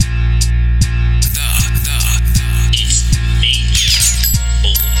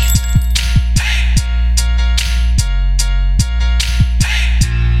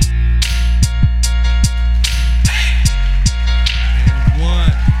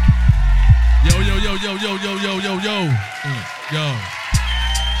DJ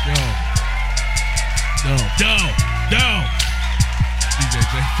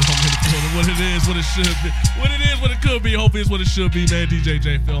J Film in the building. What it is, what it should be. What it is, what it could be. Hopefully it's what it should be, man. DJ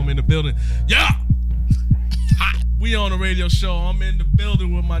J Film in the building. Yeah! Hot. We on a radio show. I'm in the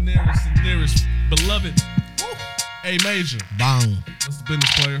building with my nearest and nearest beloved. A Major. Bang. What's the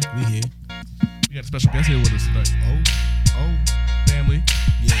business player? We here. We got a special guest here with us today. Oh. Family.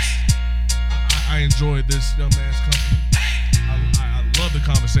 Yes. I enjoyed this young man's company. I love the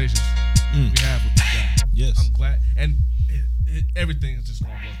conversations we have with this guy. Yes. I'm glad. And everything is just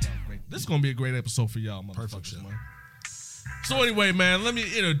going to work out great. This is going to be a great episode for y'all, motherfuckers, man. So anyway, man, let me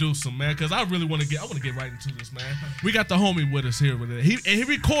introduce him, man, because I really want to get right into this, man. We got the homie with us here. He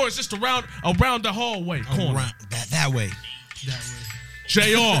records just around the hallway corner. Around, that way.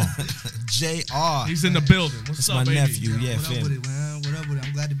 JR. JR. He's in the building. What's up, my baby? nephew. Yeah, what up with it, man? What up with it?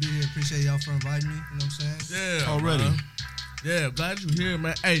 I'm glad to be here. Appreciate y'all for inviting me. You know what I'm saying? Yeah. Already. Man. Yeah, glad you're here,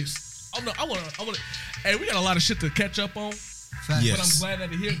 man. Hey, I want to. Hey, we got a lot of shit to catch up on. Fact. Yes. But I'm glad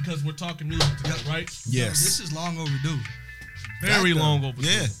that you're here because we're talking music today, right? Yes. This is long overdue. Very long overdue.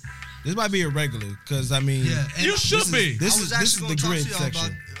 Yeah. This might be a regular, because, I mean... Yeah. You should be. This is the grid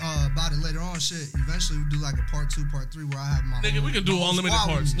section. About it later on. Shit. Eventually, we do like a part 2, part 3 where I have my Nigga, we can do unlimited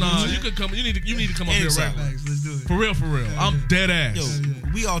parts. Nah, you could come. You need to come up here right. Facts. Let's do it. For real. I'm dead ass. Yo,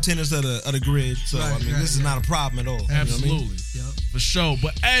 we all tenants of the grid, so, Right, I mean, this is not a problem at all. Absolutely. You know what I mean? Yep. For sure.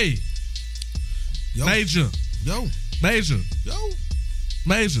 But, hey, Yo. Major.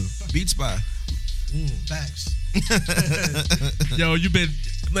 Beat Spy. Facts. Yo, you been...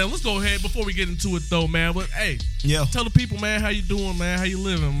 Man, let's go ahead before we get into it, though, man. But, hey, Yo. tell the people, man, how you doing, man? How you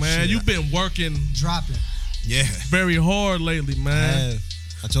living, man? Shit. You've been working Dropping. Yeah. very hard lately, man.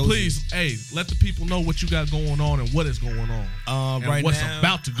 I told Please, hey, let the people know what you got going on and what is going on. you. And Right what's now,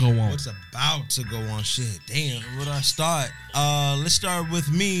 about to go on. What's about to go on? Shit, damn. Where do I start? Let's start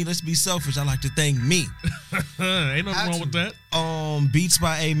with me. Let's be selfish. I like to thank me. Ain't nothing wrong with that. Beats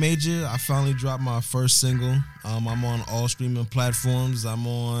by A Major. I finally dropped my first single. I'm on all streaming platforms. I'm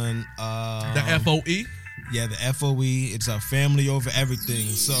on The FOE. Yeah, the FOE. It's a family over everything.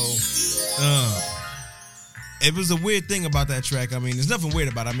 So it was a weird thing about that track. I mean, there's nothing weird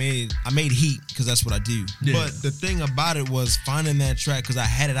about it. I made heat because that's what I do. Yeah. But the thing about it was finding that track, because I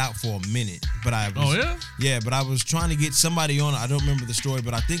had it out for a minute. But I was, Oh, yeah? Yeah, but I was trying to get somebody on it. I don't remember the story,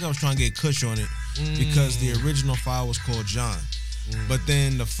 but I think I was trying to get Kush on it because the original file was called John. But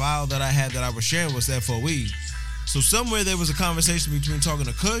then the file that I had that I was sharing was FOE. So somewhere there was a conversation between talking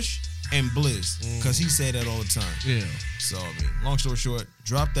to Kush and Bliss, because he said that all the time. Yeah. So, I mean, long story short,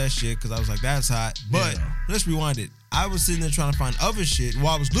 dropped that shit because I was like, that's hot. But let's rewind it. I was sitting there trying to find other shit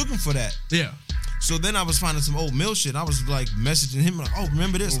while I was looking for that. Yeah. So then I was finding some old Mill shit. I was like messaging him like, oh,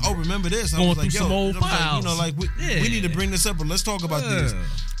 remember this? Oh, remember this? I Going was like, through yo, some old files. We need to bring this up, but let's talk about this.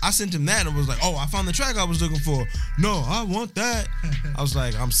 I sent him that and was like, oh, I found the track I was looking for. No, I want that. I was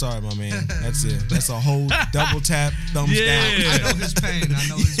like, I'm sorry, my man. That's it. That's a whole double tap, thumbs down. I know his pain.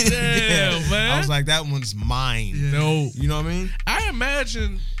 Yeah, man. I was like, that one's mine. Yeah. No. You know what I mean?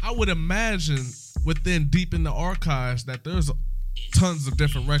 I would imagine within deep in the archives that there's tons of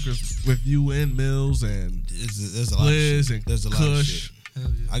different records with you and Mills and There's a lot Liz of shit. and There's a lot of Kush. shit.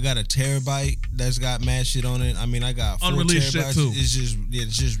 I got a terabyte that's got mad shit on it. I mean, I got 4 Unreleased shit, terabytes. too.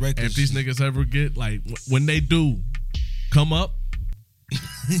 It's just records. And if these niggas ever get, like, when they do come up,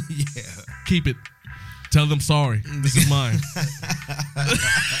 yeah. keep it. Tell them sorry. This is mine.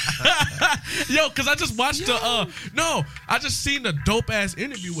 Yo, because I just watched I just seen the dope ass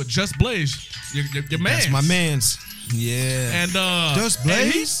interview with Just Blaze, your man. That's my man's. Yeah. And Just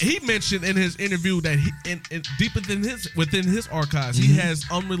Blaze? and he mentioned in his interview that he deep within his archives, he has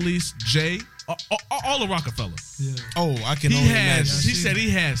unreleased all of Rockefeller. Yeah. Oh, I can He only has. imagine. He said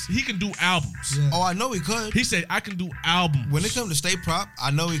he can do albums. Yeah. Oh, I know he could. He said I can do albums. When it comes to State Prop,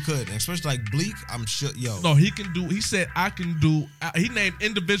 I know he could. And especially like Bleak, I'm sure. Yo. No, he can do. He said I can do. He named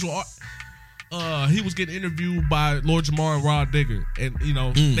individual. He was getting interviewed by Lord Jamar and Rod Digger, and you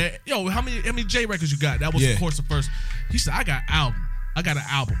know, how many J records you got? That was of course the first. He said I got album. I got an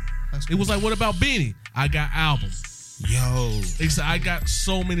album. It was like, what about Beanie? I got albums. Yo. He said I got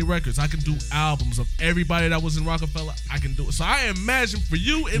so many records. I can do albums of everybody that was in Rockefeller. I can do it. So I imagine for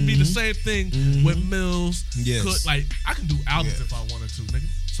you it'd be the same thing with Mills. Yes. Like I can do albums if I wanted to, nigga.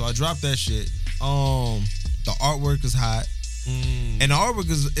 So I dropped that shit. The artwork is hot. And the artwork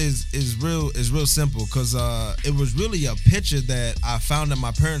is real simple because it was really a picture that I found at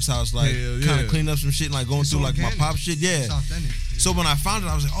my parents' house, like kind of cleaning up some shit, and, like going through organic. Like my pop shit. Yeah. So when I found it,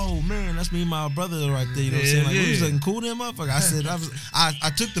 I was like, oh man, that's me and my brother right there. You know what I'm saying? Like we was looking cool, then motherfucker. I said I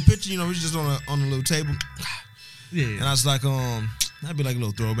took the picture. You know, we was just on a little table. Yeah. And I was like, that'd be like a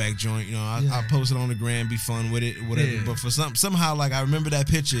little throwback joint. You know, I post it on the gram, be fun with it, whatever. Yeah. But for somehow, like I remember that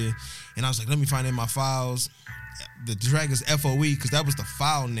picture, and I was like, let me find it in my files. The track is FOE because that was the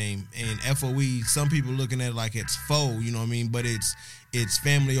file name, and FOE. Some people looking at it like it's foe, you know what I mean? But it's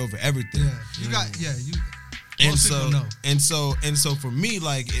family over everything. Yeah, you got you. And so for me,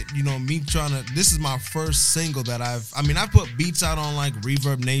 like me trying to. This is my first single that I put beats out on like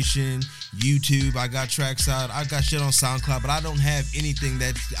Reverb Nation, YouTube. I got tracks out. I got shit on SoundCloud, but I don't have anything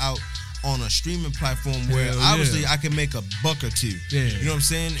that's out on a streaming platform where obviously I can make a buck or two. Yeah. You know what I'm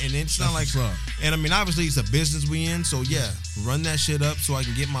saying? And it's not like, and obviously it's a business we in, so run that shit up so I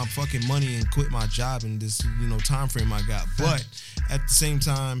can get my fucking money and quit my job in this, time frame I got. But at the same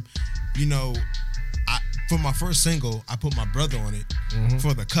time, for my first single, I put my brother on it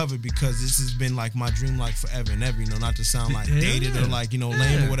for the cover because this has been like my dream like forever and ever, not to sound like dated or like,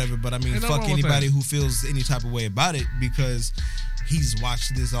 lame or whatever, but fuck anybody who feels any type of way about it because he's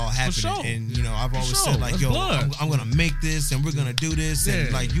watched this all happening, and I've always said like, yo, I'm gonna make this, and we're gonna do this,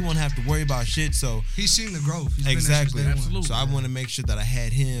 and like you won't have to worry about shit. So he's seen the growth. Exactly. Absolutely. So I want to make sure that I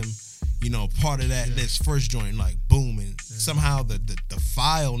had him, part of that. This first joint, like boom, and somehow the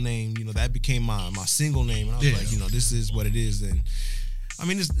file name, that became my single name, and I was like, this is what it is, and.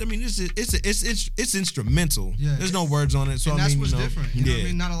 It's instrumental. Yeah. There's no words on it, so and that's what's different. You know what I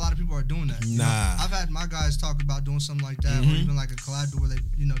mean? Not a lot of people are doing that. Nah. I've had my guys talk about doing something like that, or even like a collab where they,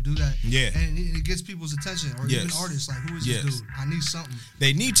 do that. Yeah. And it gets people's attention, or even artists like, who is this dude? I need something.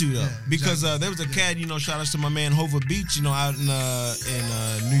 They need to though, because there was a cat. Shout outs to my man Hova Beats. Out in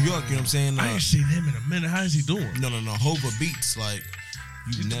New York. You know what I'm saying? I ain't seen him in a minute. How is he doing? No. Hova Beats. Like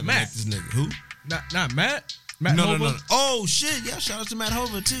you never met this nigga. Who? Not Matt. No. Oh shit! Yeah, shout out to Matt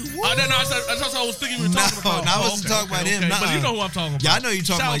Hova too. That's what I was thinking you were talking about. No, I wasn't talking about him. But you know who I'm talking about. Yeah, I know you're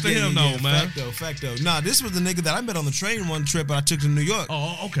talking about. Shout out to him though, man. Facto. Nah, this was the nigga that I met on the train one trip I took to New York.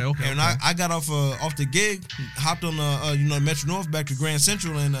 Oh, okay. And I got off the gig, hopped on the Metro North back to Grand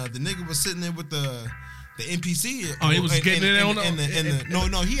Central, and the nigga was sitting there with the MPC. Oh, he was getting in there on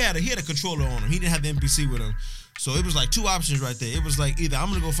No, he had a controller on him. He didn't have the MPC with him. So it was like two options right there. It was like either I'm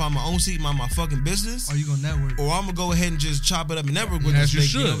gonna go find my own seat, mind my fucking business, or you gonna network, or I'm gonna go ahead and just chop it up and network with this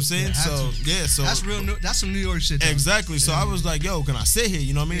nigga. You know what I'm saying? So that's real. That's some New York shit. Though. Exactly. So I was like, yo, can I sit here?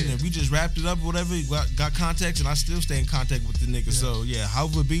 You know what I mean? And we just wrapped it up, or whatever. Got contacts, and I still stay in contact with the nigga. So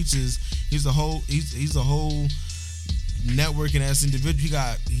Hova Beats he's a whole networking ass individual.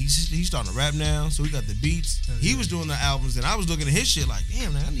 He's starting to rap now, so he got the beats. He was doing the albums, and I was looking at his shit like,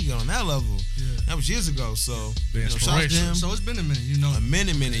 damn, man, I need to get on that level. That was years ago. So shout out to him. So it's been a minute, A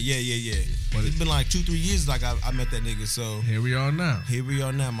minute, yeah. But it's been like 2-3 years like I met that nigga. So here we are now.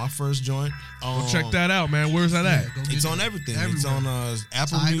 My first joint. Go check that out, man. Where's that at? It's on everything. Everywhere. It's on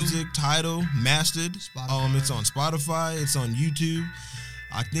Apple Music, Tidal, Mastered. Spotify. It's on Spotify. It's on YouTube.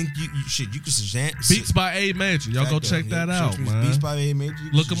 I think you can Shazam. Beats by A Major. Y'all go check that out, man. Beats by A Major.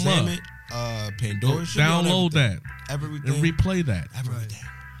 Look them up. Pandora. Download that. Everything. And replay that. Everything.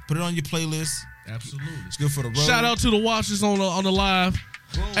 Put it on your playlist. Absolutely. It's good for the road. Shout out to the watchers on the live.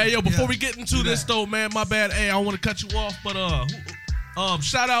 Boom. Hey, yo, before we get into this, though, man, my bad. Hey, I want to cut you off, but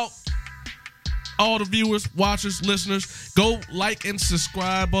shout out all the viewers, watchers, listeners. Go like and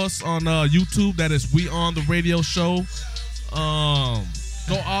subscribe us on YouTube. That is We On The Radio Show.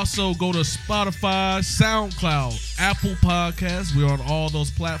 Go to Spotify, SoundCloud, Apple Podcasts. We're on all those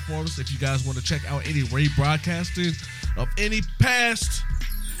platforms. If you guys want to check out any rebroadcasting of any past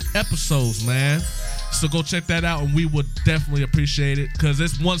episodes, man. So go check that out, and we would definitely appreciate it because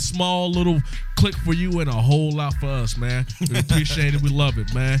it's one small little click for you and a whole lot for us, man. We appreciate it. We love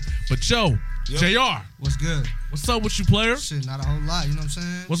it, man. But JR. What's good? What's up with you, player? Shit, not a whole lot. You know what I'm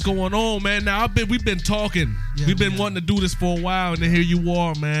saying? What's going on, man? Now we've been talking. We've been wanting to do this for a while, and then here you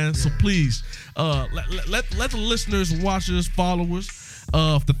are, man. Yeah. So please, let the listeners, watchers, followers,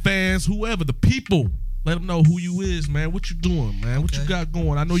 the fans, whoever, the people, let them know who you is, man. What you doing, man? What you got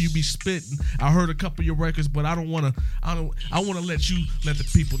going? I know you be spitting. I heard a couple of your records, but I want to let the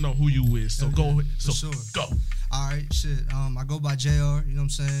people know who you is. So go ahead. So go. All right, shit. I go by JR. You know what I'm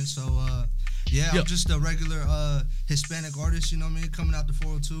saying? So Yeah, I'm just a regular Hispanic artist, you know what I mean? Coming out the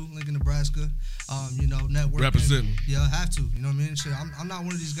 402, Lincoln, Nebraska. You know, networking. Representing. Yeah, I have to. You know what I mean? Shit, I'm not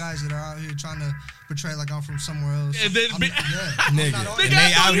one of these guys that are out here trying to portray like I'm from somewhere else. And then, nigga, I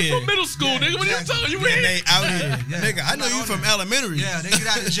know you from middle school, nigga. What are you talking? You they out here. Nigga, I know you from elementary. Yeah, they get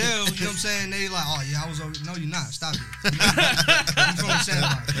out of jail, you know what I'm saying? They like, oh, yeah, I was over. No, you're not. Stop it. You know what I'm saying?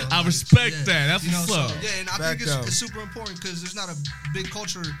 I respect that. That's what's up. Yeah, and I think it's super important because there's not a big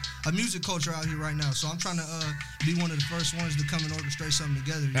culture, a music culture out here right now. So I'm trying to be one of the first ones to come and orchestrate something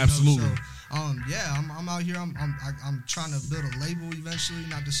together. Absolutely. Know? So, yeah, I'm out here. I'm trying to build a label eventually.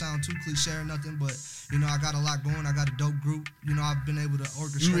 Not to sound too cliche or nothing, but you know, I got a lot going. I got a dope group. You know, I've been able to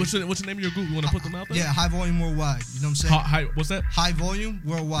orchestrate. What's the name of your group? You want to put them out there? Yeah, High Volume Worldwide. You know what I'm saying? What's that? High Volume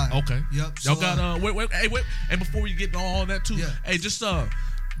Worldwide. Okay. Yep. Y'all got wait. And before we get to all that too, hey, just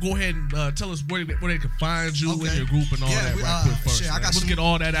go ahead and tell us where they can find you and your group and all that right quick first. Shit, Let's get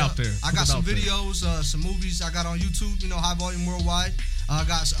all that out there. I got some videos, some movies I got on YouTube. You know, High Volume Worldwide. I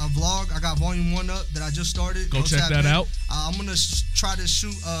got a vlog. I got Volume 1 up that I just started. Go check that out. I'm gonna try to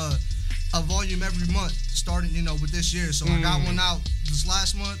shoot a volume every month, starting with this year. So I got one out this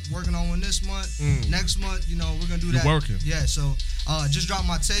last month, working on one this month. Next month, we're gonna do that. You're working. Yeah. So just dropped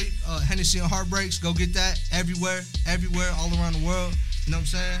my tape, Hennessy and Heartbreaks. Go get that everywhere, all around the world. You know what I'm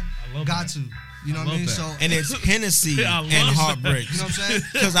saying? I love got that. to. You know what I mean? That. So and it's Hennessy and Heartbreaks. You know what I'm saying?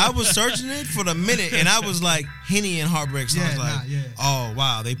 Because I was searching it for the minute, and I was like Henny and Heartbreaks. And I was like, oh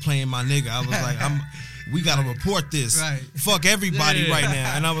wow, they playing my nigga. I was like, we gotta report this. Right. Fuck everybody right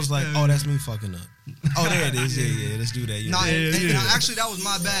now. And I was like, oh, that's me fucking up. Oh, there it is. Yeah. Let's do that. Yeah. Actually, that was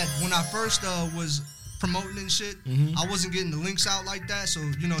my bad. When I first was promoting and shit, I wasn't getting the links out like that, so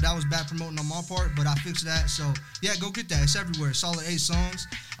that was bad promoting on my part, but I fixed that. So yeah, go get that. It's everywhere. Solid 8 songs.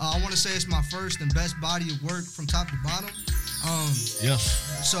 I want to say it's my first and best body of work from top to bottom. Yes.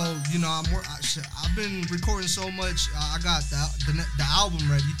 So I've been recording so much. I got the album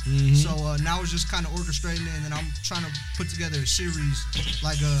ready. So now it's just kind of orchestrating it, and then I'm trying to put together a series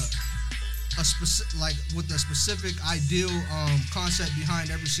like a specific, like with a specific ideal concept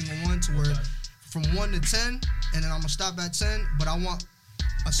behind every single one, to where from 1 to 10, and then I'm gonna stop at 10. But I want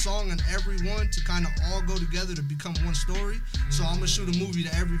a song in every one to kind of all go together to become one story. So I'm gonna shoot a movie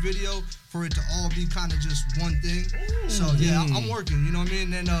to every video for it to all be kind of just one thing. Ooh. So yeah, I'm working. You know what I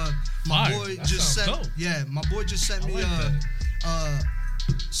mean? And then my boy just sent me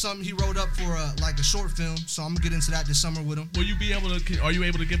something he wrote up for like a short film. So I'm gonna get into that this summer with him. Are you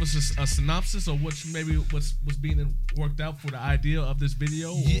able to give us a synopsis of what's being worked out for the idea of this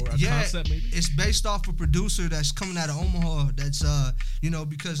video, or a concept maybe? It's based off a producer that's coming out of Omaha. That's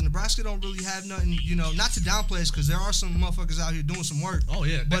because Nebraska don't really have nothing. Not to downplay it, because there are some motherfuckers out here doing some work. Oh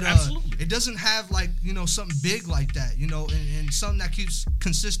yeah, but absolutely. It doesn't have like something big like that. And something that keeps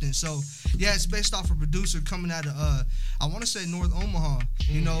consistent. So yeah, it's based off a producer coming out of I want to say North Omaha.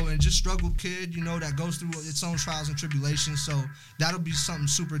 And just struggled kid, that goes through its own trials and tribulations. So that'll be something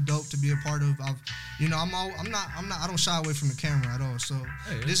super dope to be a part of. I don't shy away from the camera at all. So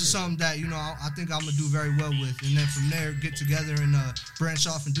this is something that I think I'm gonna do very well with, and then from there get together and branch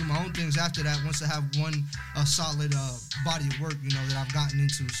off and do my own things after that. Once I have one solid body of work, that I've gotten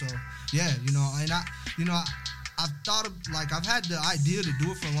into. So yeah, I've thought of, I've had the idea to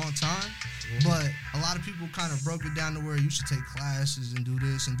do it for a long time, but a lot of people kind of broke it down to where you should take classes and do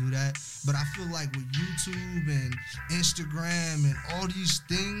this and do that. But I feel like with YouTube and Instagram and all these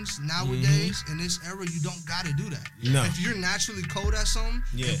things nowadays in this era, you don't got to do that. No. If you're naturally cold at something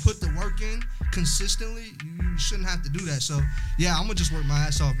and put the work in consistently, you shouldn't have to do that. So yeah, I'm gonna just work my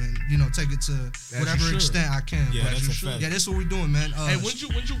ass off and take it to whatever extent I can. Yeah, but that's a fact. Yeah, that's what we're doing, man. Hey, when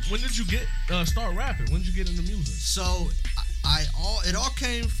did you get start rapping? When did you get into music? So it all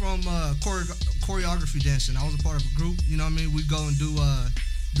came from choreography dancing. I was a part of a group. You know what I mean? We go and do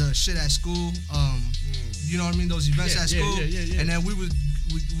the shit at school. You know what I mean? Those events at school. Yeah. And then we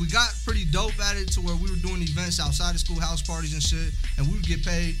got pretty dope at it, to where we were doing events outside of school, house parties and shit, and we would get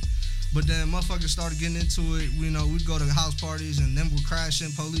paid. But then motherfuckers started getting into it. We'd go to house parties, and then we're crashing,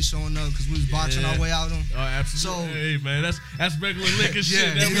 police showing up because we was boxing our way out of them. Oh, absolutely. So, hey, man, that's regular liquor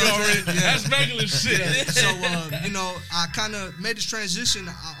shit. That's regular shit. Yeah. So, I kind of made this transition.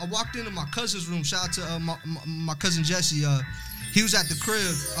 I walked into my cousin's room. Shout out to my cousin Jesse. He was at the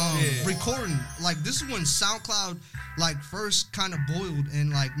crib recording. Like, this is when SoundCloud, like first kind of boiled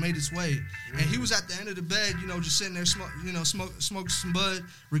and like made its way. And he was at the end of the bed, you know, just sitting there, smoking some bud,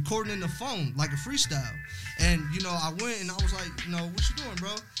 recording in the phone like a freestyle. And you know, I went and I was like, you know, what you doing,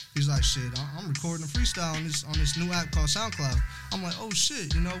 bro? He's like, shit, I'm recording a freestyle on this new app called SoundCloud. I'm like, oh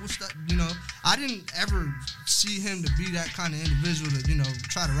shit, you know, what's that? You know, I didn't ever see him to be that kind of individual to, you know,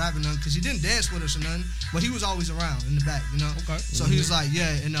 try to rap or nothing, because he didn't dance with us or nothing, but he was always around in the back, you know. Okay. So he was like,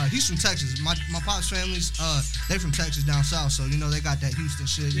 yeah, and he's from Texas. My pops family's they from Texas down south, so you know they got that Houston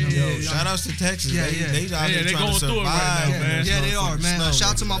shit. You know, shout outs to Texas. Yeah, they going through it right now, man. Yeah, they are, man.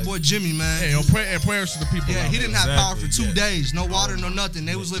 Shout out to my boy Jimmy, man. Hey, prayers to the people. Yeah, he didn't have power for 2 days, no water, no nothing.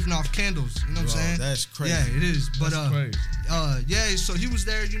 They was living off candles. You know what I'm saying? That's crazy. Yeah, it is. But crazy. yeah, so he was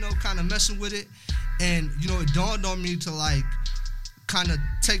there, you know, kind of messing with it, and you know, it dawned on me to like kind of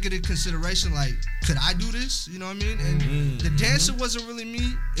take it in consideration, like, could I do this? You know what I mean? And the dancer wasn't really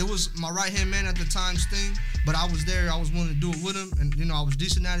me. It was my right hand man at the time's thing, but I was there. I was willing to do it with him, and you know, I was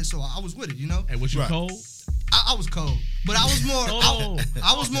decent at it, so I was with it. You know. Hey, was you cold? I was cold, but I was more.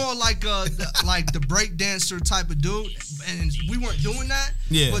 I was more like the break dancer type of dude, and we weren't doing that.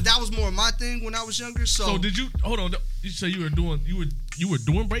 Yeah. But that was more my thing when I was younger. So did you hold on? You say you were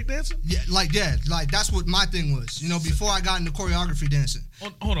doing break dancing? Yeah, like that's what my thing was. You know, before I got into choreography dancing.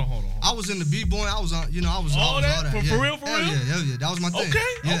 Hold on. I was in the b-boy. I was on. You know, I was all that. For real. Hell yeah. That was my thing. Okay.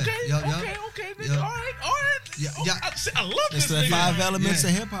 Yeah. Okay. Nigga. All right. Yeah. I love it's this. The nigga. 5 elements of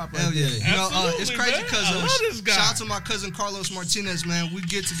hip hop. Right there. You know, it's crazy because I love this guy. shout out to my cousin Carlos Martinez, man. We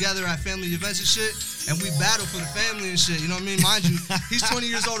get together at family events and shit, and we battle for the family and shit. You know what I mean? Mind you, he's 20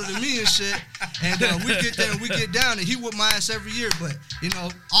 years older than me and shit. And we get there and we get down, and he whoop my ass every year. But you know,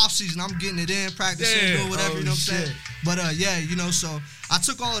 off season, I'm getting it in, practicing, doing whatever. You know what I'm saying? But yeah, you know, so I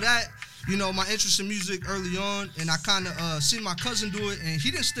took all of that. You know, my interest in music early on, and I kind of seen my cousin do it, and he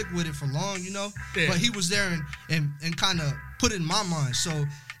didn't stick with it for long, you know, but he was there and kind of put it in my mind. So,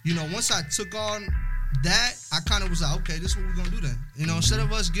 you know, once I took on that, I kind of was like, okay, this is what we're going to do then. You know, instead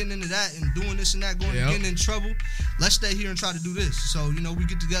of us getting into that and doing this and that, getting in trouble, let's stay here and try to do this. So, you know, we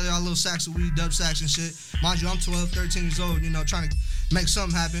get together our little sacks of weed, dub sacks and shit. Mind you, I'm 12, 13 years old, you know, trying to make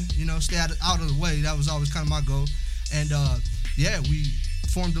something happen, you know, stay out of the way. That was always kind of my goal. And, yeah, we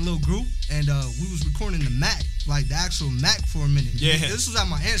formed a little group, and we was recording the Mac, like the actual Mac for a minute. Yeah. This was at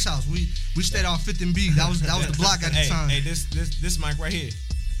my aunt's house. We stayed on 5th and B. That was the block at the time. Hey, this mic right here.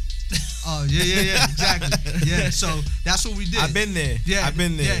 Oh, yeah, exactly. Yeah, so that's what we did. I've been there. Yeah, I've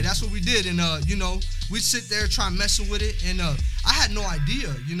been there. Yeah, that's what we did. And, you know, we'd sit there trying messing with it. And I had no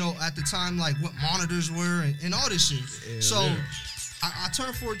idea, you know, at the time, like, what monitors were and all this shit. Yeah, so I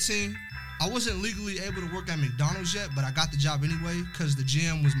turned 14. I wasn't legally able to work at McDonald's yet, but I got the job anyway because the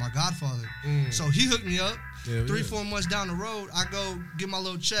GM was my godfather. So he hooked me up. 3-4 months down the road, I go get my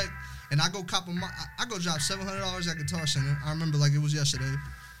little check, and I go cop I go drop $700 at Guitar Center. I remember like it was yesterday.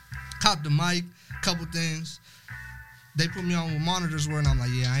 Cop the mic, couple things. They put me on with monitors where, and I'm like,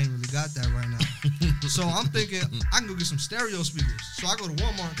 yeah, I ain't really got that right now. So I'm thinking I can go get some stereo speakers. So I go to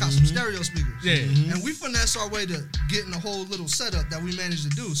Walmart and cop some stereo speakers. Yeah. And we finesse our way to getting a whole little setup that we managed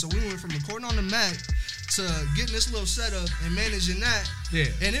to do. So we went from recording on the Mac to getting this little setup and managing that. Yeah.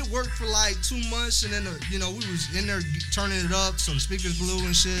 And it worked for like 2 months, and then you know, we was in there turning it up so the speakers blew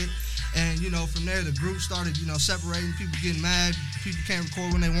and shit. And, you know, from there, the group started, you know, separating, people getting mad, people can't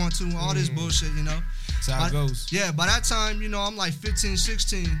record when they want to, all this bullshit, you know. That's how it goes. Yeah, by that time, you know, I'm like 15,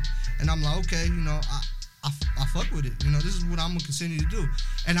 16, and I'm like, okay, you know, I fuck with it. You know, this is what I'm going to continue to do.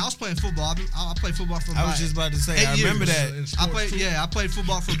 And I was playing football. I played football for about 8 years. I was just about to say, I remember that. I played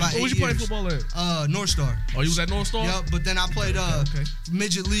football for about 8 years. Where was you playing football at? North Star. Oh, you was at North Star? Yep, but then I played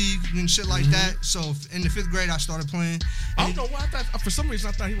midget league and shit like that. So in the 5th grade, I started playing. I don't know why. For some reason,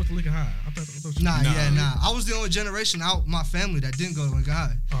 I thought he went to Lincoln High. I thought Nah. I was the only generation out my family that didn't go to Lincoln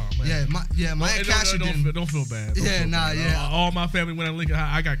High. Oh, man. My Aunt Cassie didn't. Don't feel bad. All my family went to Lincoln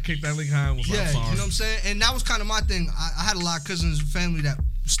High. I got kicked out of Lincoln High and was like, sorry. You know what I'm saying? And that was kind of my thing. I had a lot of cousins and family that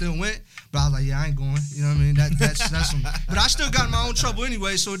still went, but I was like, yeah, I ain't going. You know what I mean? That's some. But I still got in my own trouble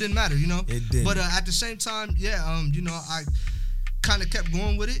anyway, so it didn't matter, you know. It did. But at the same time, you know, I kind of kept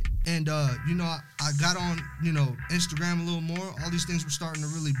going with it, and you know, I got on, you know, Instagram a little more. All these things were starting to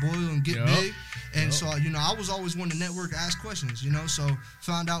really boil and get big, and so you know, I was always one to network, ask questions, you know. So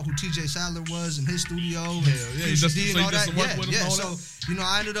found out who TJ Sadler was in his studio, and QCD and all that. So you know,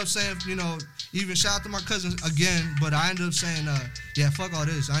 I ended up saying, you know, even shout out to my cousins again, but I ended up saying, yeah, fuck all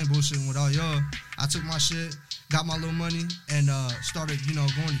this. I ain't bullshitting with all y'all. I took my shit, got my little money, and started, you know,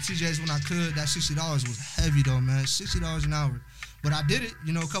 going to TJ's when I could. That $60 was heavy though, man. $60 an hour. But I did it,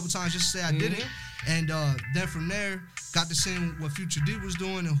 you know, a couple times just to say I did it. And then from there, got to seeing what Future D was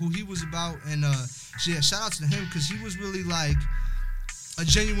doing and who he was about. And shout out to him because he was really like a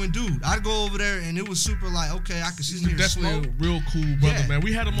genuine dude. I'd go over there and it was super like, okay, I can see him here definitely smoke. a real cool brother, man.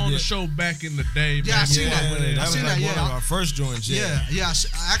 We had him on the show back in the day, man. Yeah, I seen that. That was like one of our first joints. Yeah.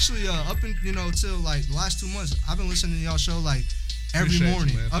 I actually, up in, till like the last 2 months, I've been listening to y'all show like every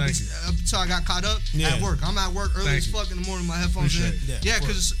morning. Up until I got caught up at work. I'm at work early as fuck in the morning, my headphones in. Yeah,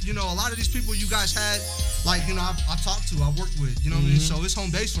 because, a lot of these people you guys had, like, I talked to, I worked with, you know what I mean? So it's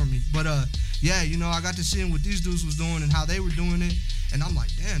home base for me. But, I got to see what these dudes was doing and how they were doing it. And I'm like,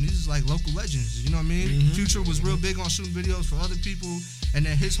 damn, these is like local legends. You know what I mean? Future was real big on shooting videos for other people. And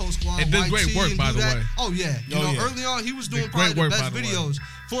then his whole squad, and did great work, by the way. Oh, yeah. Early on, he was doing probably the best videos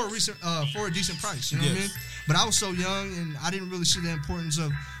for a decent price. You know what I mean? But I was so young, and I didn't really see the importance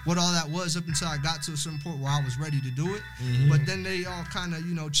of what all that was up until I got to a certain point where I was ready to do it. But then they all kind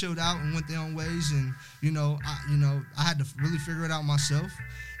of, chilled out and went their own ways. And, I had to really figure it out myself.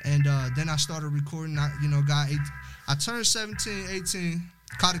 And then I started recording. I turned 17, 18,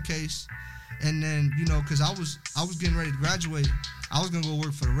 caught a case. And then, because I was getting ready to graduate, I was going to go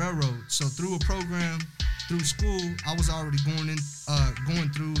work for the railroad. So through a program, through school, I was already going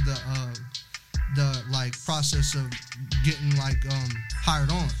through the process of getting hired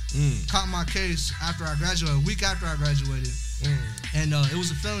on. Caught my case after I graduated, a week after I graduated. And it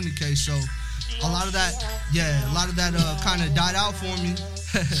was a felony case, so a lot of that kind of died out for me.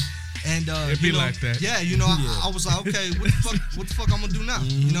 And it'd be like that. Yeah, I was like, okay, what the fuck I'm gonna do now?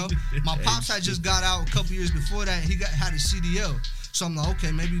 My pops had just got out a couple years before that. He had a CDL, so I'm like,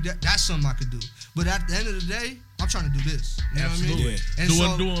 okay, maybe that's something I could do. But at the end of the day, I'm trying to do this. You know what I mean? Yeah.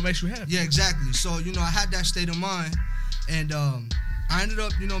 And do what makes you happy. Yeah, exactly. So I had that state of mind, and I ended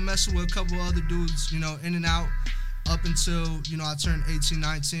up messing with a couple other dudes, in and out. Up until, I turned 18,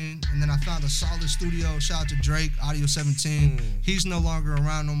 19, and then I found a solid studio. Shout out to Drake, Audio 17. He's no longer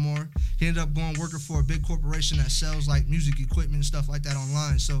around no more. He ended up working for a big corporation that sells like music equipment and stuff like that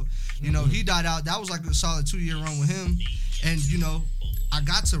online. So, he died out. That was like a solid 2-year run with him. And, I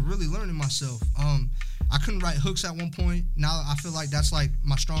got to really learning myself. I couldn't write hooks at one point. Now I feel like that's like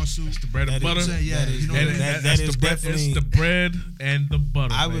my strong suit. It's the bread and butter. That's definitely it's the bread and the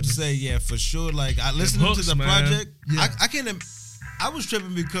butter. I would say, yeah, for sure. Like I listened to the project. Yeah. I can't. I was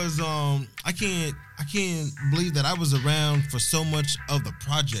tripping because I can't believe that I was around for so much of the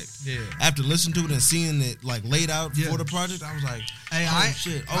project. Yeah. After listening to it and seeing it like laid out for the project, I was like, hey,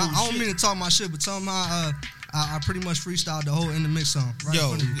 I don't mean to talk my shit, but tell them how I pretty much freestyled the whole In the Mix song. Right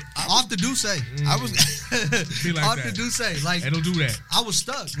off the Duce. I was like off that. the Duce. Like, don't do that. I was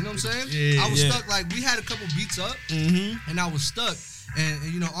stuck. You know what I'm saying? Yeah, I was stuck. Like we had a couple beats up, and I was stuck.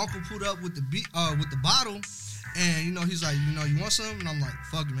 And Uncle pulled up with the beat, with the bottle, and he's like, you want some? And I'm like,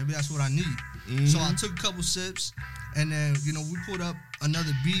 fuck it, maybe that's what I need. So I took a couple sips, and then we pulled up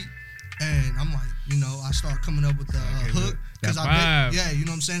another beat. And I'm like, I started coming up with the hook because you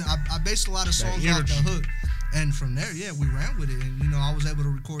know what I'm saying. I based a lot of songs off the hook, and from there, we ran with it, and I was able to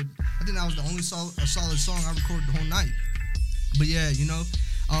record. I think that was the only solid song I recorded the whole night. But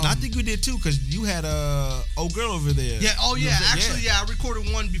I think we did too because you had a old girl over there. Yeah. Oh yeah. Actually, I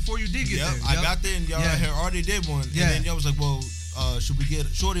recorded one before you did get there. I got there and y'all had already did one. Yeah. And then y'all was like, well, should we get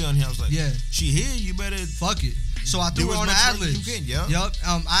Shorty on here? I was like, she here. You better fuck it. So I threw her on the ad-libs. Yep.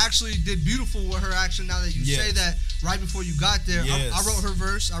 I actually did beautiful with her action. Now that you say that, right before you got there, I wrote her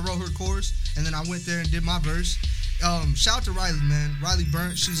verse, I wrote her chorus, and then I went there and did my verse. Shout out to Riley, man. Riley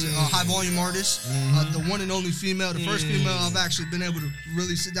Burnt. She's a high volume artist, the one and only female, the first female I've actually been able to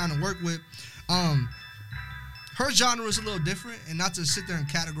really sit down and work with. Her genre is a little different, and not to sit there and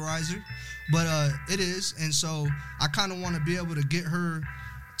categorize her, but it is. And so I kind of want to be able to get her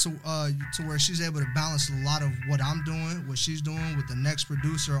to where she's able to balance a lot of what I'm doing, what she's doing, what the next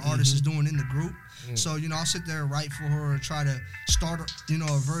producer or artist is doing in the group. So, I'll sit there and write for her or try to start,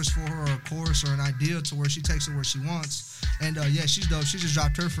 a verse for her or a chorus or an idea to where she takes it where she wants. And, she's dope. She just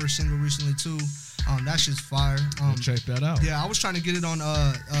dropped her first single recently, too. That shit's fire. Check that out. Yeah, I was trying to get it on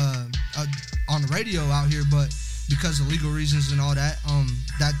the radio out here, but because of legal reasons and all that,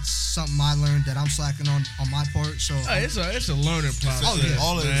 that's something I learned that I'm slacking on my part. So it's a learning process. Oh yeah,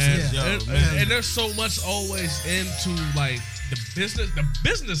 all of it. And there's so much always into like the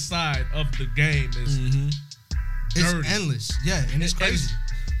business side of the game is dirty. It's endless. Yeah, and it's crazy.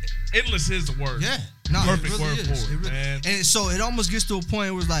 Endless is the word. Yeah, perfect really word for it, man. And so it almost gets to a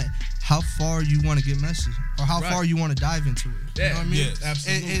point where it's like, how far you want to get messy, or how far you want to dive into it. You know what I mean? Yes,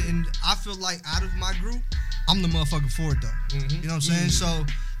 absolutely. And I feel like out of my group, I'm the motherfucker for it though. You know what I'm saying? So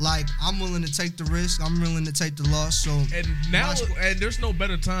Like, I'm willing to take the risk. I'm willing to take the loss. So and now, and there's no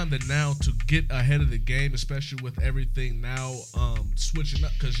better time than now to get ahead of the game, especially with everything now switching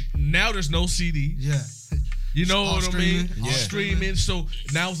up. Because now there's no CD. Yeah. You know what I mean? Yeah. Streaming. So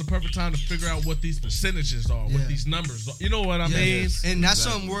now is the perfect time to figure out what these percentages are, what these numbers are. You know what I mean? Yes. And that's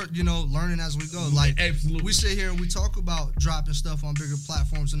something we're, learning as we go. Like, absolutely. We sit here and we talk about dropping stuff on bigger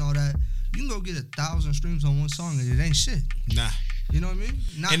platforms and all that. You can go get 1,000 streams on one song and it ain't shit. Nah. You know what I mean?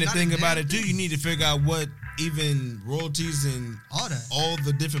 And the thing about it, too, you need to figure out what even royalties and all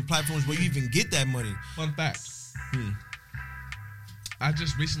the different platforms where you even get that money. Fun fact. I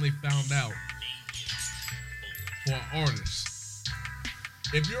just recently found out for an artist,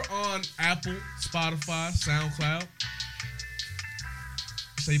 if you're on Apple, Spotify, SoundCloud,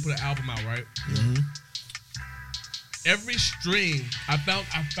 say you put an album out, right? Mm-hmm. Every stream, I found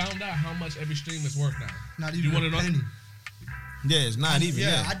out how much every stream is worth now. Not even a penny. Yeah, it's not even.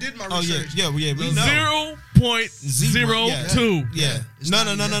 Yeah, I did my research. Oh yeah, we know. 0.02. Yeah.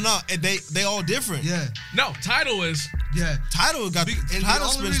 No. And they all different. Yeah. No, Tidal is. Yeah. Tidal got. And Tidal the only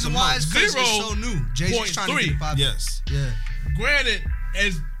spends reason the why most. is because it's so new. Jay-Z's trying to get it popular. Yes. Yeah. Granted,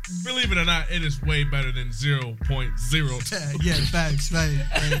 as believe it or not, it is way better than 0.02. Yeah, facts.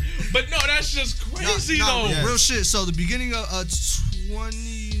 But no, that's just crazy though. Yes. Real shit. So the beginning of the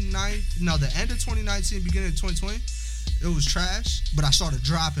end of 2019, beginning of 2020, it was trash, but I started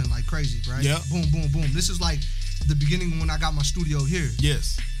dropping like crazy, right? Yeah. Boom, boom, boom. This is like the beginning when I got my studio here.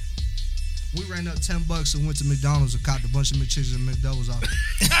 Yes. We ran up $10 and went to McDonald's and copped a bunch of McChickens and McDoubles out there.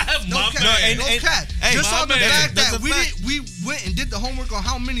 No cap. Just on the fact that we went and did the homework on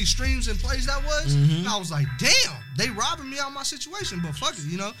how many streams and plays that was, and I was like, damn, they robbing me out of my situation, but fuck it,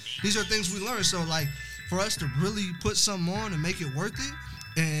 These are things we learned. So like, for us to really put something on and make it worth it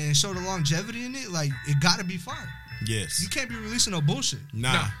and show the longevity in it, like, it gotta be fire. Yes. You can't be releasing no bullshit.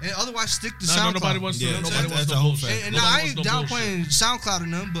 Nah. And otherwise, stick to SoundCloud. Nobody wants to. Nobody wants that's no a whole bullshit. fact. And I ain't downplaying SoundCloud or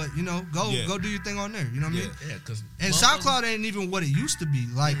nothing, but go do your thing on there. You know what I mean? Yeah, because SoundCloud ain't even what it used to be.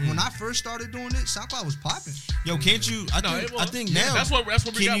 Like when I first started doing it, SoundCloud was popping. Yo, can't you? I think now that's what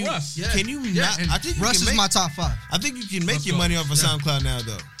we got Russ. Yeah. Can you not? I think Russ is my top 5. I think you can make your money off of SoundCloud now,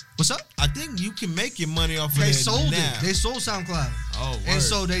 though. What's up? I think you can make your money off of They it sold now. it. They sold SoundCloud. Oh, word. And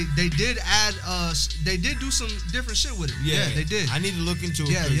so they did add they did do some different shit with it. Yeah, they did. I need to look into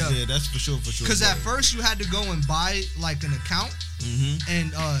it. Yeah, that's for sure. Because at first you had to go and buy like an account,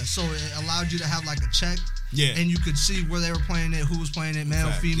 and so it allowed you to have like a check. Yeah. And you could see where they were playing it, who was playing it, male,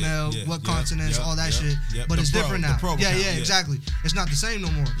 female, what continents, all that shit. But it's different now. Exactly. It's not the same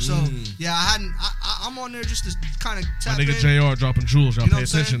no more. So I'm on there just to kind of tap in. My nigga JR dropping jewels. Y'all pay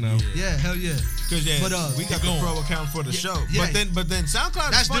attention now. Yeah, hell yeah. Because we got the pro account for the show. But then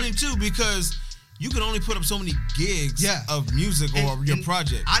SoundCloud is funny too because you can only put up so many gigs of music or your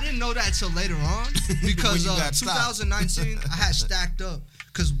project. I didn't know that till later on because 2019 I had stacked up.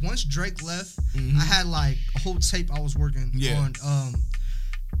 Because once Drake left, I had like a whole tape I was working on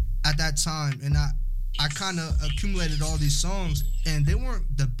at that time. And I kind of accumulated all these songs. And they weren't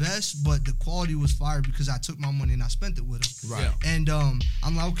the best, but the quality was fire because I took my money and I spent it with them. Right. Yeah. And I'm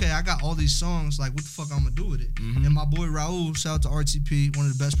like, okay, I got all these songs. Like, what the fuck I'm going to do with it? And my boy Raul, shout out to RTP, one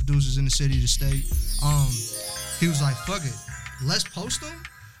of the best producers in the city, the state. He was like, fuck it. Let's post them,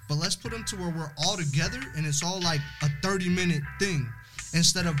 but let's put them to where we're all together and it's all like a 30-minute thing.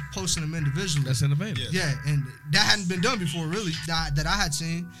 Instead of posting them individually. That's innovative. Yeah, and that hadn't been done before, really, that I had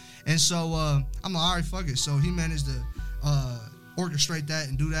seen. And so I'm like, all right, fuck it. So he managed to orchestrate that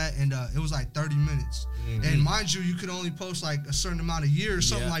and do that, and it was like 30 minutes. And mind you, you could only post like a certain amount a year or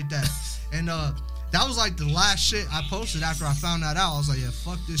something like that. And that was like the last shit I posted after I found that out. I was like, yeah,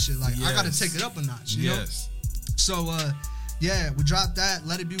 fuck this shit. Like, I got to take it up a notch, you know? So, we dropped that.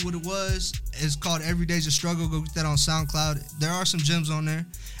 Let it be what it was. It's called Every Day's a Struggle. Go get that on SoundCloud. There are some gems on there.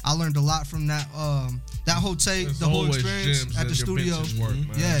 I learned a lot from that. That whole tape, the whole experience at the studio. Work,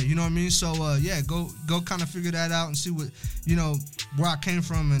 yeah, you know what I mean. So go kind of figure that out and see what where I came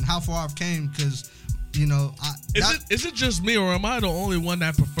from and how far I've came because. Is it just me or am I the only one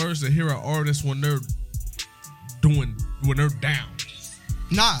that prefers to hear an artist when they're down?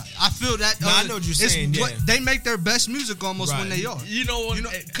 Nah, I feel that. I know what you're saying. They make their best music almost when they are.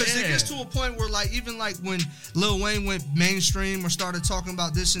 Because it gets to a point where, like, even like when Lil Wayne went mainstream or started talking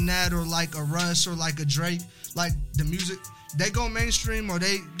about this and that, or like a Russ or like a Drake, like the music, they go mainstream or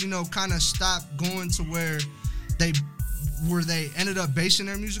they, kind of stop going to where they ended up basing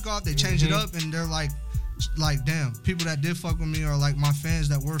their music off. They change it up and they're like, damn, people that did fuck with me are like my fans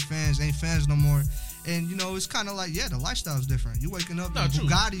that were fans ain't fans no more. And, you know, it's kind of like, the lifestyle's different. You waking up in true.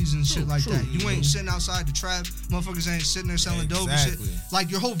 Bugattis and shit like True. that. You ain't sitting outside the trap. Motherfuckers ain't sitting there selling dope and shit. Like,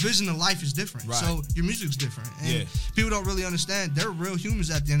 your whole vision of life is different. Right. So your music's different. And people don't really understand. They're real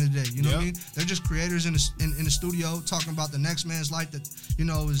humans at the end of the day. You know what I mean? They're just creators in the studio talking about the next man's life that, you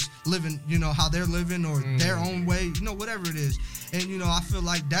know, is living, you know, how they're living or their own way, you know, whatever it is. And, you know, I feel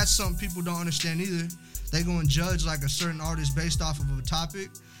like that's something people don't understand either. They go and judge like a certain artist based off of a topic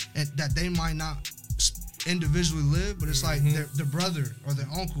and that they might not individually live, but it's like their brother or their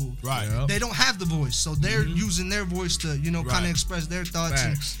uncle. Right. They don't have the voice, so they're using their voice to, you know, kind of express their thoughts.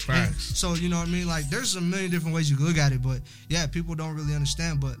 Facts. And so, you know what I mean? Like, there's a million different ways you can look at it, but yeah, people don't really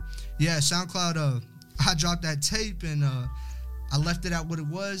understand. But yeah, SoundCloud, I dropped that tape and I left it at what it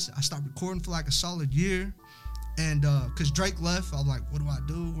was. I stopped recording for like a solid year, and because Drake left, I was like, what do I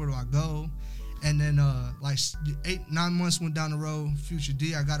do? Where do I go? And then like 8-9 months went down the road. Future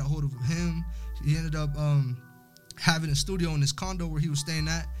D, I got a hold of him. He ended up having a studio in his condo where he was staying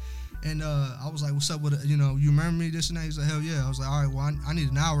at. And I was like, what's up with it? You know, you remember me, this and that? He's like, hell yeah. I was like, all right, well, I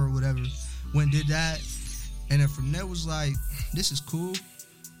need an hour or whatever. Went and did that. And then from there was like, this is cool,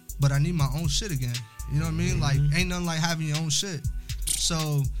 but I need my own shit again. You know what I mean? Like, ain't nothing like having your own shit.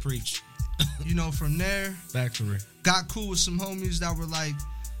 So, preach. You know, from there, Factory. Got cool with some homies that were like,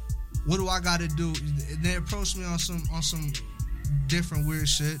 what do I got to do? They approached me on some different weird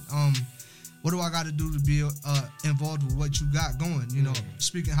shit. What do I got to do to be involved with what you got going? You know,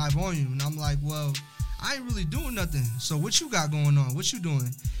 speaking high volume. And I'm like, well, I ain't really doing nothing. So what you got going on? What you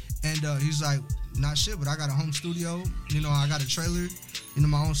doing? And he's like, not shit, but I got a home studio. You know, I got a trailer, you know,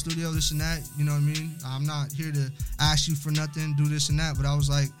 my own studio, this and that. You know what I mean? I'm not here to ask you for nothing, do this and that. But I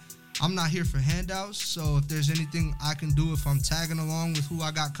was like, I'm not here for handouts. So if there's anything I can do, if I'm tagging along with who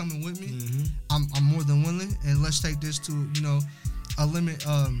I got coming with me, I'm more than willing. And let's take this to, you know, a limit,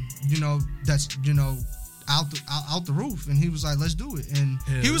 you know, that's, you know, out the roof. And he was like, let's do it. And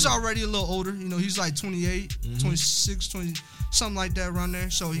he was already a little older. You know, he's like 28, 26, 20, something like that around there.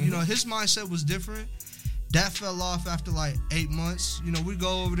 So, you know, his mindset was different. That fell off after like 8 months. You know, we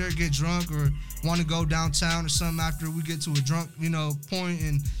go over there, get drunk, or want to go downtown or something after we get to a drunk, you know, point,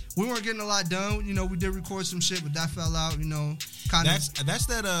 and we weren't getting a lot done. You know, we did record some shit, but that fell out, you know, kind of. That's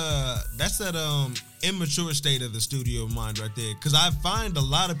that immature state of the studio mind right there. Because I find a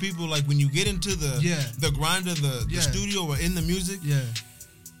lot of people, like, when you get into the grind of the studio or in the music,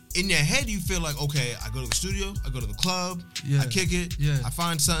 in your head you feel like, okay, I go to the studio, I go to the club, I kick it, I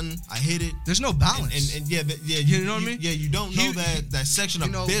find something, I hit it. There's no balance. And you know what I mean? Yeah, you don't know that section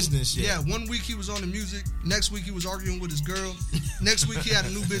of business yet. Yeah, 1 week he was on the music, next week he was arguing with his girl, next week he had a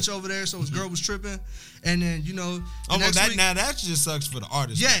new bitch over there, so his girl was tripping, and then, you know, now that just sucks for the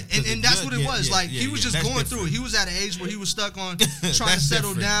artist. Yeah, and that's what it was. He was just going through it. He was at an age where he was stuck on trying to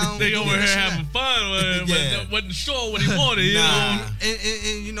settle down. They over here having fun, but wasn't sure what he wanted. You know?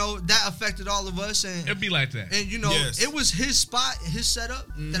 And you know, that affected all of us. And it'd be like that. And you know, it was his spot, his setup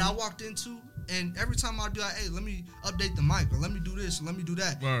that I walked into. And every time I'd be like, hey, let me update the mic, or let me do this, or let me do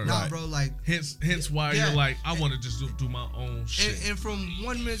that. Bro, like... Hence why you're like, I want to just do my own shit. And from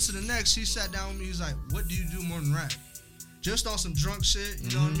 1 minute to the next, he sat down with me, he's like, what do you do more than rap? Just on some drunk shit, you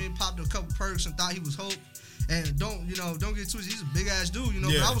know what I mean? Popped a couple perks and thought he was Hope. And don't get twisted, he's a big ass dude, you know?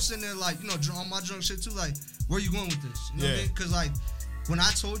 But I was sitting there like, you know, on my drunk shit too, like, where you going with this? You know what I mean? Because like, when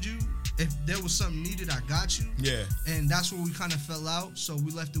I told you, if there was something needed, I got you. Yeah. And that's where we kind of fell out. So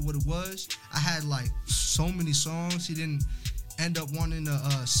we left it what it was. I had like so many songs he didn't end up wanting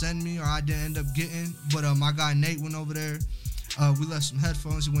to send me, or I didn't end up getting. But my guy Nate went over there. We left some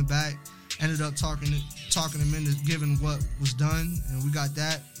headphones. He went back. Ended up talking him into giving what was done, and we got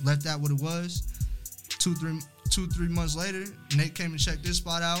that. Left that what it was. 2-3 months later, Nate came and checked this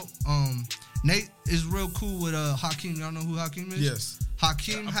spot out. Nate is real cool with Hakeem. Y'all know who Hakeem is? Yes.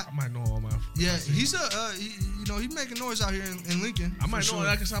 Hakeem, I might know all my. Yeah, he's he's making noise out here in Lincoln. I might know.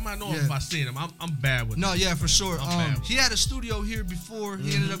 Like I said, I might know him if I seen him. I'm bad with. No, yeah, for sure. He had a studio here before.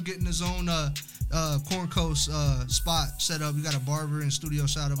 He ended up getting his own Corn Coast spot set up. We got a barber and studio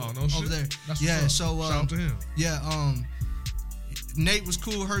set up over there. That's so shout out to him. Yeah, Nate was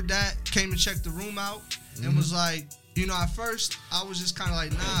cool. Heard that, came and checked the room out, and was like, you know, at first, I was just kind of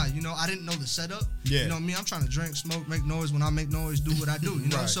like, nah, you know, I didn't know the setup. Yeah. You know me, I'm trying to drink, smoke, make noise. When I make noise, do what I do, you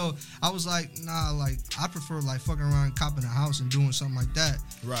know? Right. So I was like, nah, like, I prefer, like, fucking around, copping a house and doing something like that.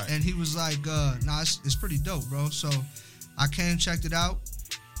 Right. And he was like, nah, it's pretty dope, bro. So I came, checked it out.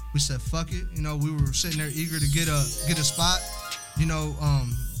 We said, fuck it. You know, we were sitting there eager to get a spot. You know,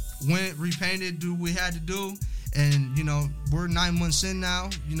 went, repainted, do what we had to do. And, you know, we're 9 months in now.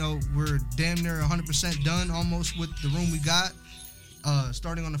 You know, we're damn near 100% done almost with the room we got.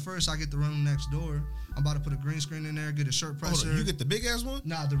 starting on the 1st, I get the room next door. I'm about to put a green screen in there, get a shirt presser. Hold on, you get the big ass one?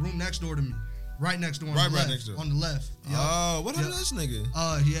 Nah, the room next door to me. Right next door on the left. Right next door. On the left. Yep. Oh, what happened to this nigga?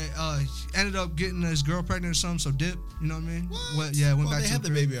 He ended up getting his girl pregnant or something, so dip, you know what I mean? What? Went well, back they to had the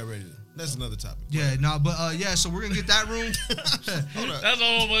baby already. That's another topic. Yeah, no, but so we're gonna get that room. That's a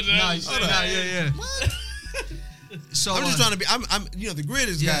whole bunch of yeah. What? So I'm just trying to be. I'm. The grid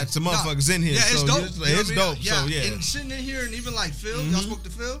has got some motherfuckers in here. Yeah, it's so dope. It's dope. Yeah. So yeah. And sitting in here and even like Phil, y'all spoke to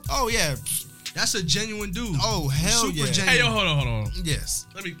Phil. Oh yeah. That's a genuine dude. Oh hell Super yeah. genuine. Hey, yo, hold on. Yes.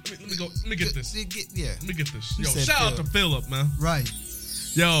 Let me go. Let me get this. Yeah. Let me get this. Yo, said shout out Phil. to Philip, man. Right.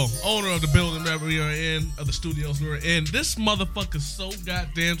 Yo, owner of the building that we are in, of the studios we're in. This motherfucker's so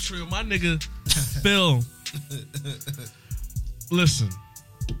goddamn true. My nigga, Phil. Listen,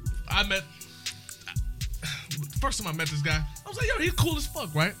 first time I met this guy, I was like, yo, he's cool as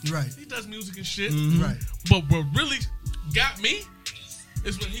fuck, right? Right. He does music and shit. Right. But what really got me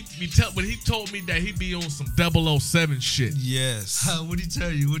is when he told me that he be on some 007 shit. Yes. What'd he tell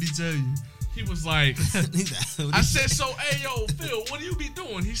you? He was like, I said, so, hey, yo, Phil, what do you be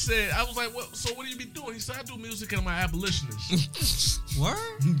doing? He said, I was like, what do you be doing? He said, I do music and I'm an abolitionist. Word?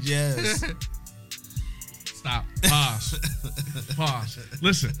 Yes. Stop. Pause.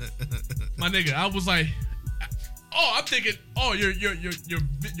 Listen, my nigga, I was like, I'm thinking,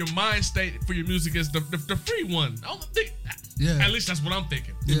 your mind state for your music is the free one. I'm thinking, at least that's what I'm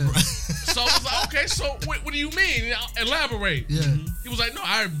thinking. Yeah. So I was like, okay, so what do you mean? Elaborate. Yeah. He was like, no,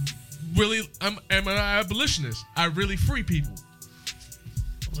 I'm an abolitionist. I really free people.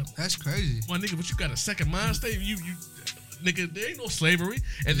 I was like, that's crazy. well, nigga, but you got a second mind state? You nigga, there ain't no slavery.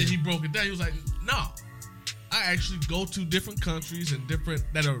 And then he broke it down. He was like, no, I actually go to different countries and different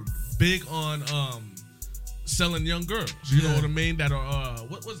that are big on selling young girls. You know what I mean? That are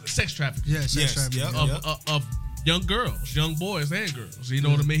what was it? Sex trafficking. Yeah, sex trafficking. Of young girls, young boys and girls. You know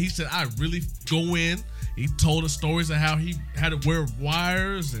what I mean? He said, I really go in. He told us stories of how he had to wear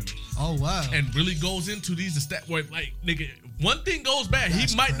wires and and really goes into these where like nigga, one thing goes bad,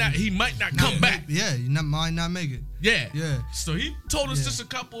 he might not come back. Yeah, you might not make it. Yeah. So he told us just a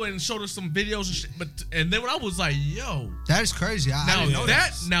couple and showed us some videos and shit. And then when I was like, yo, that is crazy. I didn't know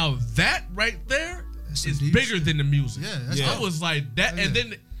that. Now that right there is bigger than the music. I was like that, and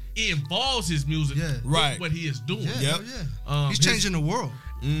then it involves his music, with what he is doing. He's changing the world.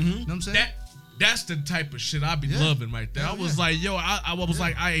 Mm-hmm. You know what I'm saying? That's the type of shit I be loving right there. I was like, yo, I was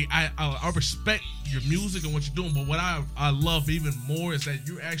like, I respect your music and what you're doing, but what I love even more is that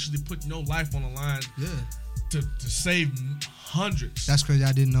you're actually putting your life on the line to save hundreds. That's crazy.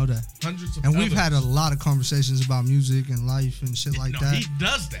 I didn't know that. Hundreds of and we've had a lot of conversations about music and life and shit like that. He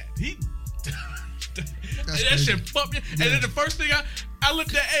does that. That shit fucked me. And then the first thing I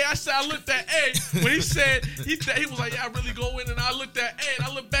looked at I looked at A when he said he was like, yeah, I really go in, and I looked at A and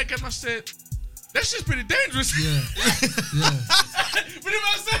I looked back and I said, that shit's pretty dangerous. Yeah. But if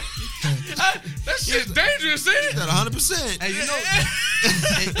I said that shit's dangerous, ain't it? 100%. Hey,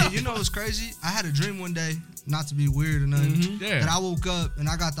 you know what's crazy? I had a dream one day, not to be weird or nothing, that I woke up and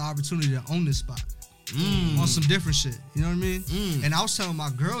I got the opportunity to own this spot. On some different shit, you know what I mean? And I was telling my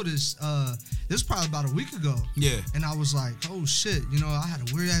girl this was probably about a week ago. Yeah. And I was like, oh shit, I had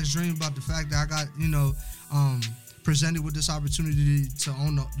a weird ass dream about the fact that I got, presented with this opportunity to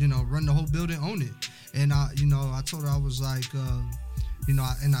own, run the whole building, own it. And I told her, I was like,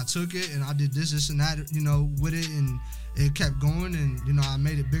 and I took it and I did this and that, with it, and it kept going, and I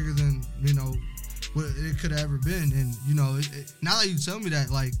made it bigger than what it could have ever been. And now that you tell me that,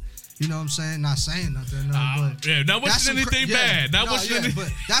 like, you know what I'm saying? Not saying nothing, but not wishing anything bad. Not wishing anything.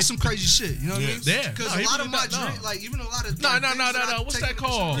 But that's some crazy shit. You know what I mean? Yeah. Because a lot of my dreams, like even a lot of no. What's that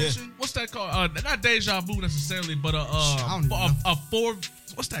called? What's that called? Not deja vu necessarily, but what's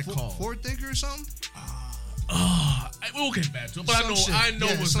that called? Forward thinker or something? We'll get back to it, but I know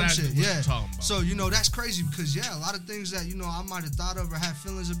exactly what you're talking about. So that's crazy because a lot of things that I might have thought of or had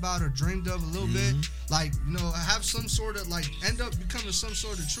feelings about or dreamed of a little bit, like have some sort of like end up becoming some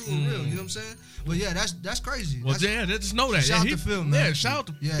sort of true or real. You know what I'm saying? But that's crazy. Well, just know that. Shout out to Phil, man. Yeah, shout out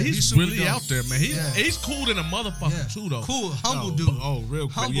to. Yeah, he's really dope. Out there, man. He's cool than a motherfucker too, though. Cool, humble dude. Oh, real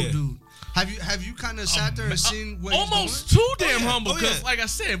cool. Humble dude. Have you kind of sat there and seen what almost too damn humble? Because like I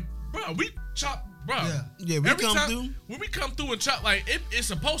said, bro, we chop. Bro, we come through. When we come through and chop, like it's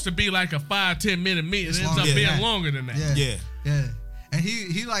supposed to be like a 5-10 minute meet. It ends up being longer than that. Yeah. And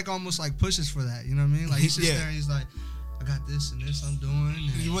he like almost like pushes for that. You know what I mean? Like he sits there and he's like, I got this and this I'm doing.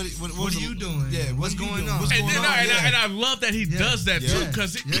 And what are you doing? Yeah, what's going on? And I love that he does that too,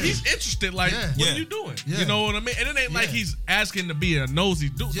 because he's interested. Like, what are you doing? You know what I mean? And it ain't like he's asking to be a nosy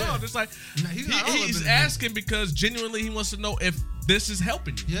dude. No, just like he's asking because genuinely he wants to know if this is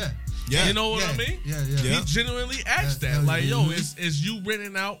helping you. Yeah. Yeah. You know what I mean? Yeah. He genuinely asked that. Yeah. Like, yo, is you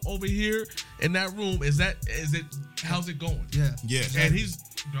renting out over here in that room? Is it? How's it going? Yeah. Yeah. And he's,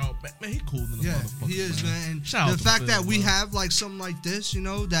 man, he cool than a Yeah, motherfucker. he is, man. And Shout out the to fact Phil, that we man. have like something like this,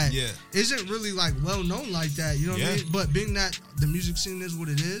 that isn't really like well known like that, you know what I mean? But being that the music scene is what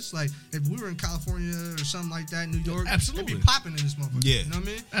it is, like if we were in California or something like that, New York, absolutely, it'd be popping in this motherfucker. Yeah. You know what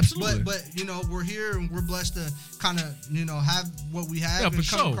I mean? Absolutely. But we're here and we're blessed to kind of have what we have and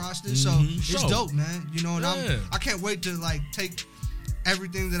for come sure. across this. So it's dope, man. And I can't wait to like take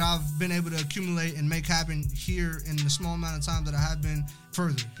everything that I've been able to accumulate and make happen here in the small amount of time that I have been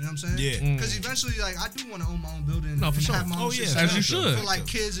further. You know what I'm saying? Yeah. Because eventually, like, I do want to own my own building and for sure. have my own shit as you set up should. for like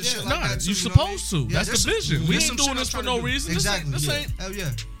kids and shit Nah, like that. Too, you you know what I mean? supposed to. Yeah, That's this- the vision. We this ain't some doing shit this I'm for trying no to do. reason. Exactly. This ain't. Hell yeah.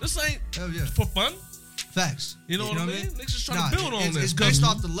 This ain't Hell yeah. for fun. Facts. You know what I mean? Niggas just trying to build on it's, this. It's based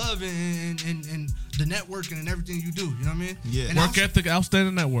off the love and the networking and everything you do. You know what I mean? Yeah. And Work ethic,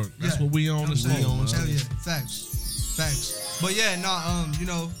 outstanding network. That's what we on this saying? long. Hell yeah. Facts. But yeah,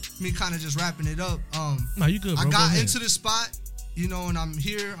 me kind of just wrapping it up. Nah, you good, bro. I got Go into the spot, and I'm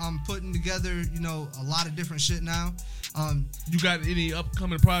here. I'm putting together, a lot of different shit now. You got any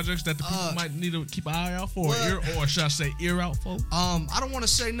upcoming projects that the people might need to keep an eye out for, or should I say ear out for? I don't want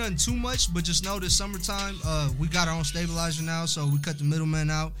to say nothing too much, but just know this summertime, we got our own stabilizer now, so we cut the middleman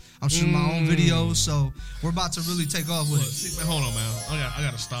out. I'm shooting my own videos, so we're about to really take off with it. See, man, hold on, man. I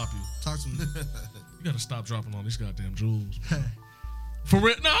gotta stop you. Talk to me. You gotta stop dropping all these goddamn jewels. For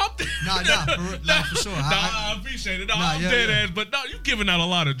real? No, for sure. I appreciate it. I'm dead ass, but no, you giving out a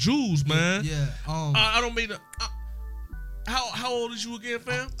lot of jewels, man. Yeah. I don't mean to. How old is you again,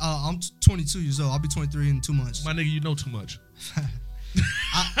 fam? I'm 22 years old. I'll be 23 in 2 months. My nigga, you know too much.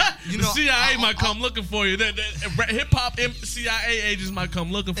 The CIA might come looking for you. That hip hop CIA agents might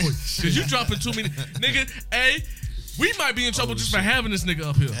come looking for you because you dropping too many, nigga. Hey, we might be in trouble just for having this nigga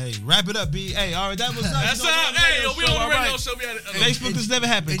up here. Hey, wrap it up, B. Hey, all right, that was us. That's out. Hey, we on the radio show. Facebook, this never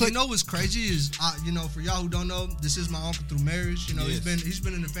happened. And you know what's crazy is, for y'all who don't know, this is my uncle through marriage. He's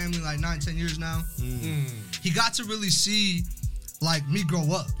been in the family like 9-10 years now. He got to really see like me grow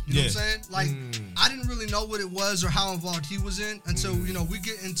up. You know what I'm saying? Like I didn't really know what it was or how involved he was in until we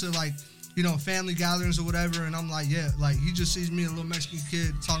get into like family gatherings or whatever, and I'm like, like he just sees me, a little Mexican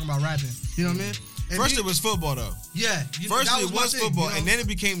kid, talking about rapping. You know what I mean? And First it was football though. Yeah. First it was football, and then it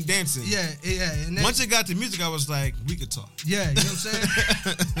became dancing. Yeah. And then, once it got to music, I was like, we could talk. Yeah, you know what I'm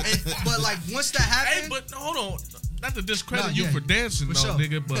saying? But like once that happened, hey, but hold on, not to discredit you for dancing, for though, sure.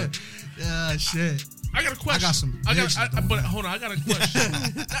 nigga, but shit. I got a question. I got some. But hold on, I got a question.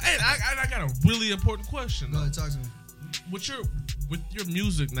 Hey, I got a really important question. Go ahead, talk to me. With your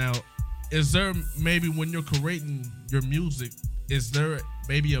music now, is there maybe when you're creating your music, is there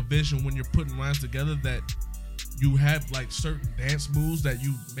maybe a vision when you're putting rhymes together that you have like certain dance moves that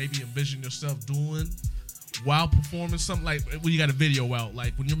you maybe envision yourself doing while performing something, like when you got a video out,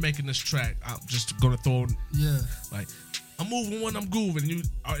 like when you're making this track, I'm just gonna throw like I'm moving when I'm grooving,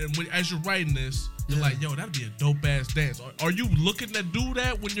 and as you're writing this, you're like, yo, that'd be a dope ass dance. Are you looking to do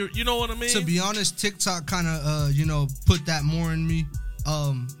that when you're, you know what I mean? To be honest, TikTok kind of put that more in me.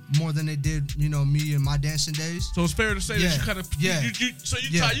 More than they did, me in my dancing days. So it's fair to say that you kind of,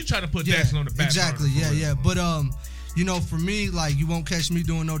 you try to put dancing on the back. Exactly, yeah. But for me, like you won't catch me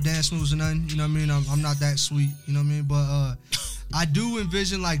doing no dance moves or nothing. You know what I mean? I'm not that sweet. You know what I mean? But I do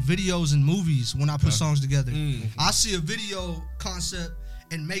envision like videos and movies when I put songs together. I see a video concept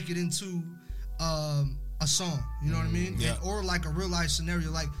and make it into a song, you know what I mean? Yeah. Or like a real life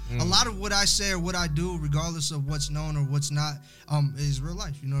scenario. Like a lot of what I say or what I do, regardless of what's known or what's not, is real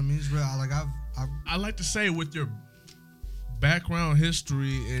life. You know what I mean? It's real. I like to say with your background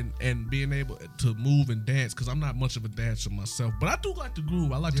history and being able to move and dance, because I'm not much of a dancer myself, but I do like to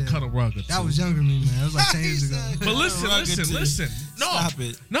groove. I like to cut a rug or two. That was younger than me, man. That was like 10 years ago. But listen. No, stop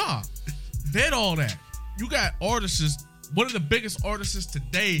it. Nah, dead all that. You got artists. One of the biggest artists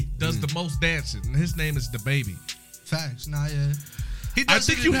today does the most dancing, and his name is DaBaby. Facts. Nah, yeah. I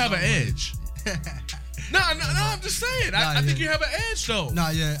think you have an edge. No, I'm just saying. I think you have an edge, though.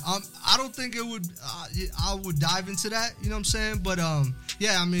 Nah, yeah. I don't think it would. I would dive into that. You know what I'm saying? But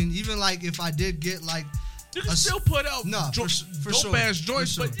yeah. I mean, even like if I did get like. You can still put out for dope ass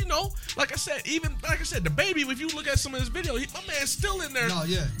joints, but like I said, DaBaby, if you look at some of his videos, my man's still in there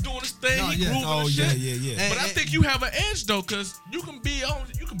doing his thing, grooving and shit. Yeah. But I think you have an edge though, because you can be on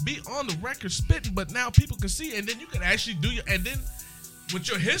the record spitting, but now people can see it, and then you can actually and then with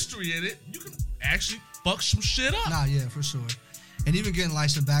your history in it, you can actually fuck some shit up. Nah, yeah, for sure. and even getting like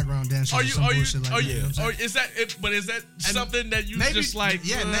some background dancers or some bullshit like that. You know what I'm saying? Is that it? But is that something that you maybe, just like?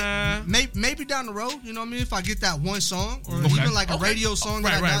 Yeah, maybe down the road. You know what I mean? If I get that one song or even like a radio song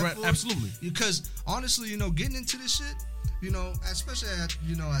that I got for, absolutely. Because honestly, you know, getting into this shit, you know, especially at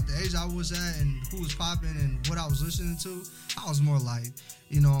the age I was at and who was popping and what I was listening to, I was more like,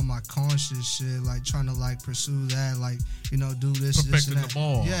 you know, on my conscious shit, like trying to like pursue that, like, you know, do this, perfecting and that. The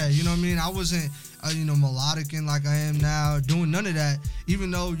ball. Yeah, you know what I mean? I wasn't, you know, melodic and like I am now, doing none of that.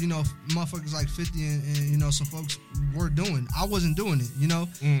 Even though, you know, motherfuckers like 50 and you know, some folks were doing. I wasn't doing it, you know?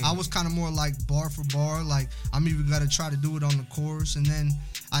 I was kind of more like bar for bar, like I'm even got to try to do it on the chorus. And then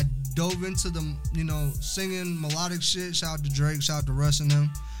I dove into the, you know, singing melodic shit. Shout out to Drake, shout out to Russ and them.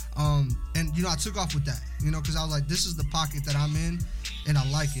 And, you know, I took off with that, you know, because I was like, this is the pocket that I'm in, and I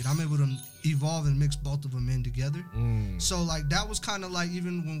like it. I'm able to evolve and mix both of them in together. So, like, that was kind of like,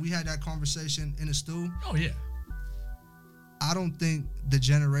 even when we had that conversation in the stool. Oh, yeah. I don't think the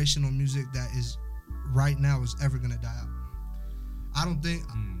generational music that is right now is ever going to die out. I don't think,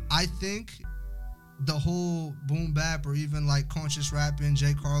 I think the whole boom bap or even like conscious rapping,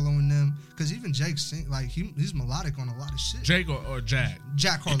 Jake Harlow and them, because even Jake sing like he's melodic on a lot of shit. Jake or Jack?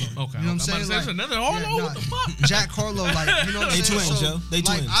 Jack Harlow. Okay, You know what I'm saying? Like, another Harlow? What the fuck? Jack Harlow, like, you know what I'm They saying? twins, Joe. They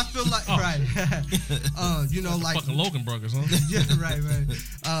like, twins. I feel like right. You know, like fucking Logan Brothers, huh? yeah, right.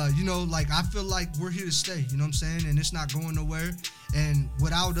 You know, like I feel like we're here to stay. You know what I'm saying? And it's not going nowhere. And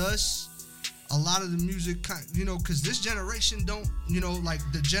without us, a lot of the music, you know, because this generation don't, you know, like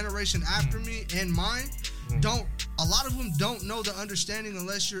the generation after me and mine, a lot of them don't know the understanding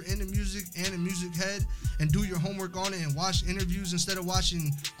unless you're into music and a music head and do your homework on it and watch interviews instead of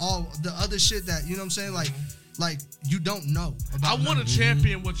watching all the other shit that, you know what I'm saying? Like you don't know about. I want to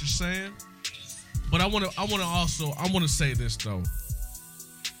champion what you're saying, but I want to say this though.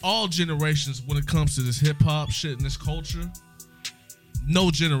 All generations, when it comes to this hip hop shit and this culture,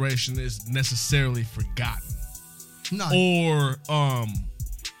 no generation is necessarily forgotten or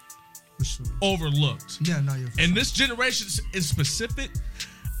for sure. overlooked. Yeah, no, you're for and sure. this generation is specific.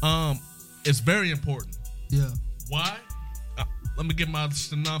 It's very important. Yeah. Why? Let me get my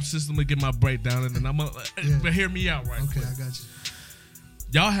synopsis. Let me get my breakdown, and then I'm gonna but hear me out right quick. Okay, I got you.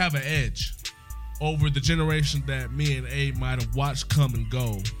 Y'all have an edge over the generation that me and A might have watched come and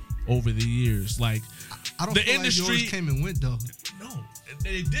go over the years. Like, I don't the feel industry like yours came and went though. No,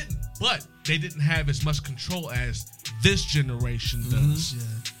 they didn't. But they didn't have as much control as this generation does. Yeah.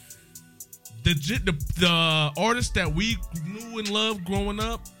 The artists that we knew and loved growing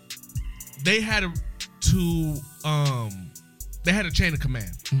up, they had a chain of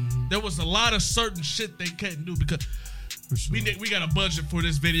command. There was a lot of certain shit they couldn't do because we got a budget for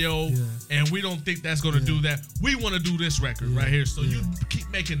this video and we don't think that's gonna do that. We want to do this record right here. So you keep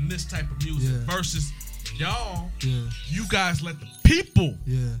making this type of music versus y'all. You guys let the people.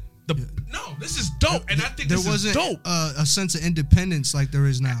 No, this is dope, and I think this is dope. A sense of independence like there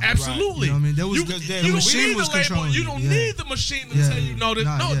is now. Absolutely. Right. You know what I mean? There was the machine was controlling. You don't need the machine to tell you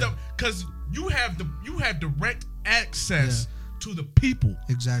because you have direct access to the people.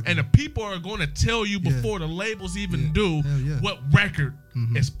 Exactly. And the people are going to tell you before the labels even do what record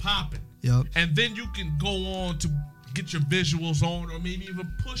is popping. Yep. And then you can go on to get your visuals on, or maybe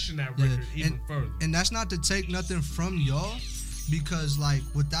even pushing that record even further. And that's not to take nothing from y'all, because like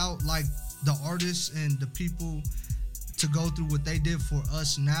without like the artists and the people to go through what they did for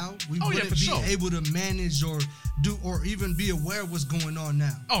us now, we wouldn't be able to manage or do or even be aware of what's going on now.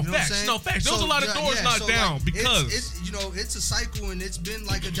 Oh, you know facts. No, facts. There's a lot of doors knocked down like, because it's you know, it's a cycle and it's been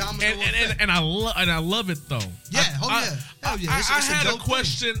like a domino effect. And I love it though. Yeah, hell yeah. I had a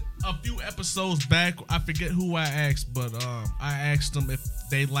question a few episodes back. I forget who I asked, but I asked them if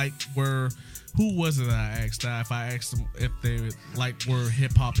they who was it I asked? If I asked them if they like where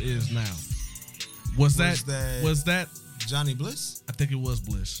hip hop is now. Was that Johnny Bliss? I think it was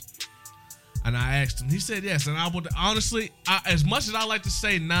Bliss. And I asked him. He said yes. And I would honestly, as much as I like to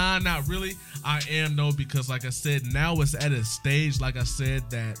say, nah, not really, I am though, because like I said, now it's at a stage, like I said,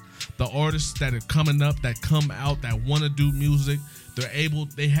 that the artists that are coming up, that come out, that want to do music,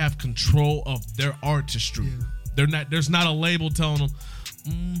 they have control of their artistry. Yeah. There's not a label telling them,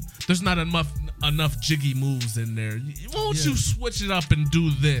 there's not enough jiggy moves in there. Won't you switch it up and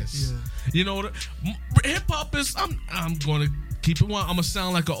do this? Yeah. You know, hip hop is. I'm gonna keep it one. I'm gonna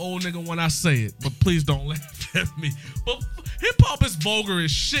sound like an old nigga when I say it, but please don't laugh at me. But hip hop is vulgar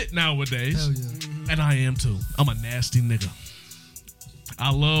as shit nowadays. Hell yeah. And I am too. I'm a nasty nigga.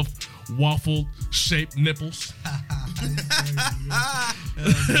 I love waffle shaped nipples.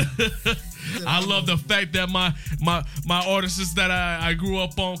 I love the fact that my artists that I grew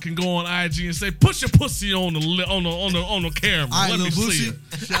up on can go on IG and say, "Put your pussy on the camera." All right, Let me see it.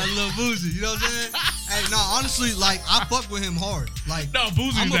 Shout out Lil Boosie. You know what I'm saying? Hey, no, honestly, like I fuck with him hard. Like No,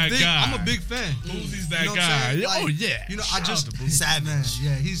 Boosie's that guy. I'm a big fan. Boosie's that You know what guy. I'm saying? Oh Like, yeah. You know, Shout I just out to Boosie. Savage. man,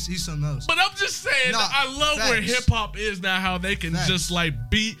 yeah, he's something else. But I'm just saying, Nah, I love where facts. hip hop is now. How they can Facts. just like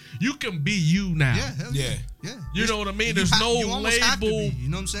be. You can be you now. Yeah, hell yeah. Yeah. You know what I mean? There's You no almost have to label be, you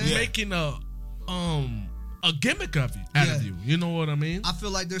know what I'm saying? Yeah. making a gimmick of you out of Yeah. you. You know what I mean? I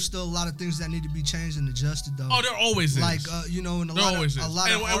feel like there's still a lot of things that need to be changed and adjusted though. Oh, there always is. like you know, and there always is. a lot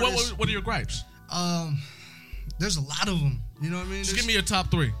And of what artists. what are your gripes? There's a lot of them. You know what I mean? Just There's- give me your top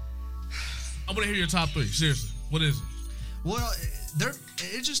three. I want to hear your top three. Seriously, what is it? Well,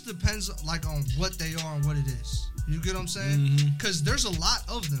 it just depends like on what they are and what it is. You get what I'm saying? Because there's a lot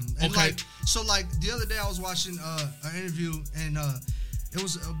of them. And Okay. like the other day I was watching an interview and it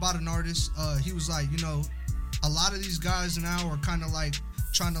was about an artist. He was like, you know, a lot of these guys now are kind of like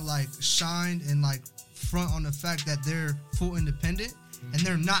trying to like shine and like front on the fact that they're full independent and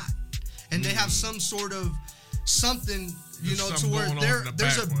they're not. And they have some sort of something, you There's know, to something where going on in the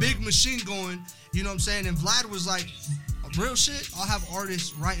there's a background. big machine going, you know what I'm saying? And Vlad was like, real shit, I'll have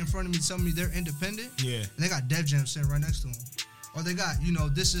artists right in front of me telling me they're independent. Yeah. And they got Def Jam sitting right next to them. Or they got, you know,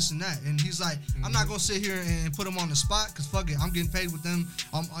 this, and that. And he's like, I'm not going to sit here and put them on the spot because fuck it. I'm getting paid with them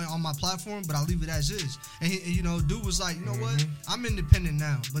on my platform, but I'll leave it as is. And, you know, dude was like, you know what? I'm independent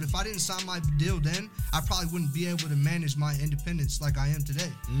now. But if I didn't sign my deal then, I probably wouldn't be able to manage my independence like I am today.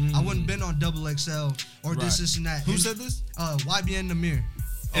 I wouldn't been on Double XL or this, and that. Who And, said this? YBN Namir.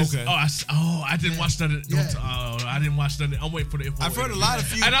 Okay. I didn't watch that. Yeah. I didn't watch that. I'm waiting for the info. I've heard a lot of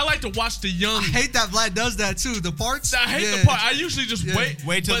few. And I like to watch the young. I hate that Vlad does that too. The parts. I hate Yeah. the part. I usually just wait.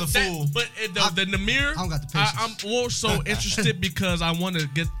 Wait till but the that- fool. But the Namir, I don't got the patience. I'm more so interested because I want to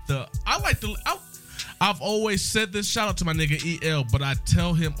get the. I've always said this. Shout out to my nigga EL, but I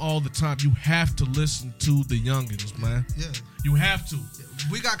tell him all the time, you have to listen to the youngins, man. Yeah. You have to.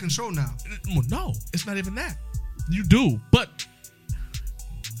 We got control now. Well, no, it's not even that. You do, but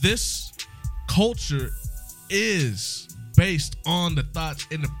this culture is based on the thoughts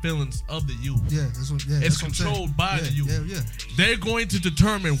and the feelings of the youth. Yeah, that's what. Yeah, It's that's what I'm saying. controlled by Yeah, the youth. Yeah, They're going to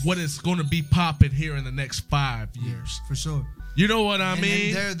determine what is going to be popping here in the next 5 years. for sure. You know what I And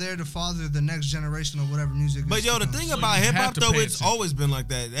mean? they're to father the next generation of whatever music. But is yo, to the come. thing So about you hip have hop to though, pay it's attention. always been like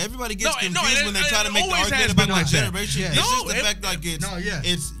that. Everybody gets No, confused when they try to make the always has argument been about like my that. generation. Yeah. It's just the No, fact like it's No, yeah.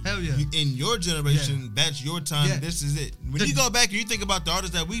 it's Hell yeah. in your generation. That's your time. Yeah. This is it. When The- you go back and you think about the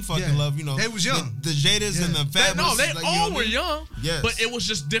artists that we fucking Yeah. love, you know, They was young. the Jadas and the Yeah. Fabulous. They like, you know all what I were mean? young. Yes. But it was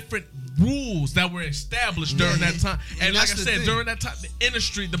just different rules that were established during Yeah. that time. And like I that's the said, thing. during that time, the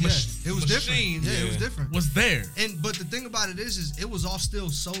industry, the Yeah, machine it was different. Yeah, it was Yeah. different. was there. But the thing about it is it was all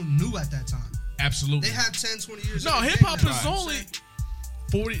still so new at that time. Absolutely. They have 10, 20 years. No, of hip hop game is now. only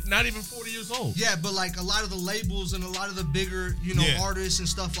 40, not even 40 years old. Yeah, but like a lot of the labels and a lot of the bigger, you know, Yeah. artists and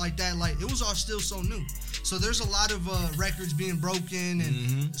stuff like that, like it was all still so new. So there's a lot of records being broken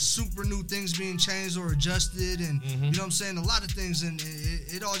and super new things being changed or adjusted, and you know what I'm saying, a lot of things, and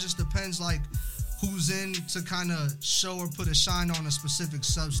it all just depends like who's in to kind of show or put a shine on a specific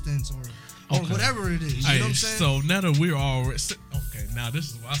substance or Okay. whatever it is. You know what I'm saying? So now that we're already okay, now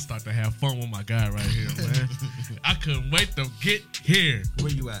this is where I start to have fun with my guy right here, man. I couldn't wait to get here.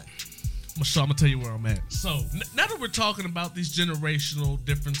 Where you at? So I'm gonna tell you where I'm at. So now that we're talking about these generational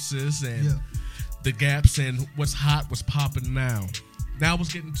differences and Yeah. the gaps and what's hot, what's popping now. Now I was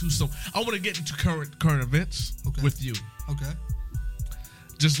getting to some. I want to get into current events Okay. with you. Okay.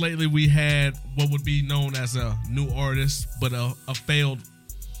 Just lately, we had what would be known as a new artist, but a failed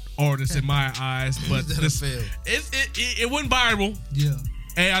artist in my eyes. But That this, failed. it went viral. Yeah.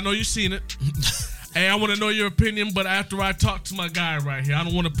 Hey, I know you've seen it. Hey, I want to know your opinion, but after I talk to my guy right here, I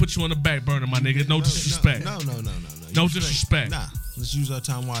don't want to put you on the back burner, my nigga. No disrespect. No. No disrespect. Nah, let's use our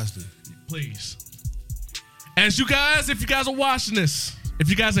time wisely. Please. As you guys, if you guys are watching this, if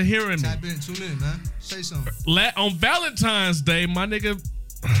you guys are hearing me, Tap in, tune in, man. Say something. on Valentine's Day, my nigga.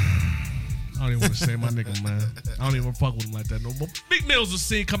 I don't even want to say my nigga, man. I don't even fuck with him like that no more. Big Mills was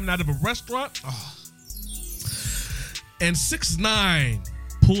seen coming out of a restaurant. And 6ix9ine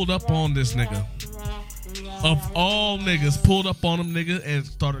pulled up on this nigga. Of all niggas, pulled up on him, nigga, and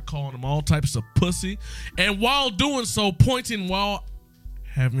started calling him all types of pussy. And while doing so, pointing while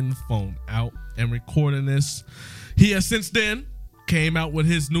having the phone out and recording this. He has since then came out with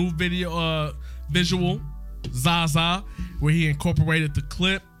his new visual, Zaza, where he incorporated the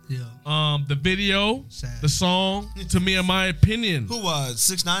clip, Yeah. the video, Sad. the song, to me, in my opinion. Who was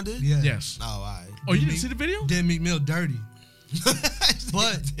 6ix9ine did? Yeah. Oh, Yes. all right. Oh, you didn't see the video? Did Meek Mill dirty.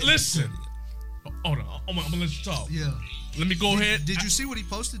 But Listen, Hold on. I'm gonna let you talk. Yeah. Let me go ahead. Did you see what he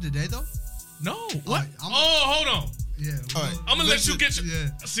posted today though? No. What? Right, hold on. Yeah. All right. I'm gonna let you get your. Yeah.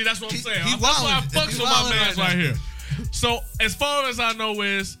 See, that's what I'm saying. he That's why I wildin'. fucks He with my wildin' man's right right now. here. So, as far as I know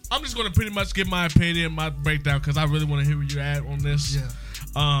is, I'm just gonna pretty much give my opinion, my breakdown, because I really want to hear where you're at on this.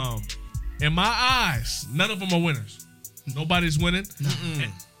 Yeah. In my eyes, none of them are winners. Nobody's winning.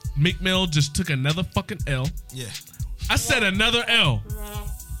 And Meek Mill just took another fucking L. Yeah. I said another L.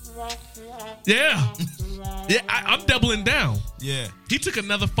 Yeah. Yeah, I'm doubling down. Yeah. He took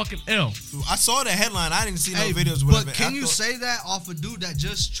another fucking L. I saw the headline. I didn't see no Hey, videos. but Whatever. can you say that off a dude that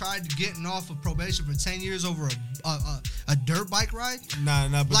just tried getting off of probation for 10 years over a dirt bike ride? Nah.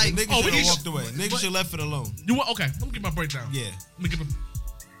 But Like- the nigga Oh, should he have sh- walked away. Nigga but- should have left it alone. You want? Okay, let me get my breakdown. Yeah. Let me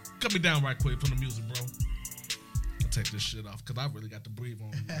cut me down right quick from the music, bro. I'll take this shit off because I really got to breathe on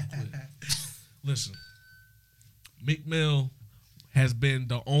it right quick. Listen, Meek Mill has been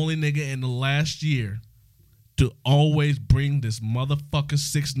the only nigga in the last year to always bring this motherfucker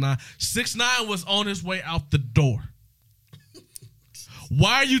 6ix9ine. 6ix9ine was on his way out the door.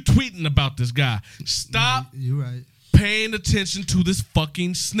 Why are you tweeting about this guy? Stop You're right. paying attention to this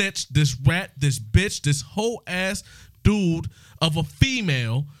fucking snitch, this rat, this bitch, this whole ass dude of a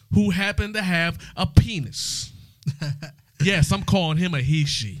female who happened to have a penis. Yes, I'm calling him a he,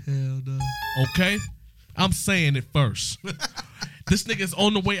 she. Hell no. Okay? I'm saying it first. This nigga's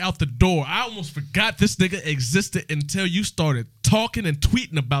on the way out the door. I almost forgot this nigga existed until you started talking and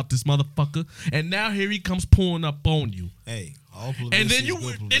tweeting about this motherfucker. And now here he comes pulling up on you. Hey, all publicity And then is you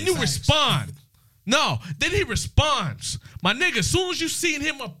good then you publicity. respond. No, then he responds. My nigga, as soon as you seen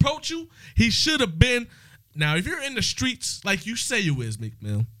him approach you, he should have been. Now, if you're in the streets like you say you is, Meek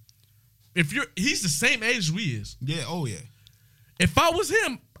Mill, he's the same age as we is. Yeah. Oh yeah. If I was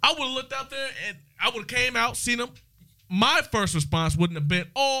him, I would have looked out there and I would have came out, seen him. My first response wouldn't have been,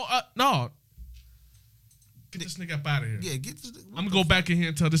 no. Get this nigga up out of here. Yeah. Get. This, I'm going to go back in here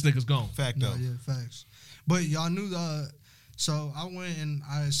and tell this nigga's gone. Fact No, though. yeah, facts. But y'all knew so I went and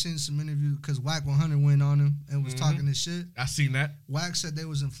I seen some interview because Wack 100 went on him and was talking this shit. I seen that. Wack said they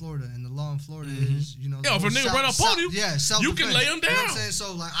was in Florida and the law in Florida is, Yeah, if a nigga run up on you, yeah, you can lay him You know what I'm down. saying?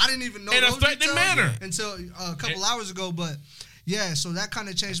 So like I didn't even know In a those threatening details manner. until a couple hours ago. But yeah, so that kind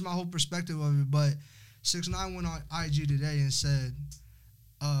of changed my whole perspective of it. But 6ix9ine went on IG today and said,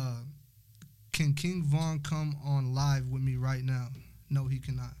 "Can King Von come on live with me right now?" No, he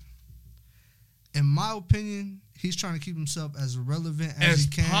cannot. In my opinion, he's trying to keep himself as relevant as he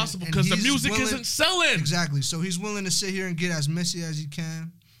can. possible and because the he's music willing- isn't selling. Exactly. So he's willing to sit here and get as messy as he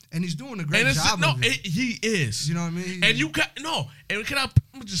can. And he's doing a great And it's job of it. he is. You know what I mean? And you got and let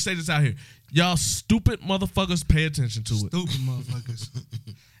me just say this out here. Y'all stupid motherfuckers pay attention to it. Stupid motherfuckers.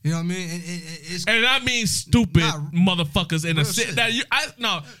 You know what I mean? It's And I mean stupid Nah, motherfuckers in a real sense. shit.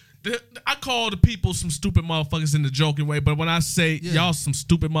 I call the people some stupid motherfuckers in the joking way, but when I say Yeah. y'all some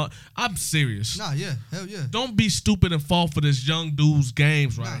stupid I'm serious. Nah, yeah. Hell yeah. Don't be stupid and fall for this young dude's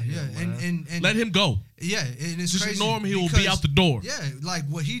games right Nah, here. yeah. man. And let him go. Yeah, and it's Just crazy. ignore him, he will be because- out the door. Yeah, like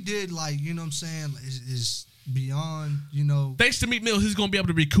what he did, like, you know what I'm saying, is beyond, you know. Thanks to Meek Mill, he's gonna be able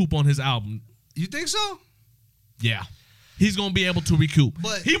to recoup on his album. You think so? Yeah. He's gonna be able to recoup.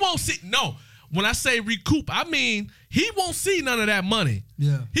 But- he won't see when I say recoup, I mean he won't see none of that money.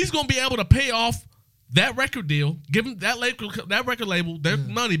 Yeah. He's gonna be able to pay off that record deal, give him that record label their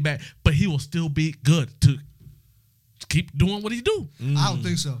money back, but he will still be good to keep doing what he do. I don't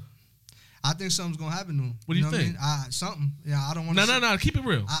think so. I think something's gonna happen to him. What do you know think? What I mean? Something. Yeah, I don't want to. No. Keep it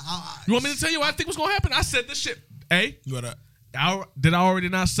real. You want me to tell you what I think was gonna happen? I said this shit. Hey, What up? did I already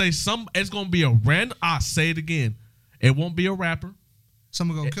not say it's gonna be a random? I say it again. It won't be a rapper.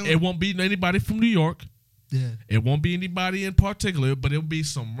 Someone gonna kill It him. won't be anybody from New York. Yeah. It won't be anybody in particular, but it'll be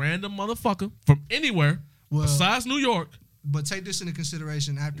some random motherfucker from anywhere Well- besides New York. But take this into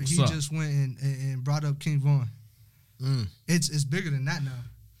consideration. After What's he up? just went and brought up King Von, it's bigger than that now.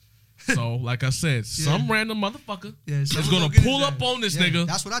 So, like I said, some random motherfucker Yeah, is someone gonna get his pull ass. up on this Yeah, nigga.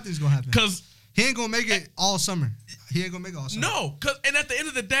 That's what I think is gonna happen. Cause he ain't gonna make it all summer. He ain't gonna make it all summer. and at the end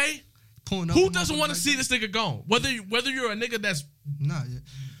of the day, Pulling up who on doesn't motherfuckers want to like see that. this nigga gone? Whether you're a nigga that's Nah, yeah.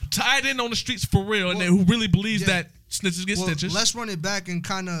 tied in on the streets for real and Well, who really believes yeah. that snitches get Well, stitches. let's run it back and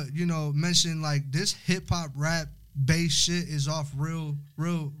kind of, mention like this hip hop rap bass shit is off real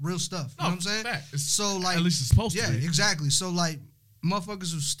stuff. You know what I'm saying? fact. It's- So like, at least it's supposed to yeah, be. exactly. So like,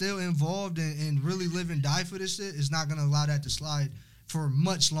 motherfuckers who's still involved and really live and die for this shit is not gonna allow that to slide for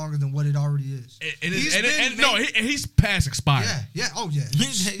much longer than what it already is. He's past expired. Yeah. Oh yeah.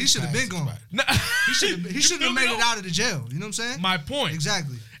 He should have been gone. No, He should have made it out of the jail. You know what I'm saying? My point.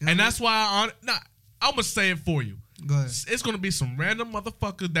 Exactly. You know And what I that's why I'm gonna say it for you. Go ahead. It's gonna be some random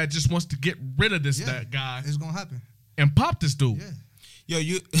motherfucker that just wants to get rid of that guy It's gonna happen. and pop this dude. Yeah.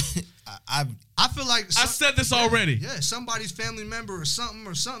 Yo, I feel like I said this already. Yeah, somebody's family member or something.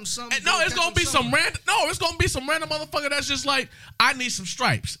 And no, it's gonna be some random. No, it's gonna be some random motherfucker that's just like, I need some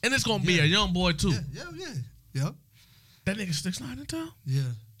stripes, and it's gonna be a young boy too. Yeah. That nigga 6ix9ine in town. Yeah,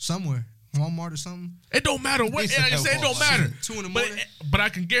 somewhere, Walmart or something. It don't matter what. It don't matter. 2 in the morning. But I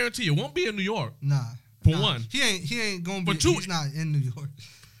can guarantee you, it won't be in New York. Nah. For one, he ain't gonna be. For two, he's not in New York.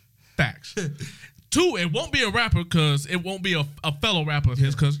 Facts. 2, it won't be a rapper because it won't be a fellow rapper of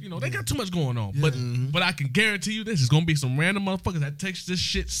his because they got too much going on. Yeah. But I can guarantee you this is gonna be some random motherfuckers that takes this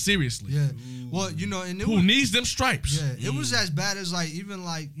shit seriously. Yeah. Well, and who needs them stripes? Yeah. It was as bad as even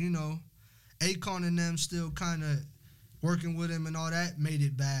Akon and them still kind of working with him and all that made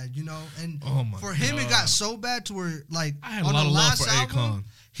it bad, And for him, it got so bad to where I had on a lot the of love last for album, Akon.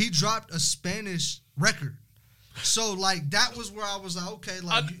 he dropped a Spanish record. So that was where I was like, okay,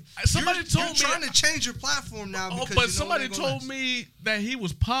 somebody told me you're trying to change your platform now. Because but somebody told me that he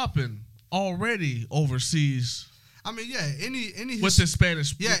was popping already overseas. I mean, yeah, any with the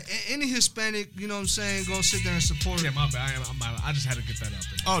Spanish. Yeah, any Hispanic, gonna sit there and support. Yeah, my bad. I just had to get that out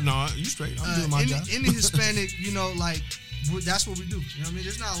there. Oh no, you straight. I'm doing my job. Any Hispanic, that's what we do. You know what I mean?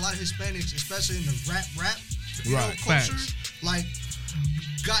 There's not a lot of Hispanics, especially in the rap culture,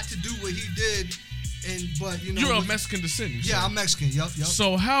 got to do what he did. But you're of Mexican descent. I'm Mexican. Yup.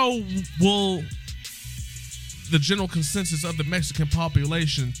 So how will the general consensus of the Mexican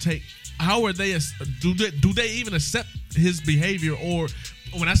population take? How are they? Do they even accept his behavior? Or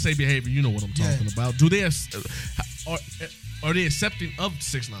when I say behavior, you know what I'm talking about. Do they? Are they accepting of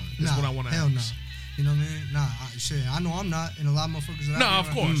 6ix9ine? That's what I want to ask. Hell no. You know what I mean? Nah, I know I'm not, and a lot of motherfuckers. Of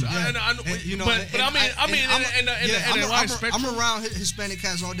course. I'm around Hispanic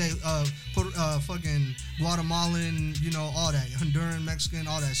cats all day. Fucking Guatemalan, all that, Honduran, Mexican,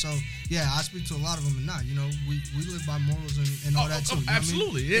 all that. So yeah, I speak to a lot of them, and we live by morals and all that too.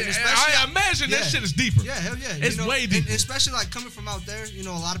 Absolutely. Yeah. I imagine that shit is deeper. Yeah, hell yeah. It's way deeper. And especially coming from out there, a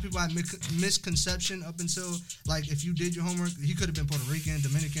lot of people have misconception up until if you did your homework, he could have been Puerto Rican,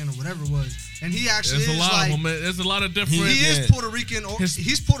 Dominican, or whatever it was, and he actually there's a lot of them. There's a lot of different. He is Puerto Rican, or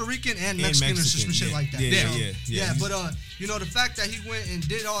he's Puerto Rican and Mexican or some shit like that. Yeah. But the fact that he went and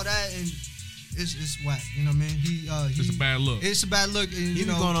did all that and it's whack. You know what I mean? It's a bad look. It's a bad look, and he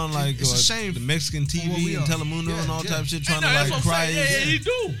was going on it's a shame. The Mexican TV and Telemundo and all type of shit, trying to cry. Yeah, he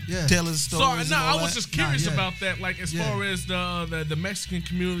do. Yeah. Tell his stories. So I was just curious about that, as far as the Mexican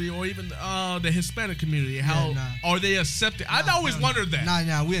community or even the Hispanic community. How are they accepted? I always wondered that.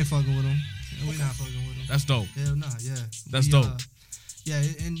 Nah, we ain't fucking with them. We not fucking with them. That's dope. Hell nah, yeah. That's dope. Yeah,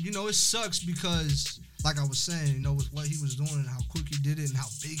 and it sucks because, like I was saying, with what he was doing and how quick he did it and how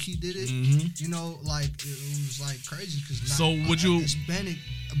big he did it, it was crazy because would you Hispanic,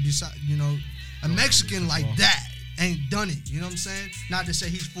 a Mexican like that ain't done it. You know what I'm saying? Not to say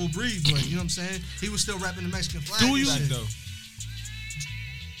he's full breed, but you know what I'm saying? He was still rapping the Mexican flag.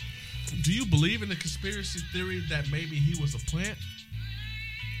 Do you believe in the conspiracy theory that maybe he was a plant?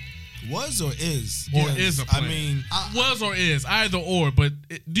 Was or is? Or is a plant? I mean, was or is, either or. But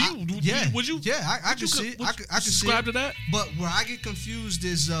would you? Yeah, I can see it. I can subscribe to that. But where I get confused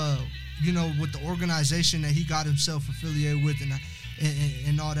is, with the organization that he got himself affiliated with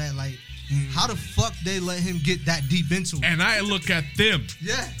and all that. How the fuck they let him get that deep into it? And I look at them.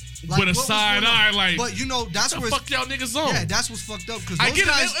 Yeah. With a side eye, but that's what where the fuck y'all niggas on. Yeah, that's what's fucked up. Cause I get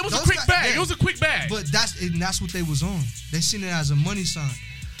it. It was a quick bag. Yeah. It was a quick bag. But that's what they was on. They seen it as a money sign.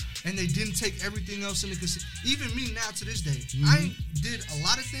 And they didn't take everything else into consideration. Even me now to this day, I did a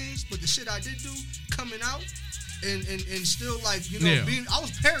lot of things, but the shit I did do coming out and still being, I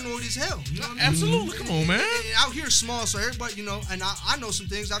was paranoid as hell. You know what I mean? Absolutely, come on, man. And out here small, so everybody, and I know some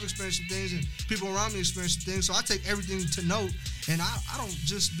things. I've experienced some things, and people around me experience some things. So I take everything to note, and I don't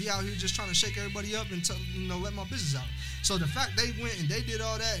just be out here just trying to shake everybody up and let my business out. So the fact they went and they did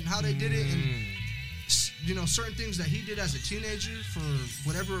all that and how they did it and. Certain things that he did as a teenager for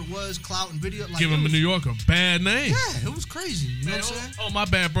whatever it was, clout and video. Give him in New York a bad name. Yeah, it was crazy. You know what I'm saying? Oh, my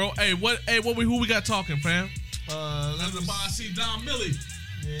bad, bro. Who we got talking, fam? I see Don Millie.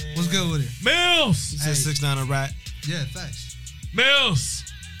 Yeah. What's good with it? Mills. He said 6ix9ine a rat. Yeah, facts. Mills.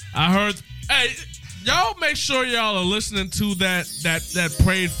 I heard. Hey, y'all make sure y'all are listening to that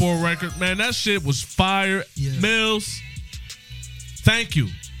Prayed For record, man. That shit was fire. Yeah. Mills. Thank you.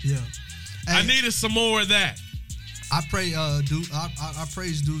 Yeah. Hey, I needed some more of that. I pray, I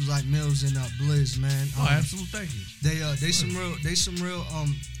praise dudes like Mills and Blizz, man. Absolutely, thank you. They some real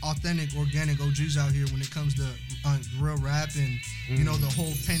authentic, organic OGs out here when it comes to real rap and you know the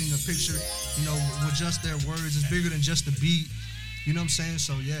whole painting a picture, you know, with just their words. It's bigger than just the beat. You know what I'm saying?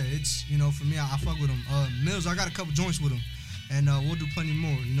 So yeah, it's, you know, for me, I fuck with him. Mills, I got a couple joints with him. And we'll do plenty more,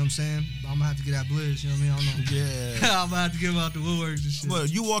 you know what I'm saying? I'm gonna have to get that Blizz, you know what I mean? I don't know. Yeah. I'm gonna have to give out the woodworks and shit. Well,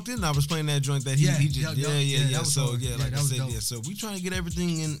 you walked in, I was playing that joint that he just, So, hard. like I said, dope. So we trying to get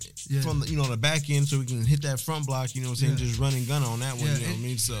everything in from the, you know, the back end so we can hit that front block, you know what I'm saying? Just run and gun on that one, you know what I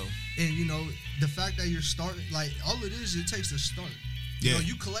mean? So. And, you know, the fact that you're starting, like, all it takes to start. You know,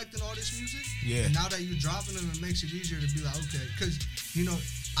 you collecting all this music, and now that you're dropping them, it makes it easier to be like, okay, because, you know,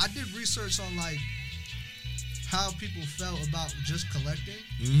 I did research on, like, how people felt about just collecting,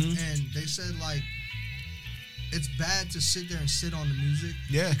 and they said, like, it's bad to sit there and sit on the music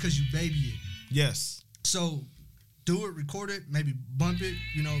because you baby it. Yes. So do it, record it, maybe bump it,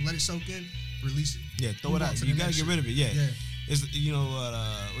 you know, let it soak in, release it. Yeah, throw it out. You gotta get rid of it. Yeah. It's, you know,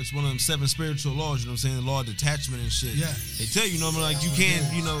 it's one of them 7 spiritual laws, you know what I'm saying? The law of detachment and shit. Yeah. They tell you, you know, like, you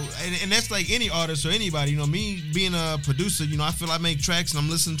can't, you know, and that's like any artist or anybody, you know, me being a producer, you know, I feel I make tracks and I'm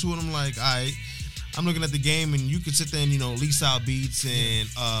listening to it, I'm like, all right, I'm looking at the game, and you could sit there and, you know, lease out beats and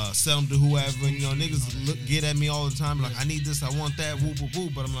sell them to whoever, and, you know, niggas get at me all the time, like, I need this, I want that, whoop, whoop,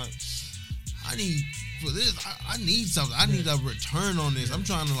 whoop, but I'm like, I need for this, I need something. I need a return on this. I'm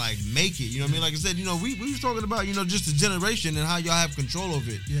trying to, like, make it. You know what I mean? Like I said, you know, we was talking about, you know, just the generation and how y'all have control of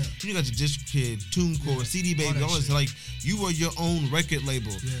it. Yeah. You got your DistroKid, TuneCore, CD Baby, all this. Like, you are your own record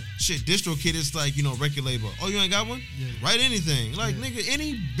label. Yeah. Shit, DistroKid is like, you know, record label. Oh, you ain't got one? Yeah. Write anything. Like, nigga,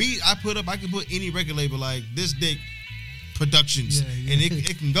 any beat I put up, I can put any record label, like this dick Productions, and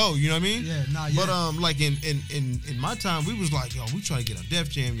it can go. You know what I mean? Yeah, nah, But like in my time, we was like, yo, we trying to get on Def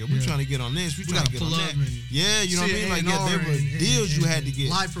Jam, yo, we trying to get on this, we trying to get on that. Yeah, you know what I mean? Like, yeah, there were deals you had to get.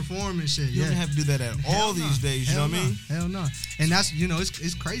 Live performance shit. You don't have to do that at all these days. You know what I mean? Hell no. And that's, you know,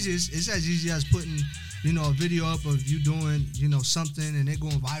 it's crazy. It's as easy as putting, you know, a video up of you doing, you know, something and it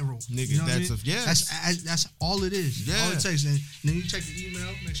going viral. Nigga, you know that's that's all it is. Yeah. All it takes. And then you check the email,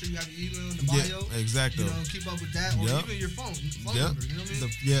 make sure you have your email in the bio. Yeah, exactly. You know, keep up with that. Or even your phone number. You know what I mean?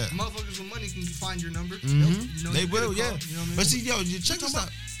 Motherfuckers with money can find your number. Mm-hmm. You know, they will, you know what I mean? But see, yo, check this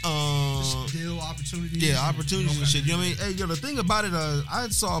out. Just deal opportunities. Yeah, opportunities and shit. You know what I mean? Hey, yo, the thing about it, I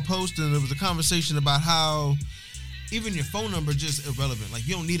saw a post and there was a conversation about how even your phone number just irrelevant. Like,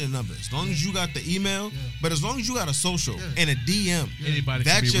 you don't need a number as long as you got the email. But as long as you got a social and a DM, anybody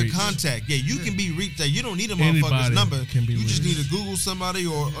that's can be your reached. contact. Yeah, you can be reached. Like, you don't need a motherfucker's number. You just need to Google somebody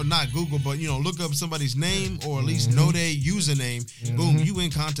or not Google, but, you know, look up somebody's name or at least know their username. Boom, you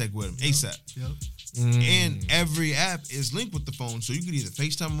in contact with them ASAP. And every app is linked with the phone, so you can either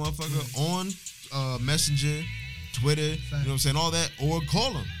FaceTime a motherfucker on Messenger, Twitter, you know what I'm saying, all that, or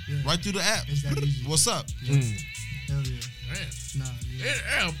call them right through the app. What's up? Hell yeah.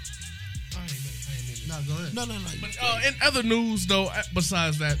 Damn. Nah, Nah, go ahead. No. But in other news, though,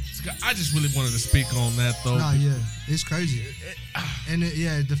 besides that, I just really wanted to speak on that, though. Nah, yeah, it's crazy. And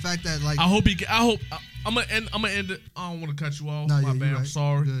the fact that, like, I'm gonna end it. I don't want to cut you off. Nah, My bad. right. I'm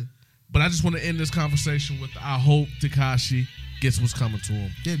sorry. Good. But I just want to end this conversation with I hope Tekashi gets what's coming to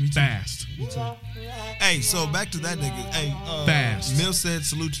him. Yeah, me too. Fast. Me too. Hey, so back to that nigga. Hey, Fast. Mill said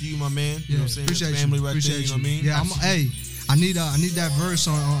salute to you, my man. You know what I'm saying? Appreciate Family you. right Appreciate there, you know what I mean? Yeah, I need that verse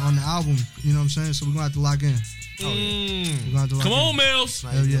on the album. You know what I'm saying? So we're gonna have to lock in. Oh, yeah. We're gonna have to lock Come in. on, Mills. Nah,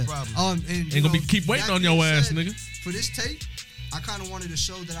 Hell no yeah. problem. And Ain't gonna keep waiting on your ass, nigga. For this tape, I kind of wanted to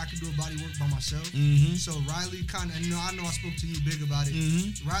show that I could do a body work by myself. Mm-hmm. So Riley kind of, and I know I spoke to you big about it.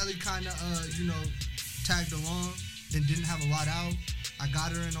 Mm-hmm. Riley kind of, tagged along and didn't have a lot out. I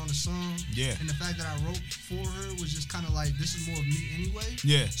got her in on the song. Yeah. And the fact that I wrote for her was just kind of like, this is more of me anyway.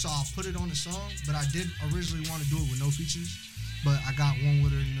 Yeah. So I'll put it on the song, but I did originally want to do it with no features. But I got one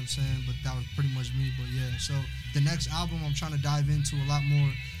with her, you know what I'm saying? But that was pretty much me. But yeah, so the next album, I'm trying to dive into a lot more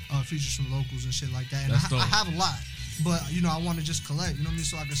features from locals and shit like that. And I have a lot. But, you know, I want to just collect, you know what I mean?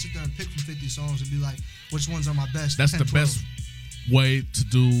 So I can sit there and pick from 50 songs and be like, which ones are my best? That's 10, the 12. best way to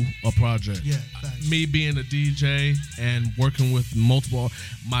do a project. Yeah, facts. Me being a DJ and working with multiple,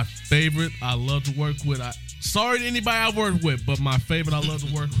 my favorite I love to work with. Sorry to anybody I work with, but my favorite I love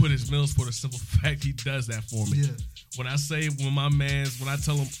to work with is Mills for the simple fact he does that for me. Yeah. When I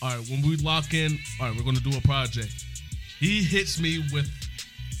tell him, all right, when we lock in, all right, we're gonna do a project, he hits me with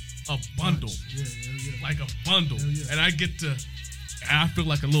a bundle. Yeah. Like a bundle. Yeah. And I feel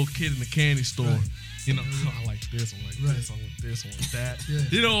like a little kid in the candy store. Right. You know, I like this, I like this, I want this, I want that. Yeah.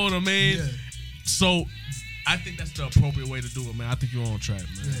 You know what I mean? Yeah. So I think that's the appropriate way to do it, man. I think you're on track,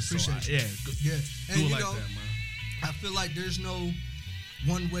 man. Yeah, appreciate you. Yeah, Yeah. do And it you like know, that, man. I feel like there's no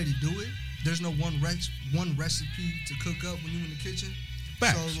one way to do it. There's no one recipe to cook up when you're in the kitchen.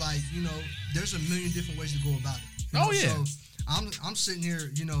 Facts. So like, you know, there's a million different ways to go about it. You know? Oh yeah. So I'm sitting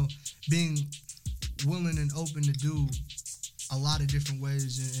here, you know, being willing and open to do a lot of different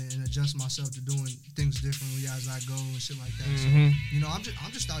ways and adjust myself to doing things differently as I go and shit like that. Mm-hmm. So, you know, I'm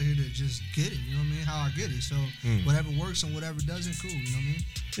just out here to just get it. You know what I mean? How I get it. So whatever works and whatever doesn't, cool. You know what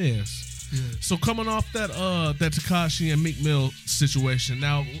I mean? Yes. Yeah. So coming off that Tekashi and Meek Mill situation,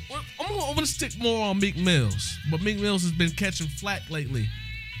 now I'm gonna stick more on Meek Mills, but Meek Mills has been catching flack lately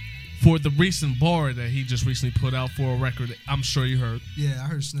for the recent bar that he just recently put out for a record. That I'm sure you heard. Yeah, I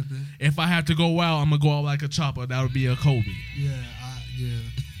heard a snippet. If I have to go out, I'm gonna go out like a chopper. That would be a Kobe. Yeah,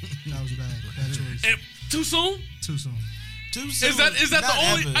 that was bad. Bad choice. And too soon? Too soon. Too soon. Is that the Not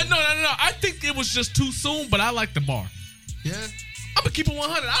only? ever. No. I think it was just too soon, but I like the bar. Yeah. I'm gonna keep it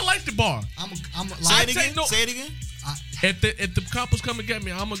 100. I like the bar. Say it again. take no- Say it again. If the coppers come and get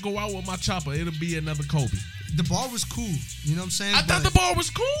me, I'm gonna go out with my chopper. It'll be another Kobe. The bar was cool. You know what I'm saying? I thought the bar was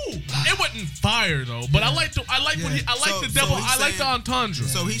cool. It wasn't fire though, but I like So- the devil. he's I like the saying- entendre.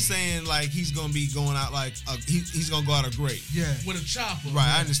 So he's saying like he's gonna be going out like he's gonna go out a great. Yeah. With a chopper, Right,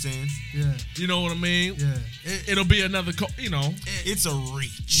 I understand. Yeah. You know what I mean? Yeah. It'll be another, It's a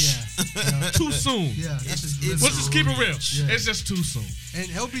reach. Yeah. too soon. Yeah. That's It's- just Let's just keep it real. Yeah. It's just too soon. and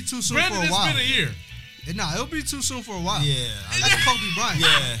it'll be too soon Granted, for a it's while. been a year. Nah, it'll be too soon for a while. Yeah. That's Kobe Bryant. Yeah.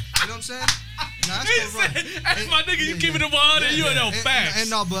 You know what I'm saying? Nah, that's He Kobe Bryant. said, "Hey, my nigga, you yeah, keep it yeah. 100. You know facts." And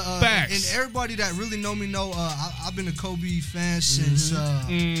no, but Facts. and everybody that really know me know I've been a Kobe fan since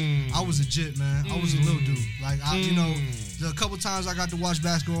I was a jit, man. I was a little dude. Like you know, the couple times I got to watch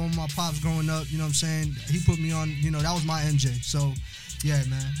basketball with my pops growing up, you know what I'm saying? He put me on, you know, that was my MJ. So yeah,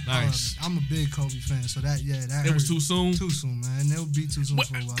 man. Nice. I'm a big Kobe fan. So that It was hurt. too soon. Too soon, man. It would be too soon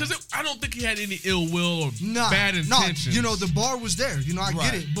for a while. Because I don't think he had any ill will or bad intentions. No, you know, the bar was there. You know, I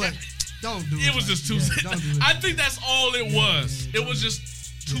Right. get it, but don't do it. It was just too soon. Don't do it. I think that's all it was. yeah, It was just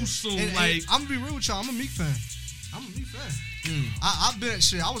too soon. And I'm gonna be real with y'all. I'm a Meek fan. I've been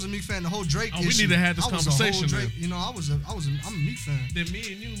shit. I was a Meek fan the whole Drake. We need to have this I was a whole conversation, Drake, man. you know, I'm a Meek fan. Then me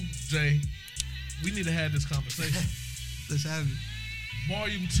and you, Jay, we need to have this conversation. Let's have it.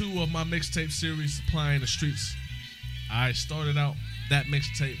 Volume 2 of my mixtape series, Supplying the Streets. I started out that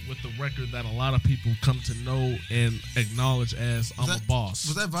mixtape with the record that a lot of people come to know and acknowledge as I'm a Boss.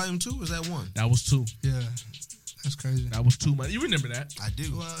 Was that volume 2 or was that 1? That was 2. Yeah, that's crazy. That was 2. You remember that? I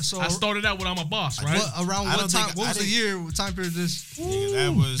do. So I started out with I'm a Boss, right? around I what don't time? think- What I was the didn't- year? What time period? This? Nigga,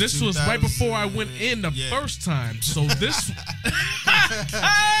 that was This was right before I 2000, went in the yeah. first time. So this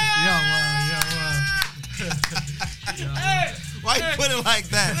Hey, Why you put it like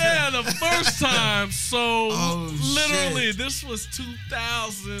that? yeah, the first time. So Oh, literally, shit. this was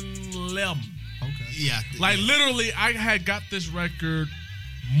 2011. Okay. Yeah. Like literally, I had got this record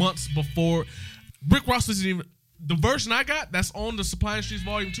months before. Rick Ross isn't even the version I got. That's on the Supplying Streets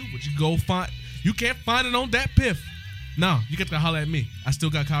Volume 2. But you go find, you can't find it on that Piff. No, you get to holler at me. I still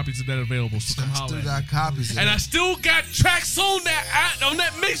got copies of that available. So come I holler still at got me. copies of And that. I still got tracks on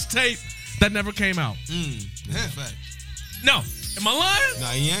that mixtape that never came out. That's a fact. No, am I lying? No,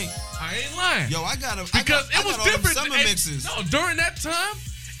 he ain't. I ain't lying. Yo, I got Because I it was got all them different. summer And- mixes. No, during that time,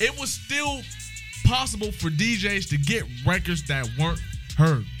 it was still possible for DJs to get records that weren't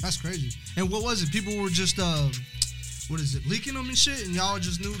heard. That's crazy. And what was it? People were just what is it? Leaking them and shit, and y'all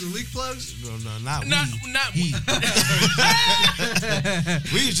just knew the leak plugs. No, not Not, we. not. He.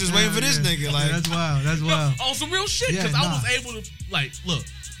 We was just waiting for this nigga. Like, That's wild. That's wild. On some real shit, Yeah, because I nah. was able to look.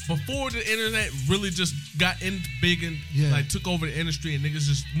 Before the internet really just got in big and Yeah. took over the industry and niggas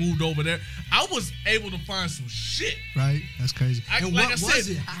just moved over there, I was able to find some shit. Right? That's crazy. I- and like what I was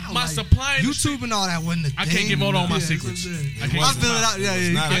said, it? How? my Like, supplying the YouTube and all that wasn't a I thing. can't give out all my Yeah, secrets. that's what I'm saying. I can't I give feel out- it out. Yeah, yeah.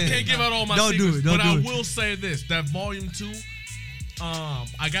 You not- I can't. can't give out all my Don't do secrets, it, don't but do I it. will say this: that Volume 2,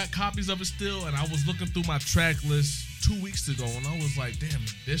 I got copies of it still, and I was looking through my track list 2 weeks ago, and I was like, "Damn,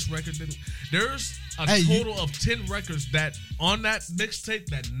 this record didn't." There's a total of 10 records that on that mixtape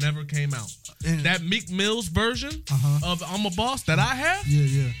that never came out. And- That Meek Mill's version of "I'm a Boss" that I have, Yeah,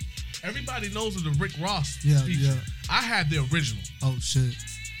 yeah. everybody knows of the Rick Ross Yeah, feature. yeah. I had the original. Oh shit.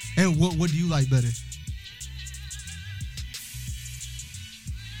 And what do you like better?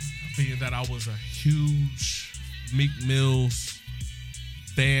 Being that I was a huge Meek Mill's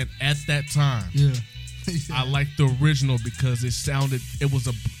fan at that time. Yeah. I liked the original because it was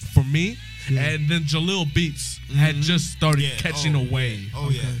for me. Yeah. And then Jalil Beats had just started Yeah. catching a wave. Oh,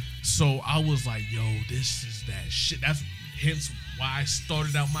 yeah. So I was like, yo, this is that shit. That's hence why I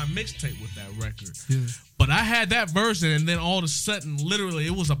started out my mixtape with that record. Yeah. But I had that version, and then all of a sudden, literally,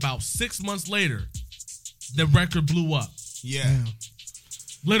 it was about 6 months later, the record blew up. Yeah. Damn.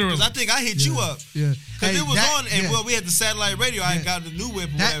 Literally. Because I think I hit you up. Yeah. Because it was on, and yeah. well, we had the satellite radio. I got the new whip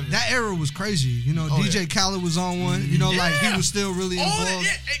or whatever. That era was crazy. You know, DJ Khaled was on one. You know, like he was still really involved.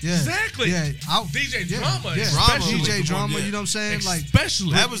 Exactly. Yeah. DJ Drama. Yeah. DJ Drama, you know what I'm saying? Like,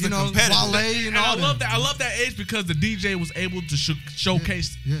 especially. That was the competitor. Wale and all I love that. I love that age because the DJ was able to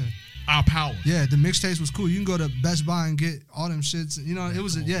showcase Yeah. our power. Yeah, the mixtapes was cool. You can go to Best Buy and get all them shits. You know, it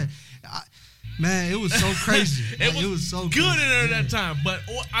was man, it was so crazy. It was so good in there at that time. But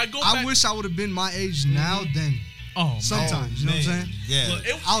I wish I would have been my age now then. Oh, sometimes, you know what I'm saying? Yeah. Look,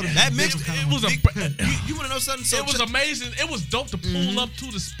 that mix, it was you want to know something? So it was amazing. It was dope to pull up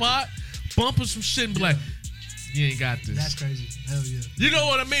to the spot, bump with some shit and be like, you ain't got this. That's crazy. Hell yeah. You know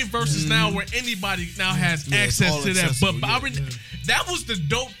what I mean? Versus now where anybody now has access to that. But that was the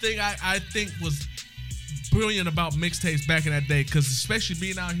dope thing I think was brilliant about mixtapes back in that day, because especially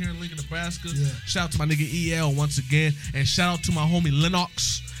being out here in Lincoln, Nebraska. Shout out to my nigga EL once again, and shout out to my homie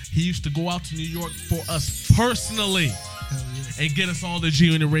Lennox. He used to go out to New York for us personally and get us all the G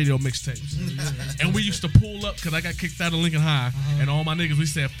Unit Radio mixtapes. And we used to pull up, because I got kicked out of Lincoln High, and all my niggas, we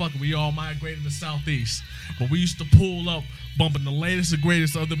said, fuck it, we all migrated to Southeast. But we used to pull up, bumping the latest and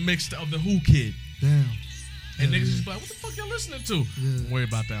greatest of the mix of the Who Kid. Damn. And niggas just be like, what the fuck y'all listening to? Don't worry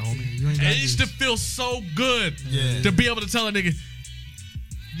about that, homie. And it used to feel so good to be able to tell a nigga,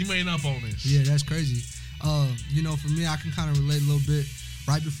 you ain't up on this. Yeah, that's crazy. You know, for me, I can kind of relate a little bit.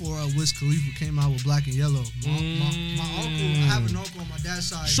 Right before Wiz Khalifa came out with Black and Yellow, my uncle, I have an uncle on my dad's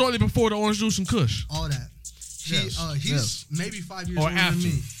side. Shortly before the Orange Juice and Kush. All that. He's maybe 5 years older than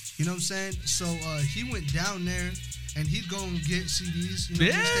me. You know what I'm saying? So he went down there and he'd go and get CDs, you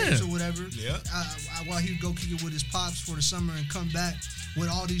know, mixtapes or whatever. Yeah. While he'd go kick it with his pops for the summer and come back with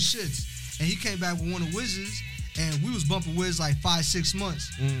all these shits. And he came back with one of Wiz's, and we was bumping Wiz like 5-6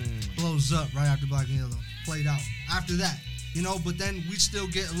 months. Blows up right after Black and Yellow. Played out. After that. You know, but then we still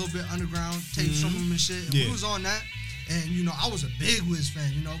get a little bit underground tapes from him and shit. And we was on that. And, you know, I was a big Wiz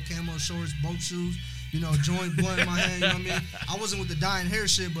fan. You know, camo shorts, boat shoes, you know, joint blunt in my hand, you know what I mean? I wasn't with the dying hair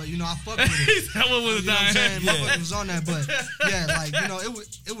shit, but, you know, I fucked with it. That one was the dying hair. Motherfucker was on that, but, yeah, like, you know,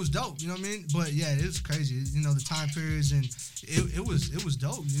 it was dope, you know what I mean? But, yeah, it was crazy. You know, the time periods, and it was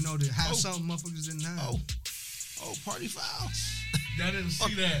dope, you know, to have something motherfuckers didn't have. Oh, party fouls. I didn't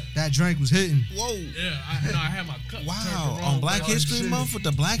see that. That drink was hitting. Whoa. Yeah, I had my cup. Wow. On Black History Month with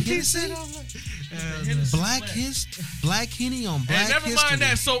the Black Hennessy? Black Henny on Black History. And never mind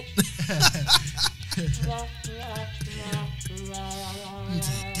that. So.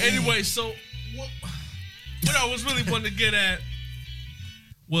 Anyway, so what I was really wanting to get at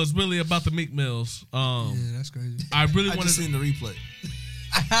was really about the Meek Mills. Yeah, that's crazy. I just seen the replay.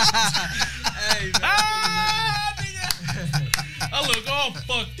 Hey, I look all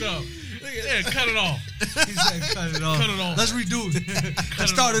fucked up. Yeah, cut it off. He said cut it off. Cut it off. Let's redo it.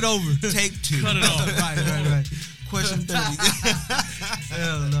 Let's start it over. Take 2. Cut it off. Right. Question 30.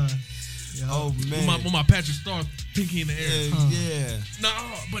 Hell no. Oh, man. With my Patrick Star pinky in the air. Yeah.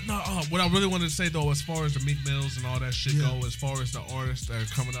 What I really wanted to say, though, as far as the Meek Mills and all that shit go, as far as the artists that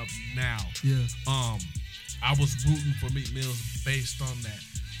are coming up now, I was rooting for Meek Mills based on that.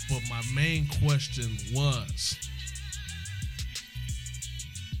 But my main question was,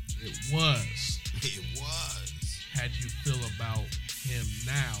 how do you feel about him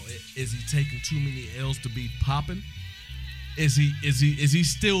now? Is he taking too many L's to be popping? Is he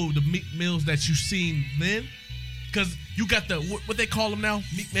still the Meek Mills that you seen then? Because you got the what they call him now,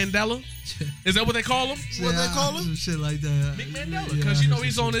 Meek Mandela. Is that what they call him? What they call him? Shit like that. Meek Mandela, because you know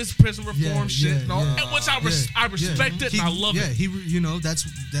he's on this prison reform shit, and all, which I respect it and I love it. He, you know, that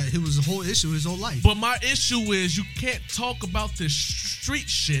it was a whole issue his whole life. But my issue is you can't talk about this street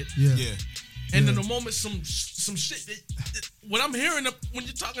shit. And then the moment some shit, what I'm hearing when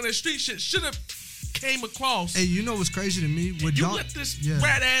you're talking that street shit should have came across. Hey, you know what's crazy to me? You let this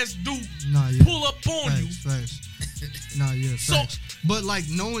rat ass dude pull up on you. Facts. Facts. But like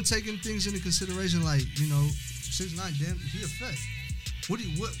no one taking things into consideration, like, you know, 6ix9ine, damn, he a fed.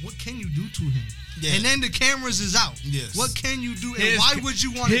 What can you do to him? Yeah. And then the cameras is out. Yes. What can you do? And why would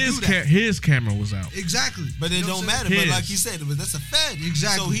you want to do that? His camera was out. Exactly. But it don't matter. But like you said, that's a fed.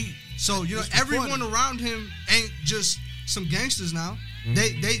 Exactly. So you know, everyone around him ain't just some gangsters now.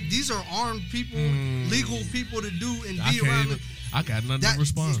 These are armed people, legal people to do and be around. I got nothing to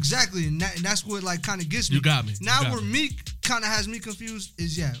respond. Exactly, and that's what like kind of gets me. You got me. Now where Meek kind of has me confused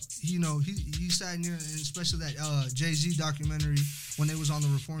is he sat in here, and especially that Jay-Z documentary when they was on the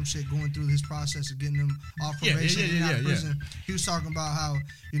reform shit, going through his process of getting him off probation and out of prison. He was talking about how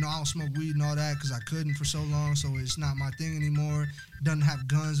I don't smoke weed and all that because I couldn't for so long, so it's not my thing anymore. Doesn't have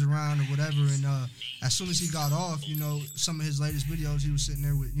guns around or whatever. And as soon as he got off, some of his latest videos, he was sitting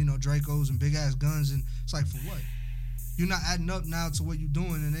there with Dracos and big ass guns, and it's like, for what? You're not adding up now to what you're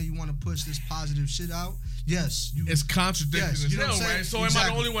doing, and then you want to push this positive shit out. Yes, it's contradicting as hell, right? So exactly. Am I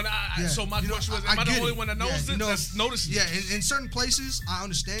the only one? So my question was, am I the only one that knows it? That's noticing. Yeah, in certain places, I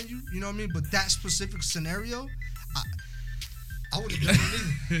understand you. You know what I mean? But that specific scenario, I wouldn't have done it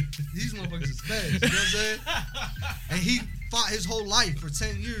either. These motherfuckers is fast. You know what I'm saying? And he fought his whole life for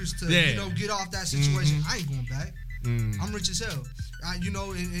 10 years to get off that situation. I ain't going back. I'm rich as hell.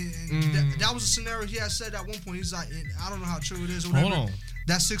 That was a scenario he had said at one point. He's like, I don't know how true it is or whatever. Hold on.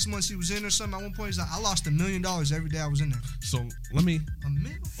 That 6 months he was in or something, at one point he's like, I lost $1 million every day I was in there. So let me. $1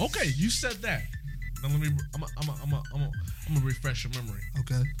 million? Okay, you said that. Now let me. I'm gonna refresh your memory.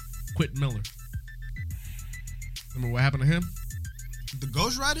 Okay. Quentin Miller. Remember what happened to him? The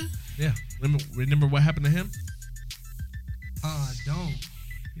Ghost Rider? Yeah. Remember what happened to him? I don't.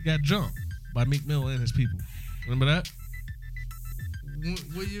 He got jumped by Meek Mill and his people. Remember that?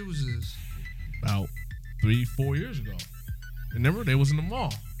 What year was this? About 3-4 years ago. Remember, they was in the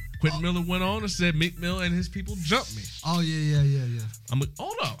mall. Quentin Miller went on and said Meek Mill and his people jumped me. Oh, yeah.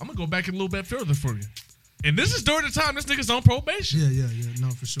 Hold up. I'm going to go back a little bit further for you. And this is during the time this nigga's on probation. Yeah. No,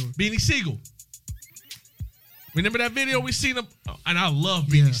 for sure. Beanie Siegel. Remember that video we seen him? And I love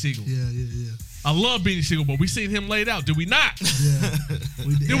Beanie Siegel. Yeah. I love Beanie Siegel, but we seen him laid out. Did we not? Yeah.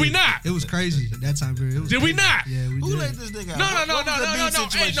 Did we not? It was crazy that time period. Did we not? Yeah, we did. Who laid this nigga out?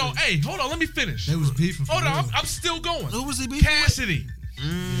 No. Hey, hold on. Let me finish. They was beefing. Hold on. I'm still going. Who was he beefing Cassidy.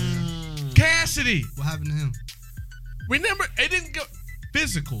 with? Cassidy. What happened to him? Remember, it didn't go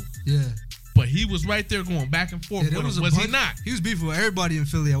physical. Yeah. But he was right there going back and forth with him. Was he not? He was beefing with everybody in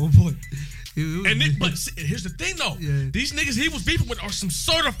Philly at one point. But here's the thing, though. Yeah. These niggas he was beefing with are some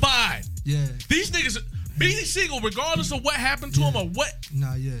certified. Yeah. These niggas, Beanie Siegel, regardless of what happened to him or what.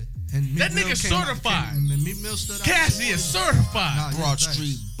 Nah, yeah. And that nigga's certified. Meek Mill stood out. Cassidy is certified. Broad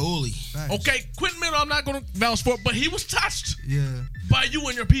Street bully. Facts. Okay, Quentin Miller, I'm not going to vouch for it, but he was touched. Yeah. By you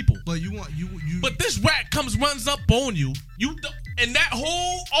and your people. But you want you. But this rat runs up on you. And that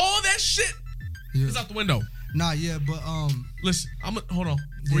all that shit is out the window. Nah, yeah, but listen, hold on.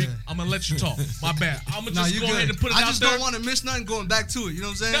 I'm gonna let you talk. My bad. I'm gonna just go ahead and put it out there. I just don't want to miss nothing going back to it. You know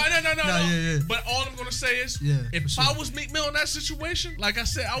what I'm saying? No. Yeah. But all I'm gonna say is, if I was Meek Mill in that situation, like I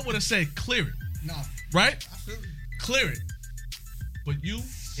said, I would have said clear it. Nah. Right? I feel it. Clear it. But you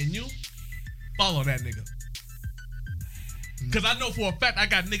follow that nigga. Because I know for a fact I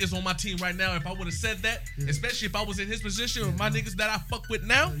got niggas on my team right now. If I would have said that, especially if I was in his position with my niggas that I fuck with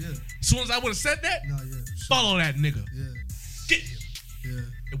now, as soon as I would have said that, follow that nigga. Yeah. Get him. Yeah.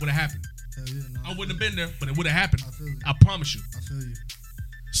 It would have happened. Hell yeah, no, I wouldn't have been there, but it would have happened. I feel you. I promise you. I feel you.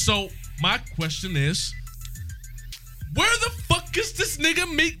 So my question is, where the fuck is this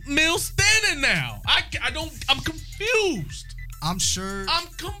nigga Meek Mill standing now? I'm confused. I'm sure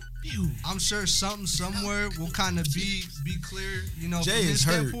something somewhere will kind of be clear, Jay from his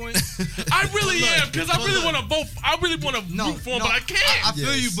standpoint. I really am, because I really want to vote. I really want to root for him, but I can't. I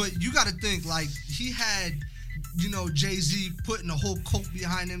feel you, but you got to think, like, he had, Jay-Z putting a whole cult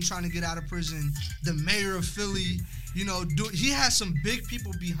behind him trying to get out of prison. The mayor of Philly, he has some big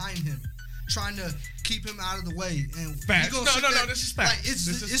people behind him trying to keep him out of the way. And facts. No, this is facts. Like, this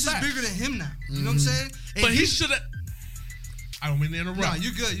is facts. bigger than him now. You know what I'm saying? And but he should have. I don't mean to interrupt. No,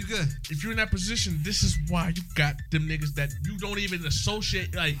 you good. If you're in that position, this is why you got them niggas that you don't even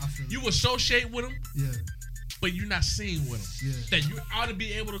associate. Like, you associate with them, but you're not seeing with them. Yeah. That you ought to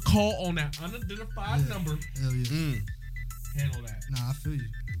be able to call on that unidentified number. Hell yeah. Handle that. Nah, I feel you.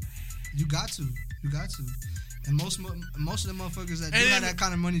 You got to. And most of the motherfuckers that do have that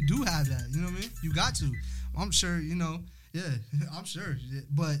kind of money do have that. You know what I mean? You got to. I'm sure, yeah, I'm sure.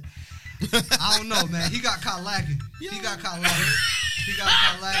 But I don't know, man. He got caught lacking. He got caught lacking.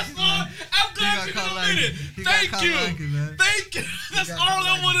 Man. I'm glad you admitted it. Thank you. That's all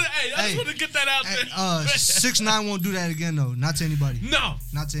I wanted. I just want to get that out there. 6ix9ine won't do that again, though. Not to anybody. No.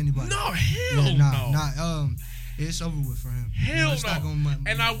 Not to anybody. No, hell no. Nah, it's over with for him. Hell no.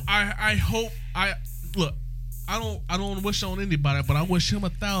 And I hope look. I don't wish on anybody, but I wish him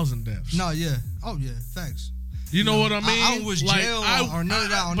 1,000 deaths. No, yeah. Oh yeah, facts. You know what I mean? I don't wish jail or none of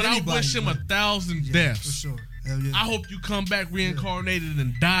that on but anybody. I wish him 1,000 deaths. For sure. Hell yeah. I hope you come back reincarnated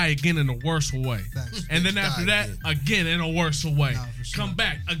and die again in a worse way. Facts. And then after that, again in a worse way. Nah, for sure. Come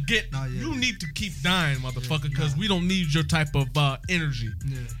back again. Nah, yeah. You need to keep dying, motherfucker, because we don't need your type of energy.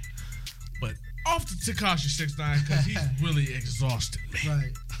 Yeah. But off to Tekashi 6ix9ine because he's really exhausted, man.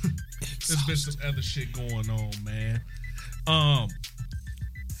 Right. There's been some other shit going on, man.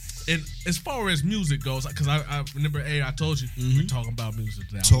 And as far as music goes, because I remember, I told you we're talking about music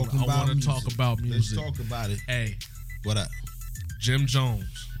today. I want to talk about music. Let's talk about it. Hey, what up? Jim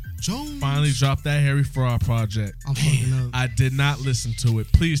Jones finally dropped that Harry Fraud project. I'm fucking up. I did not listen to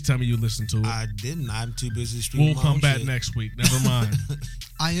it. Please tell me you listened to it. I didn't. I'm too busy streaming. We'll come back next week. Never mind.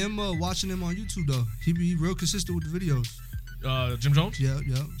 I am watching him on YouTube though. He be real consistent with the videos. Jim Jones? Yeah.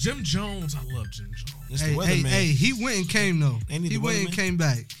 Jim Jones, I love Jim Jones. Hey, he went and came though. He went and came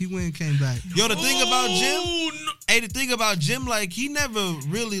back. Yo, the thing about Jim, the thing about Jim, like he never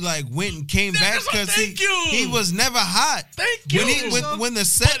really like went and came back because he was never hot. Thank you. When the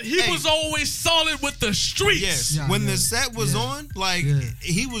set, but he was always solid with the streets. Yes, when the set was on, like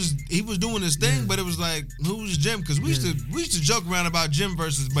he was doing his thing, but it was like, who's Jim? Because we used to joke around about Jim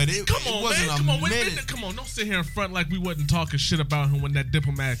versus, but it wasn't a minute. Come on, don't sit here in front like we wasn't talking shit about him when that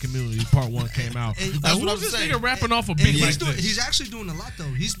Diplomatic Community Part 1 came out. That's what I'm this saying. Nigga rapping off a beat like this? He's actually doing a lot though.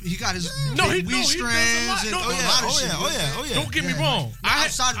 He got his weed strands and a lot of shit. Oh yeah. Don't get me wrong. I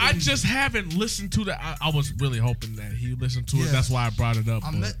just haven't listened to that. I was really hoping that he listened to it. That's why I brought it up.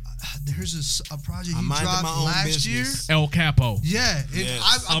 There's a project he dropped last year. El Capo. Yeah.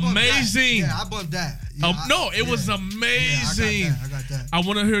 Amazing. Yeah, I bumped that. It was amazing. Yeah, I got that. I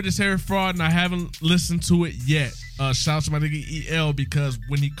want to hear this Harry Fraud, and I haven't listened to it yet. Shout out to my nigga EL, because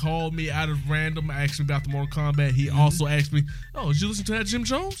when he called me out of random, asked me about the Mortal Kombat, he also asked me, did you listen to that Jim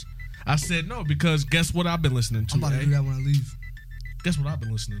Jones? I said no, because guess what I've been listening to? I'm about to do that when I leave. Guess what I've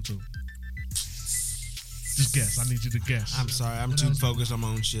been listening to? Just guess. I need you to guess. I'm sorry. I'm too focused on my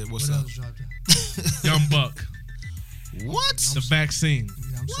own shit. What's up? Young Buck. What? The Vaccine.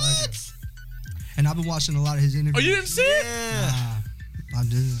 Yeah, I'm sorry. And I've been watching a lot of his interviews. Oh, you didn't see it? Nah, I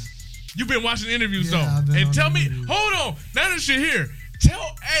didn't. You've been watching interviews though. And tell me, hold on, now that you're here, tell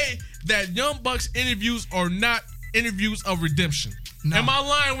A that Young Buck's interviews are not interviews of redemption. Nah. Am I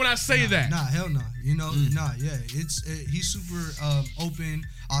lying when I say that? Nah, hell no. You know, he's super open,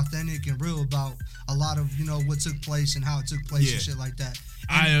 authentic, and real about a lot of what took place and how it took place and shit like that.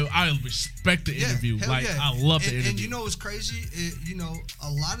 And I respect the interview. Like I love the interview. And you know what's crazy? A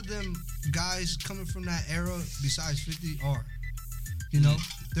lot of them guys coming from that era, besides 50, are.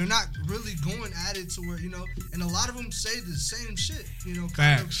 They're not really going at it to where, and a lot of them say the same shit,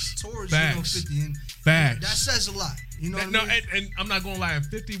 Facts. Towards, 50. And Facts. That says a lot, and I'm not going to lie,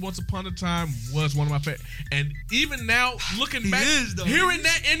 50 once upon a time was one of my favorite. And even now, looking back, hearing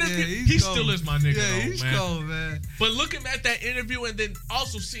that interview, he still is my nigga, yeah, he's man. Cold, man. But looking at that interview and then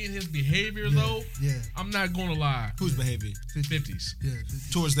also seeing his behavior, though, I'm not going to lie. Whose behavior? 50s. Yeah,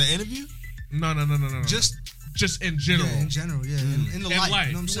 50s. Towards the interview? No. Just in general. Yeah, in general, yeah. In the life.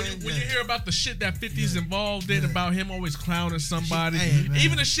 You know what I'm saying? When you hear about the shit that 50's involved in, about him always clowning somebody,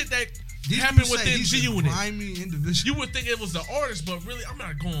 even the shit that happened within G-Unit. You would think it was the artist, but really, I'm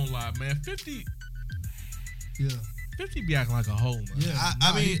not going to lie, man. 50 be acting like a hoe, man. Yeah,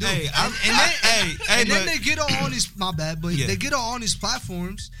 I mean, and then they get on these, my bad, but they get on these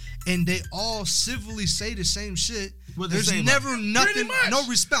platforms and they all civilly say the same shit. There's never nothing, no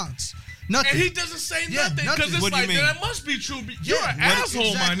response. Nothing. And he doesn't say nothing because it's like, that must be true. You're an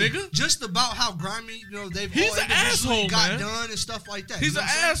asshole, my nigga. Just about how grimy, they've He's an asshole, got done and stuff like that. He's an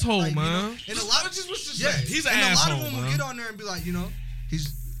asshole, man. And a lot of he's an asshole, a lot of them will get on there and be like, he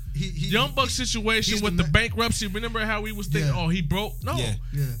Young Buck situation with the bankruptcy. Remember how we was thinking, he broke? No,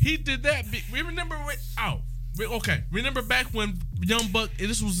 he did that. We remember remember back when Young Buck,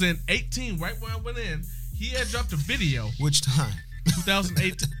 this was in 18, right when I went in, he had dropped a video. Which time?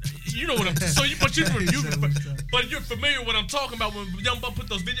 2008. You know what I'm saying. But you're familiar with what I'm talking about when Young Buck put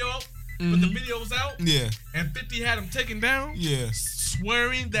those video out, put the videos out. Yeah. And 50 had him taken down. Yeah.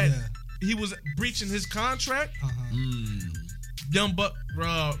 Swearing that he was breaching his contract. Young Buck,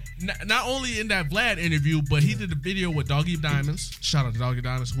 not only in that Vlad interview, but he did a video with Doggy Diamonds. Shout out to Doggy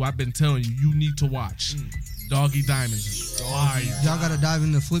Diamonds, who I've been telling you need to watch. Doggy Diamonds. Y'all gotta dive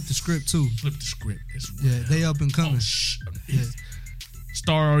into Flip the Script too. Flip the Script. They up and coming.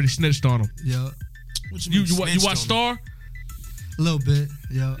 Star already snitched on him. Yeah. You watch Star? A little bit.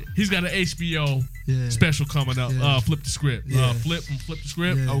 Yeah. He's got an HBO special coming up. Flip the Script. Flip the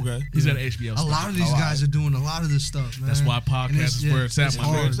Script. Yeah. Okay. He's got an HBO special. A lot of these guys are doing a lot of this stuff, man. That's why podcast is where it's at,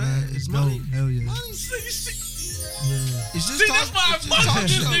 my man. It's dope. Hell yeah. See, that's why I fuck with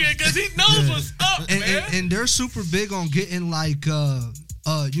this nigga, because he knows what's up. up, man. And they're super big on getting like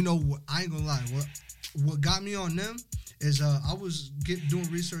you know, I ain't gonna lie. What got me on them is I was doing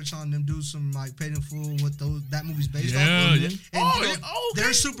research on them, do some like Paid in Full, what that movie's based off of. Yeah. And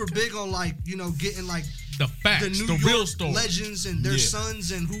they're super big on like, you know, getting like the facts, the the New real York story, legends and their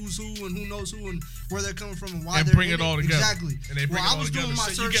sons and who's who and who knows who and where they're coming from and why and they're bring in it all together. Exactly. And they bring it I all was together. doing my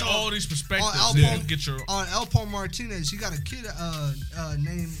So you search get all these perspectives. on Elpo Martinez. He got a kid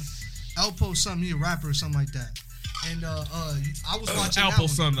named Elpo something. He a rapper or something like that. And I was watching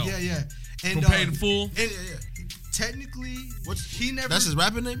Alpo's that one. son though. Yeah. And From Paid in Full. And, technically, he never. That's his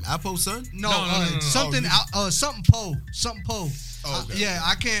rapping name, Alpo's son. No, something something Poe. Oh, okay. Yeah,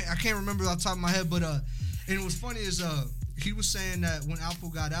 I can't remember off the top of my head, but and it was funny is he was saying that when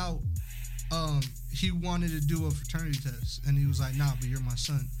Alpo got out, he wanted to do a fraternity test, and he was like, "Nah, but you're my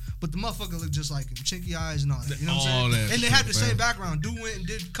son." But the motherfucker looked just like him, chinky eyes and all that. You know what I'm saying? And they had the same background. Dude went and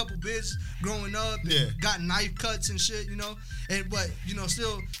did a couple bits growing up, and got knife cuts and shit, you know. But you know,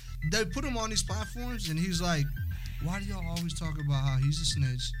 still they put him on these platforms, and he's like, "Why do y'all always talk about how he's a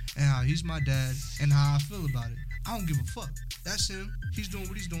snitch and how he's my dad and how I feel about it? I don't give a fuck. That's him. He's doing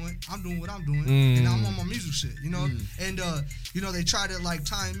what he's doing. I'm doing what I'm doing, and I'm on my music shit, you know." And you know, they try to like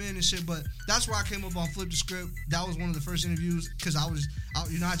tie him in and shit, but that's where I came up on Flip the Script. That was one of the first interviews because I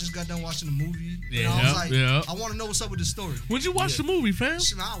just got done watching the movie, and I was like, I want to know what's up with this story. When'd you watch the movie, fam?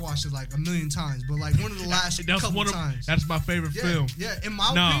 I watched it like a million times, but like one of the last couple times. That's my favorite film. Yeah, in my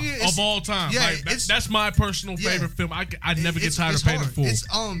opinion, of all time. Yeah, like, that's my personal favorite film. I never get tired of Paid in Full.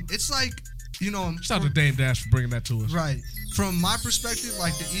 It's like, you know, shout out to Dame Dash for bringing that to us. Right. From my perspective,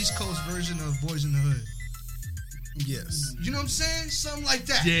 like the East Coast version of Boys in the Hood. Yes. You know what I'm saying? Something like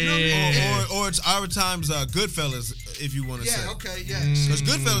that. Yeah. You know what I mean? Or it's our times Goodfellas, if you want to say. Yeah, okay, yeah. Because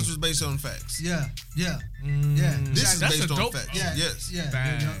Goodfellas was based on facts. Yeah. This is based on dope. facts. Yeah. Yes. Yeah.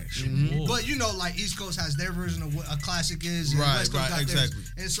 Facts. But you know, like East Coast has their version of what a classic is. And West Coast got exactly.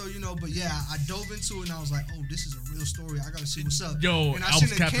 theirs. And so, you know, but yeah, I dove into it and I was like, oh, this is a real story. I gotta see what's up. Yo, and I seen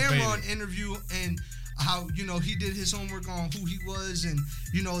was the captivated. Cameron interview and how, you know, he did his homework on who he was, and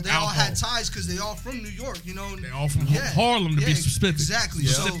you know, they all had ties because they all from New York, you know. They all from Harlem to be specific. Exactly.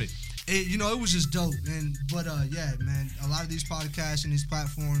 Yeah. So you know, it was just dope. But yeah, man, a lot of these podcasts and these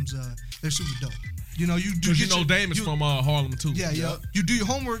platforms, they're super dope. You know, you do. You know, Dame is from Harlem too. Yeah. You do your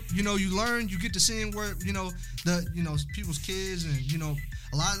homework. You know, you learn. You get to seeing where people's kids, and you know,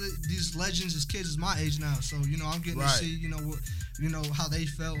 a lot of these legends as kids is my age now. So you know, I'm getting to see how they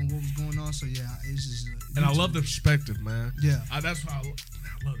felt and what was going on. So yeah, it's just. And I love the perspective, man. Yeah. That's why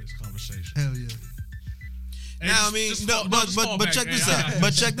I love this conversation. Hell yeah. Now I mean, but check this out.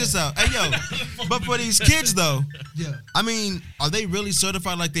 But check this out. Hey yo, but for these kids though, I mean, are they really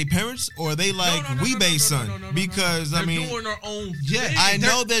certified like their parents, or are they like Weebase son? Because I mean, they're doing their own. Yeah, thing. I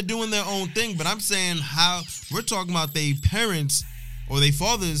know they're doing their own thing, but I'm saying how we're talking about their parents or their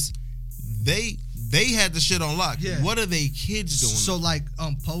fathers. They had the shit on lock. Yeah. What are they kids doing? So like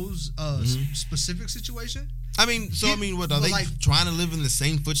pose specific situation. I mean, what are they trying to live in the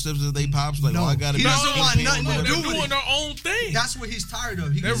same footsteps as they pops? Like, no, I gotta. He doesn't want nothing to do with They're doing it. their own thing. That's what he's tired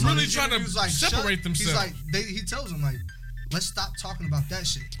of. They're really trying to separate themselves. He's like, he tells them like, let's stop talking about that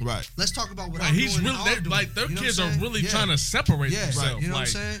shit. Right. Let's talk about what I'm doing. He's really like their kids are really trying to separate themselves. Right. You know what I'm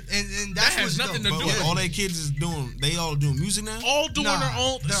saying? And that's that has nothing to do with all their kids is doing. They all doing music now. All doing their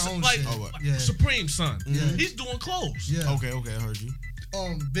own like shit. Supreme son. He's doing clothes. Yeah. Okay, I heard you.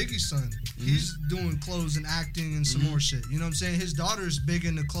 Biggie's son, he's doing clothes and acting and some more shit. You know what I'm saying? His daughter's big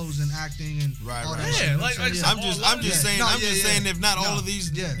into clothes and acting and all that shit. I'm just saying if not all of these,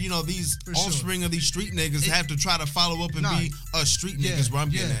 these offspring of these street niggas have to try to follow up and be a street niggas where I'm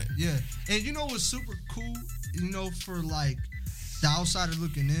getting at. Yeah. And you know what's super cool, for like the outsider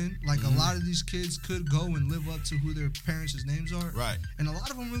looking in, like a lot of these kids could go and live up to who their parents' names are. Right. And a lot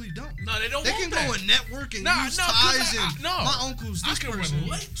of them really don't. No, they don't. They can go and network and use ties and my uncle's this person. I can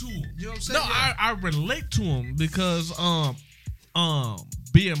relate to him. You know what I'm saying? No, I relate to him because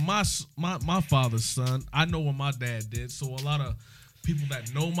being my father's son, I know what my dad did. So a lot of people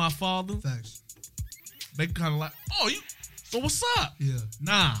that know my father, facts, they kind of like, so what's up? Yeah.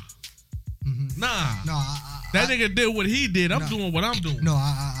 Nah. Mm-hmm. Nah. That nigga did what he did. I'm doing what I'm doing. No,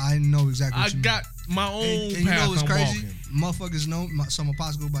 I know exactly what you mean. I got my own and path. You know what's crazy? Walking. Motherfuckers know some of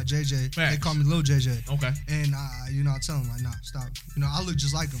pops go by JJ. Facts. They call me Lil JJ. Okay. And I tell them like, nah, stop. I look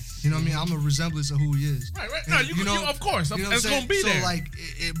just like him. You know what I mean? I'm a resemblance of who he is. Right. No, you of course. It's gonna be there. So like,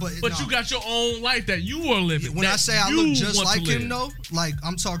 But you got your own life that you are living. When I say I look just like him, though, like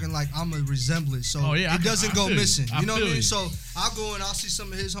I'm talking like I'm a resemblance, so it doesn't go missing. You know what I mean? So I'll go and I'll see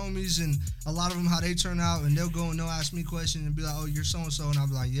some of his homies and a lot of them how they turn out, and they'll go and they'll ask me questions and be like, "Oh, you're so and so," and I'll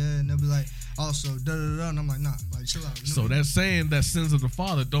be like, "Yeah," and they'll be like, "Also, da da da," and I'm like, "Nah, like chill out." You know so that's saying that sins of the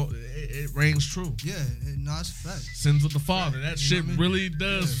father it rings true. Yeah, no, it's a fact. Sins of the father, that shit really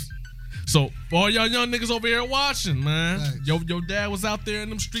does. Yeah. So for all y'all young niggas over here watching, man, your dad was out there in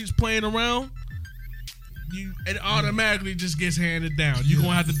them streets playing around. It automatically just gets handed down. You're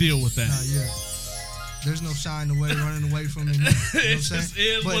gonna have to deal with that. There's no shying away, running away from it. You know it just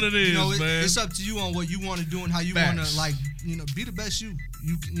is what it is, man. It's up to you on what you want to do and how you want to, like, be the best you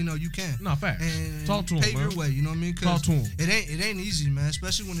can. No, facts. And talk to him, pave your way, you know what I mean? Talk to him. It ain't easy, man,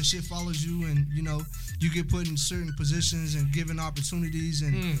 especially when the shit follows you and, you get put in certain positions and given opportunities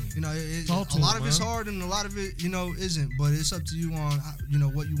and, a lot of it's hard and a lot of it, isn't. But it's up to you on,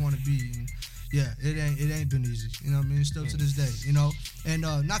 what you want to be. And, yeah, it ain't been easy. You know what I mean? Still to this day, And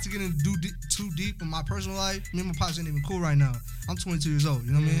not to get into too deep in my personal life, me and my pops ain't even cool right now. I'm 22 years old,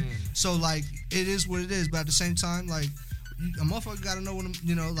 you know what I mean? So, like, it is what it is. But at the same time, like, a motherfucker got to know when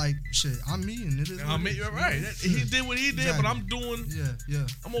I'm, like, shit, I'm me and it is what it is. You're right. He did what he did, but I'm doing... Yeah.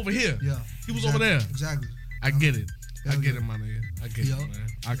 I'm over here. Yeah. He was over there. Exactly. I get it. I get it, my nigga. I get it, man.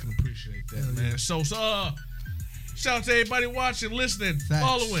 I can appreciate that, man. So, shout out to everybody watching, listening,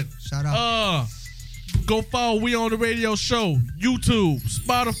 following. Shout out. Go follow We On The Radio Show, YouTube,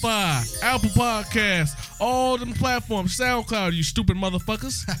 Spotify, Apple Podcasts, all them platforms, SoundCloud, you stupid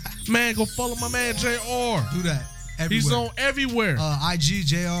motherfuckers. Man, go follow my man JR. Do that. Everywhere. He's on everywhere. IG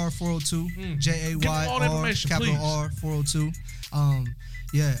JR402. JAYR capital please. R 402.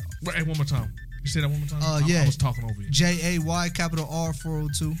 Yeah. Hey, one more time. You say that one more time? Yeah. I was talking over you. JAY capital R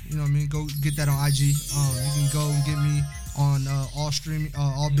 402. You know what I mean? Go get that on IG. You can go and get me on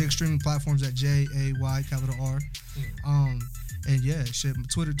all big streaming platforms at JAY capital R. And yeah, shit,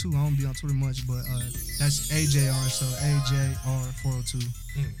 Twitter too. I don't be on Twitter much, but that's AJR, so AJR402.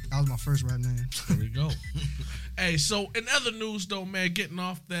 That was my first rap name. There we go. Hey, so in other news though, man, getting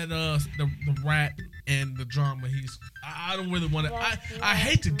off that the rat and the drama, I don't really want to. I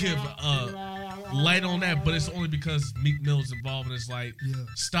hate to give light on that, but it's only because Meek Mill's involved, and it's like,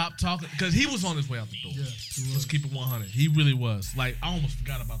 stop talking, because he was on his way out the door. Yeah, let's keep it 100. He really was. Like, I almost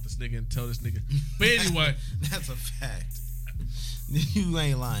forgot about this nigga and tell this nigga. But anyway, that's a fact. You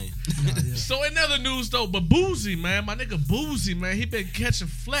ain't lying. So in other news though, but Boosie, man, my nigga Boosie, man, he been catching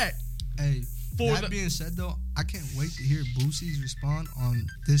flack. Hey, that being said though, I can't wait to hear Boosie's respond on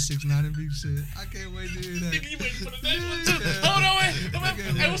this 6ix9ine and Big shit. I can't wait to hear that. Nigga, you waiting for the next one too? Hold on, wait.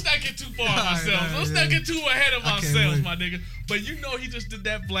 Hey, let's not get too far of ourselves. Let's not get too ahead of ourselves, my nigga. But he just did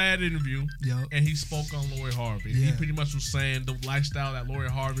that Vlad interview, and he spoke on Lori Harvey. He pretty much was saying the lifestyle that Lori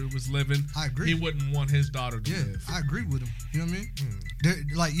Harvey was living. I agree. He wouldn't want his daughter to live. I agree with him. You know what I mean?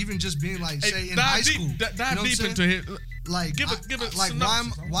 Like, even just being like, say, in high school. Dive deep into it. Like, give it. Like,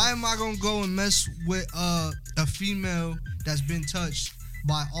 why am I gonna go and mess with a female that's been touched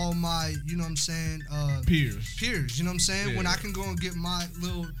by all my, you know what I'm saying, peers, you know what I'm saying? Yeah. When I can go and get my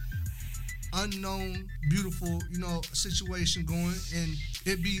little unknown, beautiful, situation going and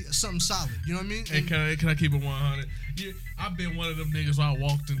it be something solid, you know what I mean? And can I keep it 100? Yeah, I've been one of them niggas where I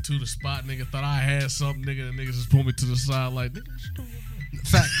walked into the spot, nigga, thought I had something, nigga, and niggas just pulled me to the side like, nigga, what you doing?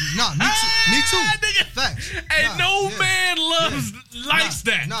 Fact. Nah, me too. Nigga. Facts. Hey, man likes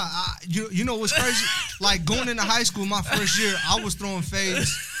that. You know what's crazy? Like, going into high school, my first year, I was throwing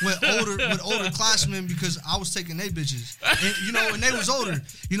fades with older classmen because I was taking they bitches. And, and they was older.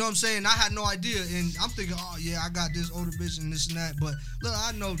 You know what I'm saying? I had no idea. And I'm thinking, oh, yeah, I got this older bitch and this and that. But, look,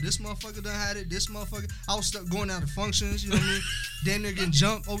 I know this motherfucker done had it. This motherfucker. I was stuck going out to functions, you know what I mean? Then they're getting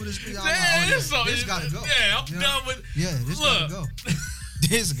jumped over this bitch. I'm like, this gotta go. Yeah, I'm done with. Yeah, this gotta go.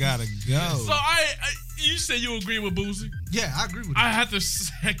 This gotta go. So you said you agree with Boosie? Yeah, I agree with I have to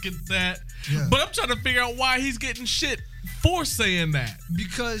second that. Yeah. But I'm trying to figure out why he's getting shit for saying that.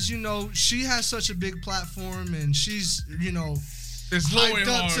 Because, she has such a big platform and she's, it's hyped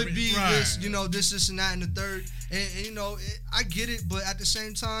up to be this, this and that and the third. And I get it, but at the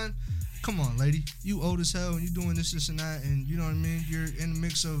same time, come on, lady. You old as hell and you doing this and that, and you know what I mean? You're in the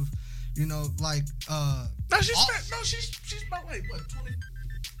mix of, like she's about like what,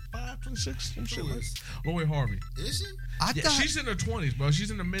 25, 26, some shit like Lori Harvey. Is she? She's in her 20s, bro.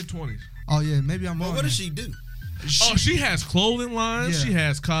 She's in the mid-20s. Oh yeah, maybe I'm wrong. Well, what does she do? She has clothing lines. Yeah. She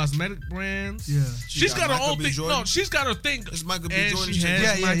has cosmetic brands. Yeah. She's got her own thing. No, she's got her thing. It's Michael B. And Jordan. She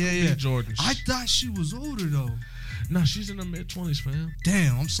has Michael B. Jordan. I thought she was older though. No, she's in the mid-20s, fam.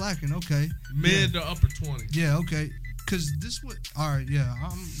 Damn, I'm slacking. Okay. Mid to upper 20s. Yeah, okay. because this would. All right,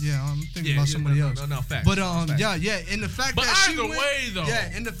 I'm thinking about somebody else. No, facts. But facts. yeah, and the fact but that she either went, way though,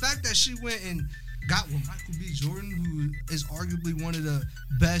 yeah, and the fact that she went and got with Michael B. Jordan, who is arguably one of the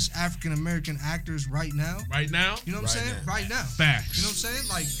best African American actors right now. Right now, you know what I'm saying? Right now, facts. You know what I'm saying?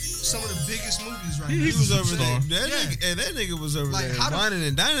 Like some of the biggest movies right now. He was over there. Yeah. That nigga was over Like, there whining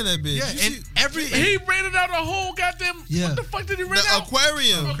and dining that bitch. Yeah, and every he rented out a whole goddamn. Yeah. What the fuck did he rent the out?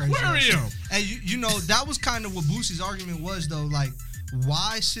 aquarium. And you know that was kind of what Boosie's argument was though. Like,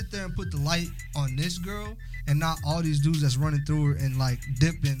 why sit there and put the light on this girl and not all these dudes that's running through her and like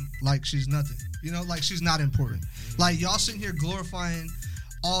dipping like she's nothing? You know, like she's not important. Like y'all sitting here glorifying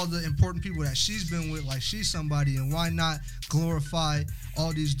all the important people that she's been with, like she's somebody, and why not glorify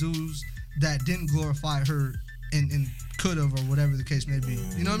all these dudes that didn't glorify her and could have, or whatever the case may be.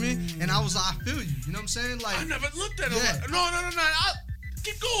 You know what I mean? And I was like, I feel you. You know what I'm saying? Like I never looked at yeah. it. No.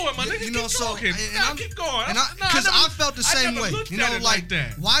 Keep going, my nigga. You know, keep so talking. and keep going. Because I felt the same way. You know, like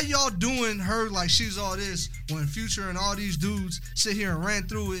that. Why y'all doing her like she's all this when Future and all these dudes sit here and ran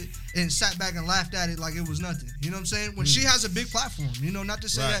through it and sat back and laughed at it like it was nothing. You know what I'm saying? When she has a big platform, you know, not to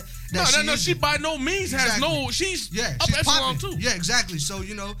say that she by no means has she's up she's echelon popping. too. Yeah, exactly. So,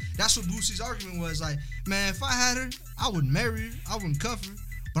 you know, that's what Boosie's argument was. Like, man, if I had her, I wouldn't marry her, I wouldn't cuff her.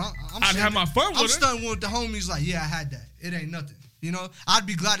 But I'd have my fun with her. I'm stunned with the homies like, yeah, I had that. It ain't nothing. You know, I'd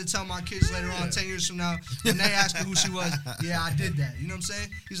be glad to tell my kids later on, 10 years from now, when they ask me who she was, yeah, I did that. You know what I'm saying?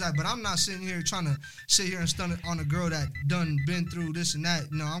 He's like, but I'm not sitting here trying to sit here and stun on a girl that done been through this and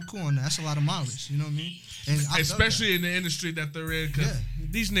that. No, I'm cool on that. That's a lot of mileage. You know what I mean? And especially in the industry that they're in, because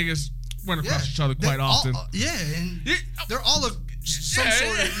these niggas run across each other quite often. And they're all some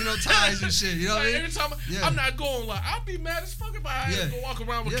sort of, you know, ties and shit. You know what I mean? Every time I'm not going like, I'll be mad as fuck if I had to go walk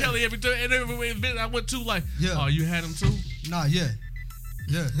around with Kelly every day and every event I went to like, oh, you had him too? Nah, yeah.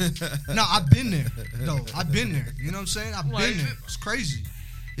 No, I've been there. No, I've been there. You know what I'm saying? I've been there. It's crazy.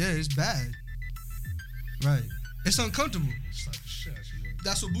 Yeah, it's bad. Right. It's uncomfortable. It's like, shit,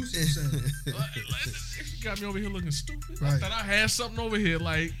 that's what Boosie was saying. You got me over here looking stupid. Right. I thought I had something over here.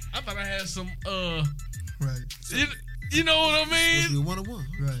 Like, I thought I had some, Right. You know what I mean? Supposed to be 101.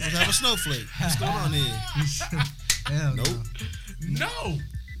 Right. Let's have a snowflake. What's going on here? Hell nope. No.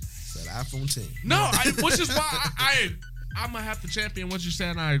 It's that iPhone 10. No, which is why I'm going to have to champion what you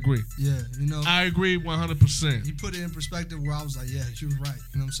said, and I agree. Yeah, you know. I agree 100%. You put it in perspective where I was like, yeah, you were right.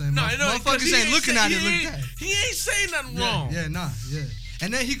 You know what I'm saying? No, motherfuckers ain't looking at it like that. He ain't saying nothing wrong. Yeah, yeah.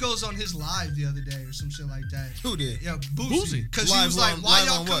 And then he goes on his live the other day or some shit like that. Who did? Yeah, Boosie. Because he was like, why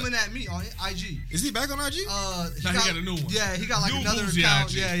y'all coming at me on IG? Is he back on IG? He got a new one. Yeah, he got like new another Boosie account.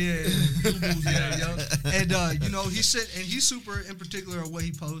 IG. Yeah. New Boosie, And, you know, he said, and he's super in particular of what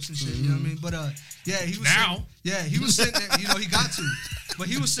he posts and shit, you know what I mean? But, he was he was sitting there, you know, he got to. But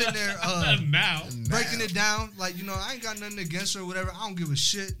he was sitting there breaking it down. Like, you know, I ain't got nothing against her or whatever. I don't give a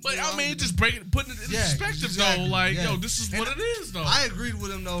shit. But, I mean, just putting it in perspective, though. Like, yo, this is what it is, though. I agreed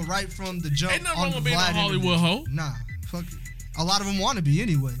with him, though, right from the jump. Ain't nothing wrong with being a Hollywood hoe. Nah, fuck it. A lot of them want to be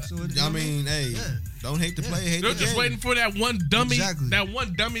anyway. So I mean, hey, don't hate the play, hate the game. They're just waiting for that one dummy. Exactly. That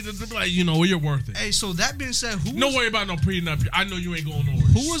one dummy to be like, you know, you're worth it. Hey, so that being said, don't worry about no prenup. I know you ain't going nowhere.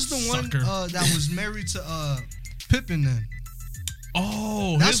 Who was the one that was married to Pippen then?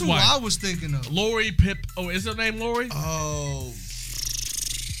 Oh, that's his who wife. I was thinking of. Lori Pip. Oh, is her name Lori? Oh.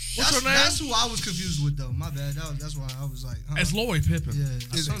 What's her name? That's who I was confused with, though. My bad. That's why I was like, It's Lori Pippen. Yeah,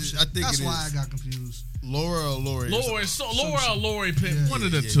 I think that's why I got confused. Laura or Lori? Laura or Lori Pippen. One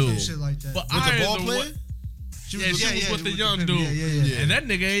of the two. Shit like that. But with the ball player? She was with the young dude. Yeah. And that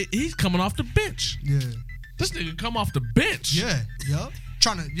nigga, he's coming off the bench. Yeah. This nigga come off the bench. Yeah. Yup.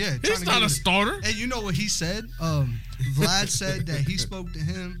 He's not a starter. And you know what he said? Vlad said that he spoke to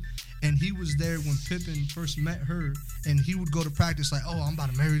him and he was there when Pippen first met her, and he would go to practice like, oh, I'm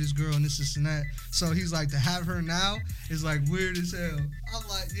about to marry this girl and this and that. So he's like, to have her now is like weird as hell. I'm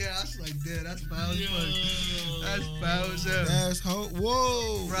like, yeah, that's like, damn, that's foul as fuck. That's foul as hell. That's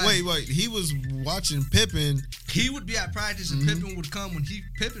whoa. Right. Wait. He was watching Pippen. He would be at practice and Pippen would come when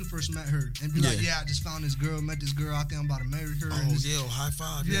Pippen first met her and be like, yeah, I just found this girl, met this girl out there, I'm about to marry her. Oh, yeah, high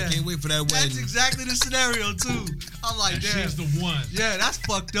five. Yeah. Can't wait for that wedding. That's exactly the scenario, too. I'm like, damn. She's the one. Yeah, that's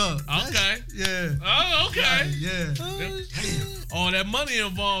fucked up. Okay. Yeah. Oh, okay. Yeah. All that money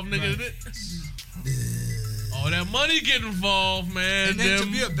involved, nigga. Right. All that money get involved, man. And then to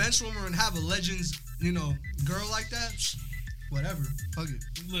be a benchwarmer and have a Legends, you know, girl like that, whatever. Fuck it.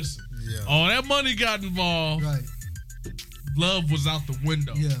 Listen. Yeah. All that money got involved. Right. Love was out the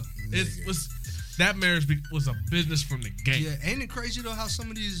window. Yeah. It was that marriage was a business from the gate. Yeah, ain't it crazy though how some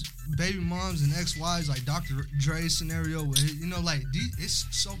of these baby moms and ex-wives, like Dr. Dre's scenario, where like it's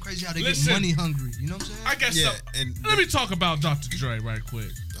so crazy how they get money hungry. You know what I'm saying? I guess so. And let me talk about Dr. Dre right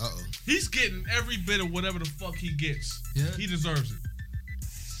quick. Uh-oh. He's getting every bit of whatever the fuck he gets. Yeah. He deserves it.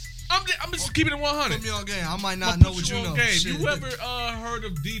 I'm just keeping it 100. Put me on game. I might not know what you know. Shit. You ever heard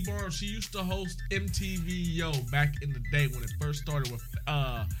of D Barnes? She used to host MTV Yo back in the day when it first started with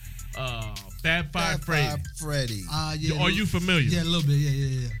Fab Five Freddy. Yeah, are you familiar? Yeah, a little bit.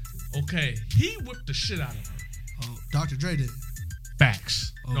 Yeah. Okay, he whipped the shit out of her. Oh, Dr. Dre did.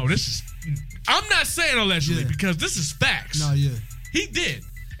 Facts. Oh, no, this is. I'm not saying allegedly because this is facts. No, yeah. He did,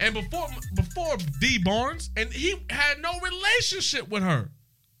 and before D Barnes, and he had no relationship with her.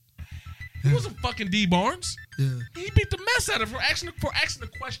 He wasn't fucking D Barnes. Yeah. He beat the mess out of her asking the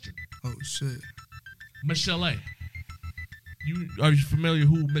question. Oh shit. Michelle A. Are you familiar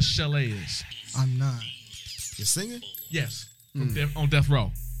who Michelle A is? I'm not. The singer? Yes. On Death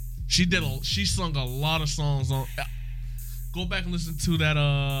Row. She sung a lot of songs on. Go back and listen to that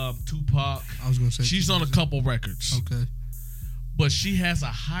Tupac. I was gonna say she's on a couple records. Okay. But she has a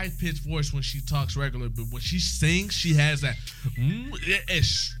high-pitched voice when she talks regular. But when she sings, she has that. It's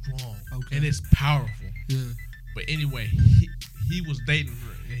strong. Okay. And it's powerful. Yeah. But anyway, he was dating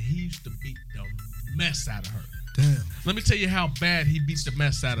her, and he used to beat the mess out of her. Damn. Let me tell you how bad he beat the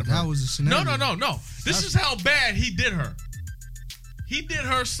mess out of her. That was a scenario. No. This is how bad he did her. He did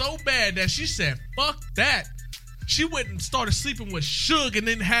her so bad that she said, fuck that. She went and started sleeping with Suge and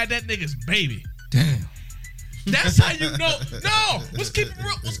then had that nigga's baby. Damn. That's how you know. No, let's keep it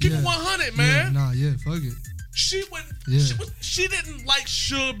real. Let's keep it 100, man. Fuck it. She went. Yeah. She didn't like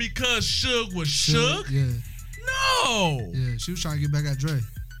Suge because Suge was Suge. Yeah. No. Yeah, she was trying to get back at Dre.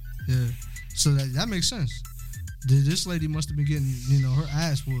 Yeah. So that makes sense. This lady must have been getting, her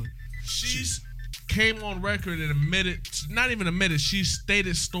ass whooped. She's came on record and admitted, not even admitted, she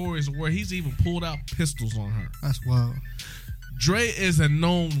stated stories where he's even pulled out pistols on her. That's wild. Dre is a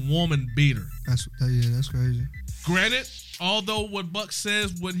known woman beater. That's crazy. Granted, although what Buck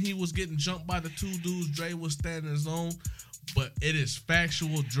says when he was getting jumped by the two dudes, Dre was standing his own, but it is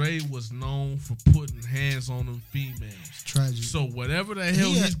factual. Dre was known for putting hands on them females. Tragic. So whatever the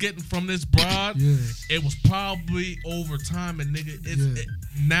hell he's getting from this broad, it was probably over time, and nigga,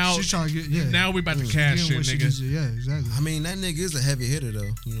 now she's trying to get. Now we about to cash in, nigga. Yeah, exactly. I mean, that nigga is a heavy hitter,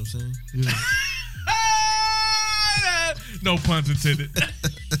 though. You know what I'm saying? Yeah. No puns intended.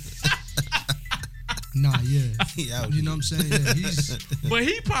 Nah, yeah. You know what I'm saying? Yeah, but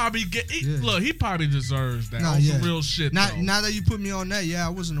he probably look, he probably deserves that. Some real shit. Now that you put me on that, I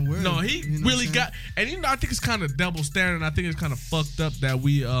wasn't aware. No, he really got, and I think it's kind of double standard. I think it's kind of fucked up that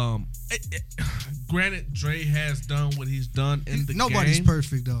we granted, Dre has done what he's done in the Nobody's game.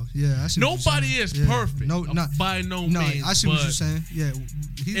 perfect though. Yeah, I see. Nobody is perfect. By no means. I see what you're saying. Yeah,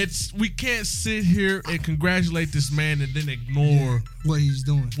 we can't sit here and congratulate this man and then ignore what he's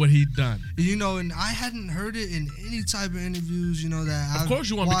doing, what he done. And I hadn't heard it in any type of interviews. That of course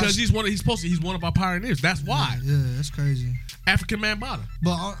you want because he's one of our pioneers. That's why. Yeah, that's crazy. African Man Bada.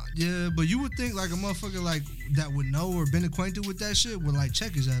 But you would think like a motherfucker like that would know or been acquainted with that shit would like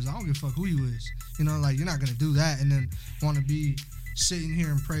check his ass. I don't give a fuck who you is. Like you're not gonna do that and then want to be sitting here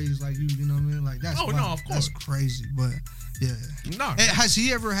and praise like you know what I mean? Like that's no, of course. That's crazy. But yeah. No. Has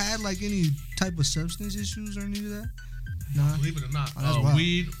he ever had like any type of substance issues or any of that? Nah. Believe it or not,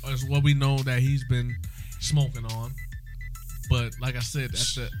 weed is what we know that he's been smoking on. But like I said,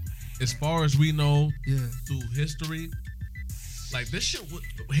 as far as we know through history, like this shit,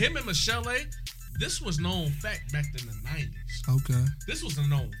 him and Michelle A, this was known fact back in the 90s. Okay. This was a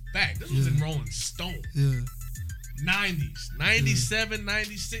known fact. This was in Rolling Stone. Yeah. 90s. 97,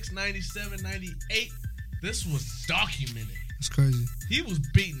 96, 97, 98. This was documented. That's crazy. He was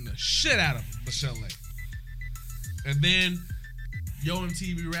beating the shit out of Michelle A. And then Yo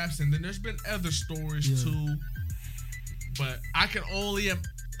MTV Raps, and then there's been other stories too. But I can only,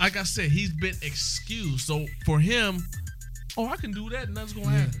 like I said, he's been excused. So for him, I can do that and nothing's gonna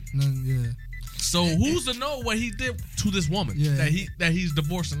happen. So who's to know what he did to this woman that he's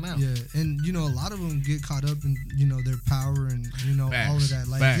divorcing now? Yeah, and a lot of them get caught up in their power and all of that.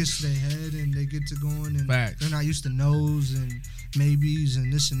 Like it gets to their head and they get to going and they're not used to no's and maybes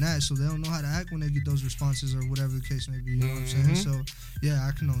and this and that, so they don't know how to act when they get those responses or whatever the case may be. You know what I'm saying? So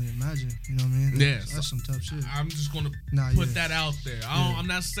I can only imagine. You know what I mean? That's some tough shit. I'm just gonna put that out there. I'm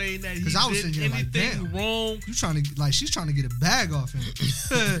not saying that he did anything wrong. You trying to she's trying to get a bag off him.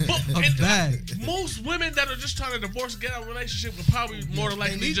 A bag. Most women that are just trying to divorce and get out of a relationship will probably more than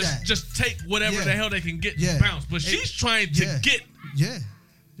likely just take whatever the hell they can get and bounce. But she's trying to get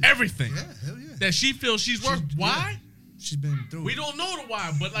everything. Yeah, hell yeah. That she feels she's worth. Why? Yeah. She's been through. We don't know the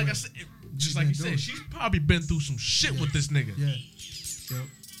why, but like I said, just She's like you been through said, it. she's probably been through some shit with this nigga. Yeah. Yep.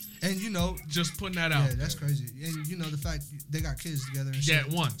 And Just putting that out. Yeah, that's crazy. And the fact they got kids together and shit.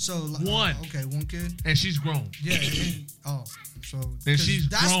 Yeah, one. So One. Okay, one kid. And she's grown. Yeah. So And she's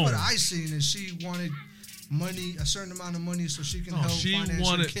that's grown. what I seen is she wanted money, a certain amount of money, so she can help finance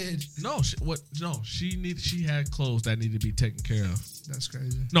her kid. She had clothes that needed to be taken care of. That's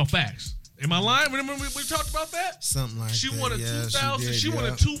crazy. No, facts. Am I lying? Remember we talked about that? Something like She that. wanted $2,000. She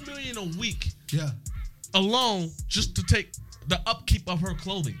wanted $2 million a week Yeah. alone just to take the upkeep of her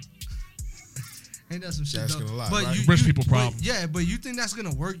clothing. Ain't that some shit? That's though? gonna lie, But right? Rich people problem. But you think that's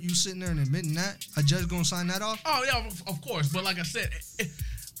gonna work? You sitting there and admitting that a judge gonna sign that off? Oh yeah, of course. But like I said,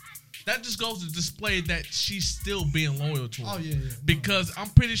 that just goes to display that she's still being loyal to him. Oh yeah. Because I'm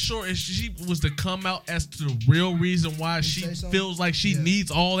pretty sure if she was to come out as to the real reason why she say so? feels like she needs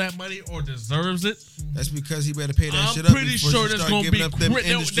all that money or deserves it, That's because he better pay that I'm shit up. pretty before sure you there's start going to giving be up them there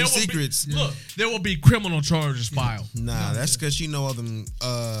industry will be- secrets. Look, there will be criminal charges filed. Nah, that's because she know all them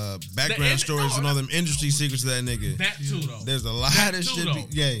background And- stories no, and all them industry secrets of that nigga. That too, though. There's a lot That of too, shit. though.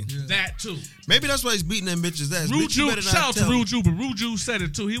 Yeah. That too. Maybe that's why he's beating them bitches' ass. Bitch, you Ruju, better not shout out to tell me. Ruju, but Ruju said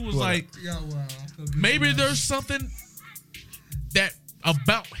it too. He was What? like, Yeah, well, maybe there's something that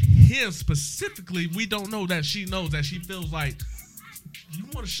about him specifically we don't know that she knows, that she feels like, you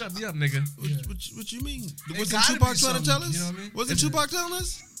want to shut me up, nigga. What you mean? It Wasn't gotta Tupac be trying to tell something, us? you know what I mean? Wasn't Yeah. Tupac telling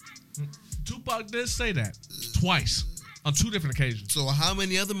us? Tupac did say that twice on 2 different occasions. So how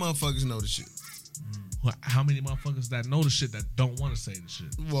many other motherfuckers know the shit? How many motherfuckers that know the shit that don't want to say the shit?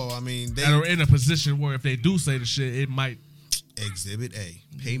 Well, I mean, they That are in a position where if they do say the shit, it might. Exhibit A.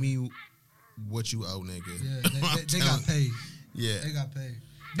 Pay me what you owe, nigga. Yeah, they got paid. Yeah. They got paid.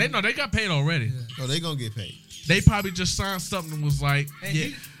 They know they got paid already. Yeah. Oh, they gonna get paid. They probably just signed something and was like, And yeah.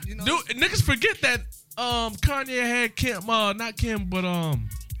 Dude, niggas forget that Kanye had Kim, not Kim, but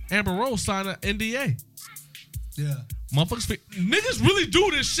Amber Rose signed an NDA. Yeah. Niggas really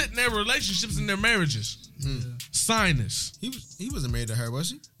do this shit in their relationships and their marriages. Sign this. He wasn't married to her,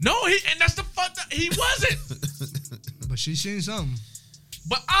 was he? No, and that's the fuck that he wasn't. But she seen something.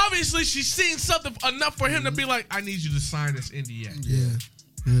 But obviously she's seen something enough for him to be like, I need you to sign this NDA.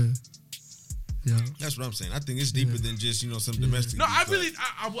 Yeah. That's what I'm saying. I think it's deeper than just, some domestic. No, I beef, really,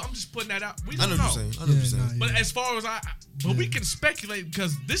 I'm just putting that out. We I don't know know. what you're saying. I know what you're saying. But as far as but we can speculate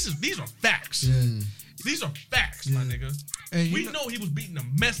because these are facts. Yeah. These are facts, my nigga. And We know he was beating the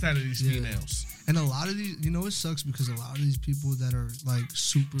mess out of these females. And a lot of these, it sucks because a lot of these people that are like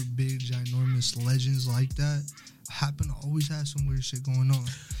super big, ginormous legends like that happen to always have some weird shit going on.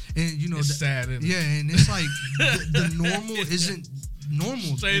 And It's sad, isn't it? Yeah, and it's like the normal isn't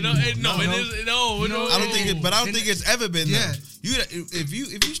normal. Straight up, anymore, no, it is. No, I don't think it, but I don't think it's ever been. Yeah. Yeah. If you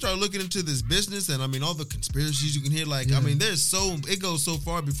start looking into this business and all the conspiracies you can hear, like it goes so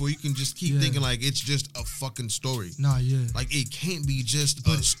far before you can just keep thinking like it's just a fucking story. Nah, yeah. Like it can't be just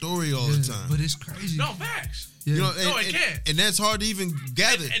a story all the time. But it's crazy. No, facts. Yeah. No, it can't. And that's hard to even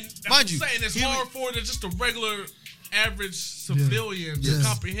gather. And that's Mind what you, I'm saying. It's he- hard for just a regular, average civilian to Yeah.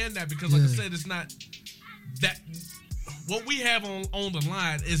 comprehend that because, like I Yeah. said, it's not that. What we have on the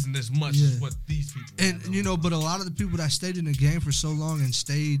line isn't as much Yeah. as what these people. And have. but a lot of the people that stayed in the game for so long and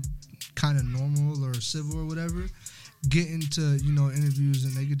stayed kind of normal or civil or whatever, get into interviews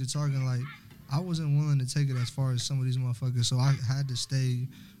and they get to talking like, I wasn't willing to take it as far as some of these motherfuckers, so I had to stay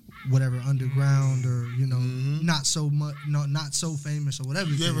whatever underground or not so much, not so famous or whatever.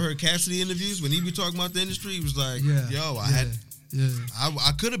 You ever heard Cassidy interviews when he be talking about the industry? He was like, Yeah. "Yo, Yeah.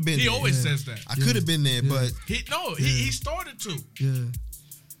 I could have been. He there. always says that. I could have been there, but He started to. Yeah.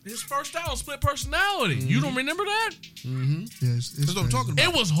 His first album, Split Personality. You don't remember that? Yeah. It's that's what I'm talking about.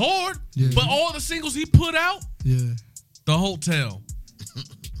 It was hard, Yeah. but all the singles he put out, Yeah. The Hotel,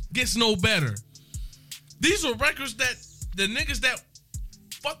 Gets No Better. These are records that the niggas that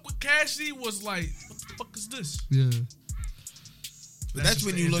fuck with Cassidy was like, what the fuck is this? Yeah. But that's just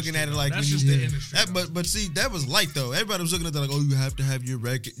when the you're looking at it industry, like though. That's when just you the industry, though. but see that was light though. Everybody was looking at that like, oh, you have to have your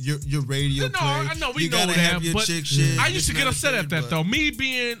record, your radio No, play. I know we you know gotta that, have your but chick shit. I used to this get and upset at that but- though. Me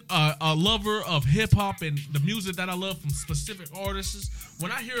being a lover of hip hop and the music that I love from specific artists, when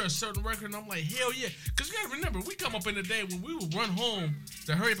I hear a certain record, I'm like, hell yeah. Because you gotta remember, we come up in the day when we would run home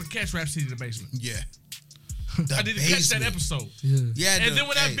to hurry up and catch Rhapsody in the basement. Yeah. I didn't catch that episode. Yeah, And then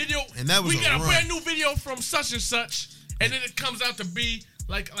when that video, and that was we got a run. brand new video from such and such, and then it comes out to be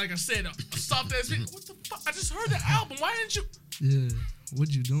like I said, a soft ass video. What the fuck? I just heard the album. Why didn't you? Yeah. What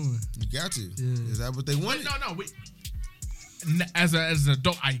you doing? You got to. Yeah. Is that what they wanted? No. as an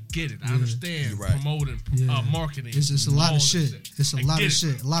adult, I get it. I understand promoting, marketing. It's a lot of shit. It's a lot of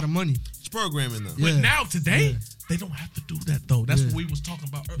shit. A lot of money. It's programming though. But now today, they don't have to do that though. That's what we was talking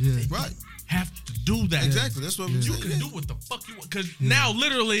about earlier. They Right. have to do that. Exactly. That's what we You can do what the fuck you want. Because now,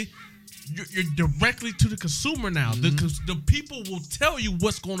 literally, you're directly to the consumer now. The people will tell you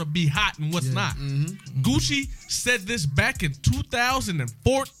what's going to be hot and what's not. Gucci said this back in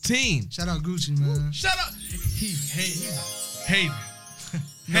 2014. Shout out Gucci, man. Shut up. He's hating.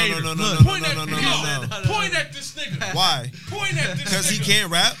 No. Point at this nigga. Why? Point at this nigga. Because he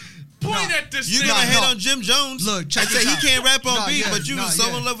can't rap. Point at this You nigga. gonna hate on Jim Jones? Look, check and this say out. he can't rap on beat, yeah, but you was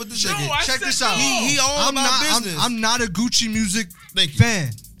so in love with this No, nigga. I Check said this out. no. He all about business. I'm not a Gucci music Thank you. fan,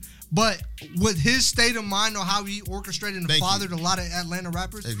 but with his state of mind on how he orchestrated and Thank you. fathered a lot of Atlanta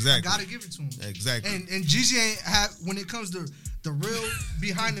rappers, Exactly. I gotta give it to him. Exactly. And Jeezy ain't have when it comes to the real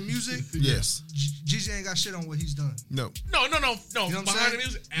behind the music. Yes. Jeezy ain't got shit on what he's done. No. No. You know what I'm Behind saying? the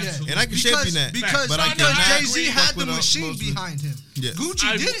music, Yeah. absolutely. And I can champion that. Because but I cannot Jay-Z had fuck the with machine most of- behind him. Yes.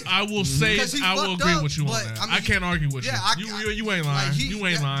 Gucci did it. I will say, Because he I will fucked agree up, with you on but, that. I mean, I can't argue with you. Yeah, You ain't lying. You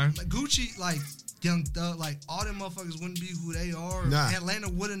ain't lying. Like Gucci, like Young Thug, like all them motherfuckers wouldn't be who they are. Nah. Atlanta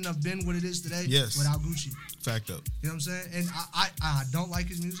wouldn't have been what it is today Yes. without Gucci. Fact up. You know what I'm saying? And I don't like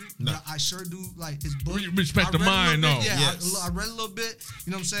his music, No. but I sure do like his book. You respect I the read a little mind, bit, though. Yeah, Yes. I read a little bit.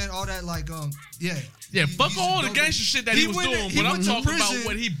 You know what I'm saying? All that, like, Yeah, He- fuck he's all the dope. gangster shit that he was went- doing, he but I'm went to talking about prison,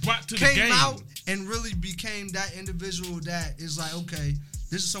 what he brought to the came game. out and really became that individual that is like, okay,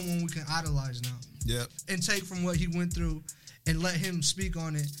 this is someone we can idolize now Yep. and take from what he went through and let him speak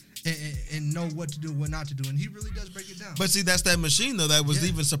on it and know what to do, what not to do, and he really does break it down. But see, that's that machine though that was Yeah.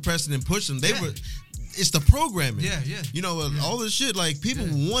 even suppressing and pushing. They Yeah. were. It's the programming. Yeah. You know, all this shit. Like people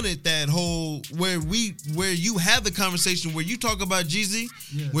wanted that whole where you have the conversation where you talk about Jeezy,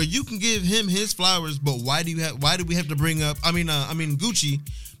 where you can give him his flowers, but why do we have to bring up? I mean Gucci.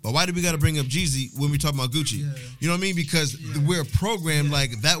 But why do we got to bring up Jeezy when we talk about Gucci? Yeah. You know what I mean? Because we're programmed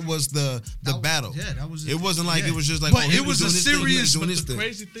like that was the battle. Yeah, that was. It wasn't like it was just like. But he it was doing a this thing, he serious- doing But this the thing.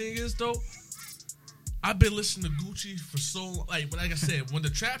 crazy thing is, though, I've been listening to Gucci for so long. Like I said, when the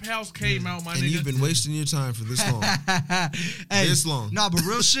Trap House came out, my And nigga. you've been wasting your time for this long. Hey, This long. Nah, but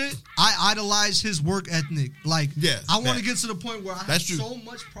real shit, I idolize his work ethic. Like, Yeah, I want to that- get to the point where I have That's true. so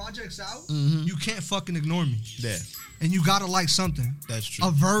much projects out, you can't fucking ignore me. Yeah, And you gotta like something. that's true.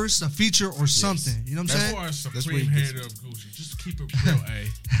 A verse, a feature, or something. You know what I'm You saying? are a That's where supreme he gets hater of Gucci. Just keep it real,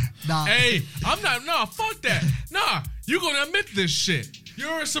 A. Nah. Hey, I'm not. Nah, fuck that. Nah, you gonna admit this shit.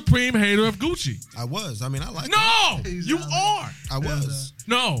 You're a supreme hater of Gucci. I was. I mean, I like it. No, He's you not. are. I was.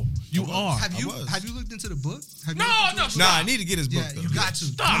 No, you are. Have you was. have you looked into the book? Have you No, looked into no, the book? Nah, stop. I need to get his book Yeah, though. you got to.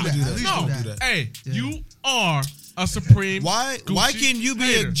 Stop. Do that. Do At that. least No, do do that. that. Hey, Yeah. you are a supreme. Why Gucci can you be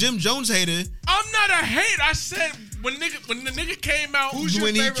hater. a Jim Jones hater I'm not a hater. I said when the nigga came out. Who's your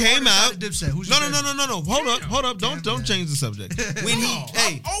when he favorite came artist out? of Dipset? Who's No, your no. favorite? Hold up. Don't Yeah. change the subject. When he, No,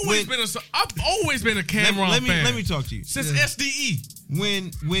 hey, I've always been a Cameron let me fan. let me talk to you. Since Yeah. SDE.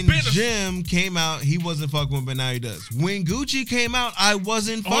 When Been a- Jim came out, he wasn't fucking with, but now he does. When Gucci came out, I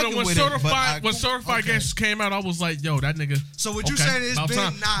wasn't Hold fucking on, when with certified it. gangsters came out, I was like, yo, that nigga. So what you okay, saying is about been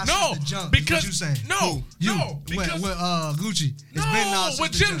time. Nas No, since the jump, is because what you saying? no, You, no, because with Gucci. It's been no, Nas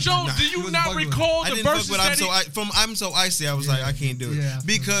with since the Jim jump. Jones, do He you was not bugging. recall I the didn't fuck verses with I'm so icy. I was like, I can't do it Yeah.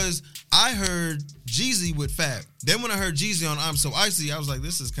 because I heard Jeezy with Fab. Then when I heard Jeezy on I'm So Icy, I was like,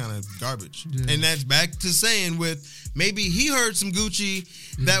 this is kind of garbage. Yeah. And that's back to saying with maybe he heard some Gucci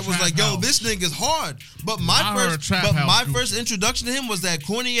that was Trap like, yo, House. this nigga's hard. But I my heard Trap House Gucci. first introduction to him was that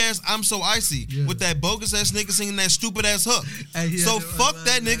corny ass I'm So Icy Yeah. with that bogus ass nigga singing that stupid ass hook. Hey, he So had to- fuck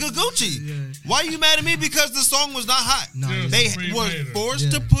that nigga Gucci. Yeah. Why you mad at me? Because the song was not hot. No, Yeah. They Supreme were hater. forced Yeah.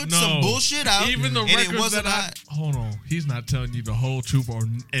 to put No. some bullshit out. even the and it records wasn't that hot. hold on, he's not telling you the whole truth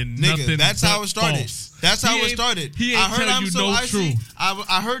and Nigga, nothing. that's but how it started. false. That's how He it ain't- started. He ain't I heard telling I'm you so no icy. truth.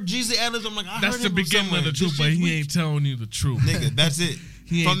 I heard Jeezy Adams. I'm like, I That's heard the him from beginning somewhere. of the This truth, but shit he weak. ain't telling you the truth. Nigga, that's it.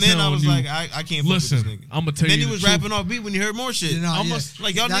 He From ain't then I telling was you- like, I can't Listen, fuck with this nigga. I'ma tell and then you he the was truth. rapping off beat when you heard more shit. You know, Almost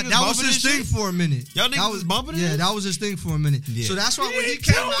like y'all that, niggas that was bumping his this thing shit? for a minute. Y'all niggas that was bumping it? Yeah, that was his thing for a minute. Yeah. So that's why He when he ain't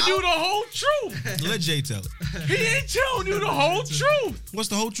came telling out, you the whole truth. Let Jay tell it. He ain't telling you the whole truth. What's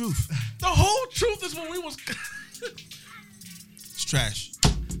the whole truth? The whole truth is when we was. It's trash.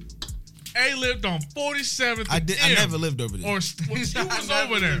 A lived on 47th. I and never lived over there. Or you was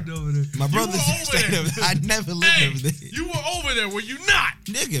over there. My brother were over stayed there. over there. I never lived Hey, over there. you were over there. Were you not?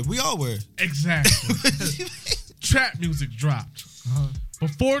 Nigga, we all were. Exactly. Trap music dropped.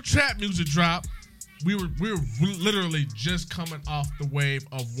 Before trap music dropped, we were literally just coming off the wave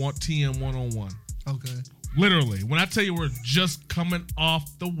of TM 101. Okay. Literally, when I tell you we're just coming off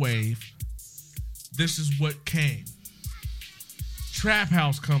the wave, this is what came. Trap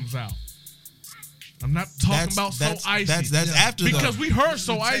House comes out. I'm not talking about So Icy. That's after because we heard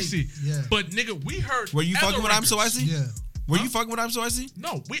So Icy. Yeah. But nigga, we heard. Were you fucking with I'm So Icy? Yeah. Were you fucking with I'm So Icy?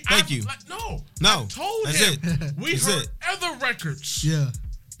 No, Thank you. No. No. I told That's him. it. We That's heard it. other records. Yeah.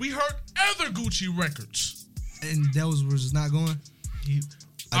 We heard other Gucci records. And that was not going.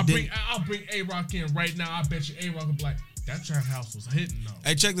 I'll bring A-Rock in right now. I bet you A-Rock will be like, that Trap House was hitting though.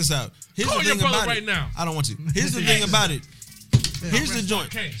 Hey, check this out. Here's Call the your thing brother about right it. now. I don't want to. Here's the thing about it. Here's the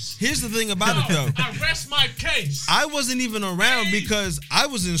joint. Here's the thing about it though. I rest my case. I wasn't even around because I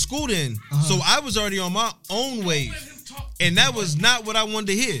was in school then, so I was already on my own wave. And that was not what I wanted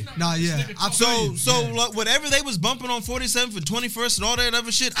to hear. Nah, yeah. Like, whatever they was bumping on 47th and 21st and all that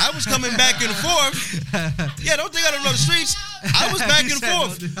other shit, I was coming back and forth. Yeah, don't think I don't know the streets. I was back and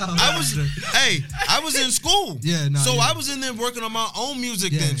forth. I was in school. Yeah, so I was in there working on my own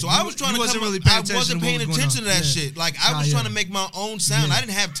music then. So I was trying to come. Really I wasn't paying attention to that shit. Like I was trying to make my own sound. I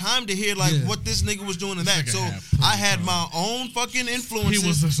didn't have time to hear like what this nigga was doing and that. So I had my own fucking influences. He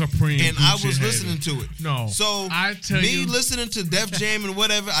was a supreme, and I was listening to it. No, so I tell me you, listening to Def Jam and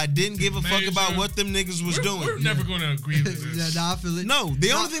whatever, I didn't give a fuck about what them niggas was doing. We're never gonna agree with this. Yeah, nah, I feel it. No,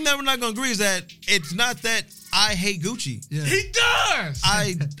 the only thing that we're not gonna agree is that it's not that I hate Gucci. Yeah. He does.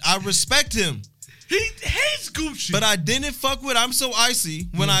 I respect him. He hates Gucci. But I didn't fuck with I'm So Icy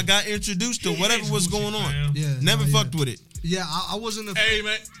when I got introduced to whatever was going on. Man. Yeah, Never fucked with it. Yeah, I wasn't a. Hey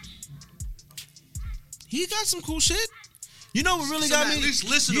man, he got some cool shit. You know what really got me? At least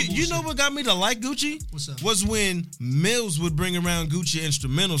listenable You know shit. what got me to like Gucci? What's up? Was when Mills would bring around Gucci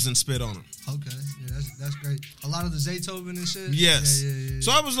instrumentals and spit on them. Okay, yeah, that's great. A lot of the Zaytoven and shit. Yes. Yeah.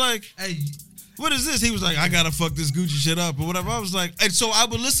 So I was like, Hey, what is this? He was like, I gotta fuck this Gucci shit up or whatever. I was like, and so I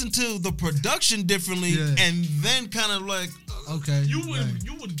would listen to the production differently and then kind of like, okay.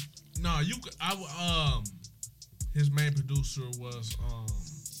 his main producer was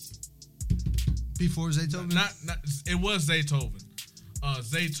before Zaytoven. not it was Zaytoven.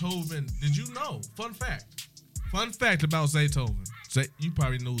 Zaytoven, did you know? Fun fact about Zaytoven. You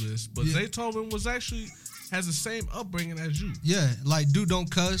probably knew this, but Zaytoven was actually has the same upbringing as you. Yeah, like dude don't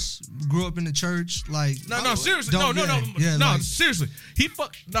cuss, grew up in the church, like No, seriously. Seriously.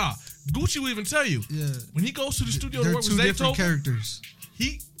 Gucci will even tell you. Yeah. When he goes to the studio They're to work two with different Zaytoven, characters.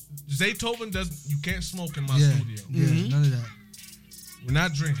 Zaytoven you can't smoke in my Yeah. studio. Yeah, none of that. We're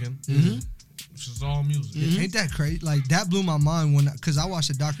not drinking. This is all music. Ain't that crazy? Like that blew my mind because I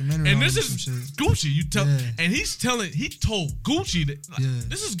watched a documentary. And on this some is shit. Gucci. You tell, Yeah. and he told Gucci that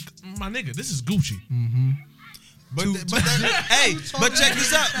this is my nigga. This is Gucci. but check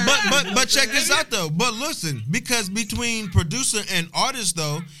this out. But check this out though. But listen, because between producer and artist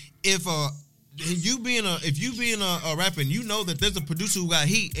though, if you being a rapper and you know that there's a producer who got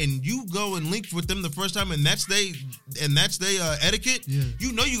heat and you go and link with them the first time and that's they etiquette,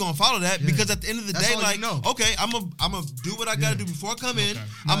 you know you're gonna follow that because at the end of the day, like, okay, I'm a do what I gotta do before I come in.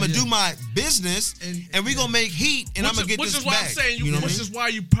 I'm gonna do my business and we gonna make heat and I'm gonna get this back. Which is why I'm saying, which is why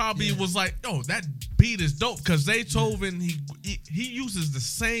you probably was like, oh, that beat is dope because Zaytoven he uses the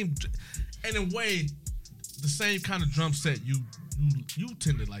same, in a way, the same kind of drum set you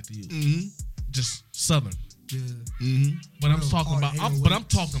tend to like to use. Just Southern. Yeah. But I'm talking about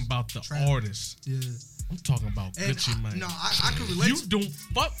the artist. Yeah. I'm talking about And Gucci Mane. No, I can relate. You don't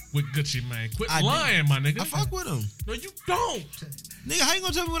fuck with Gucci Mane. Quit lying, my nigga. I fuck with him. No, you don't. Nigga, how you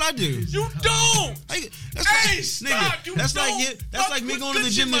gonna tell me what I do? You don't. That's like me going to the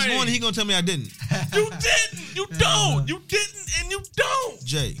gym this morning. He gonna tell me I didn't. You didn't. You don't. You didn't, and you don't.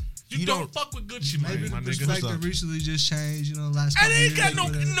 Jay. You don't fuck with Gucci Mane, Maybe my the nigga. perspective recently just changed, last couple And he ain't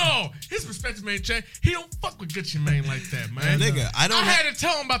years. got no. His perspective ain't changed. He don't fuck with Gucci Mane like that, man. Nigga, I had to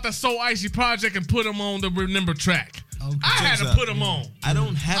tell him about the So Icy project and put him on the Remember track. Okay. I had to put him on. I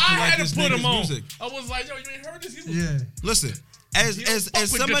don't have to like this nigga's music. I was like, yo, you ain't heard this? Listen, as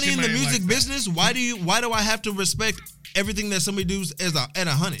somebody in the music business, why do I have to respect everything that somebody does at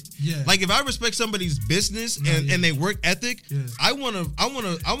 100? Yeah. Like if I respect somebody's business and they work ethic, I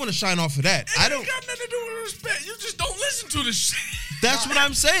wanna shine off of that. I don't got nothing to do with respect. You just don't listen to the shit. That's what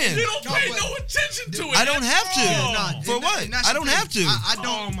I'm saying. You don't pay no attention to it. I don't have to. For what? I don't have to.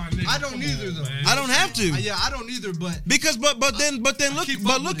 I don't either though. I don't have to. Yeah, I don't either. But because then look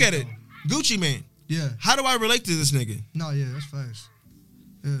at it. Gucci Mane. Yeah. How do I relate to this nigga? No, yeah, that's facts.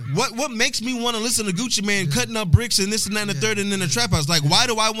 Yeah. What makes me want to listen to Gucci Mane cutting up bricks and this and that and the third and then the trap house? Like, why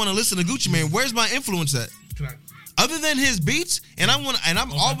do I want to listen to Gucci Mane? Where's my influence at? Other than his beats,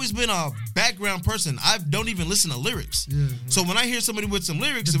 I've always been a background person. I don't even listen to lyrics. Yeah. So when I hear somebody with some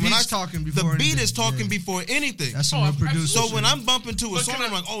lyrics, The and when beat's talking before the beat anything. is talking before anything. That's some real producer. So when I'm bumping to a song,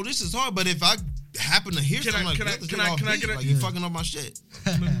 I'm like, oh, this is hard. But if I happened to hear something like you fucking up my shit.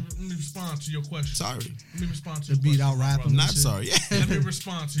 Let me respond to your question. Sorry. Let me respond to The your beat question. out rap. I'm not sorry. Let me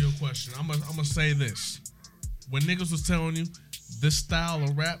respond to your question. I'm gonna say this. When niggas was telling you this style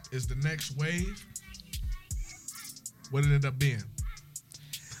of rap is the next wave, what did it end up being?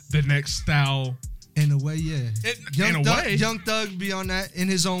 The next style. In a way, yeah. Way. Young Thug be on that in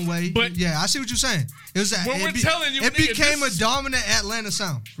his own way. But yeah, I see what you're saying. It was that. When we're telling you, it nigga, became a dominant Atlanta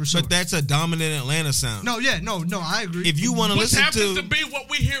sound for sure. But that's a dominant Atlanta sound. No, I agree. If you want to listen happens to be what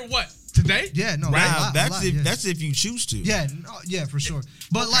we hear today? Yeah, no, right. That's if you choose to. Yeah, no, yeah, for sure.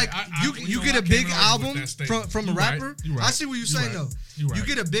 But okay, you get a big album from a rapper. Right. I see what you're saying though. You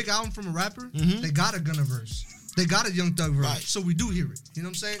get a big album from a rapper. They got a Gunna verse. They got a Young Thug verse, right. So we do hear it. You know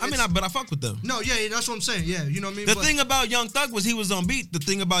what I'm saying? But I fuck with them. No, yeah, that's what I'm saying. Yeah, you know what I mean? The thing about Young Thug was he was on beat. The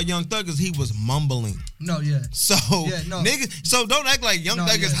thing about Young Thug is he was mumbling. No, yeah. So, nigga, so don't act like Young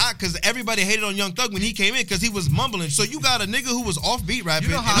Thug is hot because everybody hated on Young Thug when he came in because he was mumbling. So you got a nigga who was off beat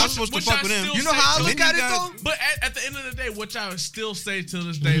rapping, and I'm supposed to fuck with him. You know how I look at it though? But at the end of the day, which I would still say to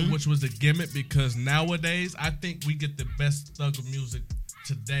this day, which was a gimmick, because nowadays I think we get the best Thugger music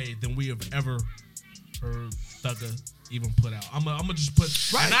today than we have ever heard Thugger even put out. I'm gonna just put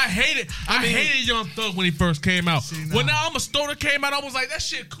right. And I hated Young Thug when he first came out. When I'm a Stoner came out, I was like, that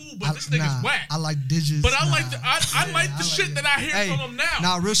shit cool, but this nigga's whack. I like Digits. But I like the shit that I hear from him now.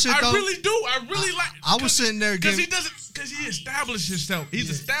 Nah, real shit though. I really do. I really like. I was sitting there because he established himself. He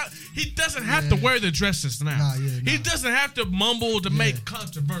doesn't have to wear the dresses now. He doesn't have to mumble to make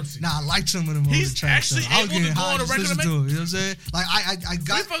controversy. Nah, I like some of them. He's actually able to go on a record and make. You know what I'm saying? Like I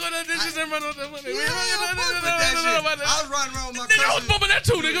got. We fuck on the Digits and run on the money. I was running around with my cousin. Nigga, I was bumping that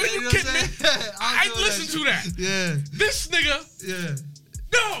too, nigga. You kidding me? I listen to that. Yeah. This nigga. Yeah.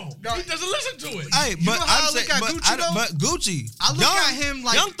 No, he doesn't listen to it. Hey, but I look at Gucci though. But Gucci, I look at him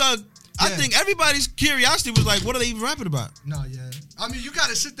like Young Thug. I think everybody's curiosity was like, what are they even rapping about? No, yeah. I mean, you got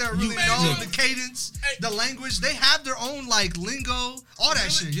to sit there and really know the cadence, the language. They have their own like lingo, all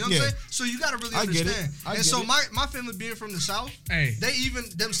that shit. You know what I'm saying? So you got to really understand. And so my family being from the South, they even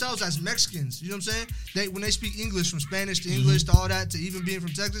themselves as Mexicans. You know what I'm saying? When they speak English, from Spanish to English to all that, to even being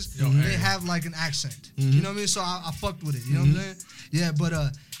from Texas, they have like an accent. You know what I mean? So I fucked with it. You know what I'm saying? Yeah, but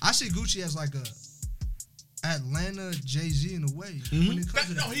I see Gucci as like a Atlanta Jay-Z in a way. When it comes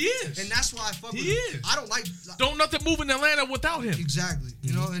to that. He is. And that's why I fuck with him. I don't nothing move in Atlanta without him. Exactly.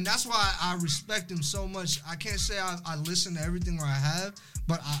 You know, and that's why I respect him so much. I can't say I listen to everything or I have,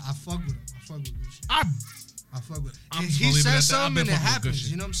 but I fuck with him. I fuck with Gucci. I fuck with him. He says something and it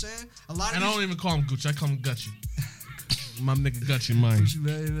happens. You know what I'm saying? I don't even call him Gucci. I call him Gucci. My nigga Gucci, man.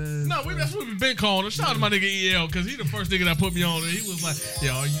 No, that's what we've been calling him. Shout out to my nigga EL, because he the first nigga that put me on. And he was like,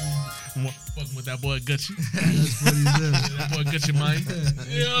 yo, are you fucking with that boy Gucci? That's what he said. That boy Gucci, man.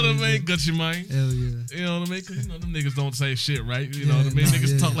 You know what I mean? Gucci, man. Hell yeah. You know what I mean? Because, them niggas don't say shit, right? You know what I mean?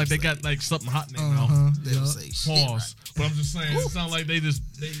 Niggas talk like they got like something hot in their mouth. They don't say shit. Pause. Right. But I'm just saying, it sounds like they just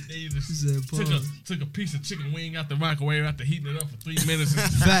took a piece of chicken wing out the microwave after heating it up for 3 minutes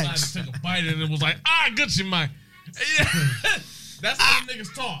and took a bite and it was like, Gucci, man. Yeah. That's how them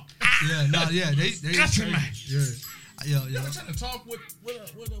niggas talk. They Gotcha, man. Yeah. You ever trying to talk with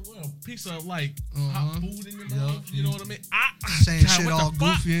a piece of like hot food in your mouth? You know what I mean? Saying shit all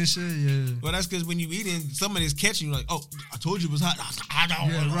goofy and shit. Yeah. Well, that's because when you eating, somebody's catching you like, oh, I told you it was hot. I don't.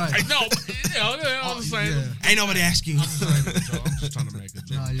 Yeah, right. I know. I'm just saying. Ain't nobody ask you. I'm just trying to make a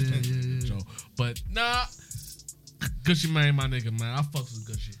joke. Yeah. But Gucci Mane, my nigga, man. I fucks with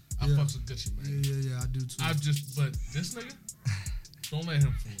Gucci. I fucks with Gucci, man. Yeah, I do too. But this nigga, don't let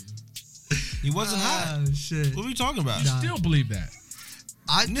him fool you. He wasn't hot. Shit. What are we talking about? You still believe that?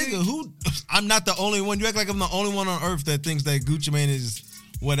 I'm not the only one. You act like I'm the only one on earth that thinks that Gucci Mane is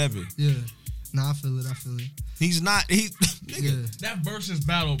whatever. Yeah. Nah, I feel it. He's not. Nigga. That versus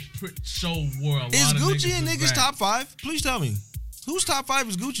battle wore a lot of Is Gucci in niggas' top 5? Please tell me. Whose top 5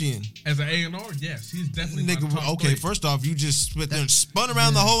 is Gucci in? As an A&R, yes. He's definitely my top 3. First off, you just spit there and spun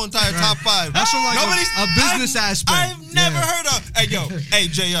around the whole entire top 5. That's like a business aspect. I've never heard of. Hey,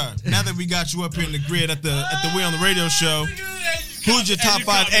 JR, now that we got you up here in the grid at the We on the Radio show, who's your top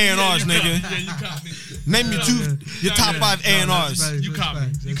 5 A&Rs, nigga? Yeah, you caught me. Name your top 5 A&Rs. You caught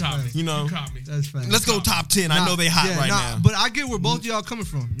me. You know, that's fine. Let's go top 10. I know they hot right now. But I get where both of y'all coming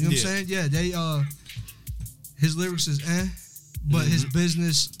from. You know what I'm saying? Yeah, they his lyrics is but his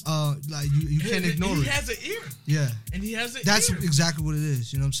business, like you can't ignore it. He has an ear. Yeah. And he has an That's ear. exactly what it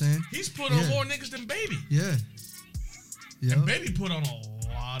is. You know what I'm saying? He's put on more niggas than Baby. Yeah. And Baby put on a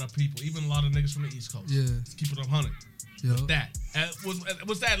lot of people, even a lot of niggas from the East Coast. Yeah. Let's keep it 100. with that.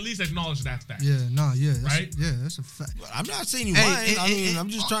 Was that at least acknowledge that fact? Yeah, that's right? That's a fact. I'm not saying you lying. I mean, I'm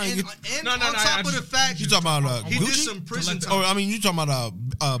just trying to get. And on top of the fact, you talking about he Gucci? did some prison time. Or I mean, you talking about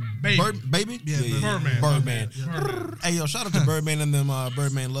Baby? Yeah, Birdman. Birdman. Hey, yo, shout out to Birdman and them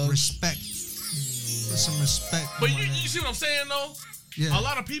Birdman love. Respect. Put some respect. But you see what I'm saying though? Yeah. A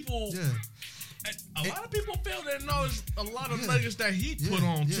lot of people. Yeah. A lot of people fail to acknowledge a lot of niggas that he put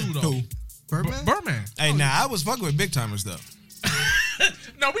on too, though. Who? Birdman? Birdman. Hey, now I was fucking with big timers though.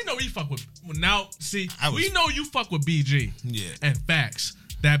 No, we know he fuck with. Now, see, we know you fuck with BG. Yeah. And facts.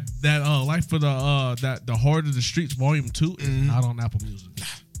 That Life for the Heart of the Streets Volume 2 is not on Apple Music.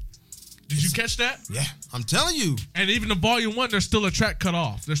 Did you catch that? Yeah, I'm telling you. And even the Volume 1, there's still a track cut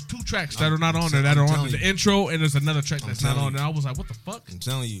off. There's 2 tracks that are not on there that are on the intro, and there's another track that's not on there. I was like, what the fuck? I'm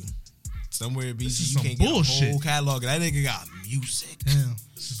telling you. Somewhere at BG, you some can't bullshit. get a whole catalog. That nigga got music. Damn.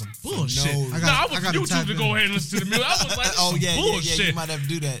 This is some bullshit. No. I was on YouTube to go ahead and listen to the music. I was like, this is bullshit. Yeah, you might have to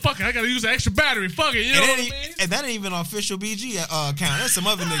do that. Fuck it, I gotta use an extra battery. Fuck it, you know what I mean? And that ain't even an official BG account. That's some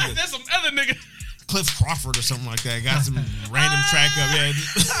other nigga. That's some other nigga. Cliff Crawford or something like that. Got some random track up. Yeah.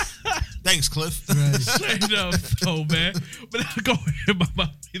 Thanks, Cliff. Right. Straight up, so man. But go ahead, my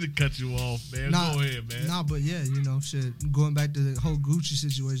need to cut you off, man. Go ahead, man. Nah, but yeah, you know, shit. Going back to the whole Gucci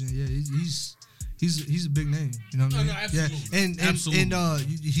situation, yeah, he's a big name. You know what I mean? No, absolutely. Yeah, absolutely. and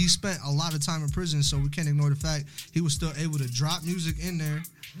he spent a lot of time in prison, so we can't ignore the fact he was still able to drop music in there.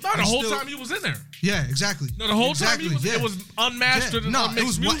 No, the whole time he was in there. Yeah, exactly. No, the whole time it was unmastered and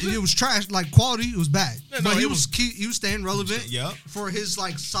unmixed music. It was trash. Like quality, it was bad. Yeah, but no, he was staying relevant. Yep. For his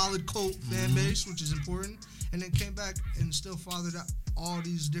like solid cult fan base, which is important. And then came back and still fathered out all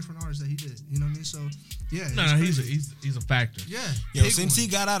these different artists that he did. You know what I mean? So yeah. No, he's a factor. Yeah. Yo, since he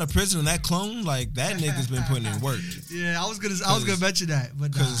got out of prison, that clone, like that nigga's been putting in work. Yeah, I was gonna mention that,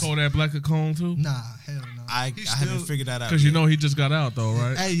 but nah. Kodak Black a clone too? Nah, hell no. I haven't figured that out. Because you know he just got out though,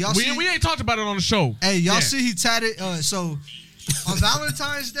 right? Hey, y'all see, we ain't talked about it on the show. Hey, y'all see he tatted so on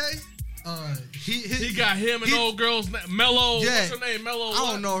Valentine's Day, he got him and old girl's Mello. Yeah. What's her name? Mello.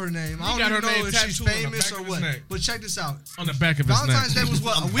 I don't know her name. I don't even know if she's famous or what. But check this out. On the back of his neck. Valentine's Day was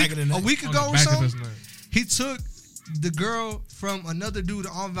what, a week ago or so? He took the girl from another dude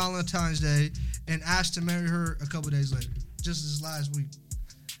on Valentine's Day and asked to marry her a couple days later. Just this last week.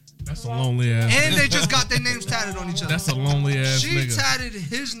 That's a lonely ass. And they just got their names tatted on each other. That's a lonely ass nigga. She tatted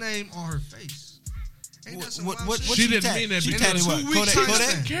his name on her face. What she didn't mean that. She tatted what? She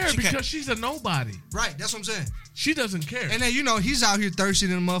doesn't care because she's a nobody. Right, that's what I'm saying. She doesn't care. And then, you know, he's out here thirsty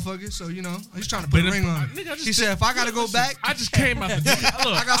than a motherfucker, so, you know, he's trying to put a ring on. He said, if I got to go back. I just came out the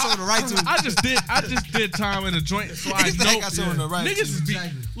look, I got something to write to. I just did time in the joint, so I know. Got something to write niggas to.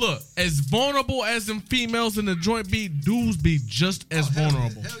 be, look, as vulnerable as them females in the joint be, dudes be just as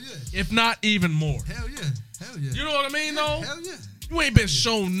vulnerable. Hell yeah. If not even more. Hell yeah. Hell yeah. You know what I mean, though? Hell yeah. You ain't been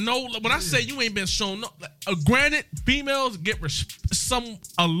shown no. When I say you ain't been shown no, granted, females get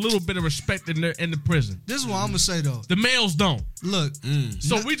a little bit of respect in the prison. This is what I'm gonna say though. The males don't. Look,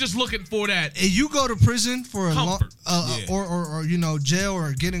 so we just looking for that. If you go to prison for a long, Yeah. or you know, jail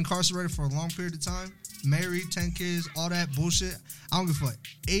or get incarcerated for a long period of time, married, 10 kids, all that bullshit. I don't give a fuck.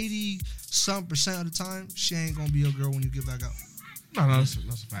 80% of the time, she ain't gonna be your girl when you get back out. No, that's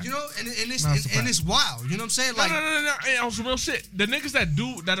a fact. You know, and it's wild. You know what I'm saying? Like, no. Hey, on some real shit. The niggas that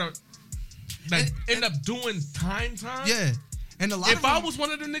end up doing time. Yeah. And a lot. If I was one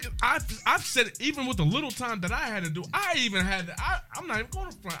of them niggas, I've said it, even with the little time that I had to do, I even had to. I'm not even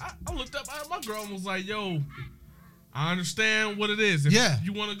going to front. I looked up at my girl and was like, "Yo, I understand what it is. If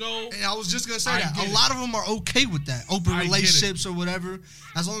you want to go." And I was just gonna say that a lot of them are okay with that, open relationships or whatever,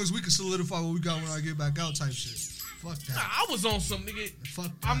 as long as we can solidify what we got when I get back out, type shit. Fuck that. Nah, I was on some nigga. Fuck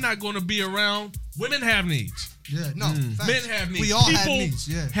that. I'm not going to be around. Women have needs. Yeah, no. Facts. Men have needs. We all People have needs.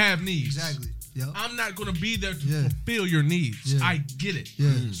 Yeah, have needs. Exactly. Yep. I'm not going to be there to fulfill your needs. Yeah. I get it.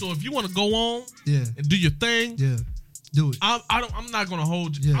 Yeah. So if you want to go on and do your thing, do it. I'm not going to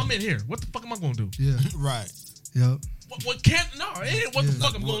hold you. Yeah. I'm in here. What the fuck am I going to do? Yeah. Right. Yep. What can't? No, it ain't what the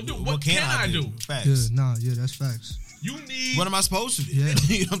fuck I'm going to do. What can I do? Facts. Yeah, that's facts. You need. What am I supposed to do? Yeah.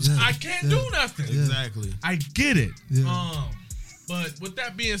 You know what I'm saying? I can't do nothing. Yeah. Exactly. I get it. Yeah. But with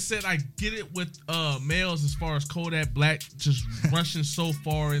that being said, I get it with males as far as Kodak Black just rushing so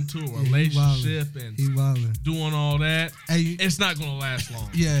far into a relationship and doing all that. Hey, it's not gonna last long.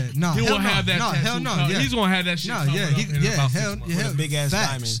 Yeah, no. He will have that tattoo. Hell no. Yeah. He's gonna have that shit. No, yeah, hell, with a big ass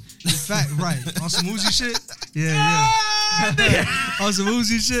diamond. Fact, right? On some Uzi shit. Yeah. On some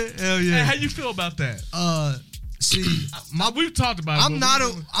Uzi shit. Hell yeah. Hey, how you feel about that? See, we've talked about it. I'm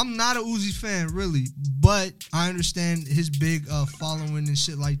not a Uzi fan really, but I understand his big following and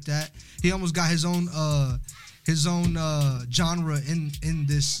shit like that. He almost got his own his own genre in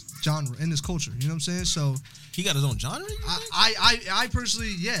this genre, in this culture. You know what I'm saying? So he got his own genre. I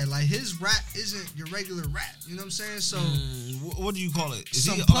personally, yeah, like his rap isn't your regular rap. You know what I'm saying? So what do you call it? Is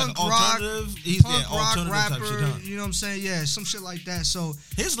some he punk like rock, alternative? He's punk rock alternative rapper. type shit, huh? You know what I'm saying? Yeah, some shit like that. So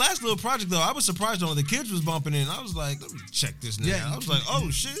his last little project though, I was surprised on the kids was bumping in. I was like, let me check this now. Yeah. I was like, oh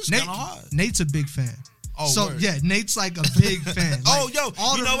shit, it's kind of hard. Nate's a big fan. Oh, so word. yeah, Nate's like a big fan. Like, Oh, yo,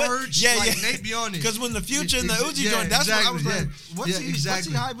 all you the know what? merch, Yeah, like, yeah. Nate be on it. Because when the Future and the Yeah, Uzi yeah, joint, that's what I was exactly, like, what's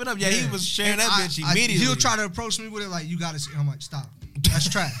he hyping up? Yeah, he was sharing And that bitch immediately. He'll try to approach me with it like, you gotta see. I'm like, stop. That's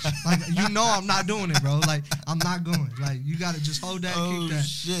trash. Like, you know I'm not doing it, bro. Like, I'm not going. Like, you gotta just hold that and keep that.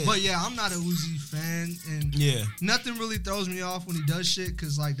 Shit. But yeah, I'm not a Uzi fan, and nothing really throws me off when he does shit,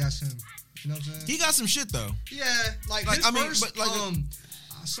 because like that's him. You know what I'm saying? He got some shit though. Yeah, like his first,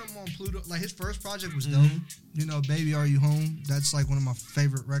 something on Pluto. Like his first project was dope. You know, Baby Are You Home? That's like one of my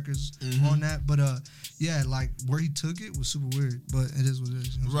favorite records on that. But yeah, like where he took it was super weird. But it is what it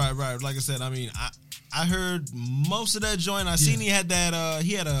is. You know Right. Like I said, I mean, I heard most of that joint. I seen he had that.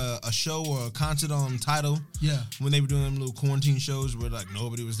 He had a show or a concert on Tidal. Yeah. When they were doing them little quarantine shows where like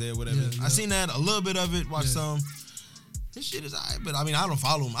nobody was there, whatever. Yeah. I seen that, a little bit of it. Watched some. This shit is alright, but I mean, I don't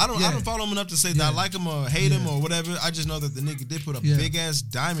follow him. I don't follow him enough to say that I like him or hate him or whatever. I just know that the nigga did put a big ass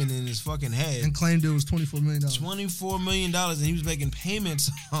diamond in his fucking head and claimed it was $24 million. $24 million, and he was making payments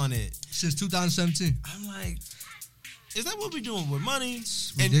on it since 2017. I'm like, is that what we doing with money?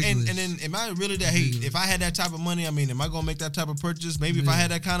 And then am I really that? Hey, if I had that type of money, I mean, am I gonna make that type of purchase? Maybe if I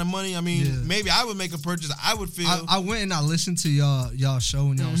had that kind of money, I mean, maybe I would make a purchase. I would feel. I went and I listened to y'all show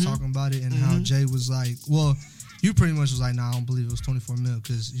when y'all was talking about it and how Jay was like, well. You pretty much was like, nah, I don't believe it was 24 mil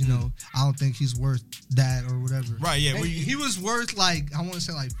because, you know, I don't think he's worth that or whatever. Right, yeah. He was worth like, I want to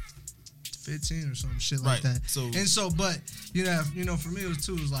say like 15 or some shit like that. But, you know, for me it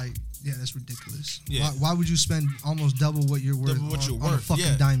was like, yeah, that's ridiculous. Yeah. Why would you spend almost double what you're worth on a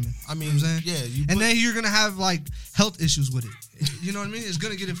fucking diamond? I mean, you know what I'm saying? Yeah. And then you're going to have like health issues with it. You know what I mean? It's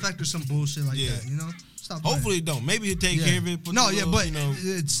going to get infected or some bullshit like that, you know? Hopefully it don't. Maybe he'll take care of it.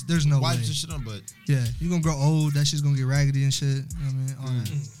 There's no wipes way. and shit on, but yeah, you're gonna grow old. That shit's gonna get raggedy and shit. You know what I mean? All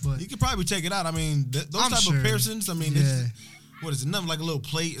that. But you could probably check it out. I mean, those type of piercings. I mean, what is it? Nothing like a little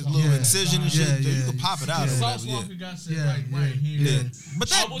plate, a little incision and shit. You can pop it out. Sauce Walker got shit right here.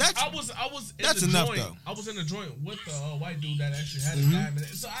 But I was in that's the enough joint. though. I was in the joint with the white dude that actually had a diamond.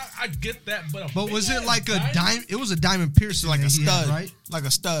 So I get that, but was it like a diamond? It was a diamand piercing, like a stud, right? Like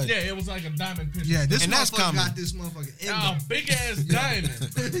a stud. Yeah, it was like a diamond piercing. Yeah, this and motherfucker got this motherfucker in big ass diamond.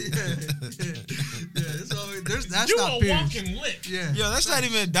 That's you not a pierced. walking lick. Yeah, that's not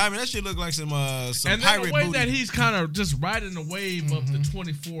even a diamond. That shit look like some and pirate then the way booty. that he's kind of just riding the wave of the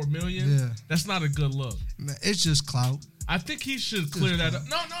 24 million. That's not a good look. Man, it's just clout. I think he should clear that up.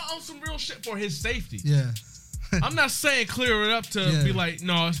 No, on some real shit for his safety. Yeah. I'm not saying clear it up to be like,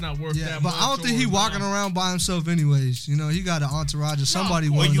 no, it's not worth that. But I don't think he walking around by himself anyways. You know, he got an entourage or somebody.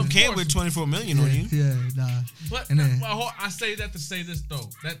 Well, you can't with 24 million on you. Yeah, nah. But I say that to say this though.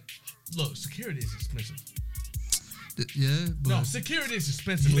 That look, security is expensive. Yeah, but no, security is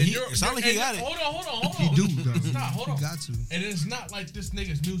expensive. It's not like he got it. Hold on. He do, though. Stop, hold on. He got to. And it's not like this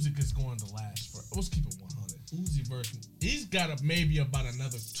nigga's music is going to last for. Let's keep it 100. Uzi version. He's got maybe about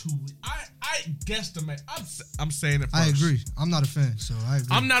another 2 weeks. I guesstimate. I'm saying it first. I agree. I'm not a fan, so I agree.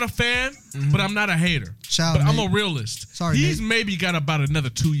 I'm not a fan, but I'm not a hater. But I'm a realist. Sorry, he's maybe got about another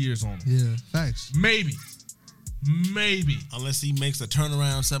 2 years on him. Yeah, facts. Maybe. Unless he makes a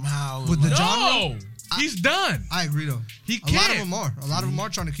turnaround somehow. With the genre? He's done. I agree though. He can't. A lot of them are. A lot of them are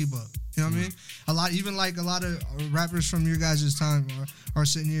trying to keep up. You know what I mean? A lot of rappers from your guys' time are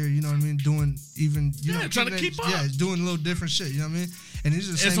sitting here, you know what I mean, doing even, trying to keep up. Yeah, doing a little different shit, you know what I mean? And these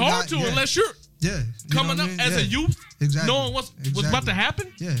are the same it's hard to unless you're coming up as a youth, knowing what's about to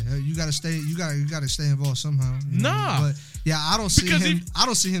happen. Yeah, you gotta stay involved somehow. But yeah, I don't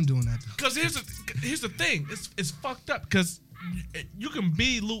see him doing that though. Because here's the thing, it's fucked up because you can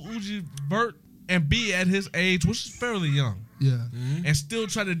be Lil Uzi Vert and be at his age, which is fairly young. Yeah. And still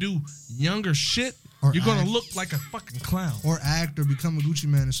try to do younger shit. Or you're going to look like a fucking clown. Or act or become a Gucci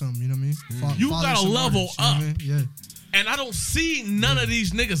man or something, you know what I mean? You got to level up. You know yeah. And I don't see none of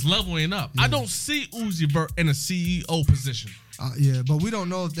these niggas leveling up. I don't see Uzi Vert in a CEO position. Yeah, but we don't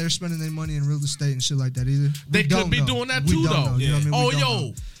know if they're spending their money in real estate and shit like that either. They could be doing that too, though. You know what I mean?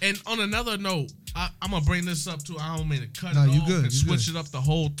 Know. And on another note, I'm going to bring this up too. I don't mean to cut it off and switch it up the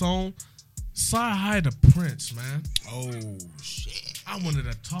whole tone. Say hi to Prince, man. Oh, shit. I wanted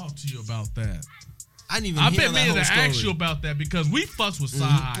to talk to you about that. I didn't even I've been meaning to ask you about that because we fucks with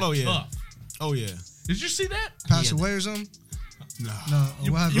Sai. Oh, yeah. Tough. Oh, yeah. Did you see that? Passed away or something? No.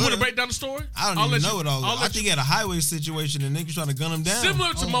 You What happened? want to break down the story? I don't even know it all. I think he had a highway situation and niggas trying to gun him down.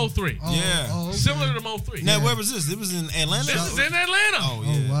 Similar to Mo 3. Yeah. Similar to Mo 3. Now, where was this? It was in Atlanta? This is in Atlanta. Oh,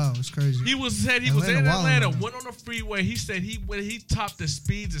 yeah. Oh, wow. It's crazy. He was in Atlanta, went on the freeway. He said when he topped the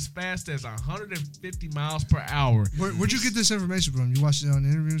speeds as fast as 150 miles per hour. Where'd you get this information from? You watched it on the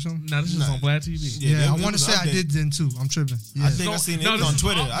interview or something? No, this is on Vlad TV. Yeah, I want to say I did then too. I'm tripping. Yeah. I think I seen it on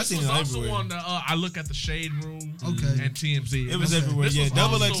Twitter. I seen it everywhere. Also on the, I look at the Shade Room and TMZ. It was everywhere. Yeah,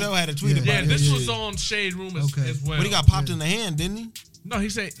 Double XL had a tweet about it. Yeah, this was on Shade Room as well. But he got popped in the hand, didn't he? No, he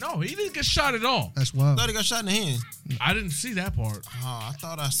said he didn't get shot at all. That's wild. I thought he got shot in the hand. I didn't see that part. I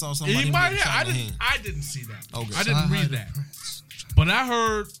thought I saw somebody He might have. shot in the hand. I didn't see that. Okay. I didn't read that. But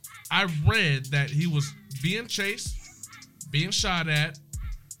I read that he was being chased, being shot at.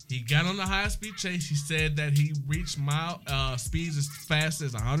 He got on the high-speed chase. He said that he reached speeds as fast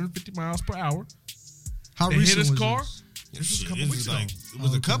as 150 miles per hour. How they recent hit his was car. This? This was a couple weeks ago. It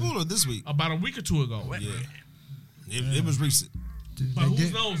was a couple or this week? About a week or two ago. Yeah. It was recent. But who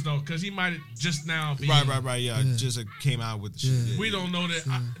knows, though? Because he might have just now been... Right. Yeah. Just came out with the shit. We don't know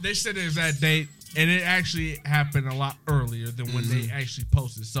that. They said it was that date, and it actually happened a lot earlier than when they actually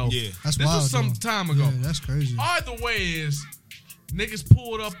posted. So that's this wild, was some time ago. Yeah, that's crazy. Either way is... Niggas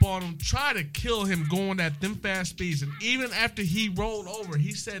pulled up on him, tried to kill him going at them fast speeds. And even after he rolled over,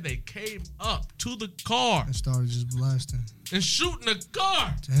 he said they came up to the car and started just blasting and shooting the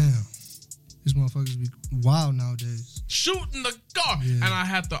car. Damn. These motherfuckers be wild nowadays. Shooting the car. Yeah. And I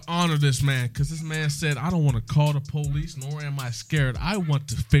have to honor this man because this man said, I don't want to call the police, nor am I scared. I want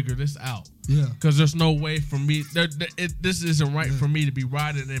to figure this out. Yeah. Because there's no way for me. This isn't right for me to be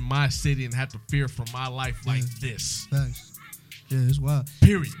riding in my city and have to fear for my life like this. Facts. Yeah, it's wild.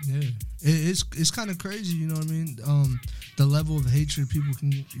 Period. Yeah, it's kind of crazy. You know what I mean? The level of hatred people can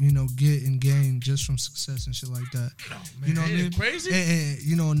get and gain just from success and shit like that. Oh, man, you know what I mean? Crazy.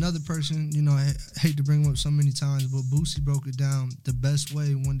 And another person. I hate to bring him up so many times, but Boosie broke it down the best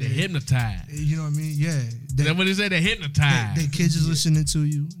way one day. They hypnotized. You know what I mean? Yeah. That's what they say. They hypnotized. They kids is listening to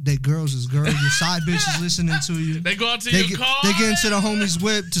you. They girls is girls. Your side bitch is listening to you. They go out to your car. They get into the homie's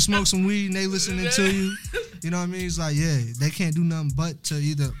whip to smoke some weed and they listening to you. You know what I mean? It's like, they can't do nothing but to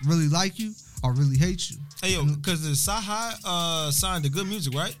either really like you or really hate you. Hey, yo, because the Sahai signed to Good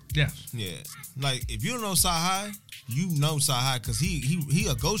Music, right? Yes. Yeah. Like, if you don't know Sahai, you know Sahai because he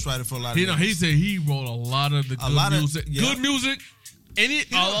a ghostwriter for a lot of he said he wrote a lot of the good music. Good music. And he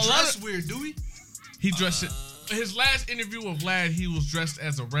don't dress weird, do he? He dressed it. His last interview with Vlad, he was dressed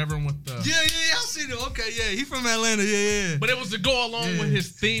as a reverend with the... Yeah, I seen it. Okay, yeah. He from Atlanta, yeah. But it was to go along with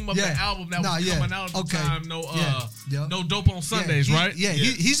his theme of the album that was coming out at the time. No Dope on Sundays, right? Yeah,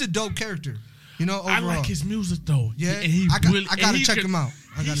 he's a dope character. Overall. I like his music, though. Yeah, I gotta check him out.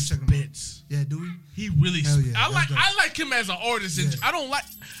 I gotta check him out. Yeah, do we? He really spits. Yeah, I like him as an artist. And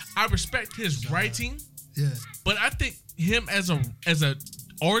I respect his writing. Yeah. But I think him as a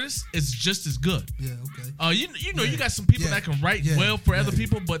artist is just as good. Yeah, okay. You got some people that can write well for other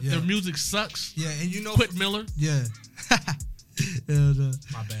people, but their music sucks. Yeah, and Quit Miller. Yeah.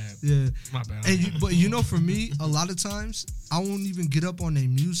 My bad. Yeah. My bad. But for me, a lot of times I won't even get up on their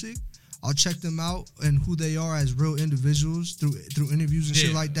music. I'll check them out and who they are as real individuals through interviews and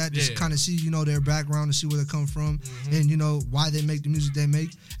shit like that. Just kind of see, their background and see where they come from and, why they make the music they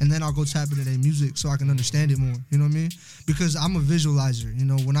make. And then I'll go tap into their music so I can understand it more. You know what I mean? Because I'm a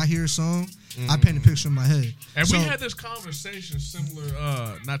visualizer. When I hear a song, I paint a picture in my head. And we had this conversation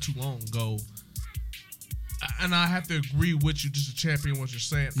similar not too long ago. And I have to agree with you, just to champion what you're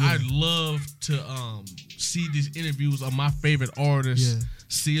saying. Yeah. I love to see these interviews of my favorite artists,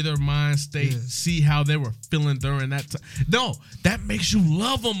 see their mind state, see how they were feeling during that time. No, that makes you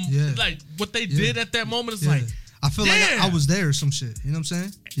love them. Yeah. Like, what they did at that moment is like, I feel like I was there or some shit. You know what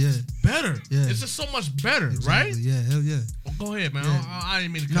I'm saying? Yeah. Better. Yeah. It's just so much better, right? Yeah, hell yeah. Well, go ahead, man. Yeah. I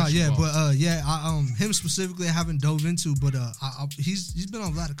didn't mean to cut you off. But him specifically I haven't dove into, but he's been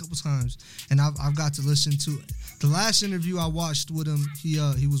on Vlad a couple times, and I've got to listen to it. The last interview I watched with him, he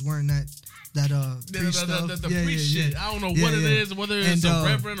was wearing that priest stuff. The priest shit. I don't know what it is, whether it's a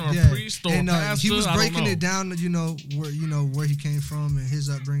reverend or a priest or a pastor. He was breaking it down, where he came from and his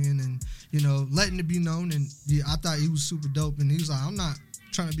upbringing, and letting it be known. And I thought he was super dope. And he was like, I'm not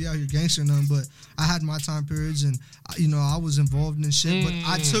trying to be out here gangster or nothing, but I had my time periods, and I was involved in shit. But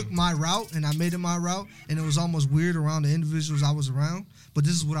I took my route and I made it my route, and it was almost weird around the individuals I was around. But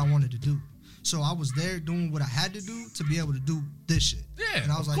this is what I wanted to do. So I was there doing what I had to do to be able to do this shit. Yeah,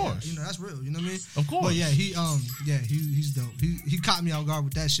 and I was of like, course. yeah, that's real. You know what I mean? Of course. But yeah, he's dope. He caught me off guard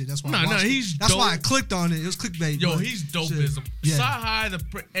with that shit. That's why. That's why I clicked on it. It was clickbait. Yo, he's dopeism. Yeah. Sci-Hi,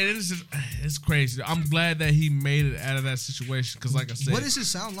 and it's crazy. I'm glad that he made it out of that situation because, like I said, what does it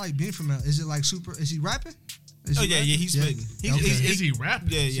sound like being from? Is it like super? Is he rapping? He's spitting. Is he rapping?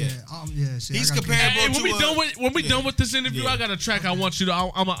 Yeah. See, he's comparable Hey, to when we done with this interview, I got a track I want you to.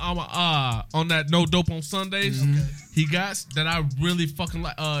 I'm on that No Dope on Sundays. Okay. He got that I really fucking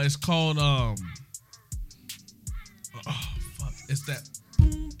like. It's called fuck. It's that.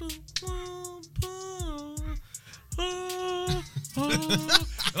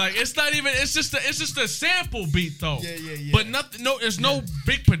 Like it's not even. It's just a sample beat though. Yeah. But nothing. No, there's no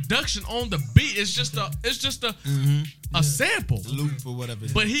big production on the beat. It's just a sample loop or whatever.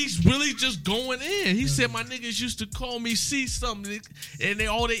 But he's really just going in. He said my niggas used to call me see something, and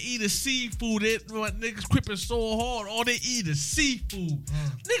all they eat is seafood. My niggas crippin' so hard, all they eat is seafood.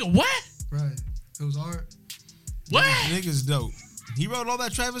 Nigga, what? Right. It was hard. What? Niggas dope. He wrote all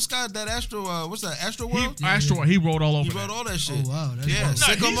that Travis Scott, that Astro, what's that, Astro World? He wrote all over. He wrote all that shit. Oh wow, that's yeah.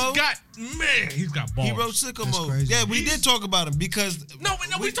 dope. He's got balls. He wrote Sicko That's Mode. crazy. Yeah, we did talk about him because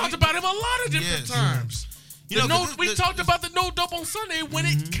we talked about him a lot of different times. We talked about the No Dope on Sunday when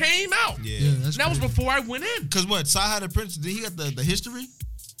it came out. Yeah, that's was before I went in. Because what, Sci-Hi the Prince, did he got the history?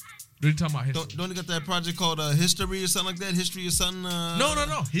 What are you talking about history? Don't he got that project called History or something like that? History or something?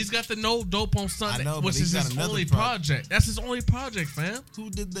 No. He's got the No Dope on Sunday, I know, but which he's is got his another only project. That's his only project, fam. Who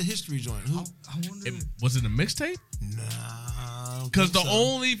did the history joint? Who? I wonder. Was it a mixtape? Nah. Because the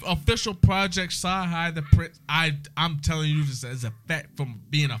only official project Sci-Hi the Prince, I'm telling you this as a fact from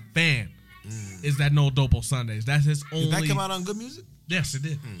being a fan, is that No Dope on Sundays. That's his only. Did that come out on Good Music? Yes, it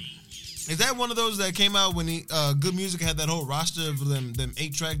did. Is that one of those that came out when Good Music had that whole roster of them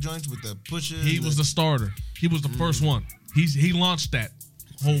 8-track joints with the pushes? He was the starter. He was the first one. He launched that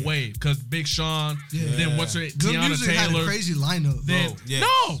whole wave because Big Sean. Yeah. Then what's it? Good Tiana Music Taylor. had a crazy lineup. Then,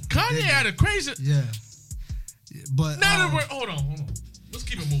 No, Kanye had a crazy. Yeah. But hold on. Let's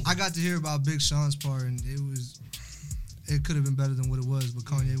keep it moving. I got to hear about Big Sean's part, and it could have been better than what it was, but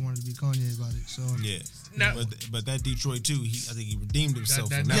Kanye wanted to be Kanye about it. So yeah. Now, but that Detroit 2, I think he redeemed himself.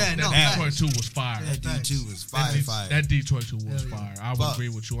 That Detroit 2 was fire. That D2 was fire. That Detroit 2 was fire. I would agree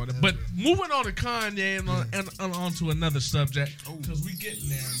with you on that. But moving on to Kanye and on to another subject, because we getting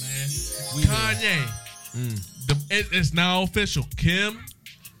there, man. Kanye, it's now official. Kim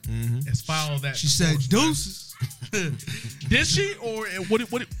has filed that. She said deuces. Did she, or what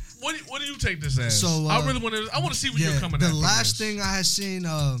do you take this as? So I really want to see where you're coming. The last thing I had seen,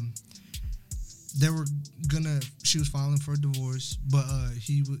 she was filing for a divorce, but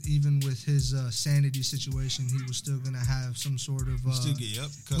he even with his sanity situation, he was still gonna have some sort of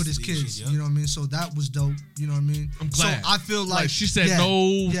with his kids. You know what I mean? So that was dope. You know what I mean? I'm glad. So I feel like she said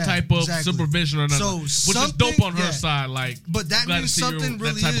type of supervision or nothing, which is dope on her side. Like, but that means something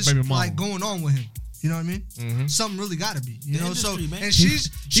really is like going on with him. You know what I mean? Mm-hmm. Something really got to be. You know, industry, so man. And she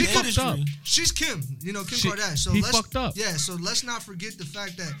fucked up. She's Kim. You know, Kim Kardashian. So he fucked up. Yeah. So let's not forget the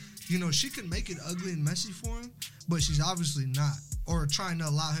fact that she can make it ugly and messy for him, but she's obviously not, or trying to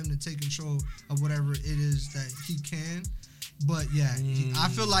allow him to take control of whatever it is that he can. But yeah, I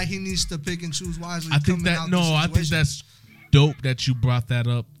feel like he needs to pick and choose wisely. I think that's dope that you brought that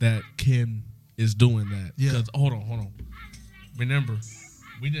up. That Kim is doing that. Yeah. Because hold on. Remember,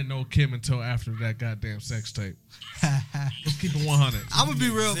 we didn't know Kim until after that goddamn sex tape. Let's keep it 100. I'm gonna be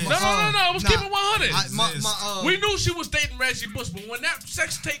real. No. Let's keep it 100. We knew she was dating Reggie Bush, but when that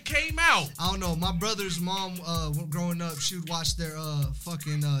sex tape came out, I don't know. My brother's mom, growing up, she would watch their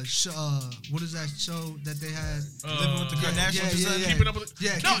fucking what is that show that they had? Living with the Kardashians. Yeah. Keeping Up with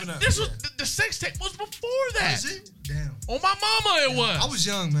Yeah, Keeping Up. This was the sex tape was before that. Is it? Damn. On my mama, it was. I was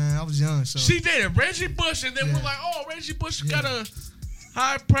young, man. I was young. So she dated Reggie Bush, and then we're like, oh, Reggie Bush got a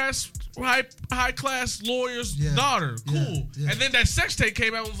high class lawyer's daughter. Cool. Yeah. And then that sex tape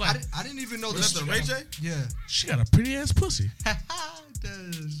came out and was like, I didn't even know was that the Ray J? Yeah. She got a pretty ass pussy.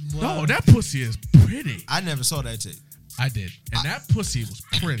 No, No, that pussy is pretty. I never saw that tape. I did. And that pussy was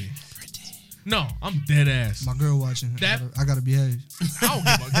pretty. No, I'm dead ass. My girl watching. I gotta behave. I don't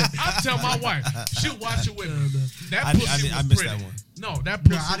give a fuck. I tell my wife, she'll watch it with me. That pussy was I missed pretty. that one. No, that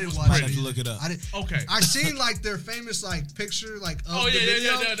pussy I didn't was watch I pretty. have to look it up. Okay. I seen like their famous like picture like of the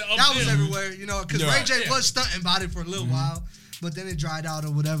video. That was everywhere, because Ray J was stunting about it for a little while, but then it dried out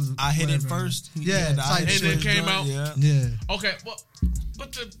or whatever. I hit it first. Yeah, and then it came out. Yeah. Okay, well,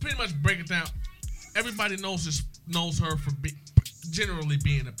 but to pretty much break it down, everybody knows her for generally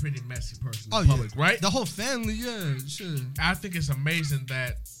being a pretty messy person in public, right? The whole family, sure. I think it's amazing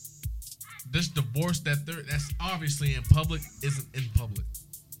that this divorce that's obviously in public isn't in public.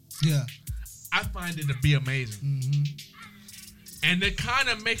 Yeah. I find it to be amazing. Mm-hmm. And it kind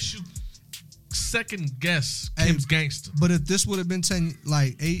of makes you second guess Kim's gangster. But if this would have been 9 years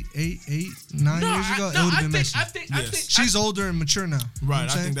ago, it would have been messy. I think she's older and mature now. Right. You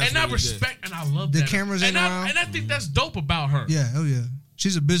know I think that's and I respect and I love the that. cameras ain't around. And I think that's dope about her. Yeah. Oh yeah.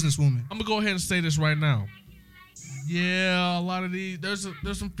 She's a businesswoman. I'm gonna go ahead and say this right now. Yeah, a lot of these there's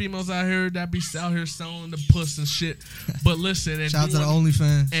some females out here that be out here selling the puss and shit. But listen, and shout out to the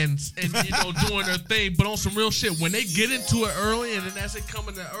OnlyFans and doing their thing, but on some real shit. When they get into it early, and then as they come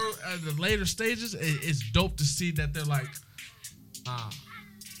in the later stages, it's dope to see that they're like,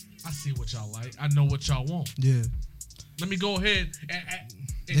 I see what y'all like. I know what y'all want. Yeah. Let me go ahead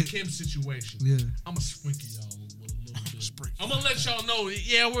in Kim's situation. Yeah. I'm gonna sprinkle y'all with a little bit. I'm gonna let y'all know.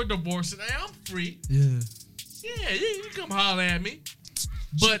 Yeah, we're divorcing. Hey, I'm free. Yeah. Yeah, you come holler at me.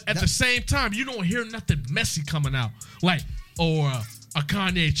 But at the same time, you don't hear nothing messy coming out. Like, or a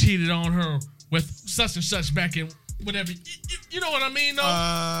Kanye cheated on her with such and such back in whatever. You know what I mean,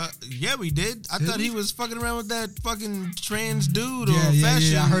 though? Yeah, we did. I thought he was fucking around with that fucking trans dude or yeah,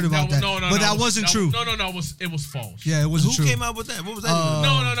 fashion. Yeah, I heard about that. No, but that wasn't true. No, it was false. Yeah, it wasn't true. Who came out with that? What was that?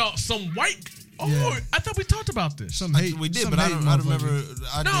 No. Some white. Oh, Yeah. I thought we talked about this. We did, but I don't remember.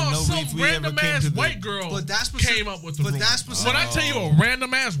 I didn't know some if we ever random came ass to the white girl came up with the rumor. When I tell you a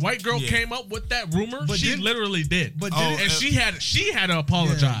random ass white girl came up with that rumor, but she literally did. But she had to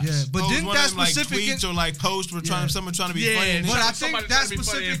apologize. Yeah. But didn't that specific tweets or like posts were someone trying to be funny? But I think that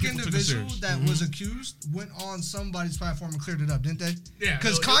specific individual that was accused went on somebody's platform and cleared it up, didn't they? Yeah.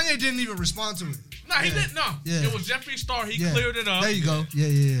 Because Kanye didn't even respond to it. No, he didn't. No. Yeah. It was Jeffree Star. He cleared it up. There you go.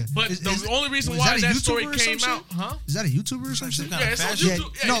 Yeah. But the only reason why that story came out, is that a YouTuber or something? Yeah, it's on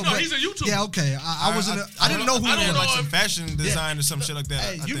YouTube. No, he's a YouTuber. Yeah, okay. I wasn't. I didn't know who he was. Like some fashion design or some shit like that.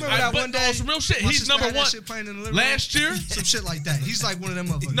 Hey, you remember that one day? Some real shit. He's number one. Last year, some shit like that. He's like one of them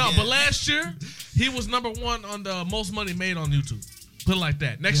motherfuckers. No, but last year he was number one on the most money made on YouTube. Put it like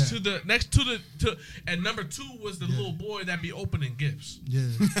that. Next to and number 2 was the little boy that be opening gifts. Yeah.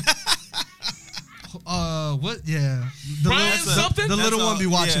 What? Yeah. Brian something. The little one be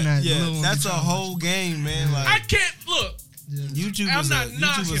watching that. Yeah, that's a whole game, man. Like I can't look. YouTube was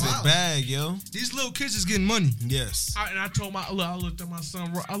a bag, yo. These little kids is getting money. Yes. I told I looked at my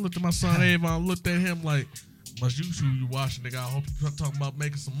son Avon. I looked at him like, "Must YouTube you watching, nigga? I hope you're talking about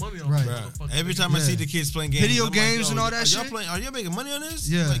making some money on right. Every time I see the kids playing games, video games and all that shit. Are y'all making money on this?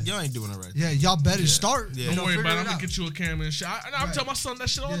 Yeah. Like y'all ain't doing it right. Yeah, y'all better start. Yeah. Don't worry about it. I'm gonna get you a camera and shit. I tell my son that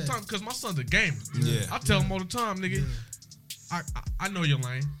shit all the time because my son's a gamer. Yeah. I tell him all the time, nigga. Yeah. I know your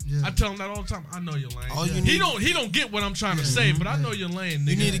lane. Yeah. I tell him that all the time. I know your lane. He don't get what I'm trying to say, but I know your lane, nigga.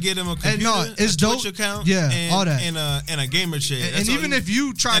 You need to get him a computer, it's a Twitch account, and, all that, and a gamer chair. And even if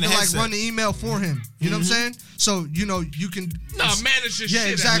you try to like run the email for him, you know what I'm saying? So you can manage your shit. Yeah,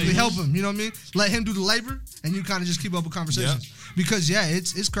 exactly. Help him. You know what I mean? Let him do the labor, and you kind of just keep up with conversations. Yep. Because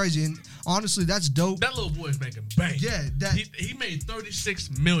it's crazy, and honestly, that's dope. That little boy is making bank. Yeah, he made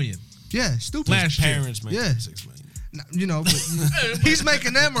 $36 million. Yeah, stupid. Last year. Parents made $6 million. You know, but he's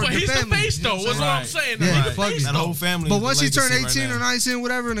making them or but he's family. The face though. That's what I'm saying. Yeah, that whole family. But once he turned 18 or 19,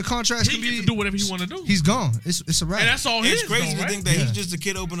 whatever, and the contracts he gets to do whatever he want to do. He's gone. It's a wrap. And that's all. It's crazy though, right? to think that he's just a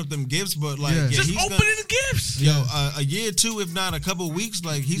kid opening up them gifts, but like just opening the gifts. Yo, a year or two, if not a couple of weeks,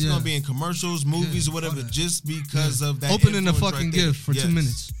 like he's gonna be in commercials, movies, or whatever, just because of that. Opening the fucking gift for 2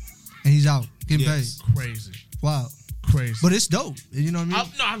 minutes, and he's out getting paid. Crazy. Wow. Crazy. But it's dope. You know what I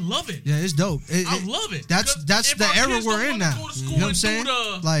mean? I love it. Yeah, it's dope. I love it. That's the era we're in now. You know what I'm saying?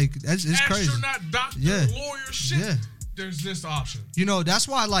 Like, it's crazy. Astronaut, doctor, lawyer shit. Yeah. There's this option. You know, that's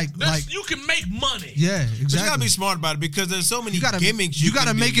why like you can make money. Yeah, exactly. But you gotta be smart about it because there's so many gimmicks. You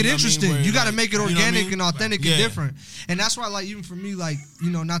gotta make it interesting. You gotta make it organic and authentic and different. And that's why, like, even for me, like, you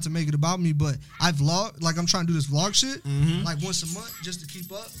know, not to make it about me, but I vlog. Like, I'm trying to do this vlog shit, like once a month, just to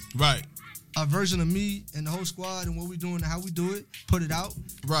keep up. Right. A version of me and the whole squad and what we doing and how we do it, put it out.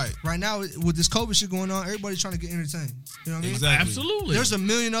 Right. Right now, with this COVID shit going on, everybody's trying to get entertained. You know what I mean? Exactly. Absolutely. There's a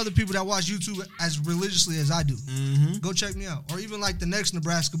million other people that watch YouTube as religiously as I do. Mm-hmm. Go check me out. Or even like the next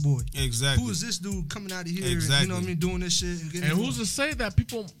Nebraska boy. Exactly. Who is this dude coming out of here? Exactly. And, you know what I mean? Doing this shit and getting. And who's to say that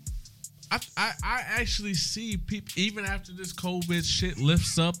people? I actually see people even after this COVID shit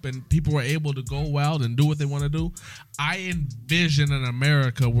lifts up and people are able to go out and do what they want to do. I envision an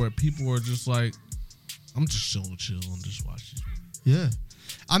America where people are just like, I'm just gonna chill and just watch this. Yeah.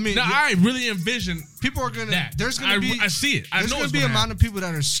 I mean, I really envision people are gonna. that. There's gonna be. I see it. There's gonna be a amount of people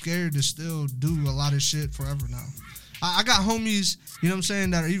that are scared to still do a lot of shit forever now. I got homies, you know what I'm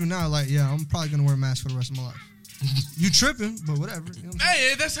saying, that are even now like, yeah, I'm probably gonna wear a mask for the rest of my life. You tripping, but whatever. You know what I'm saying?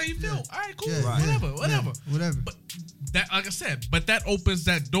 Hey, that's how you feel. Yeah. All right, cool. Yeah, Whatever. Yeah, whatever. But that, like I said, but that opens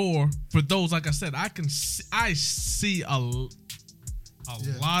that door for those. Like I said, I see a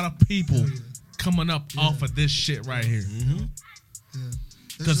lot of people coming up off of this shit right here. Yeah.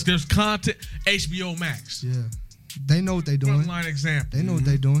 Because there's content. HBO Max. Yeah. They know what they're doing. Frontline example. They know what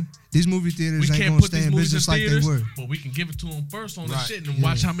they're doing. These movie theaters We ain't can't gonna put stay these in movies in business like they theaters, were. but we can give it to them first on the Right. shit and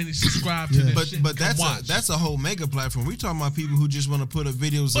watch how many subscribe to this shit. But and watch. that's a whole mega platform. We talking about people who just want to put up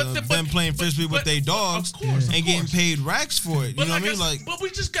videos of them playing frisbee with their dogs and getting paid racks for it. You know what I mean? Like, but we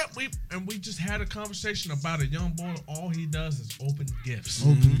just had a conversation about a young boy. All he does is open gifts.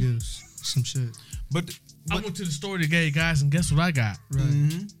 Open gifts. Some shit. But I went to the store today, guys, and guess what I got?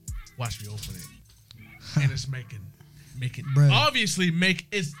 Right. Watch me open it, and it's making Bruh. obviously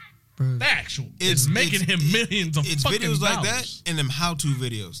it's Bruh. factual. It's making him millions of it's fucking videos dollars. like that and them how-to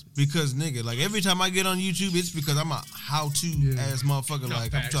videos. Because nigga, like every time I get on YouTube, it's because I'm a how-to ass motherfucker. No,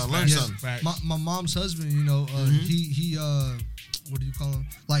 like facts, I'm trying to learn facts, something. facts. My mom's husband, you know, he what do you call him?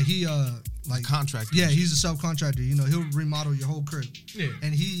 Like he like Contractor. Yeah, he's a subcontractor. You know, he'll remodel your whole crib. Yeah.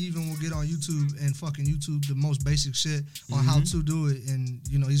 And he even will get on YouTube and fucking YouTube the most basic shit on how to do it, and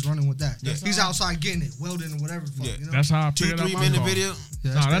you know he's running with that. Yeah. He's outside getting it, welding or whatever. The fuck, Yeah. you know? That's how I figured out 2-3 my minute car. video.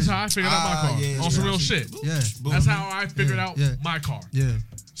 Yeah, No, that's crazy. how I figured out my car. Yeah, On some yeah. real shit. Yeah. Boom. That's how I figured out Yeah. my car. Yeah.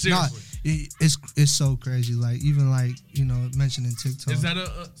 Seriously. It's so crazy. Like even like you know mentioning TikTok. Is that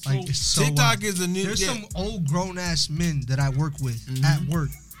like it's so TikTok wild. is a new. There's some old grown ass men that I work with at work.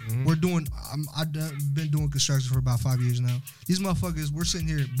 We're doing. I've been doing construction for about 5 years now. These motherfuckers, we're sitting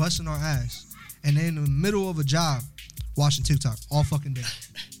here busting our ass, and they're in the middle of a job watching TikTok all fucking day.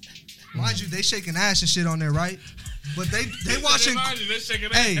 Mind you, they shaking ass and shit on there, right? But they watching.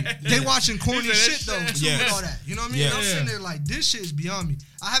 They watching corny shit though too Yes. with all that. You know what I mean? Yes. I'm sitting there like this shit is beyond me.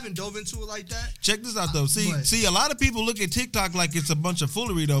 I haven't dove into it like that. Check this out though. But- See, a lot of people look at TikTok like it's a bunch of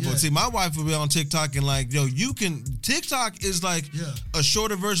foolery though. Yeah. But see, my wife will be on TikTok and like, yo, TikTok is like a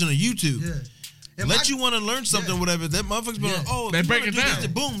shorter version of YouTube. Yeah. And Let you want to learn something, whatever. That motherfuckers be like, oh, They you break wanna it do down. this,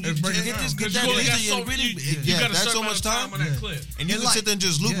 boom, They you break it get down. this, get 'Cause that. you only got Easy, so- and really, you got a that's so certain much amount of time. time on that clip. And you And can sit there and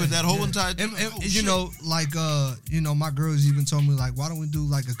just loop it that whole entire And, oh, you shit. know, like you know, my girls even told me like, why don't we do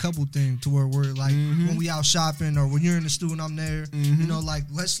like a couple thing to where we're like when we out shopping or when you're in the stew and I'm there, you know, like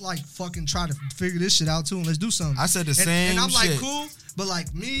let's like fucking try to figure this shit out too and let's do something. I said the and, same and I'm like shit. cool, but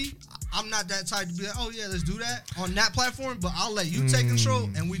like me, I'm not that type to be like, oh yeah, let's do that on that platform, but I'll let you take control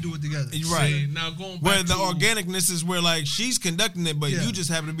and we do it together. Right. See, now going back Where the to, organicness is where like she's conducting it, but Yeah. you just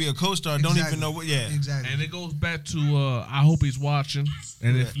happen to be a co-star, don't even know what. Yeah, Exactly. and it goes back to I hope he's watching,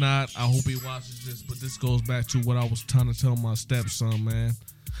 and if not, I hope he watches this. But this goes back to what I was trying to tell my stepson, man.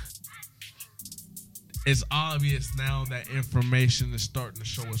 It's obvious now that information is starting to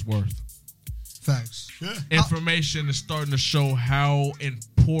show its worth. Facts. Information is starting to show how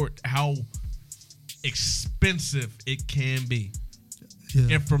important, how expensive it can be.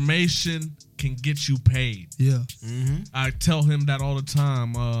 Yeah. Information can get you paid. Yeah. I tell him that all the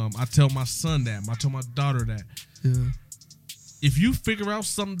time. I tell my son that. I tell my daughter that. Yeah. If you figure out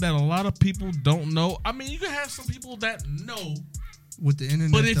something that a lot of people don't know, I mean, you can have some people that know, With the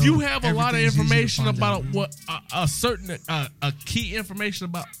internet, but if though, you have a lot of everything's easy to information find about out. what a certain a key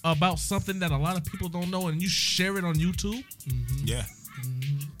information about something that a lot of people don't know, and you share it on YouTube, yeah.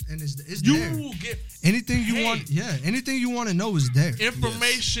 and it's you there. will get Anything you paid. want, anything you want to know is there.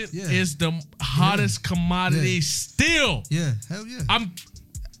 information. Yeah. Is the hottest commodity Yeah. still. Yeah, hell yeah. I'm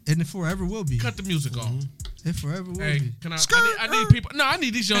And it forever will be. cut the music off. It forever will Hey, be. can I need people. No, I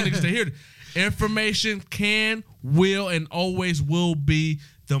need these young niggas to hear this. Information can, will, and always will be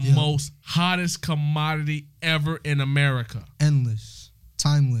the most hottest commodity ever in America. Endless,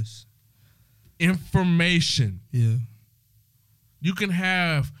 timeless. Information. Yeah. You can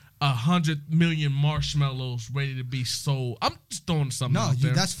have 100 million marshmallows ready to be sold. I'm just throwing something No, out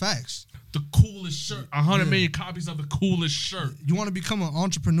there. that's facts. The coolest shirt. 100 million copies of the coolest shirt. You want to become an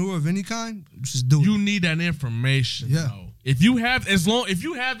entrepreneur of any kind? Just do it. You need that information. Yeah. Though. If you have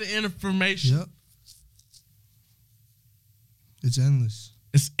the information, Yep. It's endless.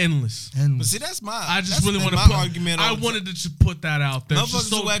 it's endless. But Endless. see, that's my. I just that's really want to my put. argument. I all the wanted to just put that out there. Motherfuckers just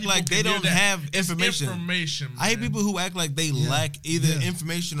so who act people like can they hear don't that. have It's information. information. I hate man. people who act like they lack either Yeah.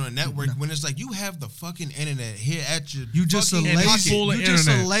 information or network when it's like you have the fucking internet here at your You just a fucking lazy. full pocket. of You just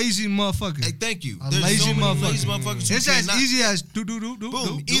a internet. lazy motherfucker. Hey, thank you. A There's lazy so many motherfucker. lazy motherfuckers who It's as cannot- easy as do.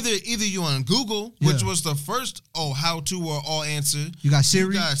 Boom. do. Either you on Google, which Yeah. was the first how to or all answer. You got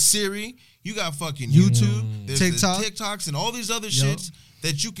Siri. You got Siri. You got fucking YouTube, YouTube. There's TikTok. the TikToks and all these other Yup. shits.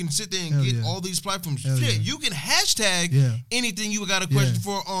 that you can sit there and get all these platforms. You can hashtag anything you got a question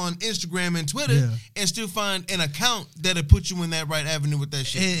for on Instagram and Twitter and still find an account that'll put you in that right avenue with that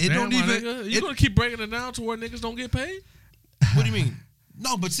shit. It don't even. You gonna keep breaking it down to where niggas don't get paid? What do you mean?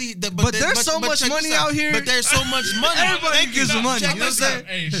 No, but see, but there's so much money out here. But there's so much money. Everybody gets some money. Check this out.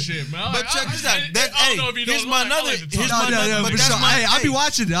 Hey, shit, man. But check this out. Here's my other. I be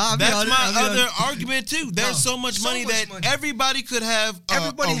watching it. That's my other argument too. There's so much money that everybody could have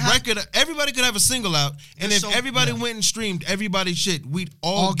a record. Everybody could have a single out, and if everybody went and streamed everybody's shit, we'd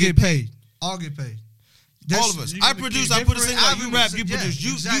all get paid. All get paid. All of us. I produce. I put a single out. You rap. You produce.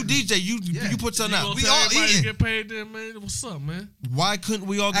 You DJ. You put something out. We all eating. Get paid then, man. What's up, man? Why couldn't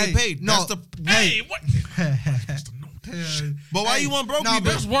we all get paid? No. What? But why you want broke people?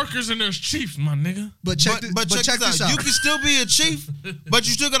 There's workers and there's chiefs, my nigga. But check this out. You can still be a chief, but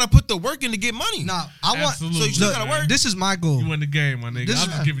you still gotta put the work in to get money. Nah, I want. So you still gotta work. This is my goal. You win the game, my nigga. I'm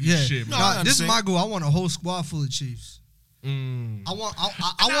just giving you shit, man. This is my goal. I want a whole squad full of chiefs. I want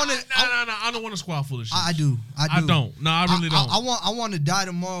it. No. I don't want a squad full of shit. I do. I don't. No, I really don't. I want to die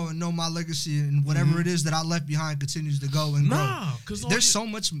tomorrow and know my legacy and whatever it is that I left behind continues to go and grow. Because there's so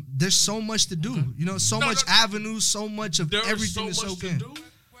much. There's so much to do. You know, so much avenues, so much of everything to soak in.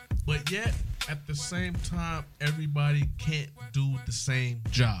 But yet, at the same time, everybody can't do the same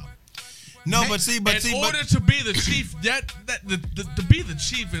job. No, but in order to be the chief, to be the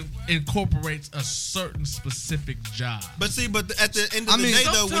chief incorporates a certain specific job. But at the end of the day,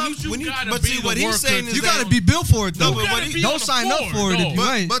 though, when you what he's saying is you got to be built for it, though. Don't sign up for it if you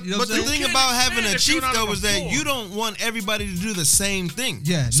ain't. But the thing about having a chief though is that you don't want everybody to do the same thing.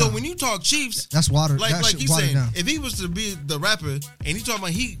 Yeah. So when you talk chiefs, that's water. Like he's saying, if he was to be the rapper and he talking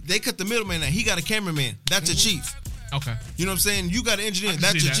about they cut the middleman out, he got a cameraman. That's a chief. Okay. You know what I'm saying? You got an engineer.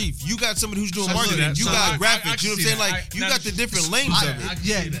 That's your chief. You got somebody who's doing marketing. You got graphics. You know what I'm saying? Like, you got the different lanes of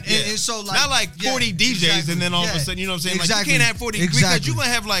it. And so like. Not like 40 DJs and then all of a sudden, you know what I'm saying? Like, you can't have 40 because you're going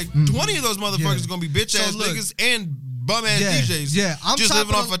to have like 20 of those motherfuckers going to be bitch ass niggas and bum ass DJs. Yeah. I'm just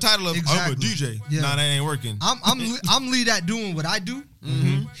living off a title of, I'm a DJ. Yeah. Nah, that ain't working. I'm lead at doing what I do.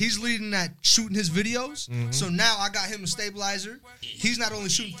 He's leading at shooting his videos. So now I got him a stabilizer. He's not only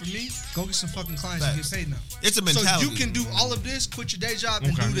shooting for me. Go get some fucking clients and get paid now. It's a mentality. So you can do all of this, quit your day job,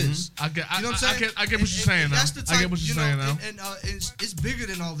 and do this. I get, you know what I'm saying? I get what you're saying now. That's the type, I get what you're saying now. And it's bigger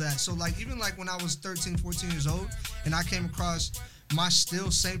than all that. So like even like when I was 13, 14 years old, and I came across my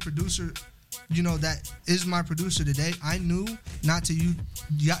still same producer, you know, that is my producer today. I knew not to use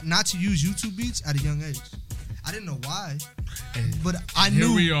YouTube beats at a young age. I didn't know why, but I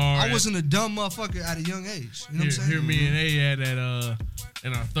knew I wasn't a dumb motherfucker at a young age. You know what I'm saying? Here me and A at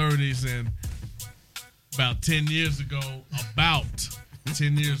in our 30s, and about 10 years ago, when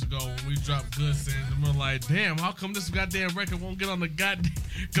we dropped Good Things, and we're like, damn, how come this goddamn record won't get on the goddamn?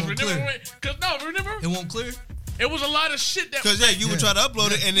 Remember, it won't clear. It was a lot of shit that. Because you would try to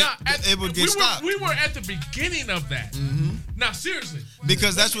upload it and it would get stopped. We were at the beginning of that. Now seriously,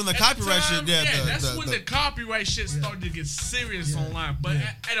 because that's when the copyright shit. That's when the copyright shit started to get serious online. But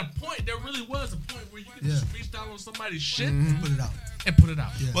at a point, there really was a point where you could just freestyle on somebody's shit and put it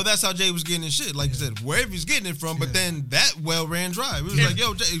out. Yeah. Well, that's how Jay was getting his shit. Like you said, wherever he's getting it from. But then that well ran dry. It was like,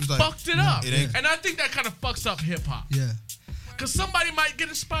 yo, Jay was like, fucked it up. And I think that kind of fucks up hip hop. Yeah. Because somebody might get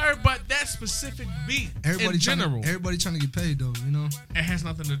inspired by that specific beat in general. Everybody trying to get paid, though, you know? It has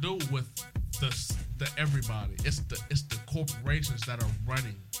nothing to do with the everybody. It's the corporations that are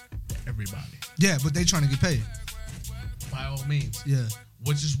running everybody. Yeah, but they trying to get paid. By all means. Yeah.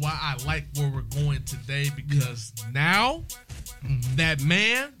 Which is why I like where we're going today, because now that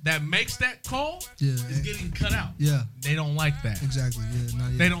man that makes that call is getting cut out. Yeah. They don't like that. Exactly. Yeah. Not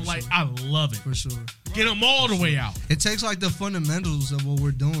yet, they don't like. Sure. I love it. For sure. Get them all the way out. It takes like the fundamentals of what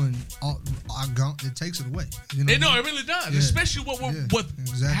we're doing. It takes it away. You know? No, it really does. Yeah. Especially what we're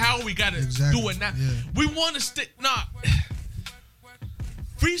how we got to do it now. Yeah. We want to stick.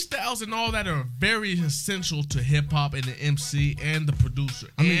 Freestyles and all that are very essential to hip hop and the MC and the producer,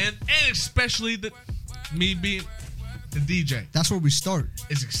 and especially me being the DJ. That's where we start.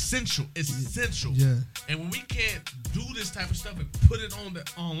 It's essential. It's essential. Yeah. And when we can't do this type of stuff and put it on the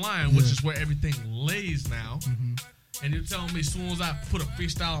online, which is where everything lays now, and you're telling me as soon as I put a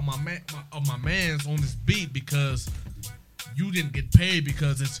freestyle on my man's on this beat because you didn't get paid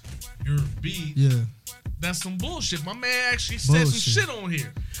because it's your beat. Yeah. That's some bullshit. My man actually said some shit on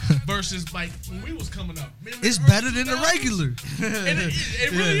here. Versus like when we was coming up. It's better than the regular. And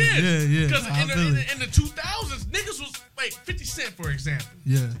it really is. Yeah. Because in the 2000s, niggas was like 50 Cent, for example.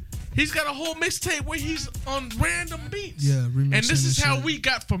 Yeah. He's got a whole mixtape where he's on random beats. Yeah, remixing and this is and how shit. we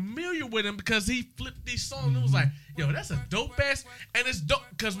got familiar with him because he flipped these songs. And it was like, yo, that's a dope ass, and it's dope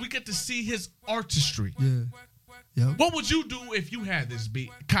because we get to see his artistry. Yeah. Yep. What would you do if you had this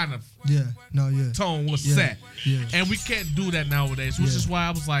beat kind of Yeah. No. Yeah. tone was Yeah. set? Yeah. And we can't do that nowadays, which Yeah. is why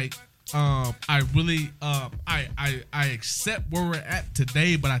I was like, I really, I accept where we're at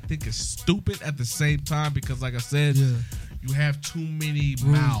today, but I think it's stupid at the same time because, like I said, Yeah. you have too many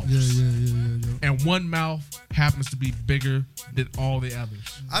mouths, Yeah. and one mouth happens to be bigger than all the others.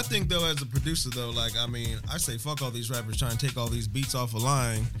 I think though, as a producer though, like I mean, I say fuck all these rappers trying to take all these beats off a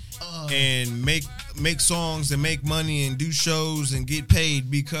line and make songs and make money and do shows and get paid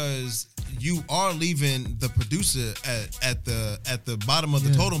because you are leaving the producer at the bottom of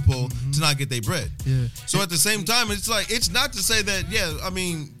the totem pole to not get their bread. Yeah. So at the same time, it's like it's not to say that I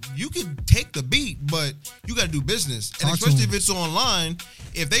mean you could take the beat, but you got to do business, and Talk to especially them. if it's online.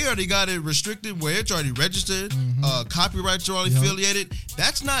 If they already got it restricted, where it's already registered, copyrights are already affiliated,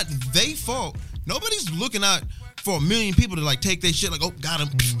 that's not their fault. Nobody's looking out for a million people to like take their shit like, oh, got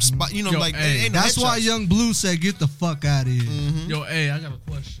him, spot, you know, Yo, like hey, ain't no That's why headshots. Young Blue said, "Get the fuck out of here." Yo, hey, I got a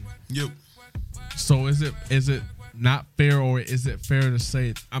question. Yep. So is it not fair, or is it fair to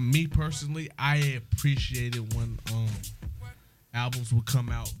say, me personally, I appreciated when albums would come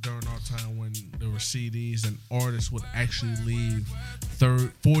out during our time when there were CDs and artists would actually leave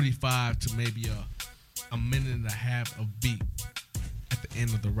 45 to maybe a minute and a half of beat at the end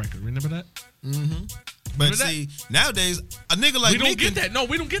of the record. Remember that? Mm-hmm. But Remember see, nowadays a nigga like we me don't get can, that. No,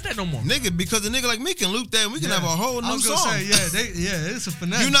 we don't get that no more. nigga, because a nigga like me can loop that and we can have a whole I new was gonna song. say, it's a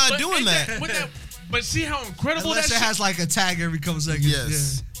finesse. You're not But doing ain't that. with but see how incredible Unless that it shit has like a tag every couple seconds.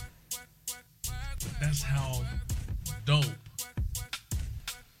 Yes. That's how dope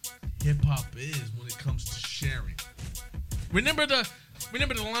hip hop is when it comes to sharing. Remember the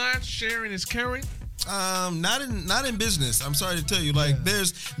line "sharing is caring"? Not in business. I'm sorry to tell you. Like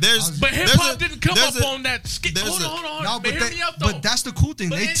there's But hip hop didn't come up on that skit. there's Hold on. No, but but, hear me out though. but that's the cool thing.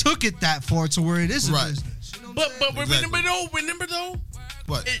 But They it- took it that far to where it is a Right. business. You know what but I'm saying? remember though,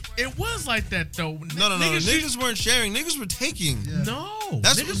 What? it was like that though. No. Niggas Niggas weren't sharing. Niggas were taking. Yeah. No,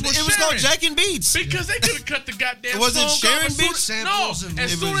 That's niggas it was was called sharing. Jacking Beats. Because they could have cut the goddamn It wasn't song sharing off. As soon beats? as- Samples No, and-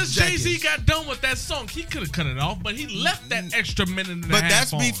 as It soon was as Jay-Z jackets. got done with that song, he could have cut it off, but he left that extra minute and a But half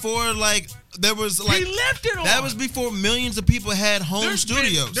that's on. before like there was like he left it on. that was before millions of people had home There's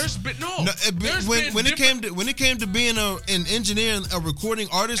studios. There's been when it came to being an engineer and a recording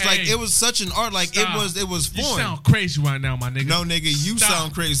artist, like Hey, it was such an art. Like stop. it was You foreign. sound crazy right now, my nigga. No, nigga, you Stop.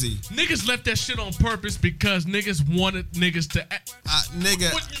 sound crazy. Niggas left that shit on purpose because niggas wanted niggas to.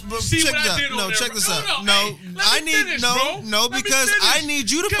 Nigga, What- see check what this I out. did on No, there, check bro. this No, out. no, No, hey, let I me need finish, bro. no, Let me because finish. I need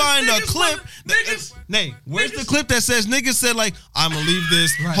you to 'Cause find a niggas clip. niggas- Nay, where's the niggas- clip that says niggas said like I'm gonna leave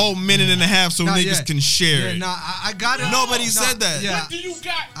this Right. whole minute and a half so Nah, niggas yeah. can share Yeah, it? nah, I got it. Nobody Nah, said that. Yeah. What do you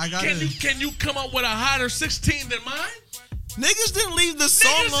got? I got can it. Can you come up with a hotter 16 than mine? Niggas didn't leave the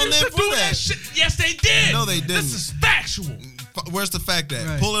song Niggas on used there to for do that. shit. Yes, they did. No, they didn't. This is factual. Where's the fact at?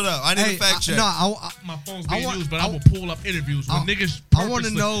 Right. Pull it up. I need a fact check. My phone's being want- used, but I I- will pull up interviews where I- niggas. I wanna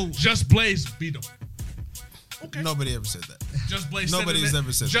purposely know- Just Blaze beat them. Okay. Nobody ever said that. Just Blaze. Nobody's said that,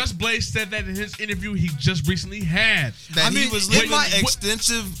 ever said that. Just Blaze said that in his interview he just recently had. That I mean, he was it leaving might-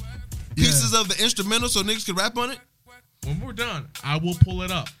 extensive pieces of the instrumental so niggas could rap on it. When we're done, I will pull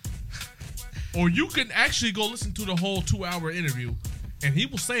it up. Or you can actually go listen to the whole 2-hour interview, and he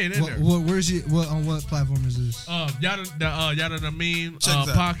will say it in there. Where's he? On what platform is this? Yada the Meme Check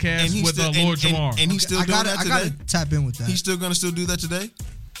that. podcast And he with still- Lord Jamar. And he's still I doing gotta, that I today. gotta tap in with that. He's still gonna still do that today.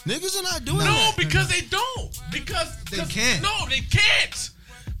 Niggas are not doing no, that. because they don't. Because They can't. No, they can't.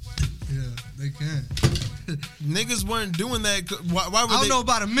 Yeah, they can. Niggas weren't doing that. Why were I don't they? know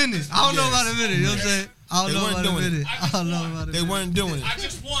about a minute. I don't know Yes. about a minute. You know what I'm saying? I They don't know weren't about a doing it. minute. I don't know about a They minute. weren't doing it. I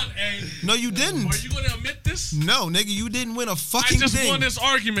just won, A. No, you didn't. Are you gonna admit this? No, nigga, you didn't win a I fucking just thing. won this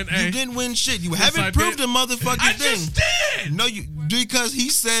argument, A. You didn't win shit. You I haven't proved did. a motherfucking I thing. just did. No, you because he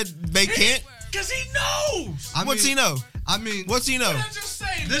said they can't. Because he knows. What's he know? I mean, What's he know? What did I just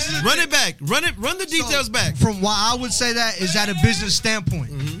say, This man? is- Run it back. Run the details so, back. From why I would say that is at a business standpoint.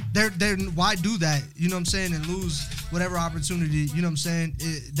 They're why do that? You know what I'm saying? And lose whatever opportunity, you know what I'm saying,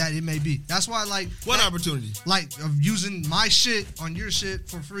 that it may be. That's why like What that, opportunity? like of using my shit on your shit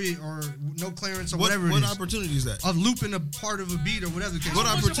for free or no clearance or whatever What it is. opportunity is that? Of looping a part of a beat or whatever the case. What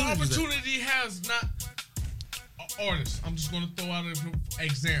How much of an opportunity is that? opportunity has not artists? I'm just going to throw out an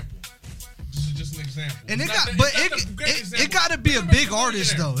example. This is just an example. And it got to be a big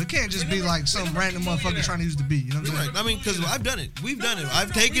artist though. It can't just be like some random motherfucker trying to use the beat. You know what I'm saying? I mean, because I've done it. We've done it.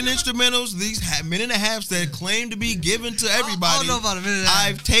 I've taken instrumentals, these minute and a halves that claim to be given to everybody. I don't know about a minute and a half.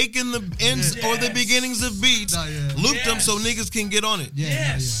 I've taken the ends or the beginnings of beats, looped them so niggas can get on it.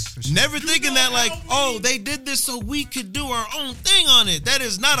 Sure. Never thinking that like, oh, they did this so we could do our own thing on it. That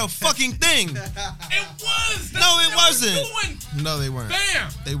is not a fucking thing. It was. No, it wasn't. No, they weren't. Bam.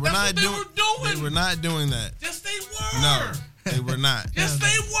 They were not doing. They were not doing that. Yes, they were. No, they were not. Yes,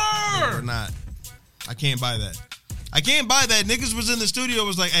 they were. They were not. I can't buy that. I can't buy that. Niggas was in the studio,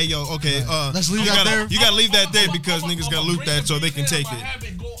 was like, hey, yo, okay, let's leave that there. You gotta leave that there because niggas gotta loop that so they can take I it. have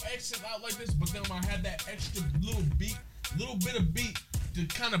it go exit out like this, but then I had that extra little bit of beat to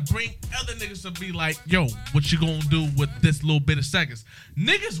kind of bring other niggas to be like, yo, what you gonna do with this little bit of seconds?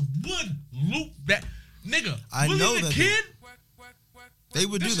 Niggas would loop that. Nigga, I Willie know the that Kid. They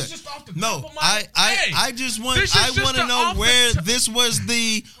would do This that. is just off the No, top of my I just want to know where this was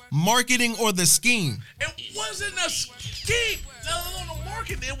the marketing or the scheme. It wasn't a scheme. On the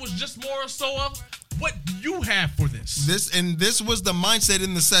market, it was just more so of what do you have for this. This was the mindset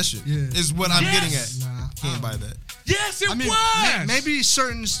in the session. Is what I'm getting at. Can't buy that. Yes, it was. Maybe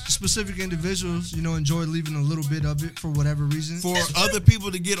certain specific individuals, enjoy leaving a little bit of it for whatever reason. For other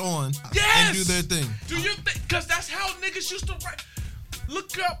people to get on and do their thing. Do you think? Because that's how niggas used to write.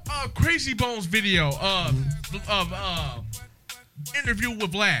 Look up Crazy Bones video of interview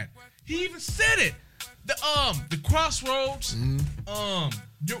with Vlad. He even said it. The Crossroads. One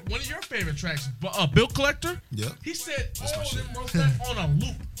of your favorite tracks, Bill Collector. Yep. He said all of them wrote that on a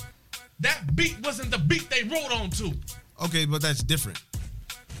loop. That beat wasn't the beat they wrote on to. Okay, but that's different.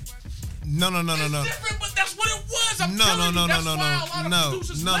 No. It's different, but that's what it was. I'm telling you, that's why a lot of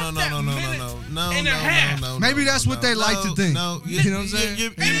producers left that minute and a half. Maybe that's what they like to think. No, you know what I'm saying?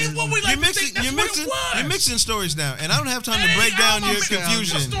 You're mixing stories now, and I don't have time to break down your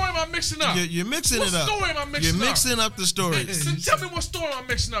confusion. What story am I mixing up? You're mixing it up. What story am I mixing up? You're mixing up the stories. So tell me what story I'm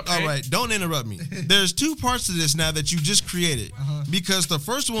mixing up. All right, don't interrupt me. There's two parts to this now that you just created. Because the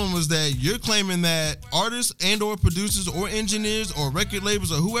first one was that you're claiming that artists and or producers or engineers or record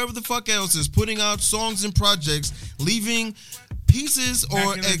labels or whoever the fuck else is putting out songs and projects, leaving pieces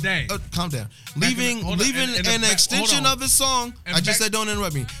or calm down. Leaving an extension of the song. I just said don't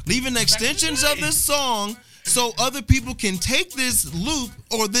interrupt me. Leaving extensions of the song so other people can take this loop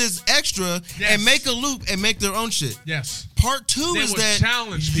or this extra and make a loop and make their own shit. Yes. Part two is that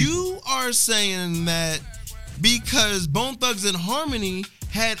you are saying that because Bone Thugs and Harmony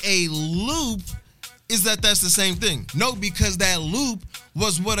had a loop, is that's the same thing. No, because that loop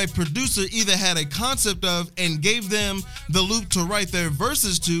was what a producer either had a concept of and gave them the loop to write their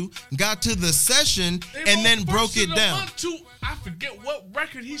verses to, got to the session, and then broke it down. I forget what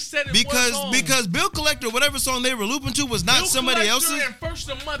record he said it was on. Because Bill Collector, whatever song they were looping to was not somebody else's. And First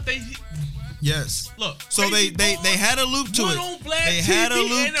of the Month, yes. Look. So they had a loop to it. They had a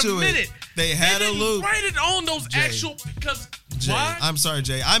loop to it. They had a loop. Write it on those actual because. Jay, why? I'm sorry,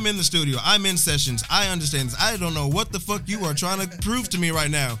 Jay. I'm in the studio. I'm in sessions. I understand this. I don't know what the fuck you are trying to prove to me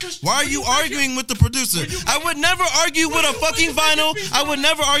right now. Why are you arguing with the producer? I would never argue with a fucking vinyl. I would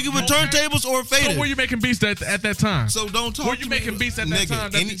never argue with turntables or faded. So were you making beats at that time? So don't talk. Were you making beats at that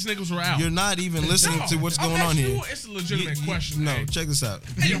time that these niggas were out? You're not even listening to what's going on here. It's a legitimate question. No, check this out.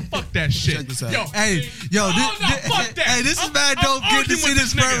 Hey, fuck that shit. Check this out. Fuck that. Hey, this is bad. Don't get to see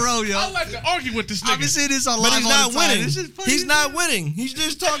this front row, yo. I like to argue with this nigga. I've been seeing this on live. But he's not winning. He's not winning. He's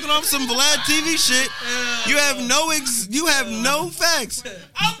just talking off some Vlad TV shit. You have no facts.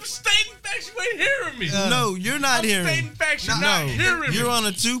 I'm stating facts. You ain't hearing me. No, you're not hearing. I'm stating facts. You're not hearing me. You're on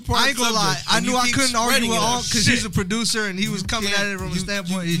a two-part. I ain't gonna lie. I knew I couldn't argue with Onk because he's a producer and he was coming at it from a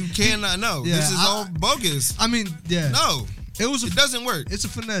standpoint. You cannot know. This is all bogus. I mean, no. It doesn't work. It's a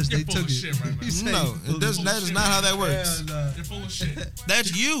finesse. You're they full took of it. Shit right now. No, that is not how that works. You're full of shit.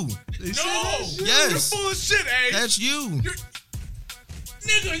 That's you. No. Yes. You're full of shit, eh? That's you.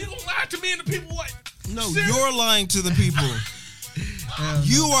 Nigga, you gonna lie to me and the people like? No, you're lying to the people.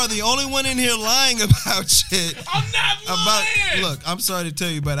 You are the only one in here lying about shit. I'm not lying. Look, I'm sorry to tell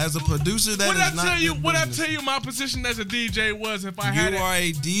you, but as a producer, that is not. What I tell you, my position as a DJ was if I had. You are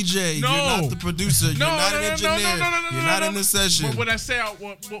a DJ. No. You're not the producer. You're not an engineer. You're not in the session. What I say?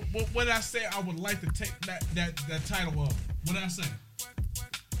 What I say? I would like to take that title of. What did I say?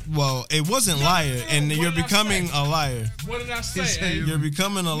 Well, it wasn't liar, and you're becoming a liar. What did I say? You're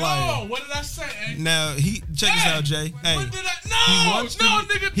becoming a liar. No, what did I say? Now check this out, Jay. Hey, what did I? No,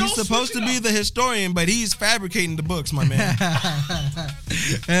 nigga, he's supposed to be the historian, but he's fabricating the books, my man.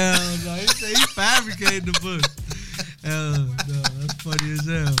 Hell no, he's fabricating the books. Hell no, that's funny as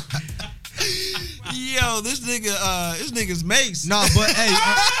hell. Yo, this nigga's Mace. No, but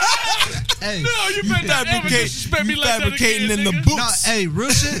hey, No, you better ever disrespect me like that fabricating again, in the nigga. boots. No, hey, real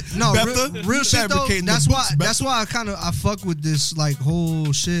shit. No, Betha, real shit though. fabricating the That's why. boots, That's why I fuck with this like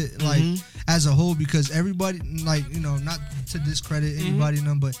whole shit like as a whole because everybody like not to discredit anybody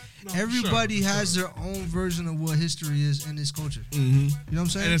but everybody has their own version of what history is in this culture. You know what I'm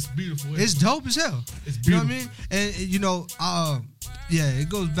saying? And it's beautiful. It's dope as hell. It's You know beautiful. what I mean? And it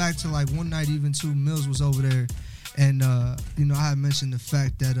goes back to like one night even too. Mills was over there, and I had mentioned the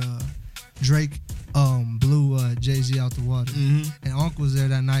fact that Drake blew Jay-Z out the water, and Unc was there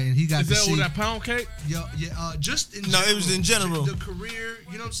that night, and he got Is to that see. with that pound cake? Just in No, general, it was in general. the career.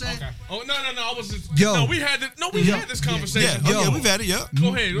 You know what I'm saying? Okay. Oh no! I was just. Yo. No, we had this. No, we had this conversation. Yeah, we've had it. Yeah.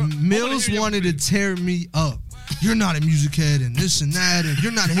 Go ahead. Mills wanted to tear me up. You're not a music head and this and that, and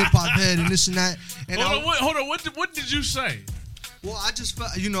you're not a hip hop head and this and that. And Hold on. What did you say? well, I just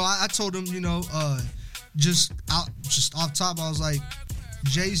felt, I told him, just off top, I was like,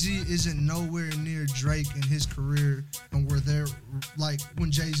 Jay-Z isn't nowhere near Drake in his career, and we're there like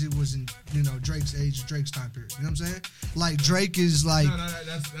when Jay-Z was in, Drake's age, Drake's time period. You know what I'm saying? Like Drake is like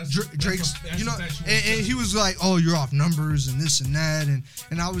Drake's, and he was like, oh, you're off numbers and this and that,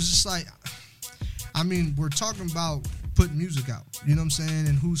 and I was just like, I mean, we're talking about putting music out, you know what I'm saying,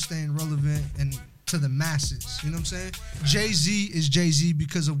 and who's staying relevant and to the masses, you know what I'm saying? Jay-Z is Jay-Z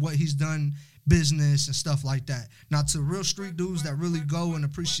because of what he's done business and stuff like that. Now to real street dudes that really go and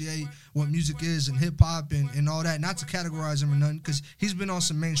appreciate what music is and hip hop and all that, not to categorize him or nothing, because he's been on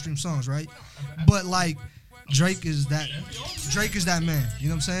some mainstream songs, right? But like Drake is that man, you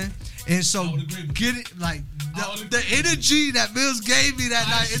know what I'm saying? And so get it like the energy that Mills gave me that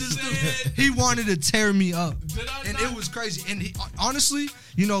night in the studio, he wanted to tear me up. And it was crazy. And he, honestly,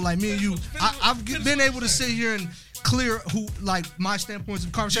 like me and you, I've been able to sit here and clear who like my standpoints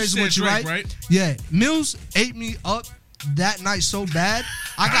of conversation with you, Drake, right? Yeah. Mills ate me up that night so bad,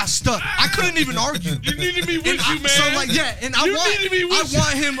 I got stuck. I couldn't even argue. You need to be with you, man. So like, yeah, and I want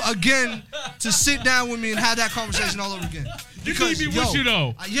want him again to sit down with me and have that conversation all over again. You need me with you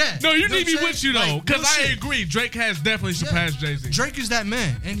though. Yeah. No, you know need me what I'm with you saying? though, Like, because real I shit. agree. Drake has definitely surpassed Jay-Z. Drake is that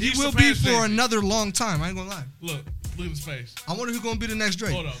man, and he He will be surpassed for Jay-Z. another long time. I ain't gonna lie. Look at his face. I wonder who's gonna be the next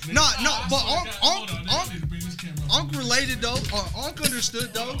Drake. Hold up. nigga. No, but Hold on, nigga. I need to bring this camera up. Unc related though, or Unc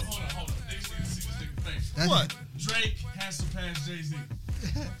understood though. Hold on. Niggas need to see this nigga's face. That's- What? Drake has surpassed Jay-Z.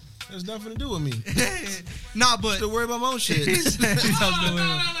 There's nothing to do with me. Nah, but Still worry about my own shit.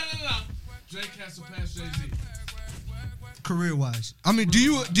 No. Drake has surpassed Jay-Z. career wise, I mean, do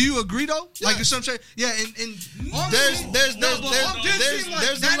you agree though? Yeah. Like in some shape, yeah. And Unc- There's Unc did seem like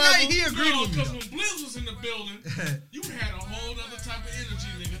there's a that level. night he agreed with me. Because though. when Blizz was in the building, you had a whole other type of energy,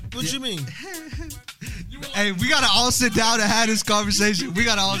 nigga. What you mean? You were like, Hey, we gotta all sit down and have this conversation. We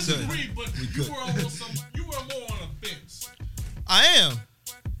gotta all sit. disagree, but could. you were more on a fence. I am.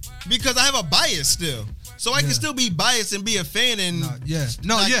 Because I have a bias still. So I can still be biased and be a fan and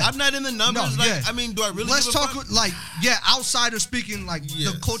I'm not in the numbers. I mean, do I really Let's give a talk fuck? outside of speaking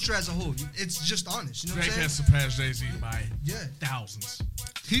Yes. the culture as a whole. It's just honest. You know Drake what I'm has saying? surpassed Jay-Z by Yeah. thousands.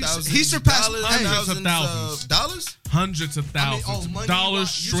 He surpassed dollars, hey, Hundreds of thousands. dollars? Hundreds of thousands. money,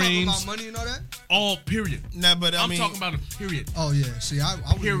 dollars, you talking streams, about money and all that? all period. Nah, but I I'm mean, talking about a period. Oh yeah. See, I wasn't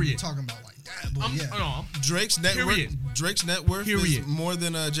even Period. talking about like that, but yeah. No, Drake's net Period. worth. Drake's net worth is Period. more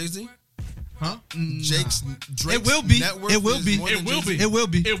than Jay-Z. huh? Drake's It will be. net worth It will is be. more It than will Jay-Z. be. It will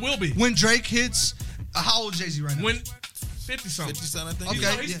be. It will be. When Drake hits, how old is Jay-Z right now? When 50 something. 50 Cent, I think. Okay.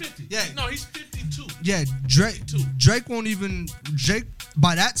 No, he's yeah. 50. Yeah. No, he's 52. Yeah, Drake won't even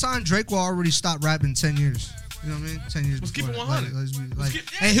by that time Drake will already stop rapping 10 years. You know what I mean? 10 years. Let's keep before it that. 100. Let's be,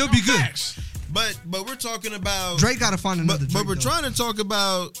 and he'll be good. Facts. But we're talking about Drake got to find another But Drake. we're though. trying to talk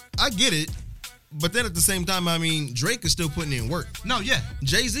about. I get it, but then at the same time, I mean, Drake is still putting in work. No, yeah.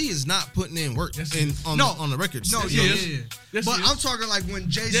 Jay-Z is not putting in work Yes, he is. on the records. No, Yes, yeah, he yeah, is. yeah. Yes, but he is. I'm talking like when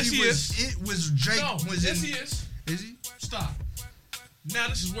Jay-Z Yes, he was is. it was Drake No, was yes, in. he is. Is he? Stop. Now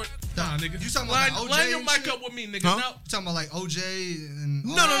this is what. Nah, nigga. You talking about line, the OJ line your and mic shit? up with me, nigga. Huh? Now, You talking about like OJ and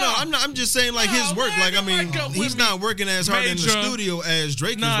No. I'm not. I'm just saying like his Nah, work. man, Like I you mean, might go with he's me. not working as hard in the Major. studio as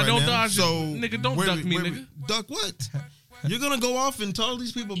Drake Nah, is right don't now. dodge it. So Nigga, don't duck me, nigga. Duck what? You're gonna go off and tell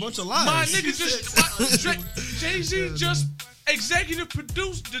these people a bunch of lies. my nigga Jay-Z just executive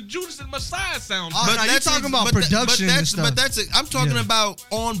produced the Judas and Messiah soundtrack. Oh, no, you're talking about production and stuff. But that's it. I'm talking Yeah. about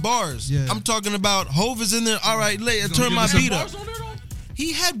on bars. Yeah. I'm talking about Hov is in there. All right, turn my Some beat up. bars on there, though?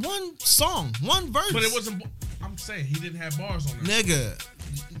 He had one song, one verse. But it wasn't. I'm saying he didn't have bars on there. Nigga.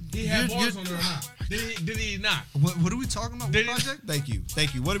 He had you're- bars on there or not? Did he not? what are we talking about? What Did he- project?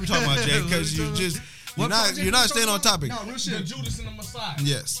 Thank you. What are we talking about, Jay? Because you just You're not staying on topic. No, real The shit. Judas and the Messiah.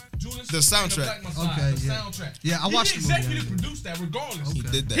 Yes. Judas The soundtrack. And the Black Okay, Messiah, the yeah. soundtrack. Yeah, I watched He the movie, executive yeah. produced that regardless. He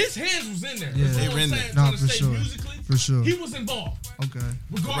did that. His hands was in there. Yeah. That's all They I'm were in saying, there. Nah, trying to for say sure. musically, For sure. he was involved. Okay.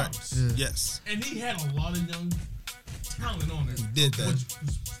 Regardless. Yeah. Yes. And he had a lot of young talent on there. He did that. Which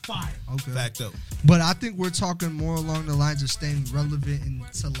was fire. Okay. Fact up. But I think we're talking more along the lines of staying relevant and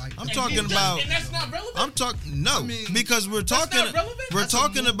to like. I'm And talking he just- about- And that's not relevant? I'm talking no, I mean, because we're that's talking not relevant? we're That's a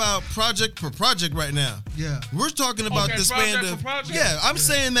talking move. about project per project right now. Yeah. We're talking about Okay, the project span for of project? yeah. I'm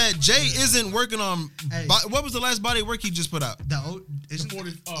saying that Jay isn't working on. Hey. What was the last body of work he just put out? The old isn't The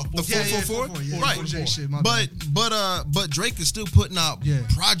 40, The yeah, 444? yeah, Right. 444. Shit, my But bad. but Drake is still putting out Yeah.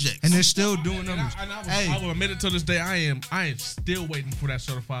 projects. And they're still doing And numbers. I will admit it to this day. I am still waiting for that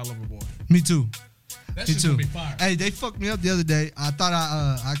certified lover boy. Me too. That Me shit's too. gonna be fire. Hey, they fucked me up the other day. I thought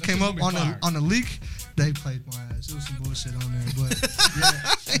I came shit's up gonna be fire. on a leak. They played my ass. It was some bullshit on there,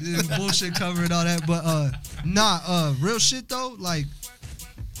 but yeah, bullshit cover and all that. But real shit though. Like,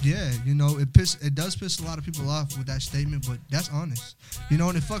 yeah, you know, it does piss a lot of people off with that statement, but that's honest. You know,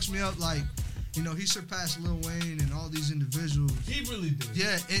 and it fucks me up. Like, you know, he surpassed Lil Wayne and all these individuals. He really did.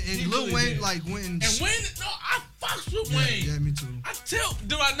 Yeah, and He Lil really Wayne did. like went And Wayne, no, I fucks with Wayne. Yeah, me too. I tell,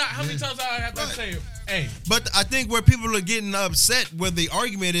 do I not? How many Yeah. times I have to Right. say, hey, But I think where people are getting upset, where the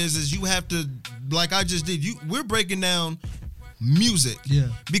argument is you have to, like I just did. We're breaking down music. Yeah.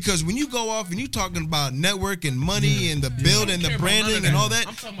 Because when you go off and you talking about network and money and the build I and don't the care about none branding of and that. all that,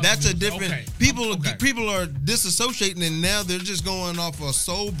 I'm talking about that's the a music. different. Okay. People Okay. people are disassociating and now they're just going off a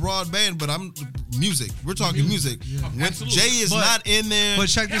so broad band. But I'm music. We're talking music. Yeah. When Absolutely. Jay is But- not in there. But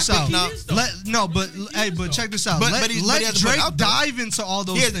check this That's out. what he is, though. But check this out. But- let but he let has to put it Drake out there. dive into all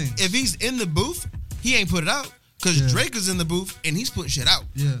those Yeah, things. if he's in the booth, he ain't put it out because Yeah. Drake is in the booth and he's putting shit out.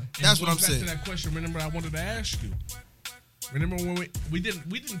 Yeah. That's And what I'm goes back saying. To that question, remember I wanted to ask you. Remember when we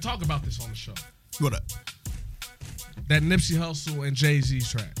didn't talk about this on the show? What up? That Nipsey Hussle and Jay-Z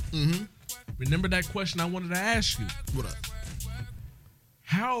track. Mm-hmm. Remember that question I wanted to ask you? What up?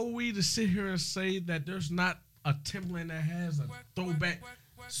 How are we to sit here and say that there's not a Timbaland that has a throwback?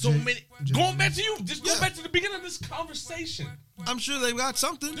 So many. Going back to you, just go Yeah. back to the beginning of this conversation. I'm sure they got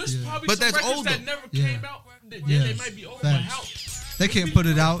something. There's probably But some that's records older. that never Yeah. came out. Yeah, Yeah. they might be old, Facts. but how? They can't put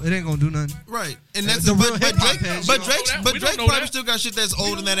it out. It ain't gonna do nothing. Right, and that's The real but hip-hop Drake, heads, but we don't Drake, know that. but We Drake don't know probably that. still got shit that's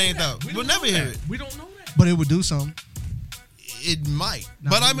old and that ain't out. We We'll don't never know hear that. it. We don't know that. But it would do something. It might, Nah,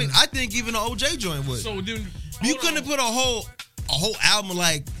 but I it mean, would. I think even an OJ joint would. So then You couldn't have put a whole album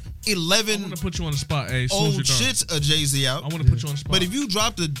like I 11 want to put you on the spot. Hey, as soon as old you're done. shits of Jay Z out. I want to put you on the spot. But if you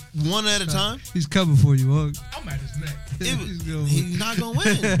dropped it one at a time, He's coming for you, Hug. I'm at his neck. he's not gonna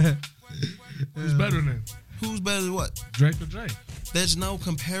win. Who's better than him? Who's better than what? Drake or Jay? There's no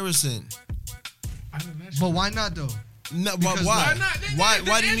comparison. I didn't ask But you. why not though? No, Because why? Why not? Then- Why? then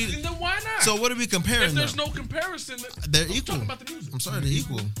Why do you answer- need? Then why not? So what are we comparing? if there's though? no comparison, then They're I'm equal. talking about the music. I'm sorry, they're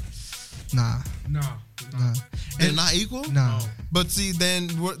equal. Nah. Nah. They're And- not equal. Nah. No. But see, then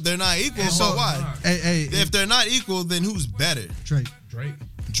they're not equal. And So so- why? Hey, If they're not equal, then who's better? Drake. Drake.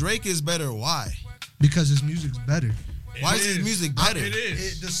 Drake is better. Why? Because his music's better. Why It is his music better? It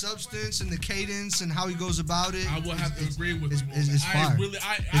is. The substance and the cadence and how he goes about it. I will have to agree with it's, you. It's, it's fire.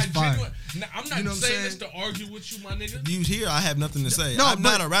 I It's fire. Now, I'm not You know what I'm saying this saying? to argue with you, my nigga. You hear? I have nothing to say. No, I'm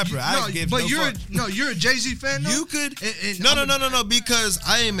but not a rapper. I give but no you're fuck. you're a Jay-Z fan though. You could And no, because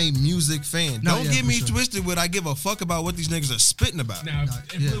I am a music fan. No, Don't yeah, get for me sure. twisted with I give a fuck about what these niggas are spitting about. Now, Nah,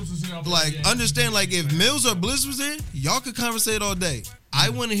 if yeah. Mills was here, I'll be Like, yeah, understand, like, if Mills or Bliss was there, y'all could conversate all day. I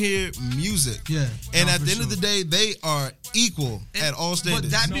want to hear music. Yeah. And No, at for the end of sure. the day, they are equal at all But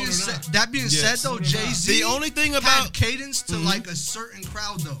standards. that No, being they're said, not. that being said Yes. though, No, they're not. Jay-Z The only thing had about- cadence to like a certain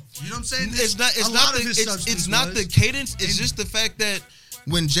crowd though. You know what I'm saying? it's not. It's a not. lot The, of his it's substance not was. the cadence. It's And- just the fact that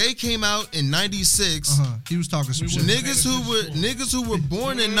when Jay came out in '96. He was talking some We shit. were- Niggas who were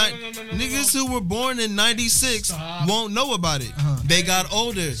born in No, niggas who were born in '96 Stop. won't know about it. They got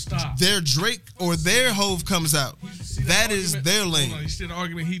older. Stop. Their Drake or their Hove comes out. See That is argument? their Hold on, lane. you see the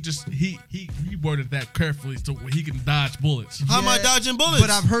argument? He worded that carefully so where he can dodge bullets. How am I Yeah, dodging bullets? But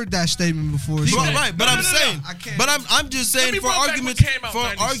I've heard that statement before. so- Right, right, but No, I'm no, no, no. saying, I can't- but I'm just Let saying me for run back arguments, what came out for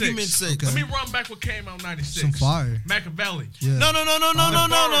 96. argument's sake. Let me run back what came out 96. Some fire. Machiavelli. Yeah. No,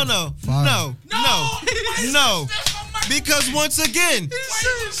 Fire. no. Because once again,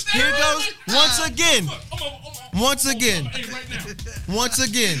 here goes once again.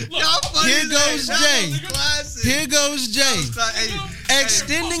 Here goes Jay. Here goes Jay.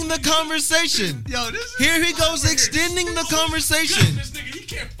 Extending the conversation. Yo, this Here he goes extending the conversation.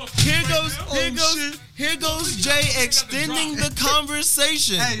 Here goes Jay extending the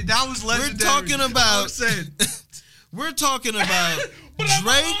conversation. Hey, that was legendary. talking about- I'm saying. We're talking about But I'm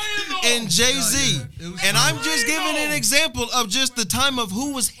Drake. lying, though. and Jay-Z. Yeah. And I'm just giving an example of just the time of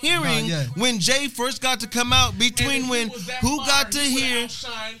who was hearing when Jay first got to come out between when who got to hear.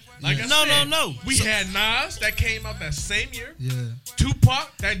 Like I said, we had Nas that came out that same year. Yeah.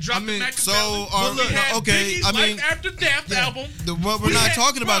 Tupac that dropped the Machiavelli. Okay, I mean, Life After Death album. We're not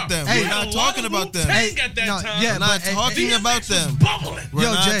talking about them. We're not talking about them. We're not talking about them. We're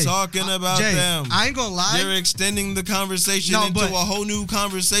not talking about them. I ain't gonna lie. You're extending the conversation into a whole new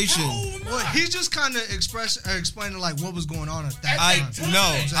conversation. Well, he's just kind of explaining like what was going on at that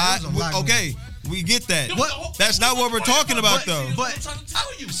time. Okay. We get that. That's not what we're talking about, though. But I'm trying to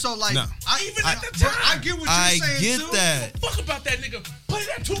tell you. So like, I get what you're saying. I get that. Fuck about that nigga. Play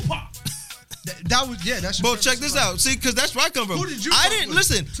that Tupac. That was that's. But check this out. See, because that's where I come from. Who did you? I didn't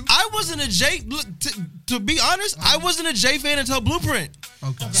listen. I wasn't a Jay. To be honest, I wasn't a Jay fan until Blueprint.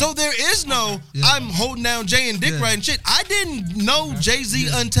 Okay. So there is no I'm holding down Jay and Dick right and shit. I didn't know Jay-Z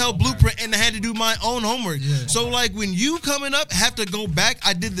until Blueprint and I had to do my own homework. Yeah. So like when you coming up have to go back,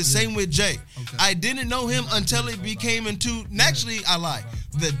 I did the same with Jay. Okay. I didn't know him until it became into naturally I lie.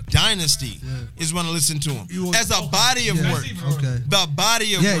 The Dynasty is when I listened to him as a body of work. Okay. The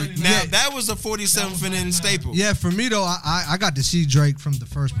body of work. Now that was a 47th inning staple. Yeah, for me though, I got to see Drake from the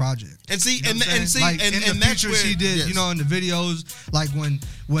first project. And see, and the that's features where he did, you know, in the videos, like when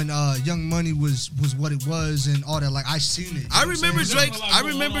Young Money was what it was and all that. Like I seen it. I remember Drake. I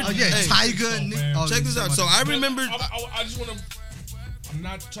remember. Tiger. Check this out. So I remember. I just want to. I'm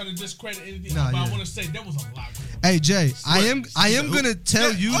not trying to discredit anything, but I want to say there was a lot going on. Hey Jay, I am gonna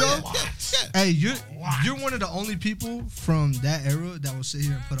tell you though. Hey, you're one of the only people from that era that will sit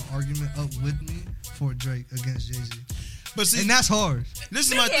here and put an argument up with me for Drake against Jay-Z. But see, and that's hard. This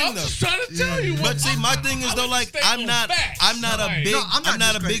is my thing though. I'm just trying to tell you. But see, my thing is though, like I'm not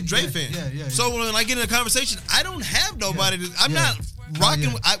a big Drake fan. Yeah. So when I get in a conversation, I don't have nobody. I'm not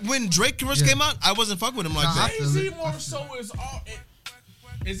rocking. When Drake first came out, I wasn't fucking with him like that. Jay-Z more so is all.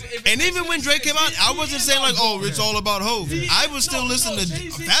 And even when Drake came out, I wasn't saying like, "Oh, it's all about Hov." I was still listening to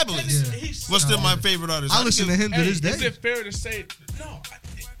Fabulous. What's still my favorite artist? I listen to him to this day. Is it fair to say? No,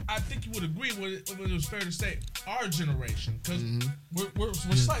 I think you would agree when it was fair to say our generation, because we're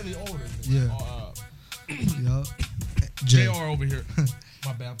slightly older. JR over here.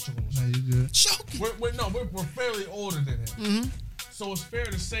 My bad, I'm choking. No, you good. We're fairly older than him. Mm-hmm. So it's fair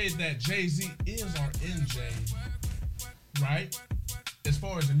to say that Jay-Z is our MJ, right? As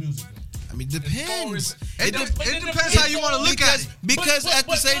far as the music goes. I mean, depends. It depends how you want to look at it.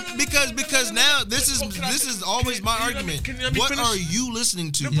 Because now this is always my argument. What are you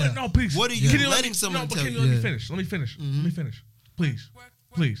listening to? No, please. What are you letting someone tell you? Let me finish. Let me finish. Please.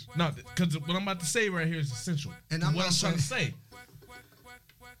 No, because what I'm about to say right here is essential. And what I'm trying to say.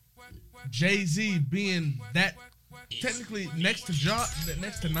 Jay-Z being that technically next to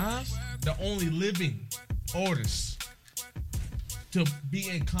Nas, the only living artist to be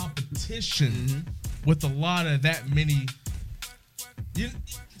in competition with a lot of that many.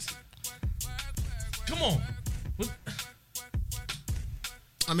 Come on.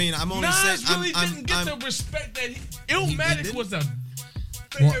 I mean, I'm only saying. Nas really didn't get the respect that Illmatic was a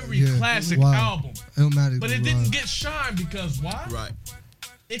very classic album. Illmatic, but it didn't get shine because why? Right.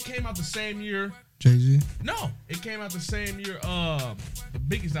 It came out the same year. Jay-Z? No, it came out the same year. The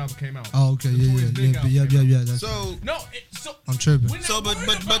biggest album came out. Oh, okay, yeah. That's so no, I'm tripping. So, but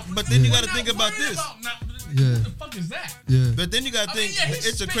then you got to think about this. What the fuck is that? Yeah. But then you got to think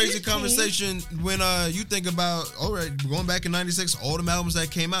it's a crazy conversation when you think about going back in '96, all the albums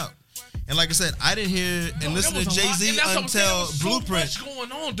that came out. And like I said, I didn't hear and listen to Jay-Z until Blueprint. So much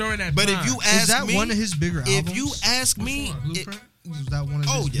going on during that but time. if you ask is that me, one of his bigger albums? If you ask me, Blueprint? Was that one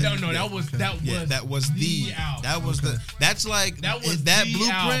of his No, that was the album. That was the that's like that was that the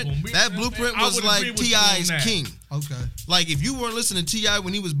Blueprint. album. That Blueprint was like T.I.'s King. Okay. Like if you weren't listening to T.I.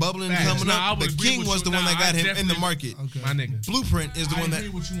 when he was bubbling and coming up, the King was the one that got him in the market. Okay. My nigga. Blueprint is the one that.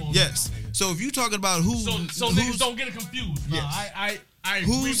 Yes. So if you talking about who, so niggas don't get it confused. No, I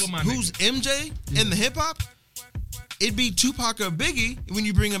agree with my nigga. Who's MJ in the hip hop? It'd be Tupac or Biggie when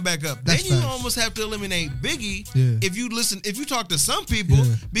you bring him back up. That's then you facts. almost have to eliminate Biggie if you talk to some people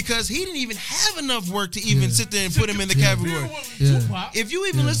because he didn't even have enough work to even sit there and put him in the category. If you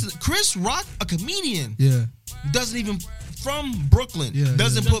even listen, Chris Rock, a comedian, doesn't even from Brooklyn,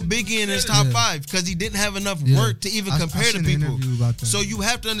 doesn't put Biggie in his top 5 because he didn't have enough work to even compare to people. So you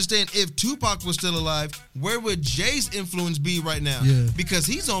have to understand if Tupac was still alive, where would Jay's influence be right now? Because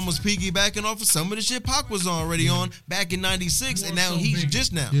he's almost piggybacking off of some of the shit Pac was already on back in '96, and now he's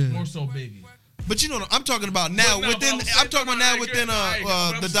just now. More so Biggie. But you know, I'm talking about now within. I'm talking about now within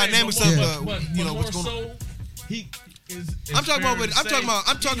the dynamics of what's going on. I'm talking about.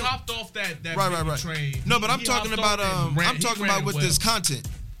 He hopped off that right. train. No, but I'm talking about. I'm talking about with this content.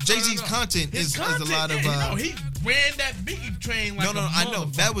 Jay-Z's content is a lot of. He ran that Biggie train like I know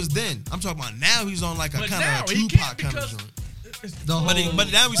that was then. I'm talking about now. He's on like a kind of Tupac kind of joint. The whole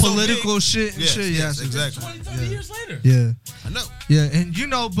but now he's political so shit and shit. Yes, exactly. 20, 30 years later. Yeah, I know. Yeah, and you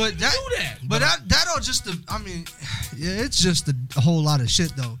know, but that, do that. but that all just I mean, yeah, it's just a whole lot of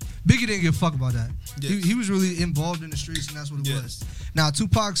shit though. Biggie didn't give a fuck about that. Yes. He was really involved in the streets, and that's what it was. Now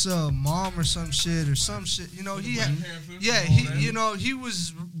Tupac's mom or some shit, you know, he had, you know,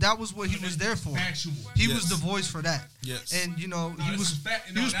 that was what he was there for. Factual. He was the voice for that. Yes. And you know, he was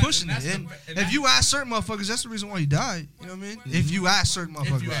pushing it. And if if you ask certain motherfuckers, that's the reason why he died. You know what I mean? If you ask certain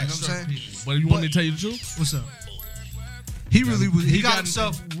motherfuckers, you know what I'm saying? But you want me to tell you the truth? What's up? He really was. He got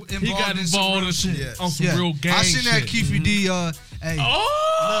himself involved. He got involved in some real gang shit. I seen that Keefy D. Hey, my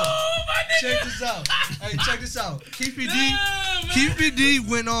nigga. check this out. Hey, check this out. Keefy D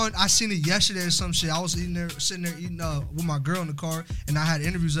went on. I seen it yesterday or some shit. I was sitting there eating with my girl in the car, and I had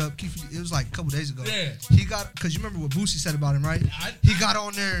interviews up. Keefy, it was like a couple days ago. Yeah. He got, because you remember what Boosie said about him, right? He got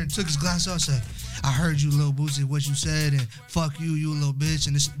on there and took his glass off and said, I heard you, little Boosie, what you said, and fuck you, you little bitch.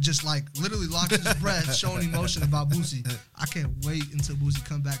 And it's just like literally locked his breath, showing emotion about Boosie. I can't wait until Boosie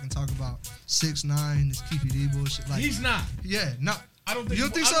come back and talk about 6ix9ine, this Keefy D bullshit. Like, he's not. Yeah, no. I don't think. You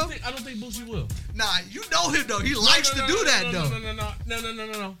don't think so? I don't think Boosie will. Nah, you know him though. He likes to do that though.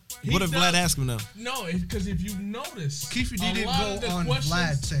 No. What if Vlad asked him now? No, because if you notice, Keefy D didn't go on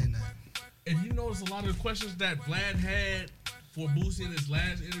Vlad saying that. If you notice, a lot of the questions that Vlad had for Boosie in his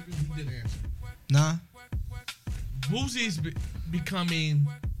last interview, he didn't answer. Nah. Boosie's becoming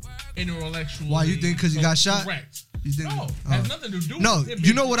intellectual. Why you think? Because he got shot? Correct. You think? No, has nothing to do with No, him.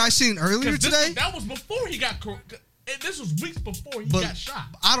 you know what I seen earlier today? That was before he got. This was weeks before he got shot.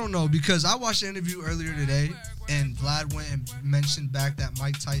 I don't know, because I watched the interview earlier today, and Vlad went and mentioned back that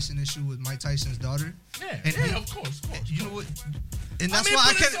Mike Tyson issue with Mike Tyson's daughter. Yeah, and of course. You know what? And that's why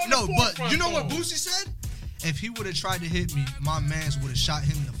I can't. No, but you know what Boosie said? If he would have tried to hit me, my mans would have shot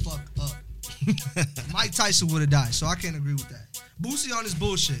him the fuck up. Mike Tyson would have died, so I can't agree with that. Boosie on his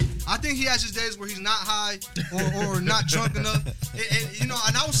bullshit. I think he has his days where he's not high or not drunk enough. And you know,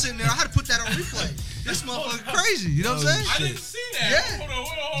 and I was sitting there, I had to put that on replay. This motherfucker crazy, you know what I'm saying? I didn't see that. Yeah. Hold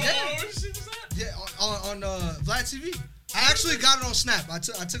on. What shit was that? Yeah, on Vlad TV. I actually got it on Snap. I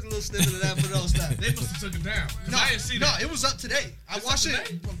took a little snippet of that, put it on Snap. They must have took it down. No, I didn't see that. No, it was up today. I watched it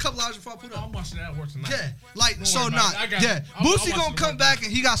a couple hours before I put it up. I'm watching that at work tonight. Yeah, like, Don't so worry not. about it. Yeah, Boosie gonna come back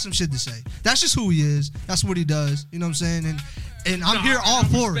and he got some shit to say. That's just who he is. That's what he does. You know what I'm saying? And I'm here all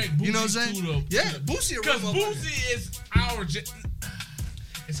for it. You know what I'm saying? Yeah, Boosie a real motherfucker. Because Boosie is our.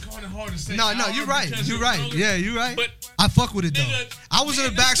 It's kind of hard to say. No, you're right. You're right. Yeah, you're right. But I fuck with it though. I was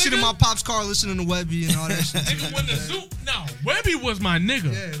in the backseat of my pop's car listening to Webby and all that shit. Nigga, when the Zoom, no, Webby was my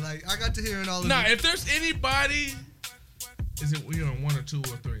nigga. Yeah, like I got to hearing all of it. Now, if there's anybody, is it we on 1 or 2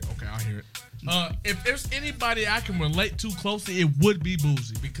 or 3? Okay, I'll hear it. If there's anybody I can relate to closely, it would be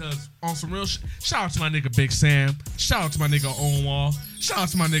Boosie, because on some real shout out to my nigga Big Sam, shout out to my nigga Onwall, shout out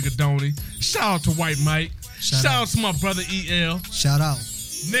to my nigga Donnie, shout out to White Mike, shout out to my brother EL. Shout out.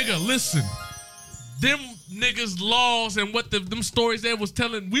 Nigga, listen. Them niggas' laws and what them stories they was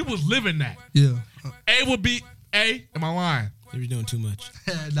telling, we was living that. Yeah. Am I lying? They were doing too much.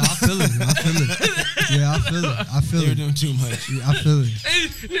 No, I feel it. Yeah, I feel it. They were doing too much. Yeah, I feel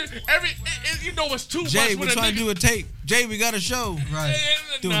it. You know what's too much. Jay, we're trying to do a tape. Jay, we got a show. Right.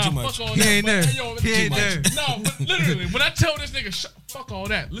 Doing too much. He ain't there. He ain't there. No, but literally, when I tell this nigga, fuck all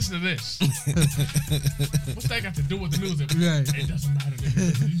that, listen to this. What's that got to do with the music? Right. It doesn't matter.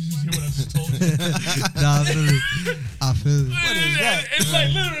 Nigga. You just hear what I just told you. Nah, I feel it. What is that? It's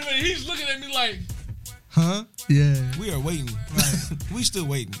like literally, he's looking at me like, huh? Yeah. We are waiting. Right. We still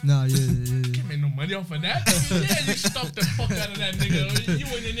waiting. Nah, yeah. Can't make no money off of that. Yeah, you stuffed the fuck out of that nigga. You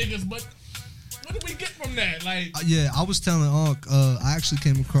and your niggas, but what did we get from that? Like, yeah, I was telling Unc, I actually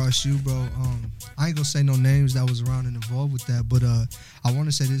came across you, bro. I ain't gonna say no names that was around and involved with that, but I want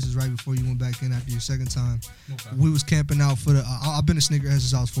to say this is right before you went back in after your second time. Okay. We was camping out for the. I've been a sneakerhead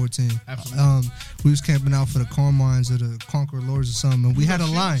since I was 14. Absolutely. We was camping out for the Carmines or the Conqueror Lords or something, and we had a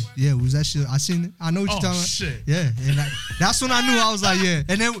line. Yeah, was that shit? I seen it. I know what you're talking about. Shit. Yeah, and that's when I knew. I was like, yeah.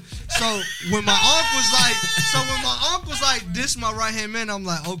 And then so when my uncle was like, this my right hand man, I'm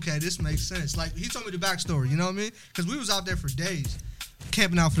like, okay, this makes sense. Like he told me the backstory. You know what I mean? Because we was out there for days.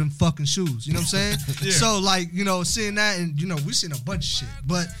 Camping out for them fucking shoes, you know what I'm saying? Yeah. So like, you know, seeing that, and you know, we seen a bunch of shit,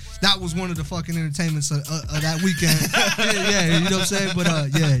 but that was one of the fucking entertainments of that weekend. yeah, you know what I'm saying? But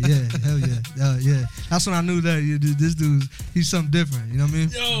yeah, hell yeah, Yeah. That's when I knew that this dude, he's something different. You know what I mean?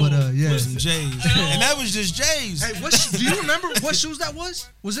 Yo, but yeah, some J's, and that was just J's. Hey, do you remember what shoes that was?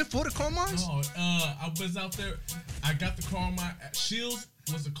 Was it for the Carmines? No, I was out there. I got the Carmine. Shields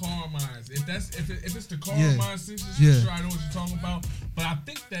was the Carmines. If it's the Carmine sixes, sure I know what you're talking about. But I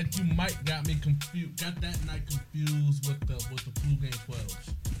think that you might got me confused. Got that night confused with the Flu Game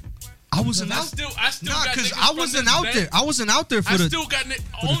 12s. I wasn't out. I still got because I wasn't out there. I wasn't out there for I the. still got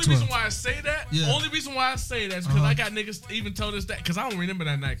only reason why I say that. Yeah. Only reason why I say that is because I got niggas even told us that because I don't remember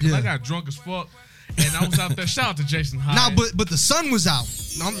that night because I got drunk as fuck. And I was out there. Shout out to Jason Hyde. Nah, but the sun was out.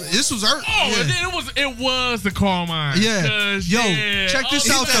 This was early. Oh, and then it was the Carmine. Yeah. Yo, check this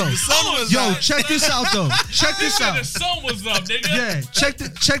out though. The sun was Yo, out. check this out though. Check this out. The sun was up, nigga. Yeah, check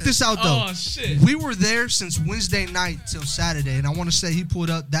this out though. Oh shit. We were there since Wednesday night till Saturday, and I want to say he pulled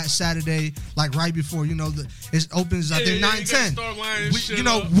up that Saturday, like right before it opens. I think 9:10.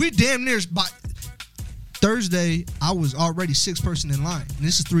 We damn near by Thursday, I was already 6th person in line. And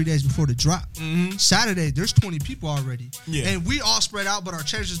this is 3 days before the drop. Mm-hmm. Saturday, there's 20 people already. Yeah. And we all spread out, but our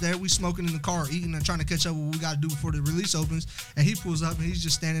chairs is there. We smoking in the car, eating and trying to catch up with what we got to do before the release opens. And he pulls up and he's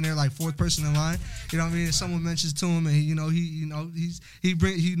just standing there like 4th person in line. You know what I mean? And someone mentions to him and he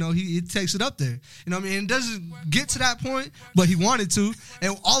takes it up there. You know what I mean? And it doesn't get to that point, but he wanted to.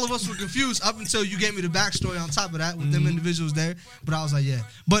 And all of us were confused up until you gave me the backstory on top of that with them individuals there. But I was like, yeah.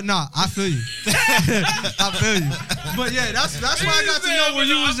 But nah, I feel you. I feel you. But yeah, that's why I got to know where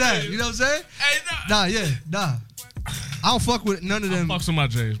you was at. You know what I'm saying? Hey, Nah. I don't fuck with none of them. I fucks with my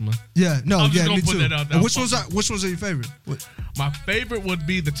J's, man. Yeah, no, I'm just yeah, gonna me put too. that out there. Which ones are your favorite? My favorite would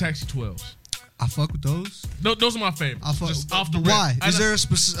be the Taxi 12s. I fuck with those. No, those are my favorites. I fuck. Just off the why? rip. Is there a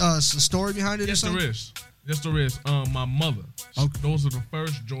story behind it or Yes, something? there is. Yes, there is. My mother. Okay. Those are the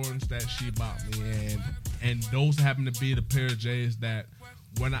first Jordans that she bought me, and those happen to be the pair of J's that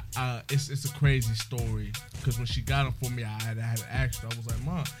when it's a crazy story because when she got them for me, I had to ask her. I was like,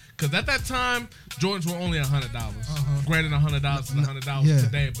 Mom, because at that time Jordans were only $100. Granted, $100 is $100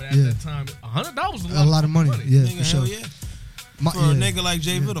 today, but at that time, $100 was a lot of money. Yeah, nigga, for sure. Yeah. For a nigga like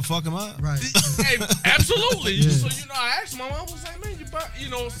Jay Bill to fuck him up. Right. Hey, absolutely. So I asked my mom. I was like, man,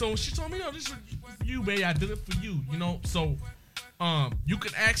 so she told me, this is for you, baby. I did it for you. So you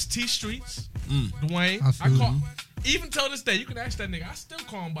can ask T Streets, Dwayne. Even till this day, you can ask that nigga. I still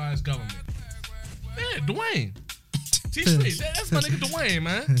call him by his government. Yeah, Dwayne. T Streets. That's my nigga Dwayne,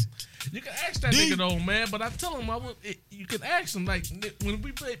 man. You can ask that nigga though, man. But I tell him you can ask him like when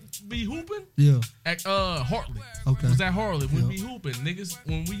we be hooping. Yeah. At Hartley. Okay. It was at Hartley when we hooping. Niggas,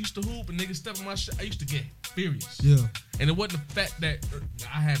 when we used to hoop and niggas step on my shit, I used to get furious. Yeah. And it wasn't the fact that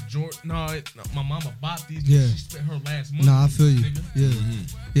I have Jordan. No, my mama bought these. Yeah. She spent her last money. Nah, I feel you. Nigga.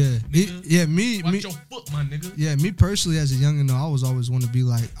 Yeah. Nigga, Yeah. Me. Watch your foot, my nigga. Yeah, me personally as a youngin' though, I was always want to be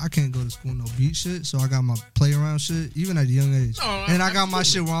like, I can't go to school no beat shit, so I got my play around shit even at a young age. And I got my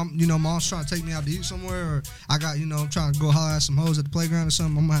shit where I'm, mom's trying to take me out to eat somewhere, or I got, I'm trying to go holler at some hoes at the playground or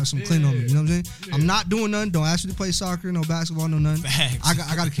something. I'm gonna have some clean on me. You know what I'm saying? Yeah. I'm not doing nothing. Don't ask me to play soccer, no basketball, no nothing. Facts.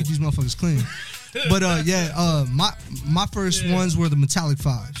 I got to keep these motherfuckers clean. But my first ones were the metallic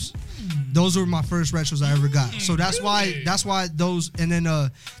 5s. Those were my first retros I ever got. So that's why those, and then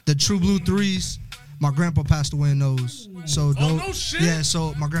the True Blue 3s. My grandpa passed away in those. So those, no shit. Yeah,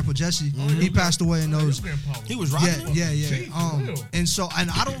 so my grandpa Jesse, he passed away in those. He was rocking. Yeah. Jeez, And so, and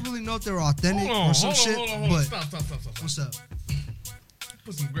I don't really know if they were authentic or some shit. But stop. what's up?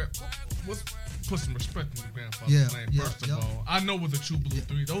 Put some respect in your grandfather's name. First of all, I know with the True Blue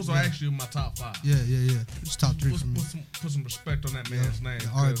 3, those are actually my top 5. Yeah. It's top 3 for me. Put some respect on that man's name.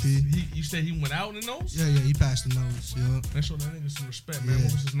 R.I.P. You said he went out in those? Yeah, he passed in those. Yeah. Let's show that nigga some respect, man.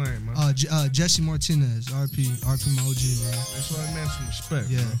 What was his name, man? Jesse Martinez, R.I.P. my OG, man. Let's show that man some respect.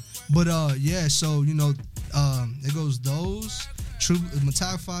 Yeah, bro. But so it goes those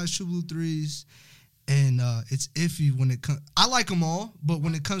metallic 5s, True Blue 3s. And it's iffy when it comes. I like them all, but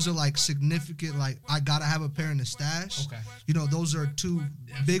when it comes to like significant, like I gotta have a pair in the stash. Okay. Those are 2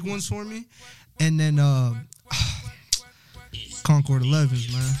 big ones for me. And then Concord 11s,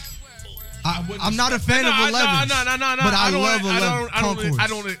 man. I'm not a fan of 11s. No. But I love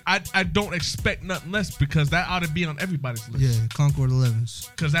 11. I don't expect nothing less because that ought to be on everybody's list. Yeah, Concord 11s.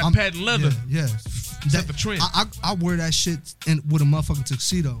 Because that patent leather. Yeah. Set the trend. I wear that shit with a motherfucking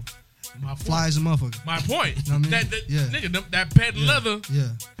tuxedo. Fly as a motherfucker. My point. You know what I mean? Nigga, that patent leather. Yeah.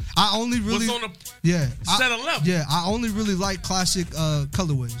 I only really was on a set of level. Yeah, I only really like classic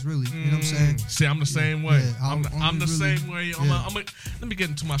colorways, really. You know what I'm saying? See, I'm the same way. Yeah, I'm the same way. Let me get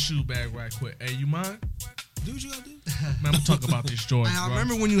into my shoe bag right quick. Hey, you mind? Do what you gotta do. Man, I'm gonna talk about these Jordans. I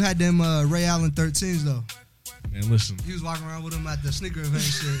remember when you had them Ray Allen 13s though. Man, listen. He was walking around with him at the sneaker event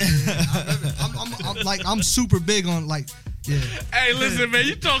shit. Yeah, I'm super big on like, yeah. Hey, listen, man,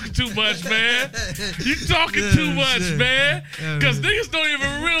 you talking too much, man. You talking too much, man. Because niggas don't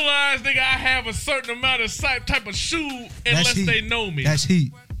even realize, nigga, I have a certain amount of type of shoe unless they know me. That's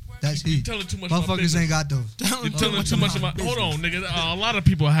heat. That's heat. You telling too much. Motherfuckers ain't got those. You're telling too much about. Hold on, nigga. A lot of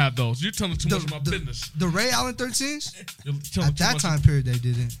people have those. You're telling too much about business. The Ray Allen 13s. At that time period, they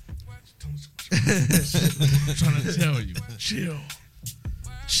didn't. I'm trying to tell you. Chill.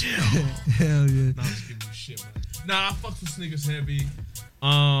 Hell yeah. Nah, I'm just giving you shit, man. Nah, I fuck with sneakers heavy.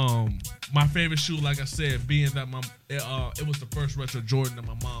 My favorite shoe, like I said, being that it was the first retro Jordan that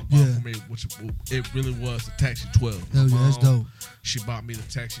my mom bought for me, which it really was the Taxi 12. Hell yeah, that's dope. She bought me the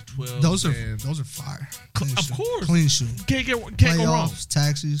Taxi 12. Those are fire. Of course, clean shoe. Can't go wrong.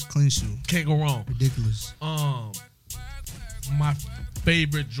 Taxis, clean shoe. Can't go wrong. Ridiculous. My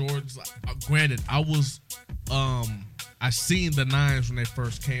favorite Jordans. Granted, I seen the 9s when they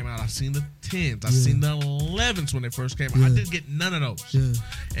first came out. I seen the 10s. I seen the 11s when they first came out. I didn't get none of those. Yeah.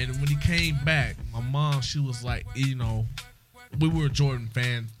 And when he came back, my mom, she was like, you know, we were a Jordan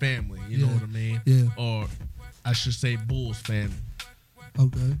family. You know what I mean? Yeah. Or I should say Bulls family.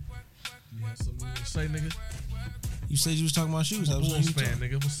 Okay. You have something to say, nigga? You said you was talking about shoes. I'm a Bulls fan,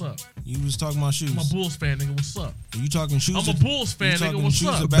 nigga. What's up? You was talking about shoes. I'm a Bulls fan, nigga. What's up? Are you talking shoes? I'm a Bulls fan, nigga. What's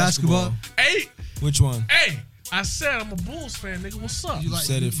up? Basketball. Hey. Which one? Hey. I said I'm a Bulls fan, nigga. What's up? You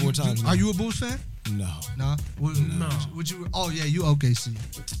said it 4 times. Are you a Bulls fan? No. Nah? No. Would you? Oh yeah, you OKC.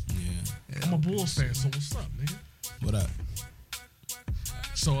 Yeah. I'm a Bulls fan, so what's up, nigga? What up?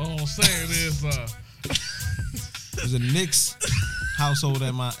 So all I'm saying is, there's a Knicks household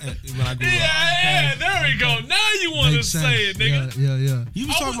at when I grew up. Yeah, there we go. Now you want to say it, nigga. Yeah. You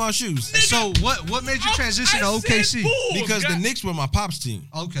was talking about shoes. Nigga, So what made you transition to OKC? Bulls, Because the Knicks were my pop's team.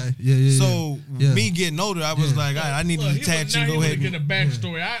 Okay. Yeah. So me getting older, I was like, I need to detach and go ahead. Get a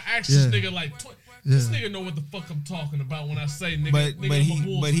backstory. I asked this nigga like, this nigga know what the fuck I'm talking about when I say nigga. But nigga, I'm a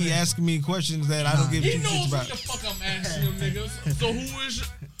Bulls he fan. asking me questions that I don't give He two knows shits what about. the fuck I'm asking him, niggas. So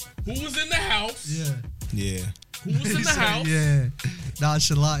who was in the house? Yeah. Who was in the house? Yeah.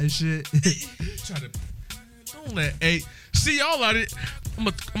 Nonchalant and shit. Try to don't let see y'all out it. I'm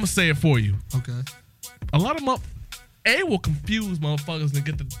gonna say it for you. Okay. A lot of will confuse motherfuckers and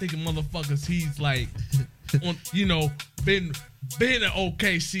get to thinking motherfuckers he's like on, you know, been an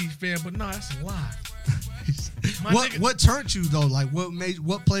OKC fan, but no, that's a lie. What turned you though? Like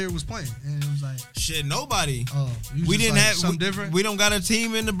what player was playing? And it was like shit, nobody. We didn't like have something different. We don't got a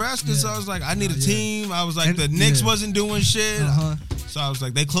team in Nebraska, so I was like, I need a team. I was like, the Knicks wasn't doing shit. So I was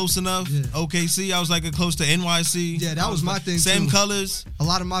like, they close enough. Yeah. OKC, I was like, close to NYC. Yeah, that was my like, thing. Same too. colors. A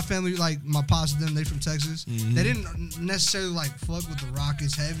lot of my family, like my pops and them, they from Texas. Mm-hmm. They didn't necessarily like fuck with the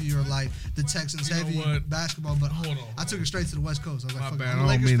Rockets heavy or like the Texans heavy basketball. But hold on. I took it straight to the West Coast. I was like, fuck, bad. I'm a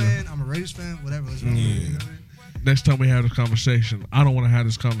Lakers fan. I'm a Raiders fan. Whatever. Let's go. You know what I mean? Next time we have this conversation, I don't want to have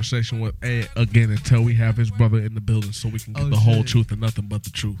this conversation with A again until we have his brother in the building so we can get the whole truth and nothing but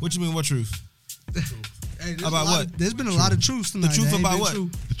the truth. What you mean, what truth? Hey, about what? There's been a lot of truths tonight. The truth about what?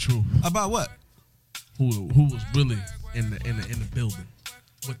 The truth. About what? Who was really in the building?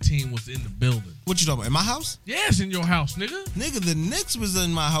 What team was in the building? What you talking about? In my house? Yes, in your house, nigga. Nigga, the Knicks was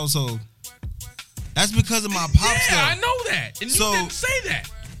in my household. That's because of my pops. Yeah, I know that. And you didn't say that.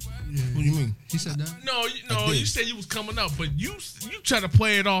 Yeah. What do you mean? He said that? No, you said you was coming up, but you try to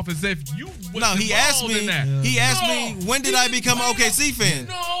play it off as if you was he asked me. in that. He asked me when did I become an OKC fan?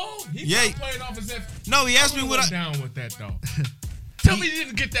 No, he played it off as if. No, he asked me what I down with that though. Tell me you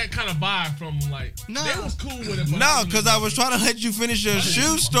didn't get that kind of vibe from him, like they was cool with it. No, because I was trying to let you finish your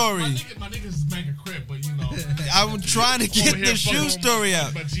shoe story. My niggas make a crib, but you know. I'm trying to get the shoe story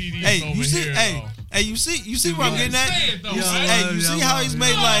out. Hey, you see? Hey, you see where I'm getting at? Hey, you see how he's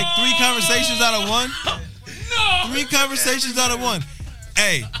made like 3 conversations out of 1? No. 3 conversations out of 1.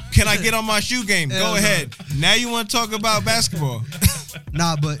 Hey, can I get on my shoe game? Go ahead. Now you want to talk about basketball?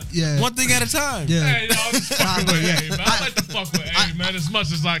 Nah, but yeah. One thing at a time. Yeah. Hey, I'm just fucking with A, man. I like to fuck with A, man, as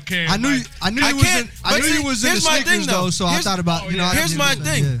much as I can. I knew you was in the sneakers though, so I thought about Here's my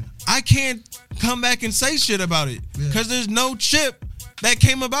thing. I can't come back and say shit about it because there's no chip that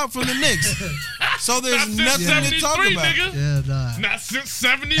came about from the Knicks. So there's nothing to talk about. Nigga. Yeah, nah. Not since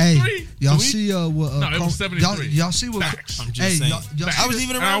 73. Hey, y'all see what? No, it was 73. Y'all see what? Facts. I'm just saying. I was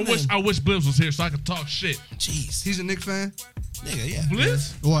even around then. I wish Blizz was here so I could talk shit. Jeez. He's a Knicks fan. Nigga, yeah.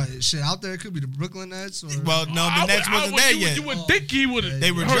 Blizz? What shit out there? It could be the Brooklyn Nets. Or... Well, no, the Nets wasn't there yet. You would think he would have.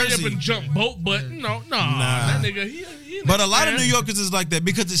 They were hurry Jersey. up and jump boat, but nah. That nigga, he but a lot of New Yorkers is like that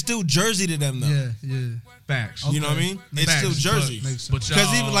because it's still Jersey to them, though. Yeah. Facts. You know what I mean? It's still Jersey.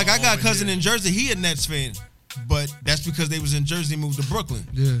 Because even like I got a cousin in Jersey, he a Nets fan. but that's because they was in Jersey and moved to Brooklyn.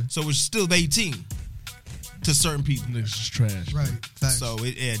 Yeah. So it's still their team to certain people. Niggas is trash. Right. Facts. So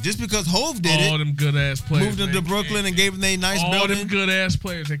just because Hove did All it, them good ass players. moved them to Brooklyn and gave them a nice all building. them good ass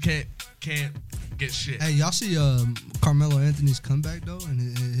players that can't get shit. Hey, y'all see Carmelo Anthony's comeback though,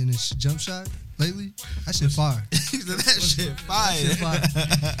 in his jump shot lately? That shit fire. That shit fire. That shit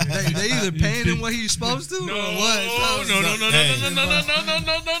fire. they either paying him what he's supposed to, or what?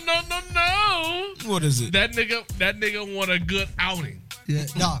 No. What is it? That nigga want a good outing. Yeah,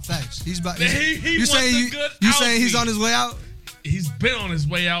 nah, facts. He's about. He you wants saying a good you saying he's outing. on his way out? He's been on his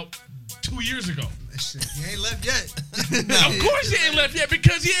way out 2 years ago. Shit, he ain't left yet. Of course he ain't left yet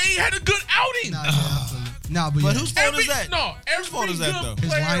because he ain't had a good outing. Nah, yeah, I feel it. Nah, but whose fault is that? No, every fault is that, good though?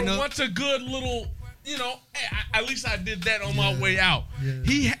 player His lineup? wants a good little, hey, at least I did that on my way out.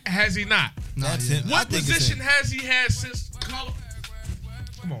 Yeah. Has he not? Nah, That's yeah. him. I What think it's position him. has he had since Colorado?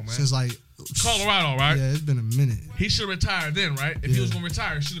 Come on, man. Since like Colorado, right? Yeah, it's been a minute. He should have retired then, right? If he was going to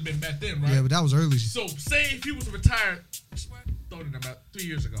retire, it should have been back then, right? Yeah, but that was early. So, say if he was retired, throw it in about 3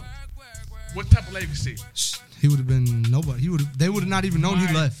 years ago. What type of legacy? He would have been nobody. They would have not even known he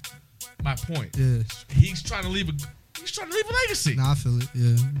Right. left. My point. Yeah. He's trying to leave a legacy. Nah, I feel it.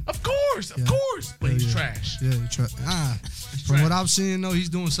 Yeah. Of course. But he's trash. Yeah, from trash. what I'm seeing, though, he's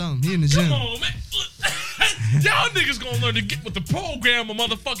doing something. He in the gym. Come on, man. Look, y'all niggas gonna learn to get with the program, or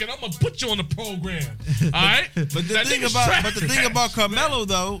motherfucking I'm gonna put you on the program. All right? But the thing about Carmelo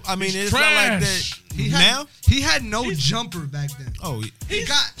though, I mean, He's it's not like trash. that. He had no jumper back then. Oh, He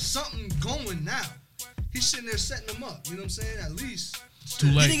got something going now. He's sitting there setting them up. You know what I'm saying? At least. It's too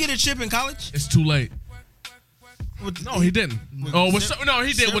did late. he get a chip in college? It's too late. No, he didn't. Oh,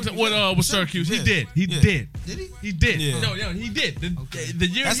 he did with Syracuse. He did. He did. Did he? He did. Yeah. No, he did. The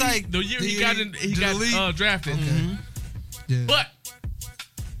year That's he got drafted. Okay. Yeah. But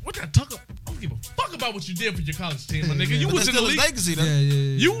what that talk? I don't give a fuck about what you did for your college team, my nigga. You But was that's in the still his league. legacy though.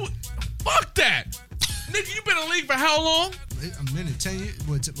 Yeah. You fuck that, nigga. You been in the league for how long? A minute, 10 years.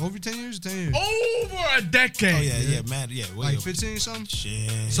 What? Over 10 years? 10 years. Over a decade. Oh yeah, man, yeah. Like 15 or something. Shit.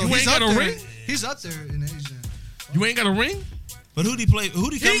 So You he's ain't got up a there. ring? He's up there in age now. You ain't got a ring. But who'd he play?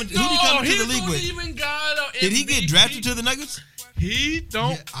 Who'd he come to the league with? Even got a Did he get MVP. drafted to the Nuggets? He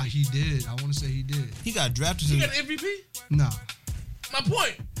don't. Yeah, he did. I want to say he did. He got drafted to He the got an MVP. No. My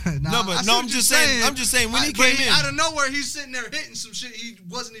point. No, but I'm just saying when he came in. Out of nowhere, he's sitting there hitting some shit he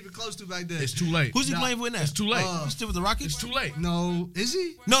wasn't even close to back then. It's too late. Who's he playing with now? It's too late. He's still with the Rockets? It's too late. No, is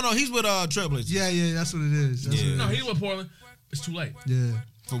he? No, he's with Trailblazers. Yeah, that's what it is. That's Yeah. what No, it he with Portland. It's too late. is. Yeah.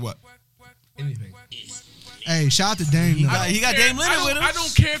 For what? Anything. Hey, shout out to Dame. He though. got Dame Lillard with him. I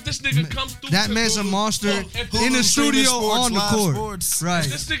don't care if this nigga comes through. That man's a monster Look, if in the Hulu, studio streaming sports, on the live court. sports. Right.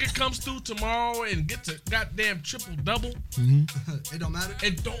 If this nigga comes through tomorrow and gets a goddamn triple double, It don't matter.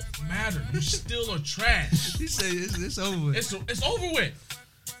 it don't matter. You still are trash. He say it's over with. It's over with.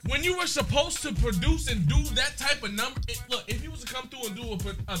 When you were supposed to produce and do that type of number, look, if you was to come through and do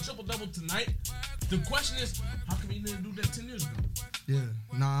a triple double tonight, the question is, how come you didn't do that 10 years ago? Yeah.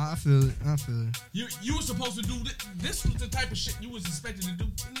 Nah, I feel it. You were supposed to do this. This was the type of shit you was expected to do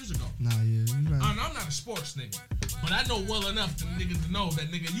 10 years ago. Nah, yeah, you right. I'm not a sports nigga, but I know well enough to niggas to know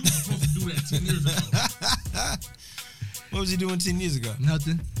that nigga you was supposed to do that 10 years ago. What was he doing 10 years ago?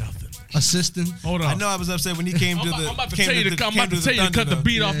 Nothing. Assistant. Hold on. I know I was upset when he came to the. I'm about to tell you to cut the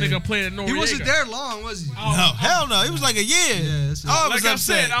beat off, nigga, playing at Noriega. He wasn't there long, was he? No, hell no. It was like a year. Yeah, that's it. I was Like I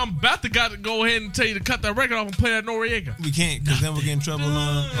upset. said, I'm about to go ahead and tell you to cut that record off and play at Noriega. We can't because then we'll get in trouble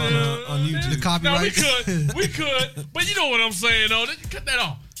on YouTube. The copyright. No, we could, but you know what I'm saying though. Cut that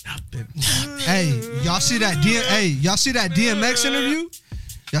off. Hey, y'all see that? Y'all see that DMX interview?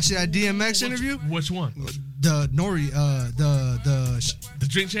 Y'all see that DMX interview? Which one? The Nori, The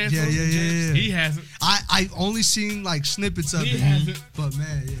Drink Champs? Yeah. He hasn't. I only seen like snippets of He it. hasn't. But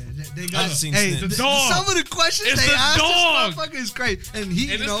man, yeah, they got. I've seen Hey, snippets. The dog. some of the questions It's they the asked dog. this motherfucker is great, and he,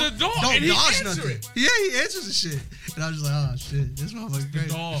 And you it's know, the dog, don't and he dodge answer nothing. it. Yeah, he answers the shit, and I was just like, oh shit, this motherfucker The great.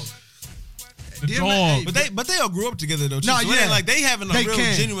 dog. The DMX, dog. But they all grew up together though. Too. No, So it yeah. ain't like they having a They real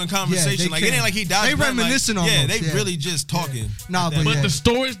can. genuine Yeah, conversation. they Like it can. ain't like he died. They reminiscing like, almost, Yeah, they yeah. really just talking. Nah, Like but that. But yeah. the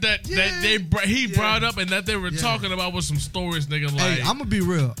stories that he Yeah. brought up and that they were Yeah. talking about was some stories, nigga. Like, Hey, I'm gonna be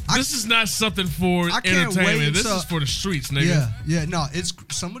real. this is not something for I can't entertainment. wait This until- is for the streets, nigga. Yeah, no, it's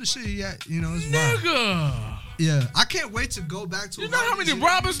some of the shit he had, you know, it's wild. Nigga. Yeah, I can't wait to go back to. You a know lot how of many these-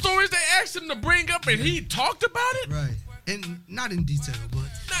 Robin stories they asked him to bring up and he talked about it? Right, and not in detail, but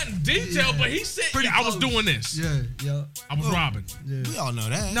Not in detail, Yeah. but he said, Pretty I was close. doing this. yeah, I was robbing. yeah. We all know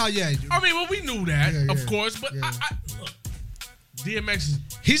that. No, yeah, I mean, well, we knew that, Yeah, of yeah. course, but Yeah. look, DMX is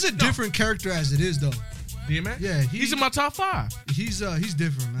he's a different character as it is, though. DMX? Yeah, he's in my top 5. He's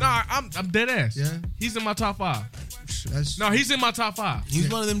different, man. Nah, I'm dead ass. Yeah? He's in my top 5. That's, No, he's in my top 5. He's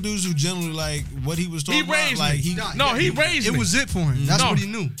one of them dudes who generally like what he was talking He raised about. Like me. He raised me. It was it for him. That's what he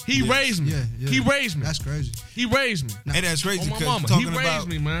knew. He raised me. Yeah. He raised me. That's crazy. He raised me. Hey, that's crazy On my because mama. talking He raised about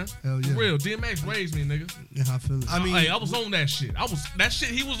me, man. Hell yeah. For real. DMX raised me, nigga. Yeah, I feel it. I mean, Hey, I was on that shit. That shit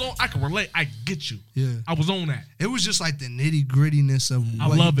he was on. I can relate. I get you. Yeah. I was on that. It was just like the nitty grittiness of I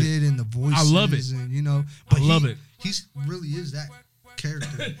what love he it. did and the voices. I love it. And, you know, but I love it. He's really is that character.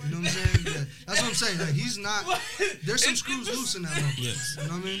 You know what I'm saying? Yeah. That's what I'm saying. Like, he's not. There's some screws loose in that movie. Yes. You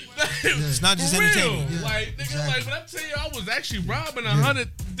know what I mean? it's not just For real. entertainment. Yeah, Like, nigga, exactly. like, when I tell you I was actually robbing 100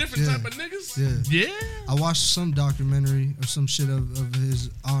 different Yeah. type of niggas. Yeah. Yeah. I watched some documentary or some shit of his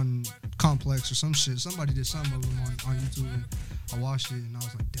on Complex or some shit. Somebody did something of him on YouTube, and I watched it and I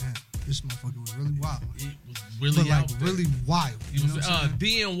was like, damn, this motherfucker was really wild. It was really But like out there. really wild. He You know was what I'm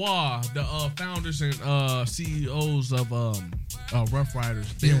saying? DNY, the founders and CEOs of Rough Riders.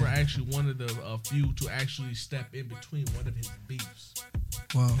 They Yeah. were actually one of the few to actually step in between one of his beefs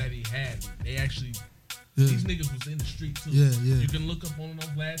Wow. that he had. They actually, Yeah. these niggas was in the street too. Yeah, yeah. You can look up on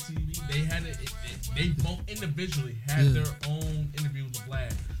Vlad TV. They had they both individually had Yeah. their own interview with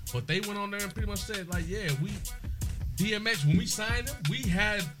Vlad, but they went on there and pretty much said like, yeah, DMX, when we signed him,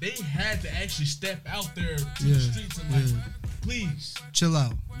 they had to actually step out there to the streets and like, please Chill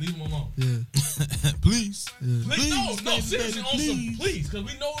out. leave him alone. Yeah. Please. Yeah. Please, no, baby, seriously, baby, on some please. please,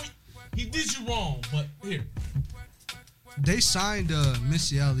 because we know he did you wrong, but here, They signed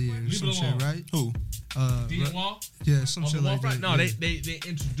Missy Elliott or Leave some it shit, alone. right? Who? DNY, Yeah, some shit like that. no, yeah. they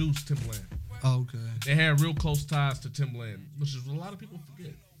introduced Timbaland. Oh, okay. They had real close ties to Timbaland, which is a lot of people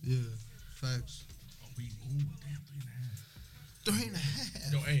forget. Yeah. Facts. Damn,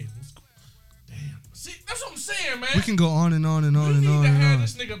 3.5. Yo, hey, damn. See, that's what I'm saying, man. We can go on and on and on We and need on to and have on.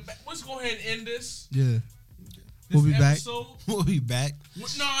 this nigga back. Let's go ahead and end this. Yeah. This We'll be back. episode. We'll be back.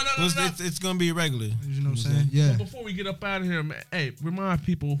 No. It's gonna be irregular. You know what I'm saying? Yeah. But before we get up out of here, man, hey, remind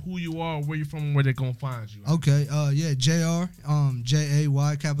people who you are, where you're from, and where they're gonna find you. Okay. Yeah. JR. JAY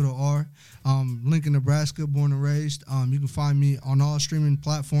capital R. Lincoln, Nebraska. Born and raised. You can find me on all streaming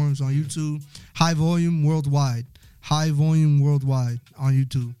platforms on YouTube. High Volume Worldwide. High Volume Worldwide on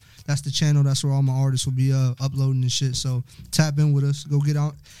YouTube. That's the channel. That's where all my artists will be uploading and shit. So tap in with us. Go get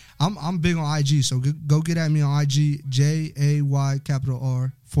on. I'm big on IG, so go get at me on IG. JAY capital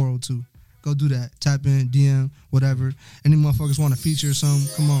R 402. Go do that. Tap in, DM, whatever. Any motherfuckers want to feature or something?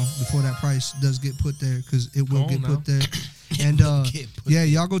 Come on, before that price does get put there, because it will get put there. And yeah,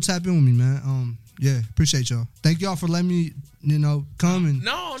 y'all go tap in with me, man. Yeah, appreciate y'all. Thank y'all for letting me, come and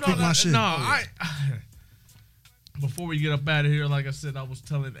speak my shit. Before we get up out of here, like I said, I was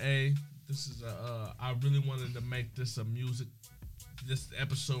telling this is I really wanted to make this a music. This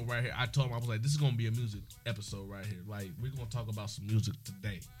episode right here, I told him, I was like, this is gonna be a music episode right here. Like, we're gonna talk about some music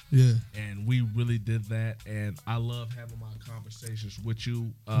today. Yeah. And we really did that. And I love having my conversations with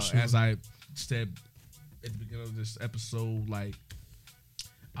you. Sure. As I said at the beginning of this episode, like,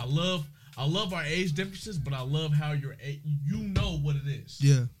 I love our age differences, but I love how you know what it is.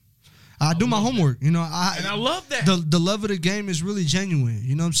 Yeah. I do my homework, and I love that. The love of the game is really genuine,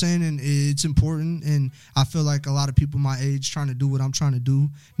 you know what I'm saying? And it's important, and I feel like a lot of people my age trying to do what I'm trying to do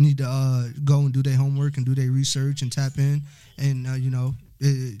need to go and do their homework and do their research and tap in, and you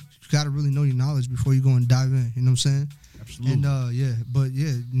got to really know your knowledge before you go and dive in, you know what I'm saying? Absolutely.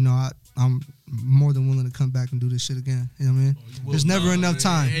 And I'm more than willing to come back and do this shit again. You know what I mean? There's never enough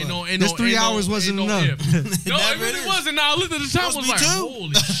time. This 3 hours wasn't enough. No, it really wasn't. No, I looked at the time. I was like,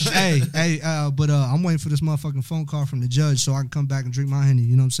 holy shit. But I'm waiting for this motherfucking phone call from the judge so I can come back and drink my Henny.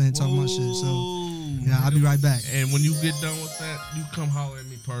 You know what I'm saying? Talk my shit. So yeah, I'll be right back. And when you get done with that, you come holler at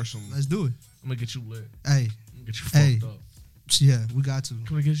me personally. Let's do it. I'm gonna get you lit. Hey, I'm gonna get you fucked up. Yeah, we got to.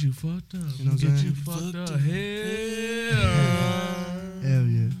 Can we get you fucked up? You know what I'm get saying? you fucked up. Hell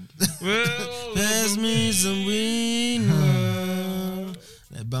yeah. Well, Pass me some weed now.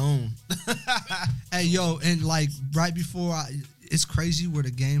 That bone. Hey, yo, and like right before it's crazy where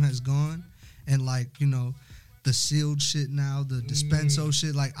the game has gone, and like the sealed shit now, the dispenso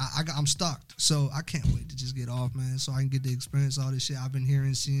shit. Like I'm stuck, so I can't wait to just get off, man, so I can get to experience all this shit I've been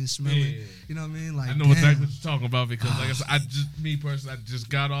hearing, seeing, smelling. Yeah. You know what I mean? Like I know exactly what you're talking about because, like I said, I just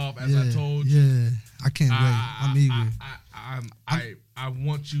got off as I told you. Yeah, I can't wait. I'm eager. I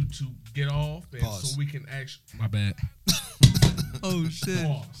want you to get off, and so we can actually. My bad. Oh shit.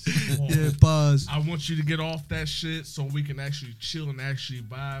 Pause. Yeah, pause. I want you to get off that shit so we can actually chill and actually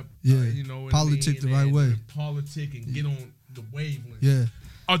vibe. Yeah. Politic the right way. Politic and get on the wavelength. Yeah.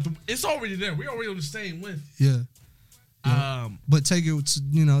 It's already there. We're already on the same length. Yeah. But take it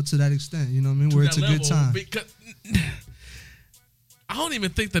to that extent. You know what I mean? Where it's a good time. Because I don't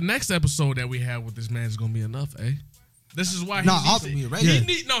even think the next episode that we have with this man is gonna be enough, eh? This is why he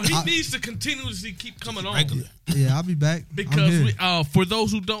needs to continuously keep coming on. Yeah, I'll be back. Because for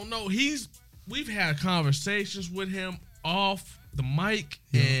those who don't know, we've had conversations with him off the mic,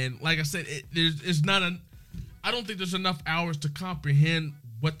 and like I said, it's not I don't think there's enough hours to comprehend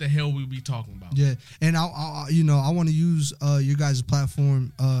what the hell we be talking about. Yeah, and I want to use your guys'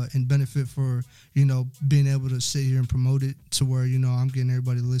 platform and benefit for being able to sit here and promote it to where I'm getting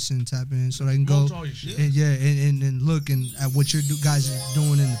everybody to listen, tap in, so they can go and look at what your guys are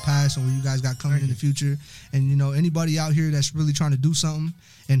doing in the past and what you guys got coming in the future, and anybody out here that's really trying to do something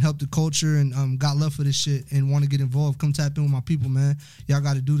and help the culture and got love for this shit and want to get involved, come tap in with my people, man. Y'all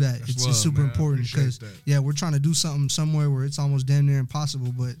got to do that. It's super important because we're trying to do something somewhere where it's almost damn near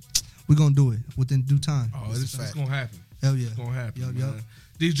impossible, but we're gonna do it within due time. Oh, it's gonna happen. Hell yeah, it's gonna happen. Yep.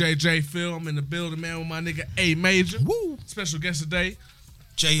 DJ J Phil, I'm in the building, man, with my nigga A Major. Woo. Special guest today,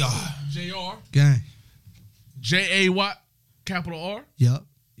 JR. Gang. JAY capital R. Yep.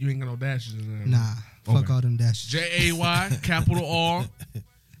 You ain't got no dashes in there. Nah. Fuck all them dashes. JAY capital R.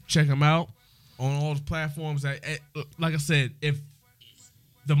 Check him out on all the platforms. Like I said, if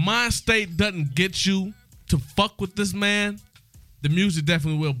the mind state doesn't get you to fuck with this man, the music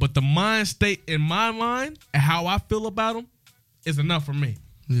definitely will. But the mind state in my mind and how I feel about him is enough for me.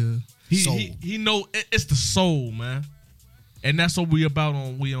 Yeah. He know it's the soul, man. And that's what we about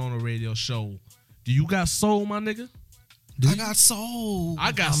on a radio show. Do you got soul, my nigga? I got soul.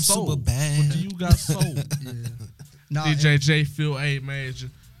 I got I'm soul. Super bad. But do you got soul? Nah, DJ J Phil A Major,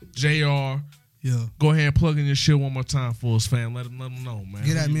 JR. Yeah. Go ahead and plug in your shit one more time for us, fam. Let them know, man.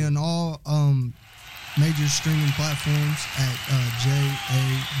 Get at me on all major streaming platforms at JAY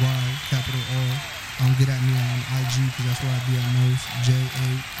capital R. Get at me on IG because that's where I be at most.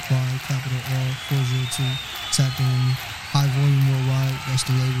 JAY capital R 402. Tap in with me. High Volume Worldwide. That's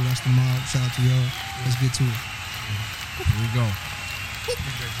the label. That's the mob. Shout out to y'all. Let's get to it. Here we go.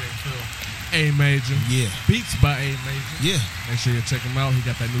 DJ J Phil A Major. Yeah. Beats by A Major. Yeah. Make sure you check him out. He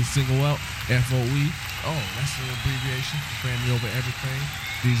got that new single out. FOE. Oh, that's an abbreviation. Family over everything.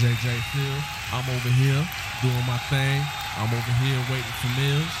 DJ J Phil. I'm over here doing my thing. I'm over here waiting for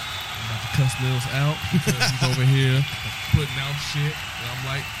Mills. I'm about to cuss Mills out because he's over here putting out shit. And I'm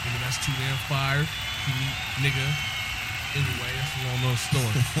like, nigga, that's too damn fire. Nigga. Anyway, that's a long nother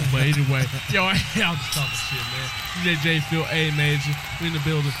story. But anyway, I'm just talking shit, man. DJ J Phil A Major. We in the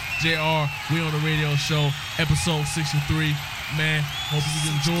building. JR, we on the radio show. Episode 63. Man, hope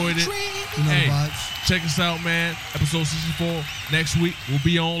you enjoyed it. Hey, check us out, man. Episode 64. Next week, we'll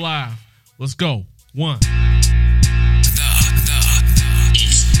be on live. Let's go. 1.